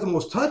football who has the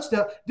most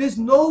touchdowns. There's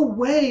no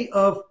way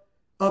of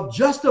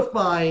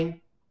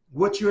justifying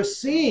what you're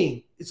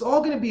seeing. It's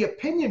all going to be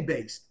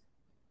opinion-based.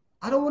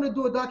 I don't want to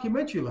do a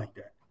documentary like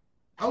that.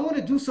 I want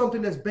to do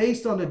something that's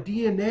based on the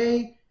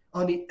DNA,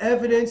 on the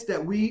evidence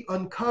that we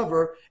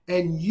uncover,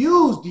 and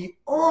use the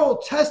oral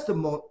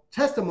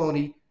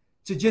testimony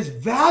to just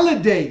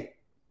validate.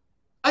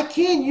 I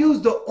can't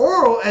use the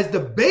oral as the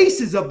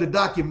basis of the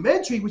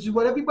documentary, which is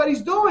what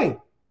everybody's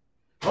doing.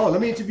 Oh,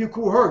 let me interview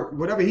Kool Herc.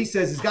 Whatever he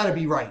says has got to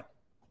be right.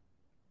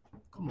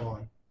 Come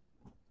on.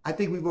 I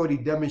think we've already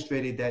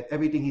demonstrated that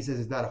everything he says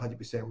is not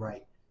 100%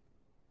 right.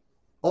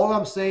 All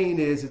I'm saying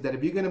is that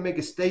if you're going to make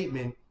a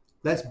statement,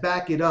 let's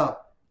back it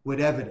up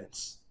with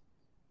evidence.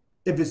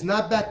 If it's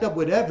not backed up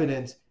with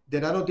evidence,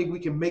 then I don't think we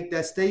can make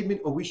that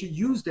statement, or we should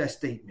use that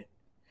statement.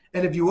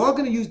 And if you are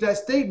going to use that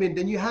statement,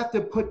 then you have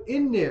to put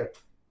in there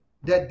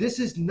that this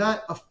is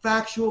not a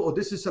factual, or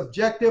this is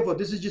subjective, or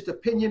this is just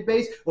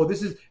opinion-based, or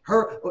this is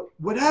her, or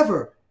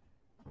whatever.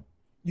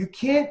 You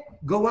can't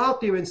go out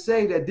there and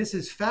say that this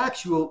is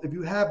factual if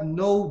you have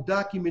no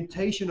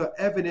documentation or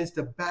evidence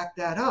to back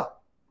that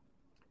up.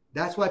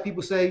 That's why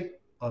people say,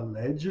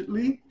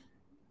 allegedly,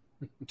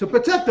 to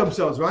protect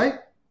themselves, right?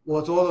 Well,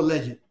 it's all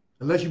alleged.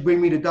 Unless you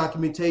bring me the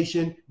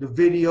documentation, the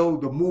video,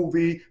 the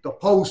movie, the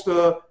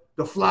poster,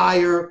 the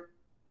flyer.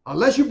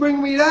 Unless you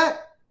bring me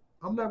that,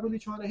 I'm not really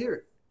trying to hear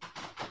it.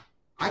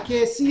 I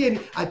can't see any.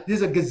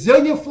 There's a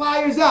gazillion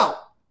flyers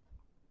out.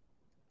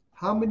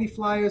 How many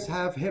flyers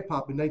have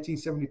hip-hop in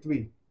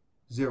 1973?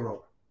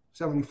 0.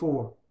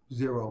 74?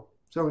 0.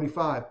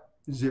 75?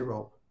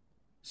 0.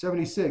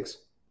 76?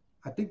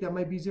 I think that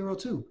might be 0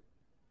 too.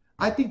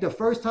 I think the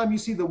first time you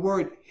see the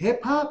word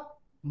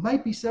hip-hop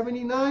might be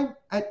 79,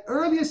 at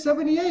earliest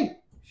 78.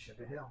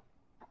 Sugar Hill.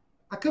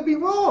 I could be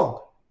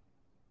wrong.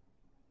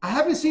 I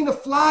haven't seen a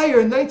flyer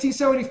in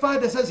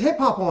 1975 that says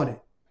hip-hop on it.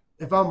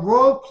 If I'm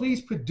wrong,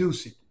 please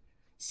produce it.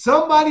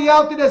 Somebody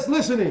out there that's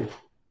listening,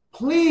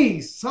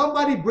 please,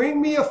 somebody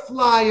bring me a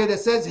flyer that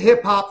says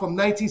hip-hop from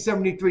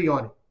 1973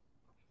 on it.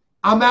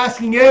 I'm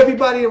asking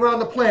everybody around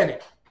the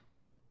planet.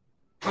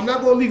 I'm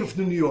not going to leave it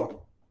from New York,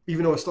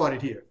 even though it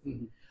started here.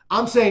 Mm-hmm.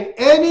 I'm saying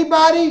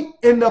anybody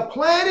in the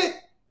planet,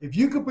 if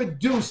you could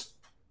produce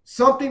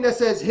something that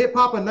says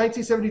hip-hop in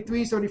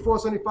 1973, 74,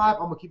 75,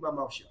 I'm going to keep my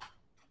mouth shut.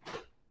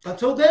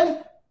 Until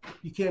then,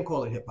 you can't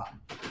call it hip-hop.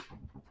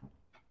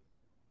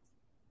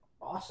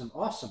 Awesome,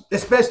 awesome.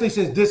 Especially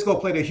since disco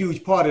played a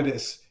huge part of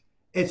this.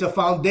 It's a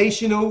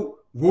foundational,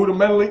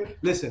 rudimentally.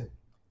 Listen,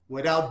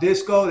 without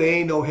disco, there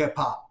ain't no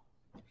hip-hop.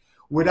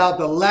 Without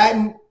the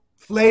Latin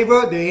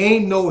flavor, there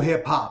ain't no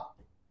hip-hop.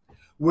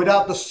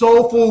 Without the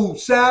soulful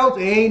sounds,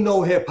 there ain't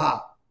no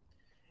hip-hop.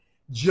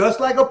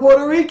 Just like a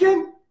Puerto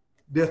Rican,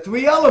 there are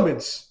 3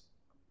 elements: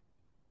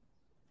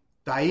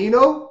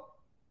 Taíno,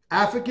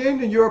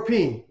 African and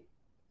European.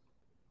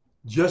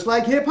 Just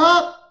like hip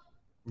hop,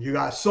 you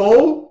got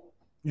soul,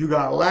 you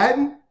got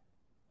Latin,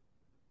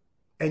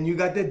 and you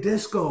got the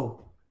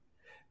disco.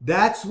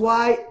 That's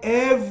why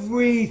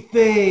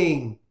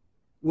everything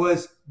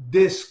was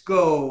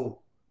disco.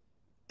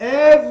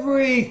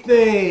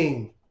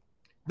 Everything.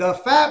 The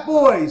Fat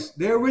Boys,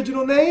 their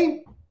original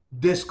name,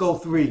 Disco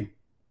 3.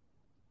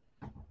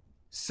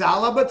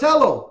 Sal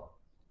Abbatello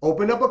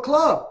opened up a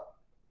club,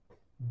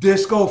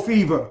 Disco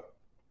Fever.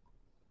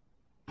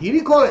 He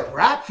didn't call it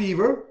Rap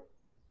Fever.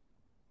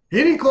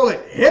 He didn't call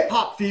it Hip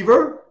Hop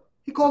Fever.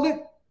 He called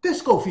it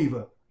Disco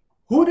Fever.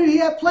 Who did he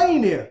have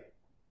playing there?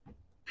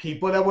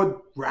 People that were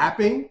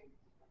rapping,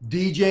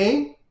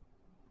 DJing.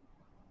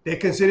 They're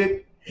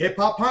considered hip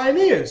hop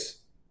pioneers.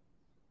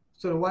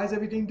 So then why is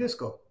everything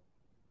disco?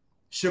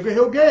 Sugar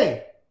Hill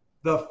Gang,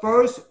 the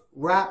first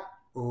rap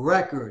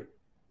record.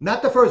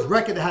 Not the first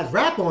record that has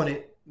rap on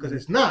it, because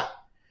it's not.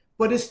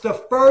 But it's the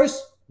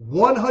first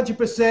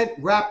 100%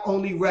 rap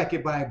only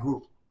record by a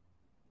group.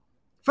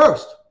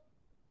 First.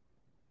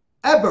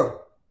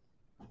 Ever.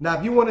 Now,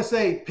 if you want to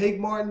say Pig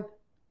Martin,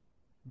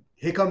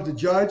 Here Comes the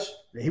Judge,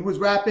 he was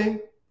rapping,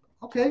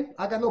 okay,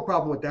 I got no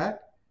problem with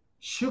that.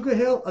 Sugar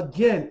Hill,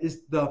 again,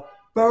 is the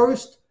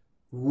first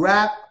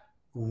rap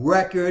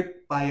record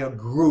by a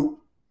group,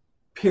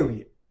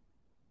 period.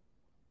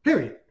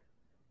 Period.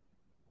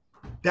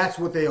 That's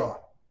what they are.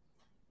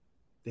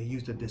 They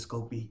used a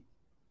disco beat.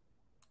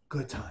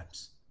 Good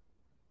times.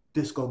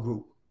 Disco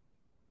group.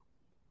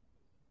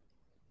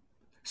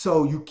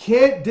 So you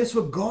can't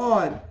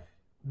disregard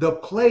the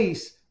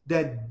place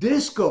that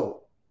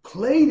disco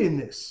played in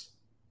this.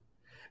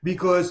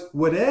 Because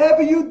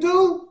whatever you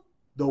do,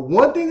 the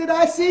one thing that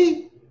I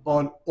see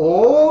on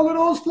all of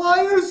those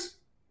flyers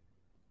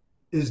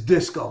is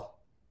disco.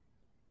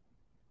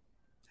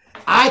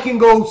 I can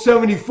go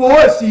 74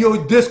 and see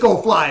your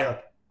disco flyer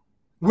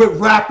with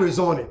rappers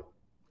on it,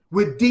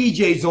 with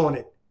DJs on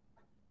it.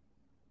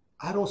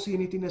 I don't see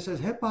anything that says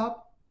hip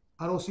hop.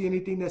 I don't see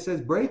anything that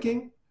says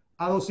breaking.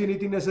 I don't see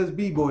anything that says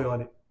b-boy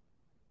on it.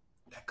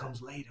 That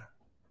comes later.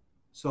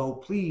 So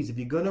please, if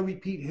you're going to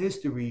repeat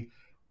history,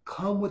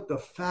 come with the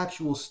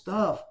factual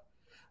stuff.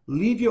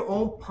 Leave your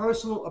own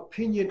personal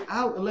opinion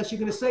out unless you're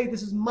going to say,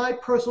 this is my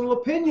personal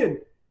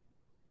opinion.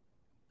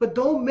 But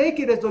don't make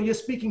it as though you're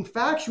speaking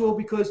factual,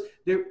 because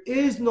there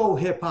is no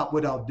hip-hop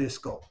without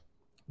disco.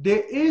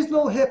 There is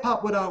no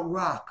hip-hop without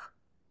rock.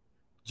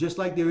 Just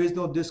like there is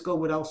no disco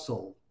without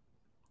soul.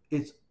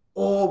 It's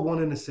all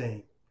one and the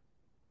same.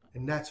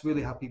 And that's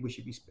really how people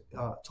should be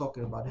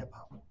talking about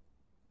hip-hop.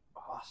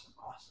 Awesome,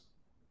 awesome.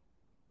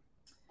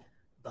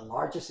 The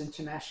largest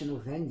international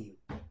venue,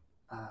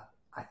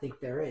 I think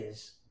there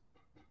is,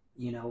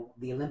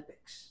 the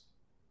Olympics.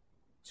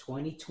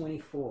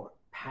 2024,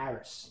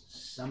 Paris,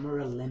 Summer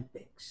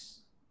Olympics.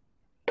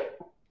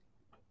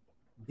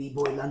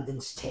 B-Boy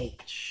London's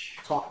take.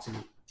 Talk to me.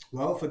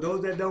 Well, for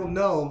those that don't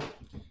know,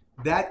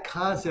 that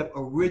concept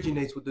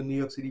originates with the New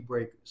York City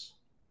Breakers.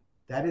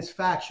 That is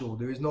factual.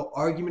 There is no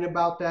argument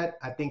about that.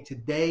 I think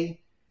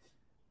today,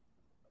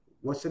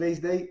 what's today's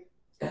date?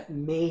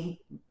 May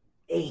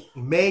 8th.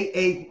 May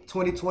 8th,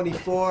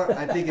 2024.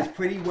 I think it's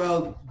pretty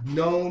well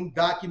known,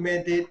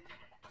 documented,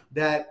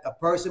 that a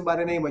person by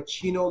the name of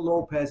Chino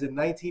Lopez in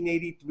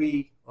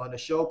 1983 on a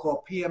show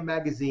called PM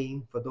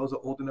Magazine, for those who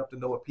are old enough to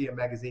know what PM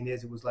Magazine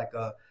is, it was like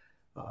a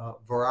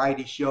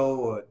variety show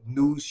or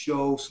news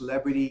show,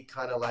 celebrity,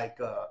 kind of like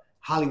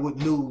Hollywood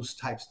news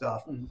type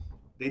stuff. Mm-hmm.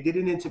 They did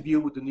an interview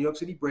with the New York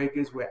City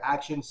Breakers where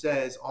Action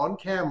says on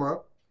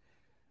camera,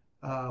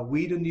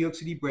 we, the New York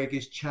City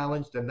Breakers,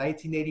 challenged the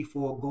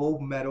 1984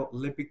 gold medal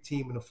Olympic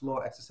team in a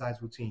floor exercise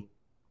routine.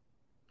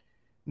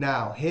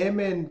 Now, him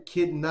and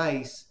Kid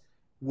Nice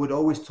would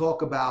always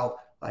talk about,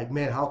 like,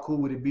 man, how cool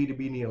would it be to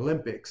be in the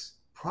Olympics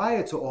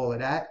prior to all of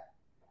that?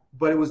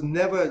 But it was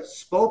never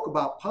spoke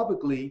about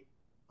publicly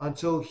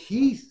until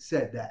he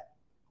said that.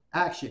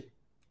 Action.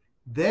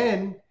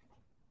 Then,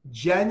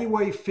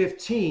 January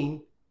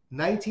 15,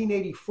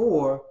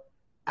 1984,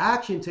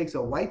 Action takes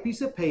a white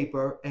piece of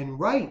paper and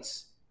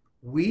writes,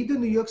 we, the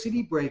New York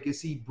City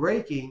Breakers, see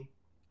breaking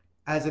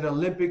as an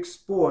Olympic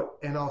sport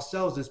and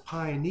ourselves as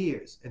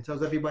pioneers, and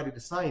tells everybody to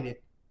sign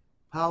it.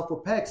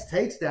 Powerful Pex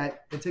takes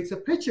that and takes a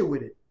picture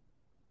with it.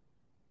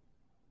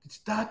 It's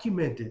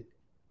documented.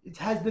 It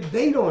has the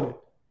date on it.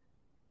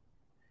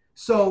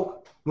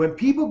 So when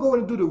people go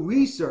and do the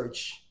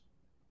research,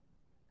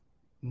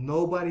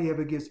 nobody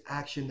ever gives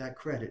Action that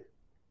credit.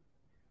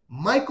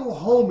 Michael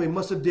Holman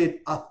must have did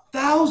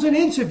 1,000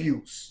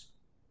 interviews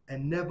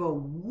and never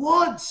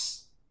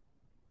once,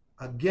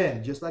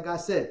 again, just like I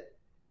said,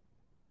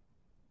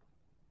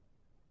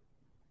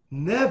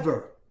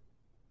 never.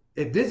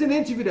 If there's an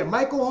interview that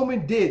Michael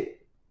Holman did,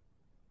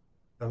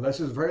 unless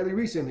it was very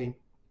recently,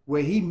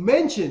 where he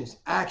mentions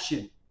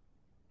Action,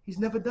 he's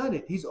never done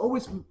it. He's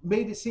always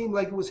made it seem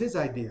like it was his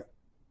idea.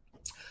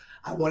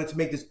 I wanted to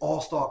make this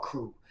all-star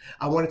crew.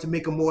 I wanted to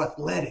make them more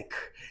athletic.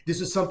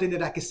 This is something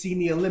that I could see in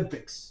the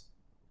Olympics.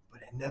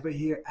 But I never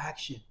hear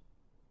Action.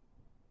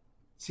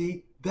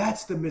 See,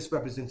 that's the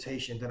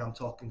misrepresentation that I'm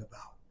talking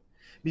about.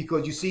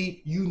 Because you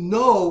see, you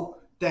know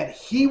that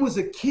he was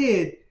a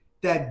kid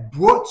that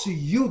brought to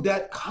you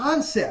that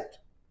concept,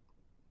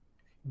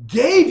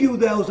 gave you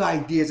those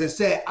ideas and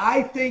said,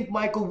 I think,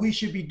 Michael, we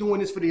should be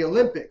doing this for the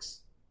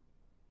Olympics.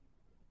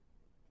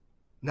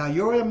 Now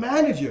you're a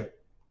manager,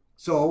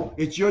 so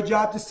it's your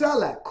job to sell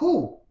that.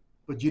 Cool.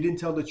 But you didn't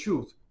tell the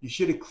truth. You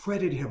should have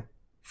credited him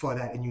for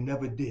that, and you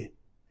never did.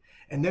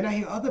 And then I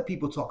hear other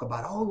people talk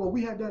about, oh, well,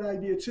 we had that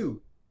idea too.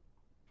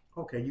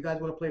 Okay, you guys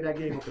want to play that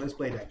game? Okay, let's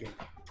play that game.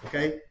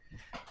 Okay?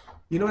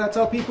 You know what I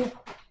tell people?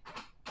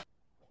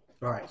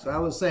 All right, so I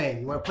was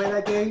saying, you want to play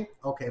that game?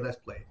 Okay, let's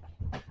play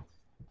it.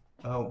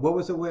 What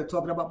was it we were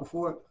talking about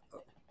before?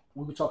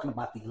 We were talking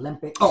about the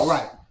Olympics. Oh,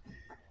 right.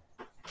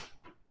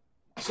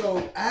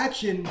 So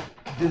action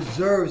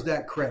deserves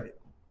that credit.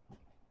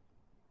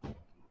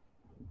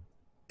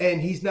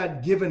 And he's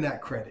not given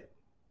that credit.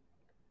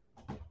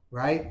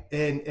 Right?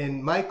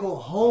 And Michael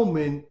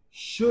Holman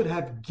should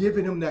have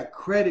given him that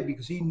credit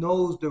because he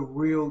knows the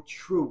real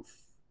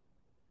truth.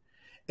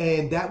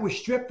 And that was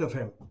stripped of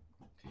him.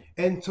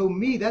 And to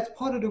me, that's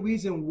part of the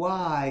reason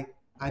why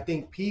I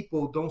think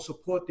people don't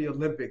support the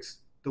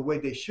Olympics the way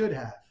they should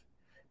have.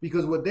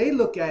 Because what they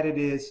look at it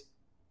is,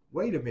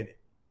 wait a minute,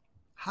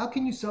 how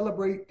can you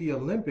celebrate the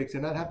Olympics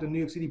and not have the New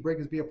York City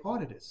Breakers be a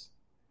part of this?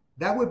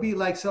 That would be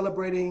like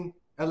celebrating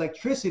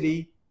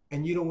electricity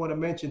and you don't want to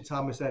mention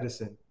Thomas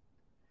Edison.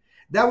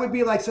 That would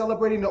be like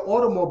celebrating the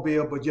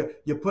automobile, but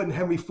you're putting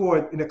Henry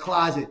Ford in a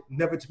closet,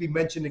 never to be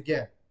mentioned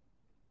again.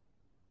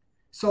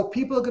 So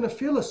people are going to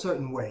feel a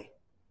certain way,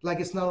 like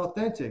it's not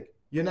authentic.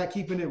 You're not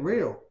keeping it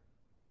real.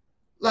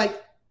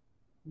 Like,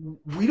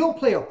 we don't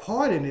play a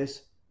part in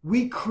this.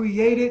 We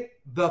created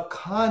the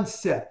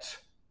concept.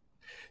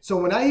 So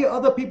when I hear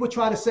other people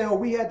try to say, oh,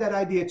 we had that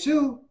idea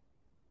too.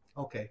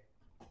 Okay.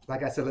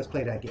 Like I said, let's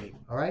play that game.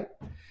 All right.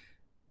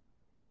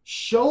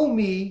 Show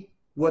me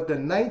what the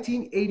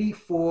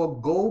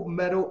 1984 gold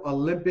medal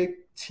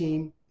Olympic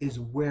team is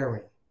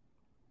wearing.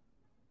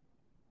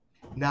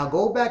 Now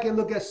go back and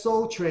look at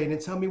Soul Train and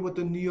tell me what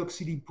the New York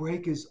City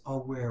Breakers are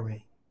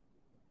wearing.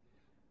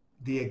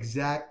 The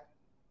exact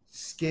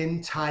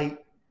skin tight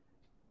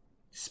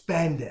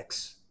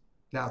spandex.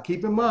 Now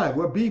keep in mind,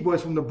 we're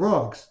B-boys from the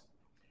Bronx.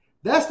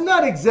 That's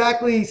not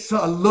exactly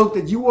a look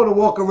that you want to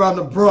walk around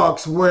the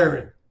Bronx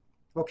wearing.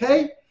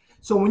 Okay?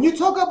 So when you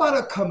talk about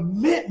a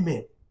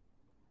commitment,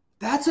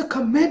 that's a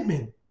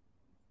commitment.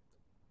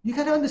 You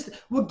got to understand,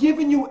 we're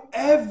giving you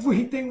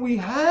everything we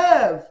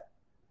have.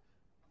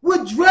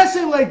 We're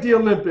dressing like the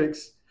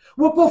Olympics.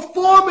 We're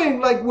performing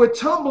like we're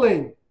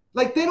tumbling.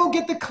 Like they don't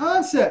get the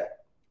concept.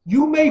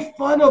 You made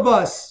fun of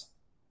us.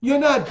 You're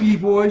not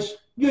B-boys.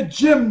 You're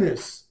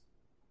gymnasts.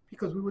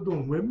 Because we were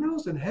doing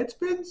windmills and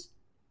headspins?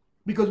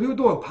 Because we were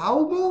doing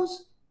power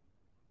moves?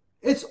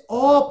 It's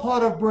all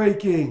part of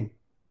breaking.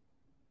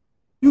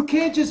 You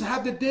can't just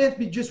have the dance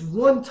be just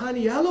one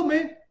tiny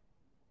element.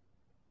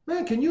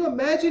 Man, can you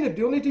imagine if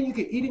the only thing you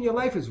can eat in your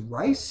life is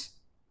rice?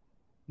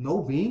 No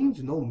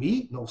beans, no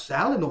meat, no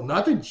salad, no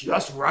nothing,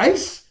 just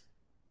rice?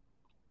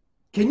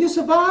 Can you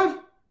survive?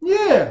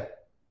 Yeah.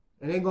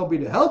 It ain't going to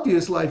be the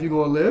healthiest life you're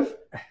going to live.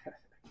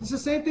 It's the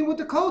same thing with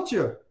the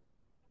culture.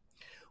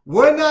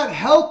 We're not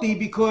healthy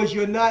because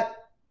you're not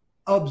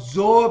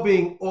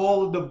absorbing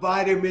all of the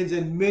vitamins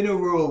and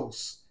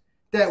minerals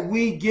that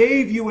we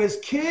gave you as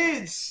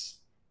kids.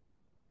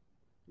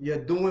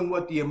 You're doing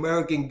what the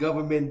American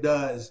government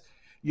does.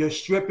 You're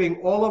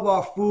stripping all of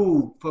our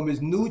food from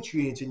its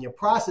nutrients and you're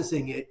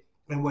processing it,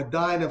 and we're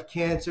dying of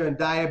cancer and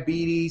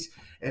diabetes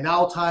and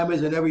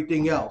Alzheimer's and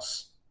everything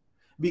else.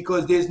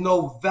 Because there's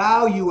no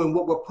value in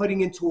what we're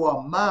putting into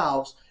our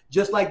mouths,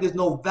 just like there's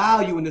no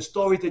value in the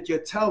stories that you're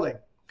telling.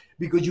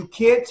 Because you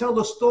can't tell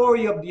the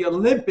story of the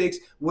Olympics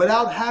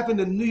without having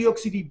the New York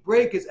City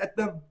Breakers, at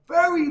the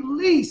very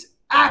least,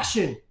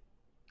 action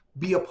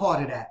be a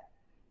part of that.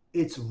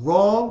 It's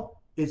wrong,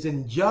 it's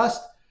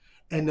unjust,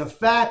 and the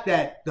fact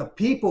that the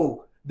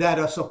people that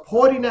are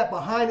supporting that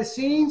behind the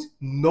scenes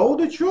know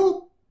the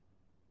truth,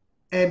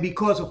 and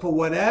because of, for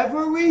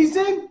whatever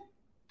reason,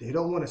 they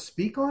don't want to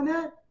speak on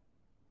that.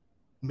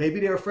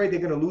 Maybe they're afraid they're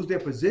going to lose their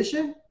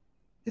position.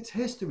 It's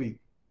history.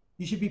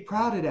 You should be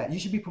proud of that. You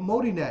should be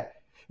promoting that.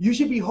 You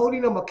should be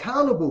holding them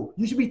accountable.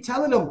 You should be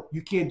telling them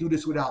you can't do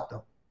this without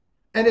them.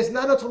 And it's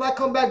not until I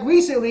come back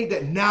recently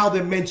that now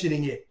they're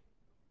mentioning it.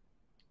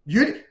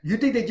 You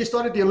think they just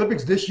started the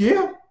Olympics this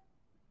year?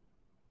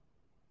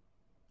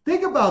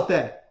 Think about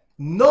that.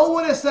 No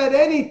one has said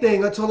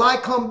anything until I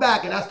come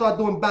back and I start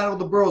doing Battle of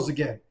the Boroughs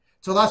again.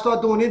 Until I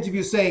start doing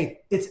interviews saying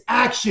it's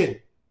action.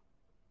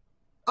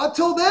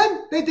 Until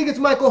then, they think it's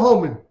Michael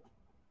Holman.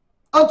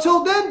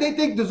 Until then, they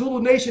think the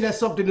Zulu Nation has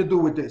something to do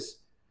with this.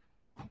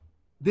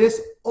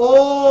 This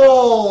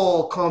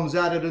all comes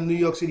out of the New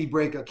York City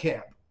Breaker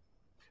camp.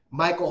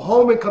 Michael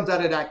Holman comes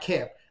out of that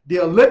camp. The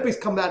Olympics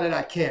come out of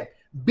that camp.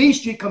 B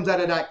Street comes out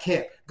of that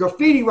camp.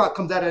 Graffiti Rock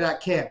comes out of that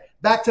camp.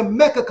 Back to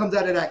Mecca comes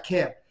out of that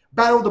camp.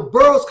 Battle of the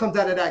Boroughs comes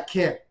out of that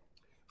camp.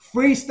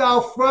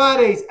 Freestyle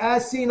Fridays,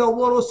 as seen on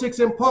 106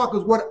 in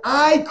Parkers, what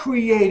I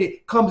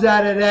created comes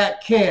out of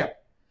that camp.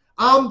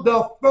 I'm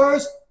the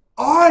first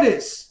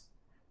artist,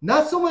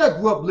 not someone that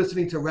grew up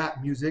listening to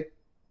rap music.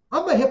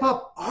 I'm a hip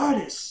hop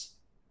artist.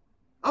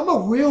 I'm a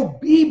real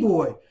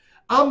B-boy.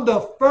 I'm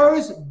the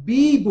first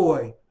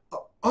B-boy,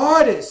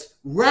 artist,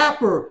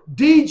 rapper,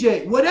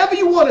 DJ, whatever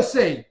you want to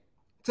say,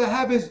 to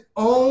have his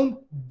own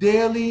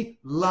daily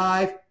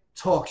live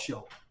talk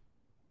show.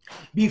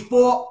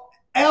 Before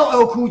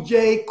LL Cool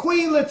J,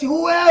 Queen Latifah,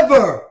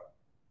 whoever.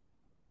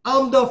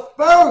 I'm the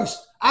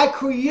first. I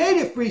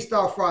created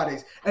Freestyle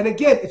Fridays. And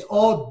again, it's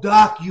all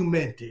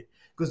documented.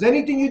 Because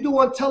anything you do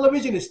on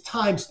television is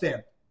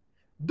timestamped.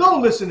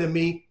 Don't listen to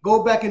me.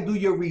 Go back and do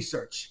your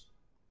research.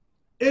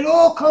 It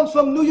all comes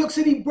from New York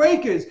City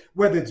breakers.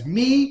 Whether it's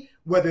me,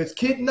 whether it's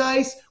Kid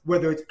Nice,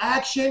 whether it's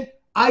Action,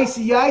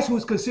 Icy Ice, who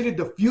is considered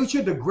the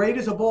future, the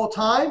greatest of all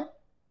time.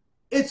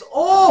 It's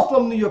all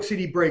from New York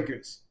City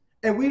breakers.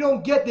 And we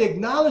don't get the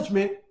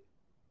acknowledgement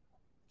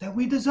that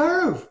we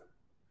deserve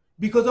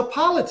because of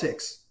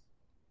politics.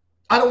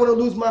 I don't want to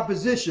lose my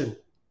position.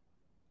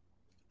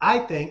 I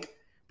think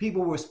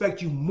people will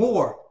respect you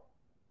more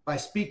by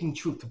speaking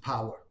truth to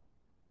power.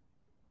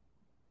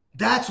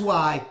 That's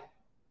why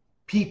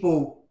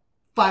people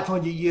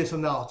 500 years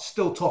from now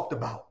still talked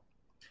about,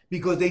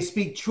 because they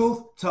speak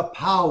truth to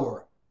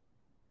power.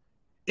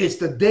 It's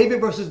the David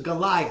versus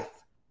Goliath.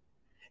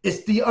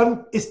 It's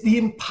the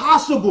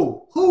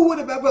impossible. Who would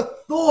have ever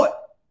thought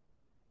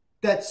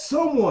that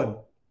someone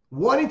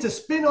wanting to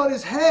spin on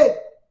his head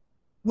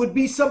would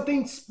be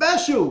something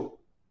special?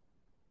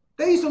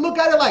 They used to look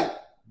at it like,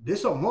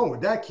 there's something wrong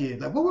with that kid.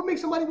 Like, what would make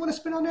somebody want to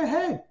spin on their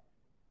head?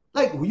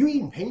 Like, were you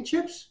eating paint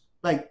chips?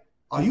 Like,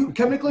 are you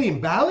chemically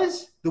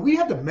imbalanced? Do we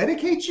have to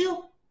medicate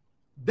you?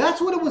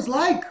 That's what it was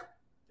like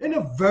in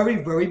the very,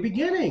 very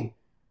beginning.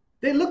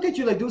 They looked at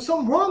you like there was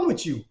something wrong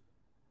with you.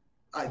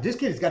 This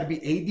kid's got to be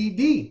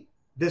ADD,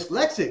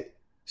 dyslexic.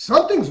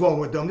 Something's wrong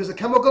with them. There's a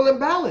chemical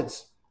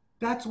imbalance.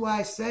 That's why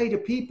I say to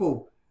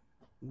people,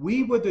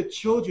 we were the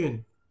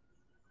children,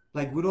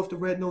 like Rudolph the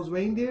Red-Nosed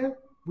Reindeer.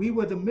 We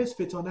were the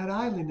misfits on that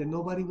island that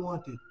nobody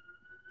wanted,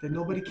 that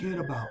nobody cared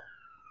about.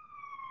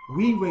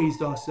 We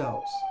raised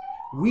ourselves.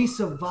 We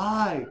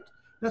survived.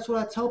 That's what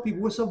I tell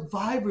people. We're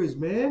survivors,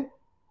 man.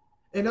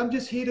 And I'm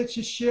just here to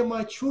just share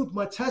my truth,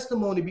 my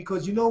testimony,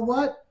 because you know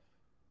what?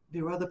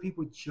 There are other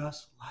people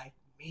just like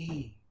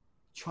me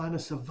trying to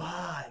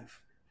survive.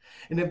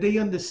 And if they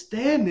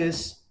understand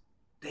this,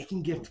 they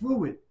can get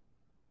through it.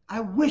 I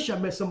wish I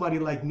met somebody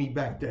like me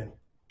back then.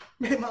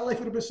 Man, my life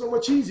would have been so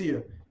much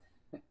easier.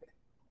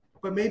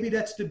 But maybe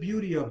that's the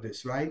beauty of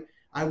this, right?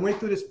 I went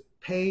through this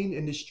pain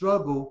and this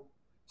struggle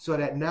so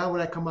that now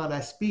when I come out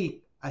and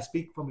I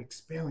speak from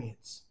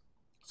experience.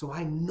 So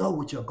I know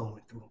what you're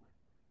going through.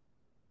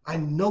 I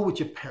know what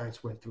your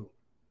parents went through.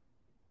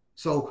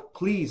 So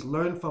please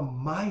learn from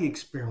my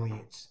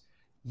experience.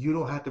 You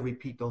don't have to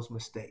repeat those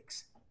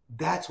mistakes.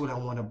 That's what I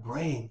want to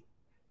bring.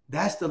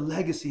 That's the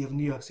legacy of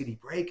New York City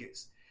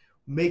Breakers,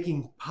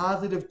 making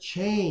positive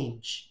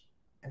change.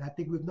 And I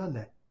think we've done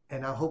that.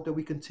 And I hope that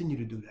we continue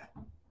to do that.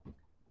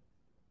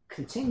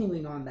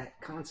 Continuing on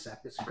that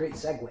concept, it's a great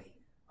segue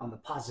on the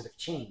positive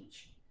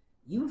change.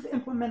 You've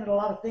implemented a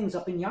lot of things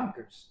up in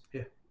Yonkers.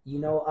 Yeah.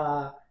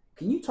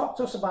 Can you talk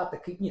to us about the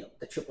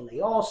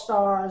AAA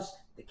All-Stars,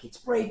 the Kids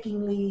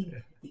Breaking League,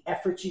 the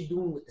efforts you're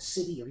doing with the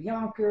city of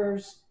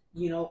Yonkers,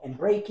 and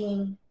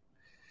breaking?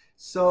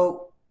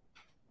 So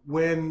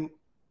when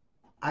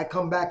I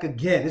come back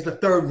again, it's the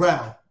third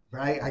round,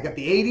 right? I got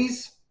the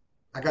 80s,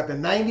 I got the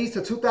 90s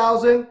to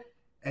 2000,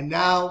 and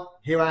now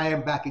here I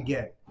am back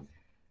again.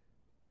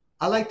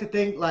 I like to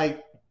think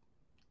like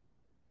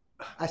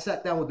I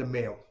sat down with the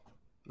mail,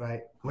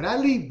 right? When I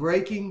leave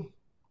breaking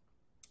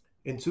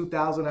in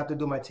 2000 after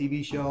doing my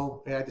TV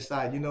show, and I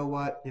decided, you know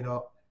what,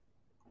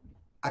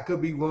 I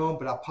could be wrong,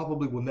 but I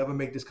probably will never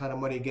make this kind of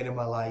money again in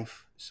my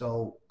life.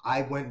 So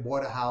I went and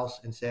bought a house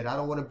and said, I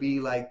don't want to be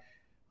like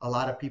a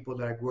lot of people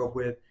that I grew up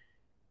with,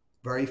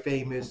 very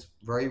famous,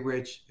 very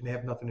rich, and they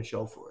have nothing to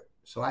show for it.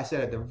 So I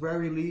said, at the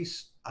very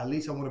least, at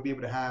least I want to be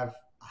able to have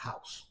a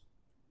house.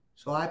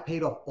 So I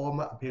paid off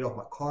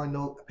my car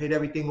note, I paid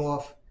everything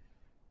off,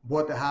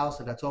 bought the house,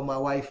 and I told my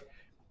wife,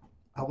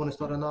 I want to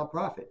start a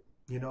nonprofit.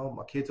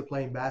 My kids are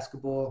playing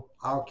basketball,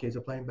 our kids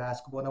are playing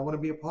basketball, and I want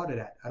to be a part of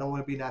that. I don't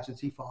want to be an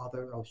absentee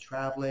father. I was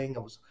traveling, I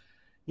was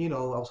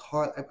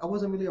hard. I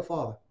wasn't really a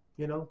father,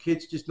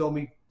 Kids just know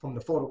me from the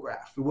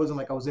photograph. It wasn't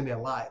like I was in their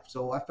life.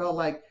 So I felt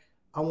like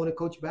I want to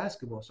coach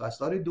basketball. So I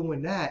started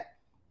doing that,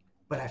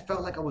 but I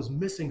felt like I was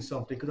missing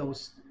something because I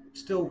was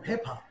still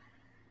hip hop.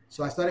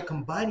 So I started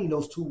combining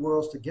those two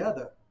worlds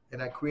together, and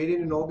I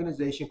created an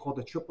organization called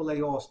the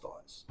AAA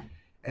All-Stars.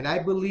 And I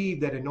believe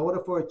that in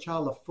order for a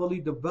child to fully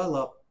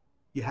develop,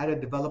 you had to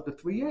develop the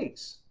 3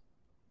 A's.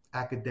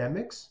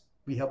 Academics,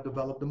 we help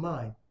develop the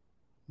mind.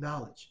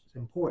 Knowledge is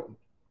important.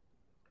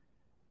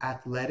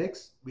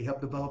 Athletics, we help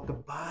develop the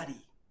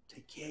body.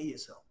 Take care of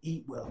yourself,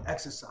 eat well,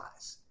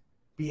 exercise,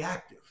 be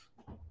active.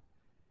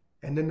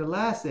 And then the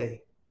last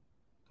A,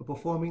 the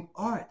performing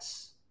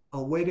arts.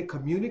 a way to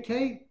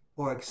communicate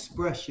or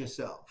express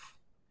yourself.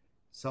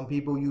 Some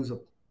people use a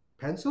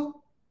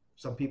pencil.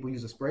 Some people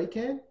use a spray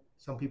can.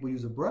 Some people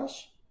use a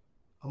brush.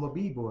 I'm a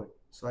b-boy,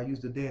 so I use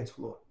the dance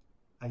floor.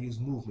 I use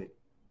movement.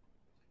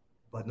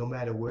 But no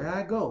matter where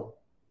I go,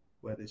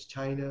 whether it's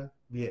China,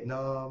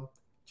 Vietnam,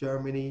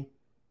 Germany,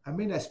 I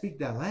may not speak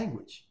that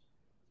language.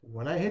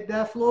 When I hit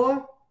that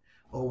floor,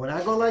 or when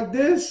I go like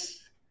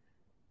this,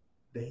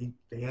 they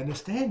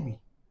understand me.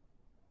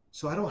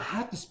 So I don't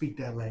have to speak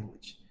that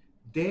language.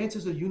 Dance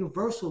is a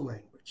universal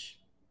language.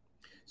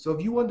 So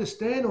if you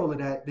understand all of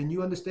that, then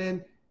you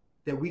understand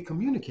that we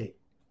communicate.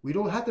 We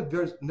don't have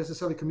to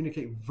necessarily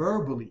communicate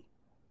verbally,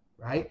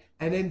 right?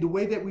 And then the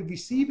way that we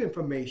receive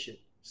information,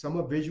 some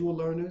are visual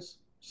learners,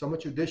 some are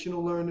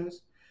traditional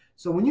learners.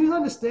 So when you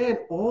understand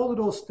all of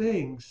those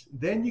things,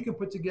 then you can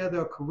put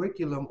together a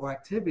curriculum or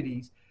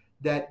activities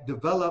that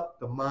develop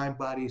the mind,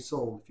 body, and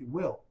soul, if you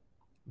will.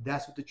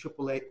 That's what the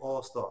AAA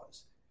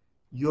All-Stars.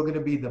 You're going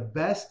to be the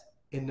best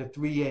in the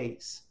 3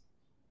 A's.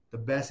 The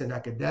best in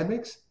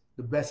academics,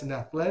 the best in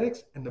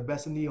athletics, and the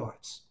best in the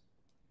arts.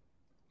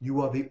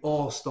 You are the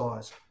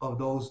all-stars of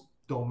those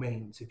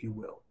domains, if you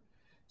will.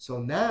 So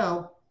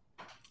now,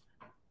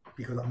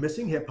 because I'm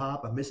missing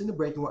hip-hop, I'm missing the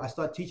breaking word, I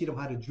start teaching them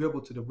how to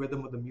dribble to the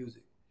rhythm of the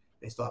music.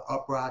 They start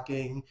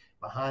up-rocking,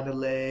 behind the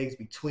legs,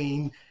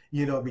 between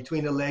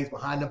the legs,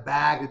 behind the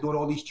back. They're doing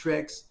all these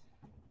tricks.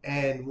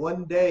 And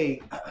one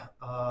day,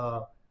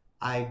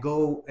 I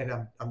go and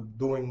I'm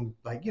doing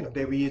like,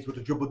 there he is with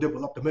the dribble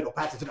dibble up the middle,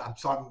 pass it to the, I'm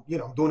starting,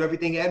 I'm doing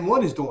everything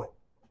N1 is doing.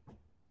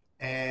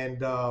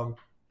 And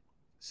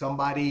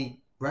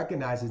somebody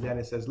recognizes that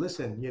and says,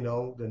 listen,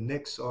 the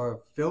Knicks are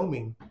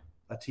filming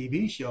a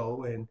TV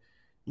show and,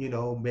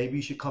 maybe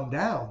you should come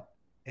down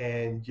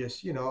and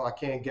just, I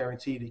can't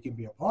guarantee that you can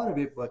be a part of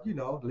it, but,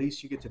 at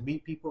least you get to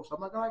meet people. So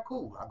I'm like, all right,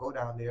 cool. I'll go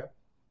down there.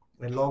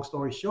 And long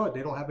story short,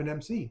 they don't have an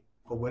MC.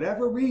 For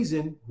whatever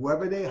reason,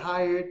 whoever they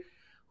hired,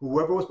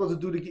 whoever was supposed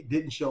to do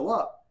didn't show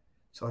up.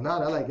 So now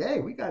they're like, hey,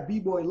 we got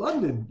B-Boy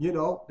London.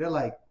 They're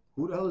like,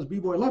 who the hell is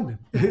B-Boy London?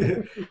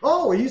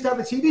 Oh, he used to have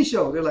a TV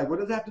show. They're like, what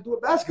does that have to do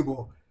with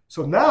basketball?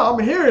 So now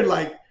I'm hearing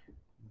like,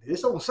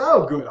 this don't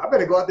sound good. I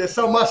better go out there and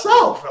sell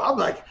myself. I'm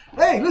like,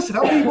 hey, listen,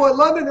 I'm B-Boy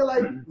London. They're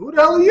like, who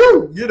the hell are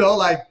you?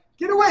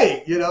 Get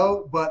away,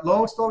 But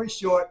long story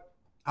short,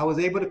 I was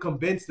able to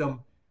convince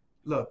them,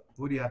 look,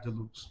 what do you have to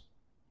lose?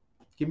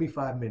 Give me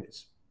 5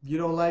 minutes. You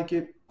don't like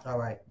it? All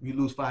right, you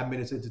lose 5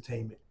 minutes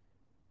entertainment.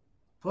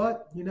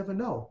 But you never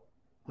know.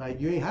 Like,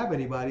 you ain't have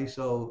anybody,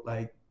 so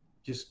like,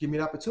 just give me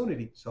an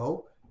opportunity.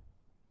 So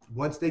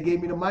once they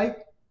gave me the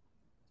mic,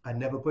 I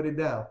never put it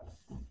down.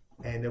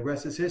 And the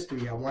rest is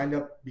history. I wind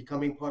up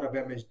becoming part of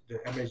the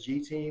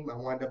MSG team. I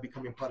wind up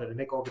becoming part of the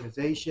Knick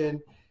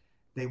organization.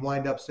 They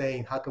wind up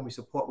saying, how can we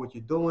support what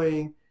you're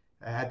doing?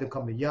 I had them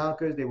come to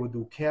Yonkers. They would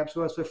do camps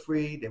for us for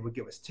free. They would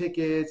give us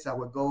tickets. I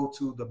would go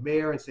to the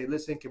mayor and say,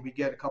 listen, can we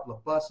get a couple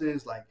of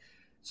buses?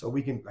 So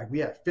we can, we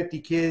had 50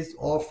 kids,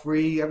 all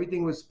free.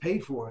 Everything was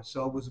paid for.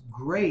 So it was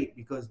great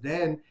because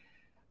then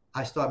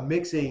I start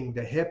mixing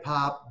the hip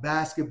hop,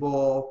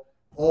 basketball,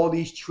 all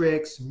these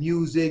tricks,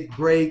 music,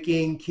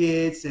 breaking,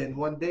 kids. And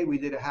one day we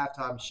did a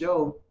halftime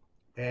show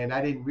and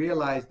I didn't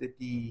realize that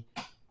the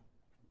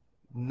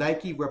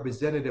Nike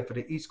representative for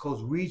the East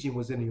Coast region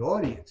was in the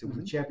audience. It was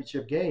a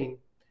championship game.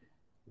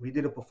 We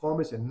did a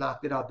performance and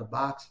knocked it out the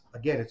box.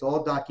 Again, it's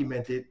all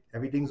documented.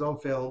 Everything's on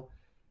film.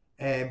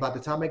 And by the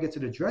time I get to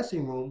the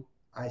dressing room,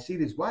 I see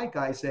this white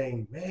guy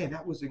saying, man,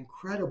 that was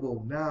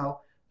incredible.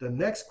 Now, the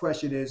next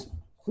question is,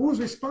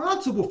 who's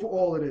responsible for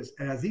all of this?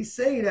 And as he's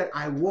saying that,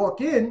 I walk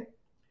in.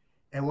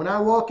 And when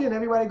I walk in,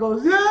 everybody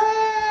goes,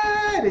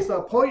 yeah! They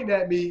start pointing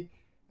at me.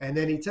 And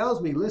then he tells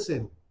me,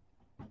 listen,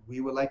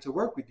 we would like to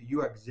work with you.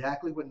 You are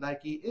exactly what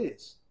Nike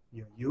is.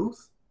 Your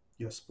youth,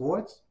 your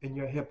sports, and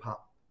your hip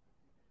hop.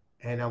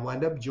 And I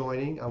wind up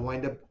joining. I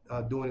wind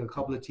up doing a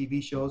couple of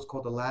TV shows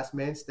called The Last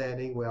Man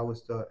Standing, where I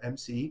was the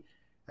MC.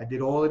 I did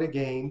all of the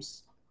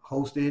games,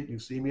 hosted. You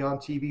see me on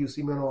TV. You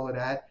see me on all of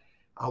that.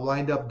 I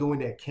wind up doing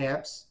their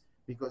camps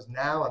because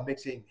now I'm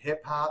mixing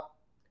hip hop.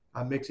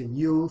 I'm mixing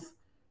youth.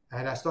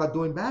 And I start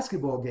doing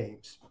basketball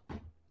games.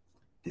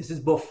 This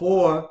is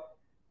before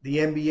the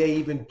NBA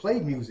even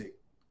played music.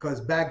 Because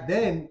back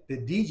then, the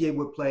DJ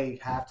would play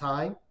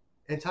halftime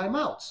and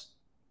timeouts.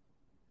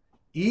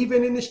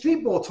 Even in the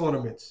street ball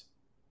tournaments,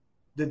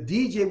 the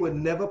DJ would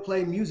never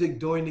play music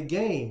during the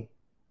game.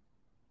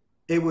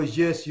 It was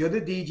just, you're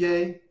the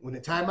DJ. When the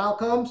timeout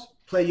comes,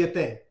 play your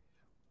thing.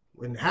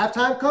 When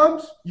halftime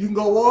comes, you can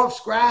go off,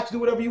 scratch, do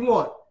whatever you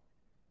want.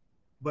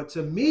 But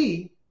to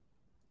me,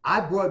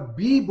 I brought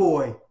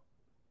B-Boy,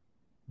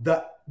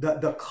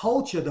 the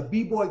culture, the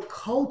B-Boy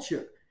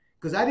culture,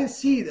 because I didn't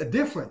see a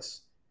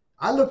difference.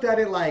 I looked at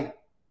it like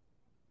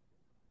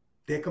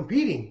they're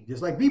competing,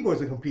 just like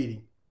B-Boys are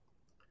competing.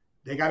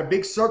 They got a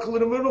big circle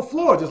in the middle of the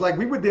floor, just like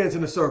we would dance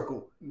in a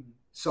circle.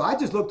 So I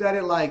just looked at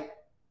it like,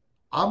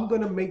 I'm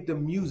going to make the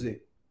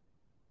music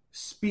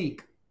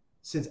speak.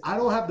 Since I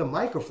don't have the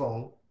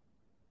microphone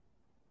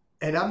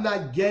and I'm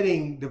not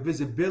getting the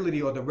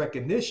visibility or the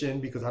recognition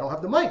because I don't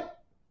have the mic.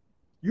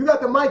 You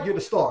got the mic, you're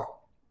the star.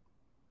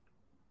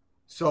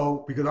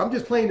 So, because I'm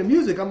just playing the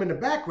music, I'm in the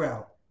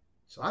background.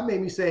 So I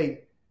made me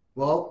say,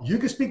 well, you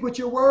can speak with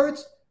your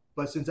words,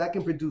 but since I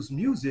can produce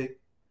music,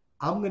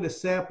 I'm going to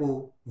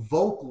sample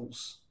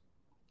vocals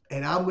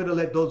and I'm going to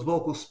let those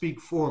vocals speak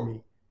for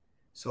me.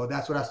 So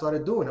that's what I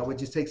started doing. I would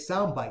just take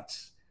sound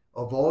bites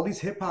of all these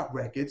hip hop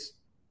records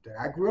that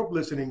I grew up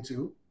listening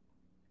to.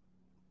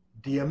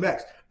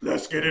 DMX,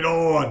 let's get it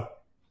on.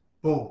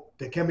 Boom.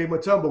 Dikembe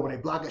Mutombo when they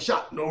block a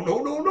shot. No, no,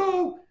 no,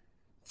 no.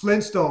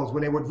 Flintstones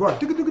when they would run.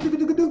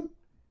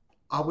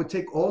 I would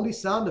take all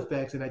these sound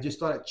effects and I just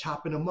started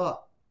chopping them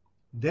up.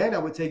 Then I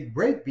would take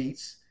break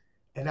beats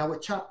and I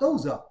would chop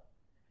those up.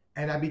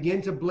 And I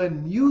began to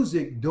blend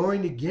music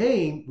during the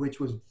game, which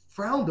was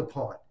frowned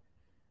upon.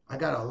 I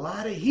got a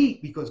lot of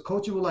heat because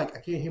coaches were like, I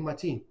can't hear my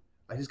team.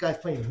 Like, this guy's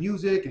playing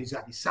music and he's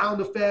got these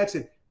sound effects,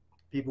 and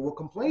people were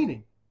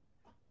complaining.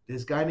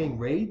 This guy named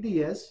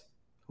Reyes,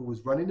 who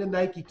was running the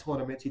Nike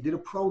tournaments, he did a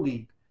pro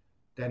league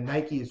that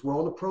Nike is where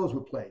all the pros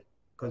would play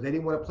because they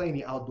didn't want to play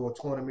any outdoor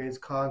tournaments,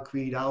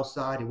 concrete,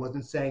 outside. It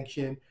wasn't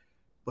sanctioned.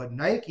 But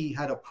Nike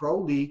had a pro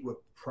league with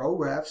pro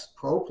refs,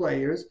 pro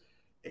players,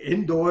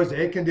 indoors,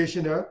 air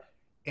conditioner.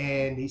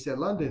 And he said,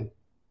 London,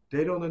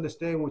 they don't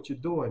understand what you're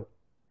doing.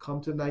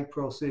 Come to Nike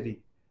Pro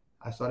City.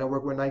 I started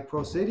working with Nike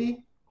Pro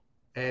City.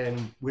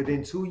 And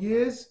within 2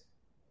 years,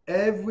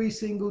 every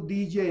single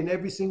DJ in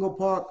every single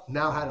park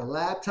now had a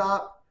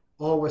laptop.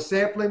 All were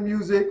sampling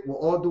music. We're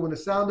all doing the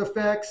sound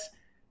effects.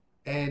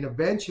 And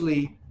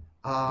eventually,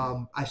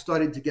 I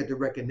started to get the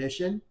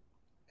recognition.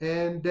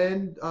 And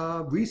then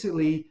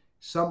recently,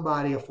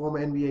 somebody, a former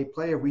NBA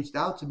player, reached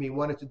out to me and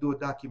wanted to do a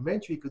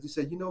documentary because he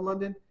said, you know,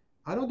 London,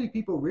 I don't think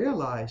people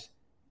realize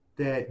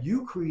that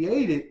you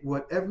created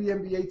what every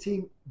NBA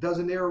team does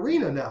in their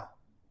arena now.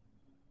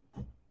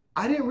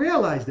 I didn't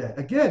realize that,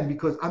 again,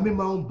 because I'm in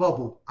my own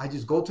bubble. I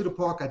just go to the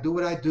park, I do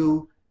what I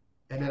do,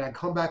 and then I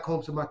come back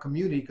home to my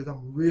community because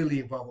I'm really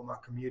involved with my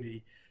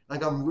community.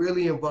 Like, I'm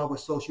really involved with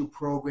social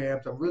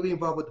programs. I'm really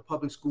involved with the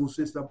public school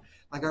system.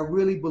 Like, I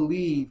really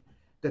believe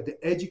that the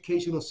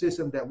educational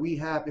system that we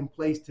have in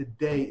place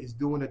today is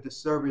doing a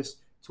disservice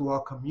to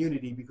our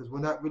community because we're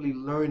not really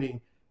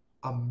learning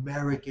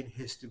American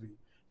history,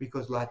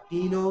 because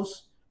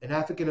Latinos and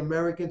African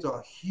Americans are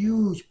a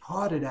huge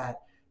part of that.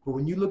 But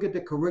when you look at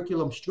the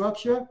curriculum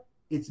structure,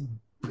 it's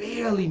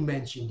barely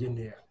mentioned in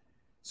there.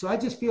 So I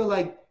just feel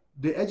like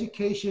the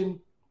education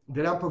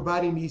that I'm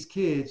providing these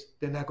kids,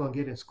 they're not going to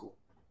get in school.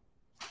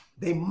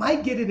 They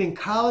might get it in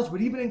college,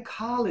 but even in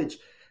college,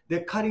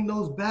 they're cutting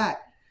those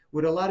back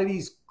with a lot of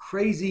these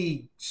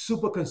crazy,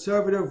 super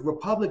conservative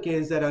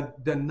Republicans that are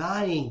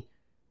denying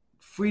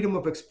freedom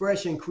of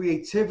expression,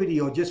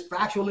 creativity, or just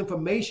factual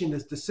information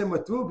that's to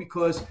simmer through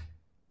because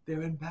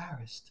they're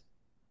embarrassed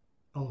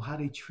on how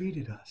they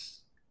treated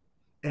us.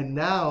 And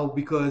now,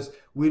 because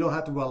we don't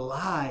have to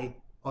rely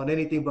on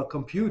anything but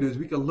computers,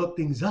 we can look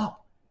things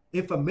up.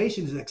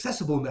 Information is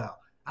accessible now.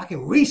 I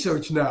can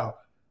research now.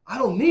 I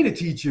don't need a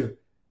teacher.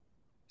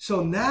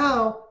 So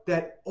now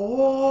that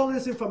all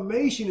this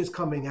information is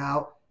coming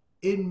out,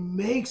 it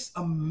makes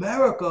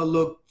America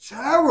look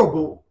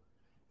terrible.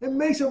 It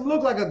makes them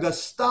look like a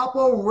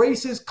Gestapo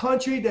racist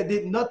country that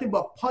did nothing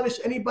but punish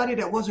anybody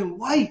that wasn't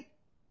white.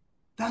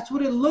 That's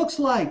what it looks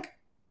like.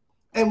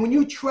 And when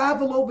you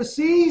travel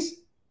overseas,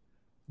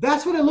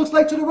 that's what it looks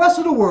like to the rest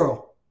of the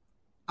world.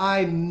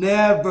 I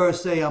never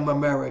say I'm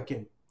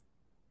American.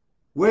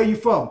 Where are you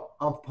from?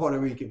 I'm Puerto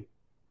Rican.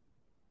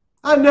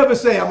 I never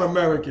say I'm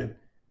American.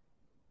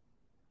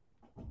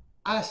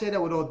 I say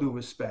that with all due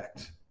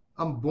respect.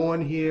 I'm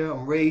born here,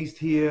 I'm raised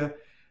here,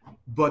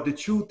 but the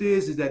truth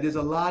is that there's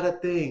a lot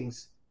of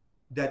things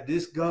that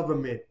this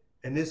government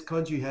and this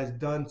country has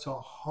done to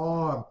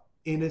harm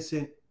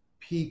innocent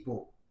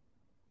people.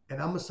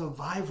 And I'm a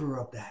survivor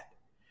of that.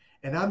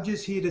 And I'm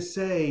just here to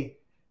say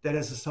that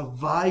as a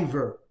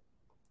survivor,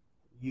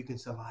 you can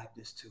survive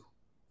this too.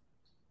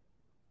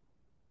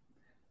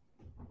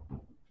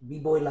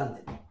 B-Boy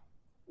London,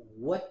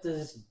 what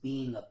does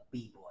being a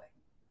B-Boy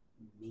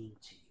mean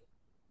to you?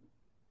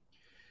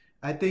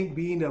 I think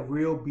being a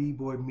real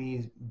B-Boy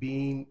means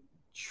being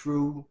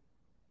true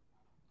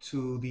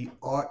to the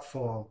art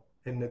form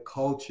and the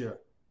culture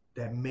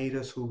that made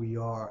us who we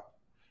are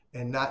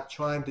and not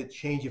trying to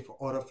change it for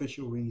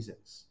artificial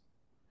reasons.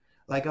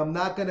 Like, I'm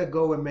not going to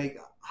go and make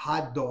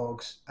hot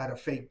dogs out of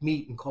fake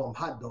meat and call them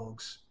hot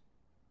dogs.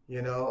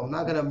 You know, I'm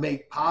not going to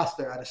make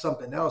pasta out of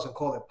something else and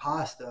call it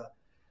pasta.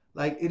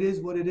 Like, it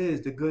is what it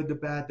is, the good, the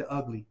bad, the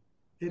ugly.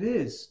 It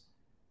is.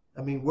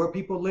 I mean, were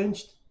people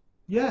lynched?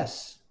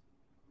 Yes.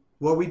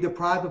 Were we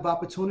deprived of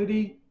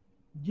opportunity?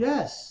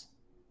 Yes.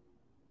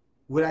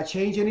 Would I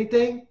change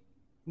anything?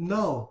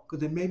 No,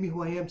 because it made me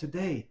who I am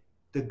today.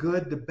 The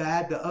good, the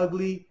bad, the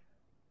ugly.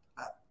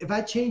 If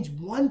I change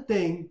one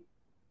thing,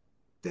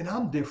 then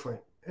I'm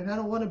different. And I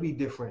don't want to be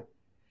different.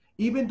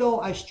 Even though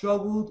I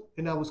struggled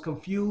and I was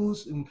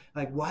confused and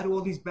like, why do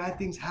all these bad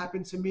things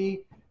happen to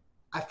me?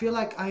 I feel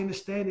like I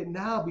understand it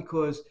now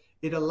because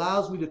it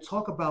allows me to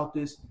talk about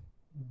this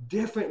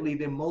differently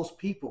than most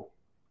people.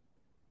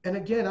 And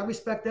again, I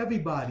respect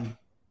everybody,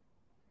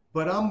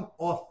 but I'm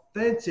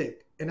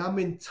authentic and I'm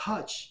in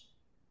touch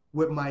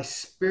with my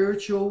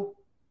spiritual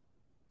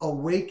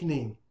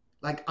awakening.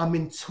 Like I'm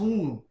in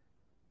tune.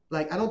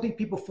 Like I don't think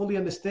people fully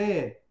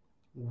understand.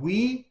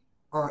 We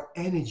are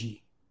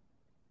energy.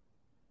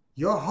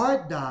 Your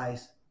heart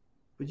dies,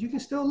 but you can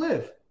still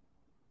live.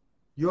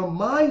 Your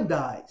mind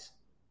dies.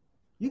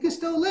 You can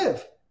still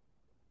live.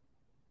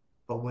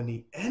 But when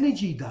the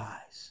energy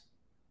dies,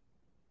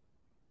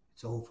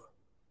 it's over.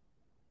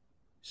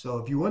 So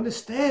if you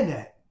understand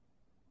that,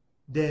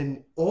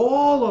 then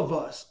all of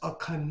us are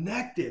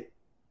connected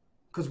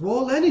because we're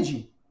all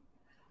energy.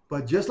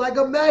 But just like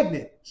a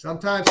magnet,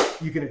 sometimes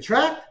you can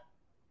attract,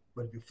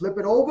 but if you flip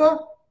it over,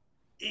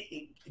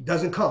 it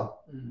doesn't come.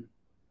 Mm-hmm.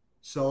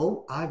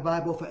 So I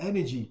vibe off of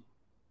energy.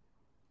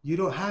 You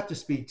don't have to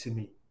speak to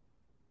me.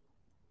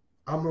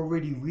 I'm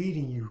already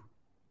reading you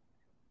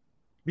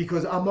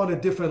because I'm on a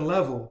different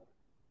level.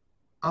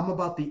 I'm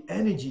about the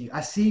energy.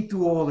 I see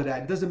through all of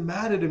that. It doesn't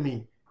matter to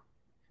me.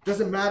 It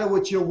doesn't matter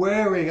what you're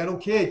wearing. I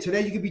don't care.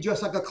 Today you could be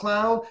dressed like a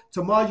clown.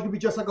 Tomorrow you could be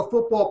dressed like a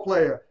football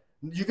player.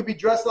 You could be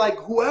dressed like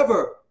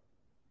whoever.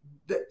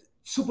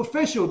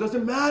 Superficial,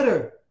 doesn't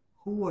matter.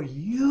 Who are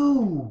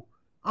you?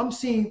 I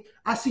see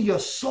your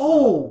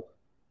soul.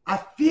 I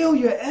feel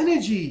your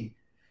energy.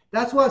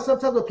 That's why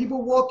sometimes when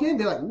people walk in,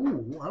 they're like,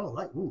 ooh, I don't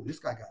like, ooh, this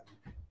guy got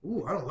me.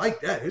 Ooh, I don't like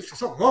that. There's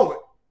something wrong with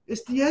it.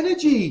 It's the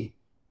energy.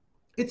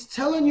 It's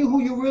telling you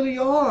who you really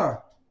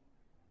are.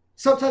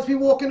 Sometimes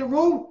people walk in the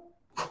room,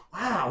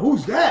 wow,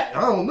 who's that?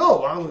 I don't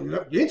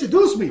know. You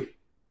introduce me.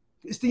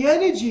 It's the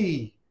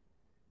energy.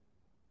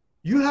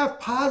 You have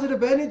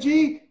positive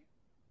energy,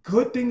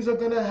 good things are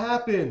going to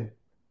happen.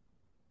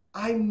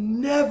 I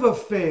never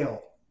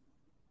fail.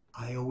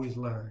 I always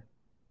learn.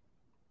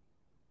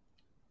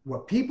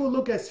 What people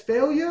look as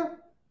failure,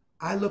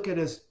 I look at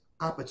as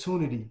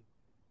opportunity.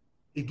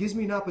 It gives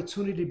me an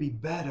opportunity to be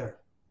better,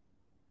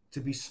 to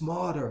be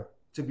smarter,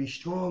 to be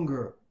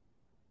stronger.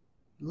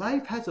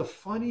 Life has a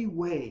funny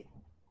way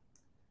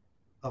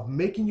of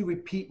making you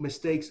repeat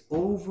mistakes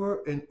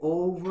over and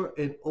over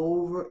and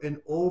over and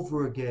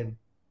over again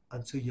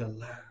until you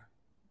learn.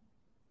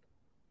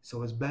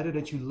 So it's better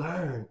that you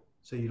learn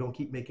so you don't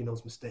keep making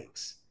those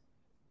mistakes.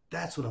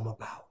 That's what I'm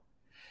about.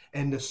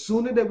 And the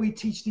sooner that we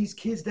teach these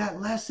kids that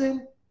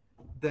lesson,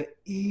 the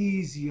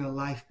easier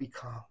life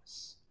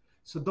becomes.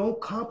 So don't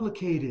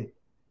complicate it.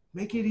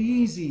 Make it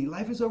easy.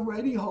 Life is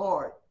already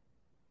hard.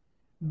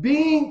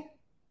 Being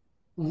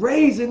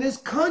raised in this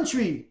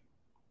country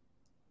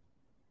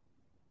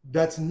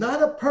that's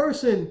not a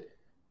person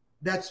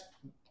that's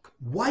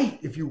white,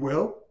 if you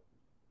will,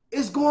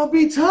 is going to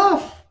be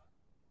tough.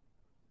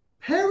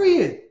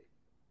 Period.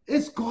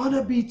 It's going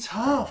to be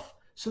tough.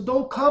 So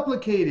don't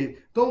complicate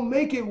it. Don't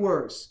make it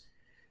worse.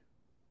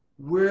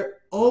 We're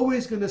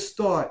always going to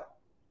start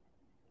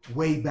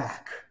way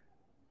back.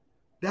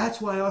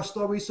 That's why our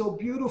story is so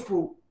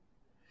beautiful.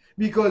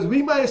 Because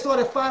we might have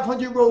started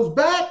 500 rows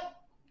back,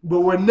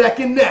 but we're neck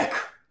and neck.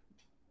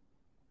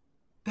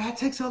 That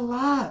takes a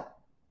lot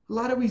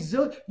of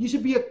resilience. You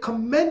should be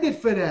commended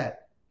for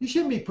that. You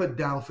shouldn't be put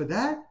down for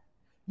that.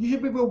 You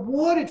should be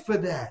rewarded for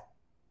that.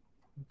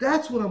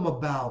 That's what I'm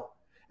about.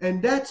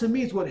 And that to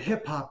me is what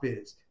hip hop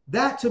is.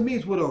 That to me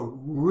is what a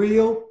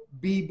real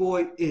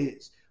B-boy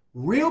is.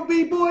 Real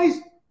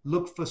B-boys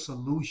look for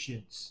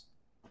solutions.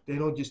 They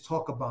don't just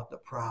talk about the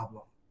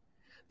problem.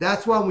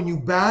 That's why when you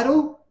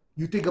battle,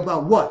 you think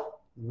about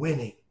what?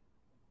 Winning.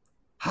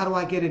 How do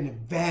I get an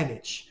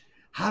advantage?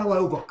 How do I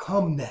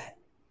overcome that?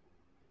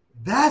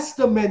 That's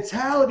the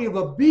mentality of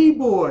a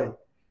B-boy.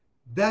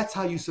 That's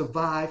how you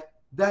survive.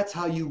 That's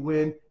how you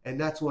win. And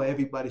that's why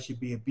everybody should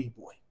be a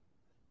B-boy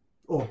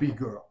or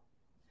B-girl.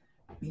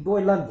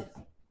 B-boy London,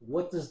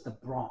 what does the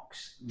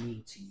Bronx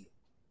mean to you?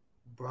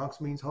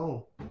 Bronx means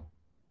home.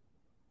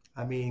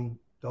 I mean,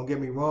 don't get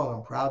me wrong.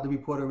 I'm proud to be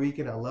Puerto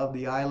Rican. I love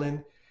the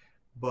island.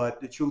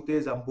 But the truth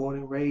is, I'm born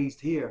and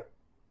raised here.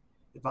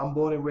 If I'm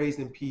born and raised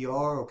in PR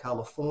or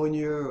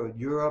California or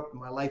Europe,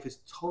 my life is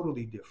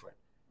totally different.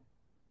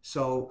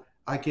 So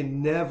I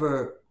can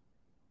never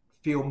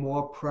feel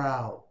more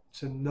proud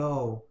to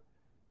know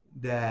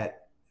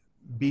that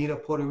being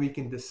of Puerto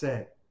Rican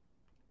descent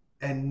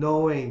and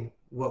knowing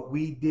what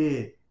we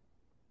did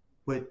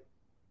with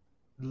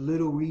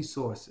little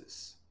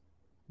resources,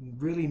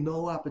 really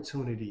no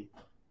opportunity.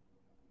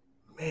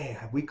 Man,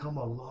 have we come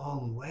a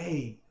long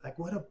way. Like,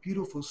 what a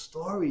beautiful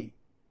story.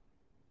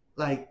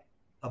 Like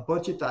a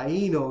bunch of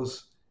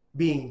Tainos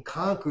being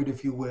conquered,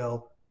 if you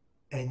will,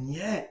 and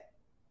yet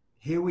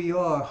here we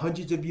are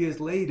hundreds of years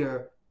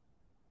later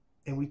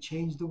and we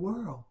changed the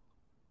world.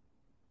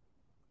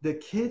 The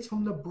kids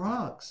from the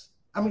Bronx.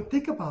 I mean,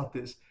 think about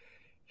this.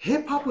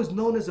 Hip hop was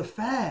known as a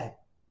fad.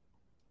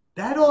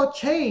 That all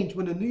changed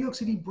when the New York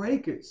City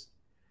Breakers,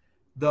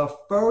 the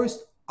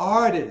first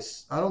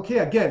artist, I don't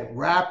care, again,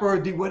 rapper,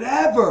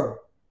 whatever,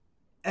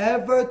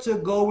 ever to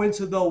go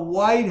into the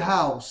White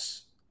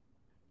House.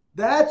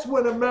 That's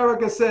when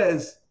America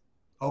says,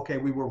 okay,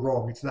 we were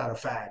wrong. It's not a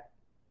fad.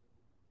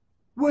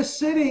 We're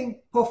sitting,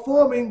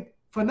 performing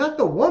for not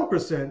the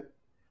 1%,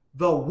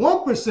 the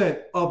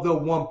 1% of the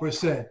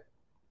 1%.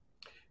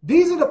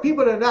 These are the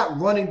people that are not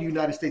running the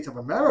United States of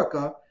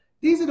America.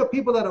 These are the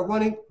people that are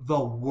running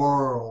the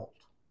world.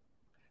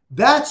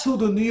 That's who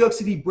the New York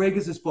City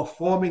Breakers is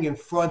performing in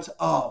front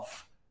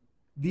of.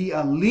 The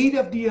elite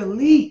of the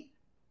elite.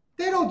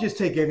 They don't just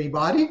take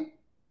anybody.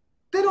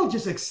 They don't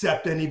just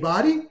accept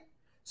anybody.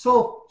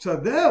 So to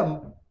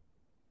them,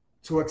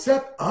 to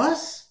accept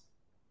us,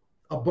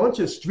 a bunch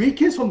of street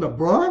kids from the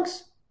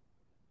Bronx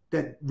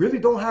that really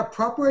don't have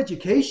proper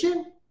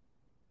education,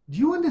 do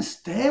you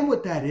understand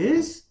what that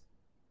is?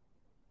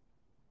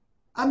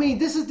 I mean,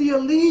 this is the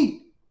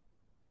elite.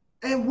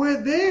 And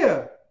we're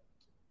there,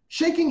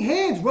 shaking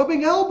hands,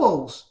 rubbing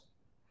elbows.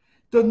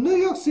 The New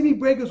York City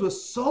Breakers were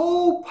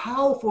so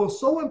powerful,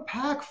 so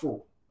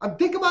impactful.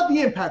 Think about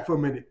the impact for a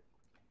minute.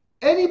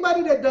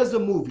 Anybody that does a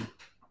movie,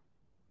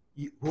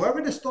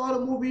 whoever the star of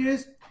the movie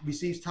is,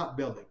 receives top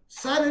billing.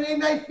 Saturday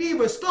Night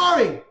Fever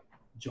starring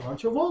John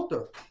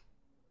Travolta.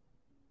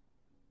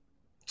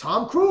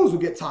 Tom Cruise will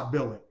get top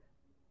billing.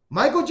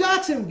 Michael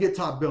Jackson will get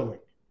top billing.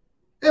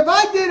 If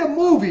I did a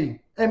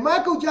movie and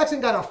Michael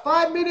Jackson got a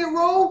 5-minute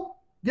role,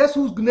 guess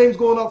whose name's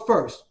going up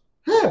first?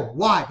 Him.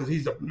 Why? Because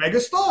he's a mega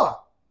star.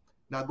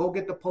 Now go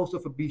get the poster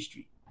for B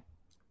Street.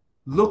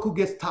 Look who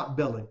gets top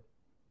billing.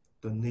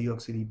 The New York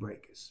City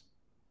Breakers.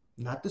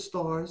 Not the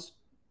stars,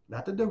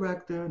 not the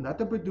director, not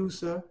the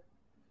producer.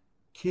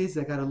 Kids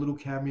that got a little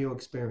cameo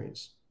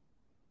experience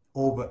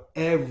over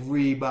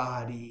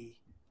everybody.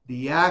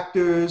 The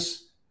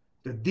actors,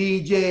 the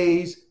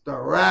DJs, the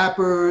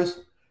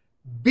rappers.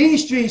 B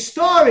Street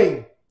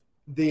starring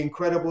the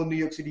incredible New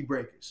York City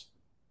Breakers.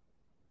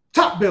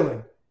 Top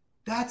billing.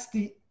 That's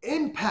the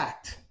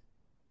impact.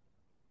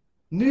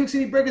 New York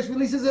City Breakers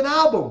releases an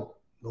album.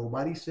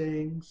 Nobody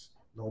sings,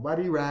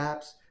 nobody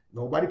raps,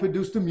 nobody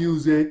produced the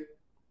music.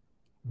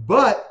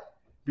 But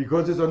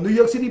because it's a New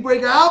York City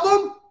Breaker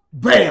album,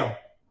 bam,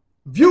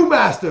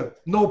 Viewmaster,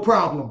 no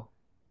problem.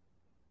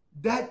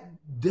 That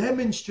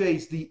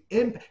demonstrates the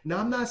impact. Now,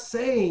 I'm not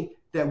saying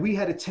that we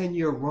had a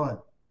 10-year run,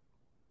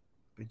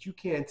 but you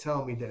can't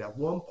tell me that at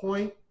one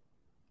point,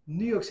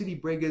 New York City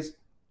Breakers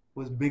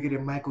was bigger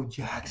than Michael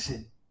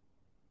Jackson.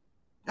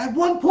 At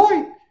one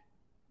point.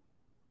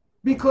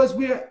 Because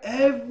we're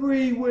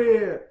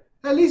everywhere.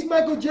 At least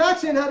Michael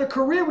Jackson had a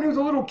career when he was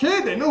a little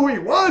kid. They knew who he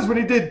was when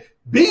he did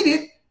Beat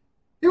It.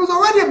 He was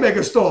already a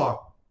megastar.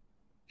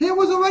 He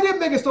was already a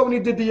megastar when he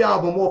did the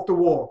album Off the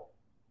Wall.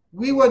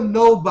 We were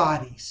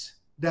nobodies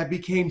that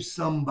became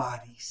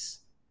somebodies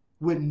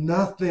with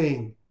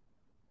nothing.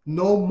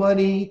 No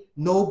money,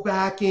 no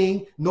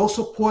backing, no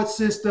support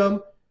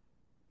system.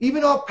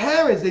 Even our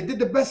parents, they did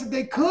the best that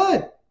they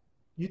could.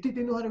 You think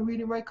they know how to read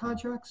and write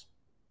contracts?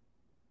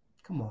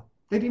 Come on.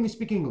 They didn't even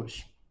speak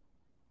English.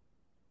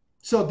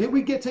 So did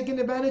we get taken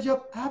advantage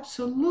of?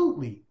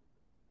 Absolutely.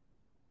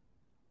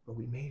 But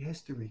we made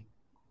history.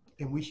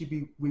 And we should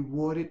be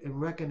rewarded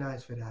and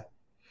recognized for that.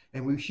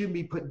 And we shouldn't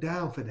be put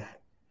down for that.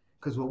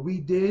 Because what we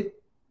did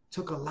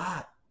took a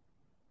lot.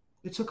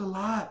 It took a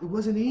lot. It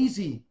wasn't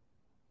easy.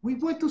 We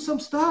went through some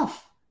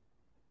stuff.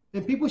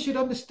 And people should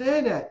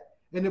understand that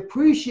and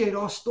appreciate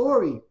our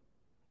story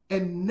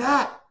and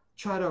not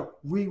try to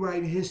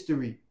rewrite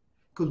history.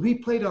 Because we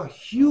played a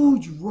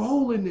huge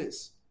role in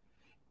this,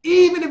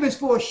 even if it's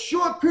for a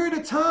short period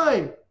of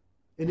time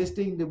in this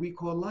thing that we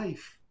call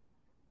life.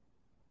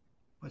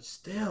 But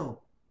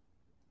still,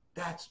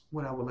 that's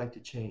what I would like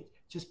to change.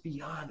 Just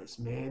be honest,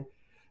 man.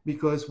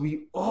 Because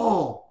we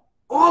all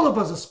of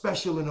us are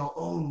special in our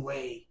own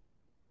way.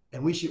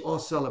 And we should all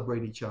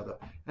celebrate each other.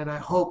 And I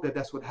hope that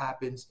that's what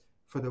happens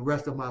for the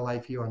rest of my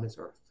life here on this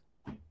earth.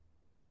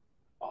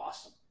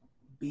 Awesome.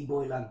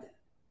 B-Boy London,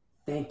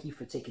 thank you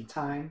for taking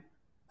time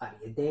out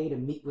of your day to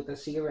meet with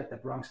us here at the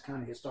Bronx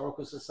County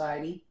Historical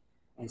Society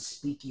and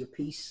speak your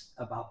piece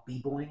about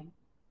b-boying.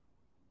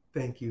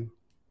 Thank you.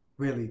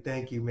 Really,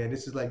 thank you, man.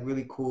 This is like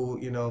really cool.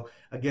 You know,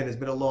 again, it's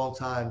been a long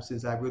time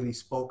since I really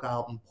spoke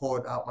out and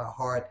poured out my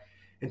heart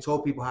and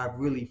told people how I've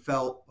really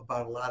felt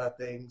about a lot of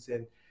things.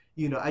 And,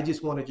 you know, I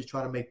just want to just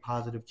try to make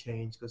positive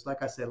change because,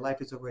 like I said,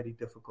 life is already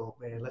difficult,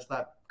 man. Let's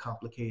not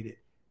complicate it.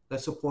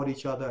 Let's support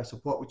each other. I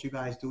support what you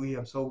guys do here.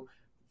 I'm so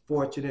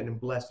fortunate and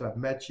blessed to have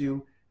met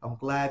you. I'm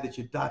glad that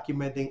you're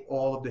documenting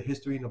all of the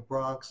history in the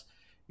Bronx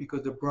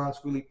because the Bronx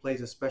really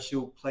plays a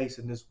special place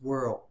in this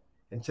world.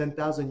 And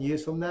 10,000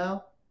 years from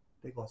now,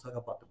 they're going to talk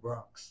about the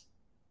Bronx.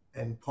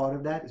 And part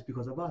of that is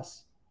because of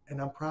us.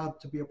 And I'm proud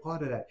to be a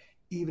part of that,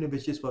 even if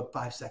it's just for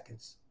 5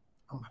 seconds.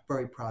 I'm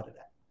very proud of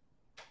that.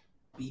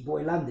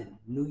 B-Boy London,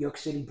 New York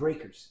City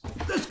Breakers.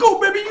 Let's go,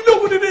 baby. You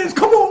know what it is.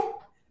 Come on.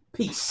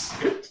 Peace.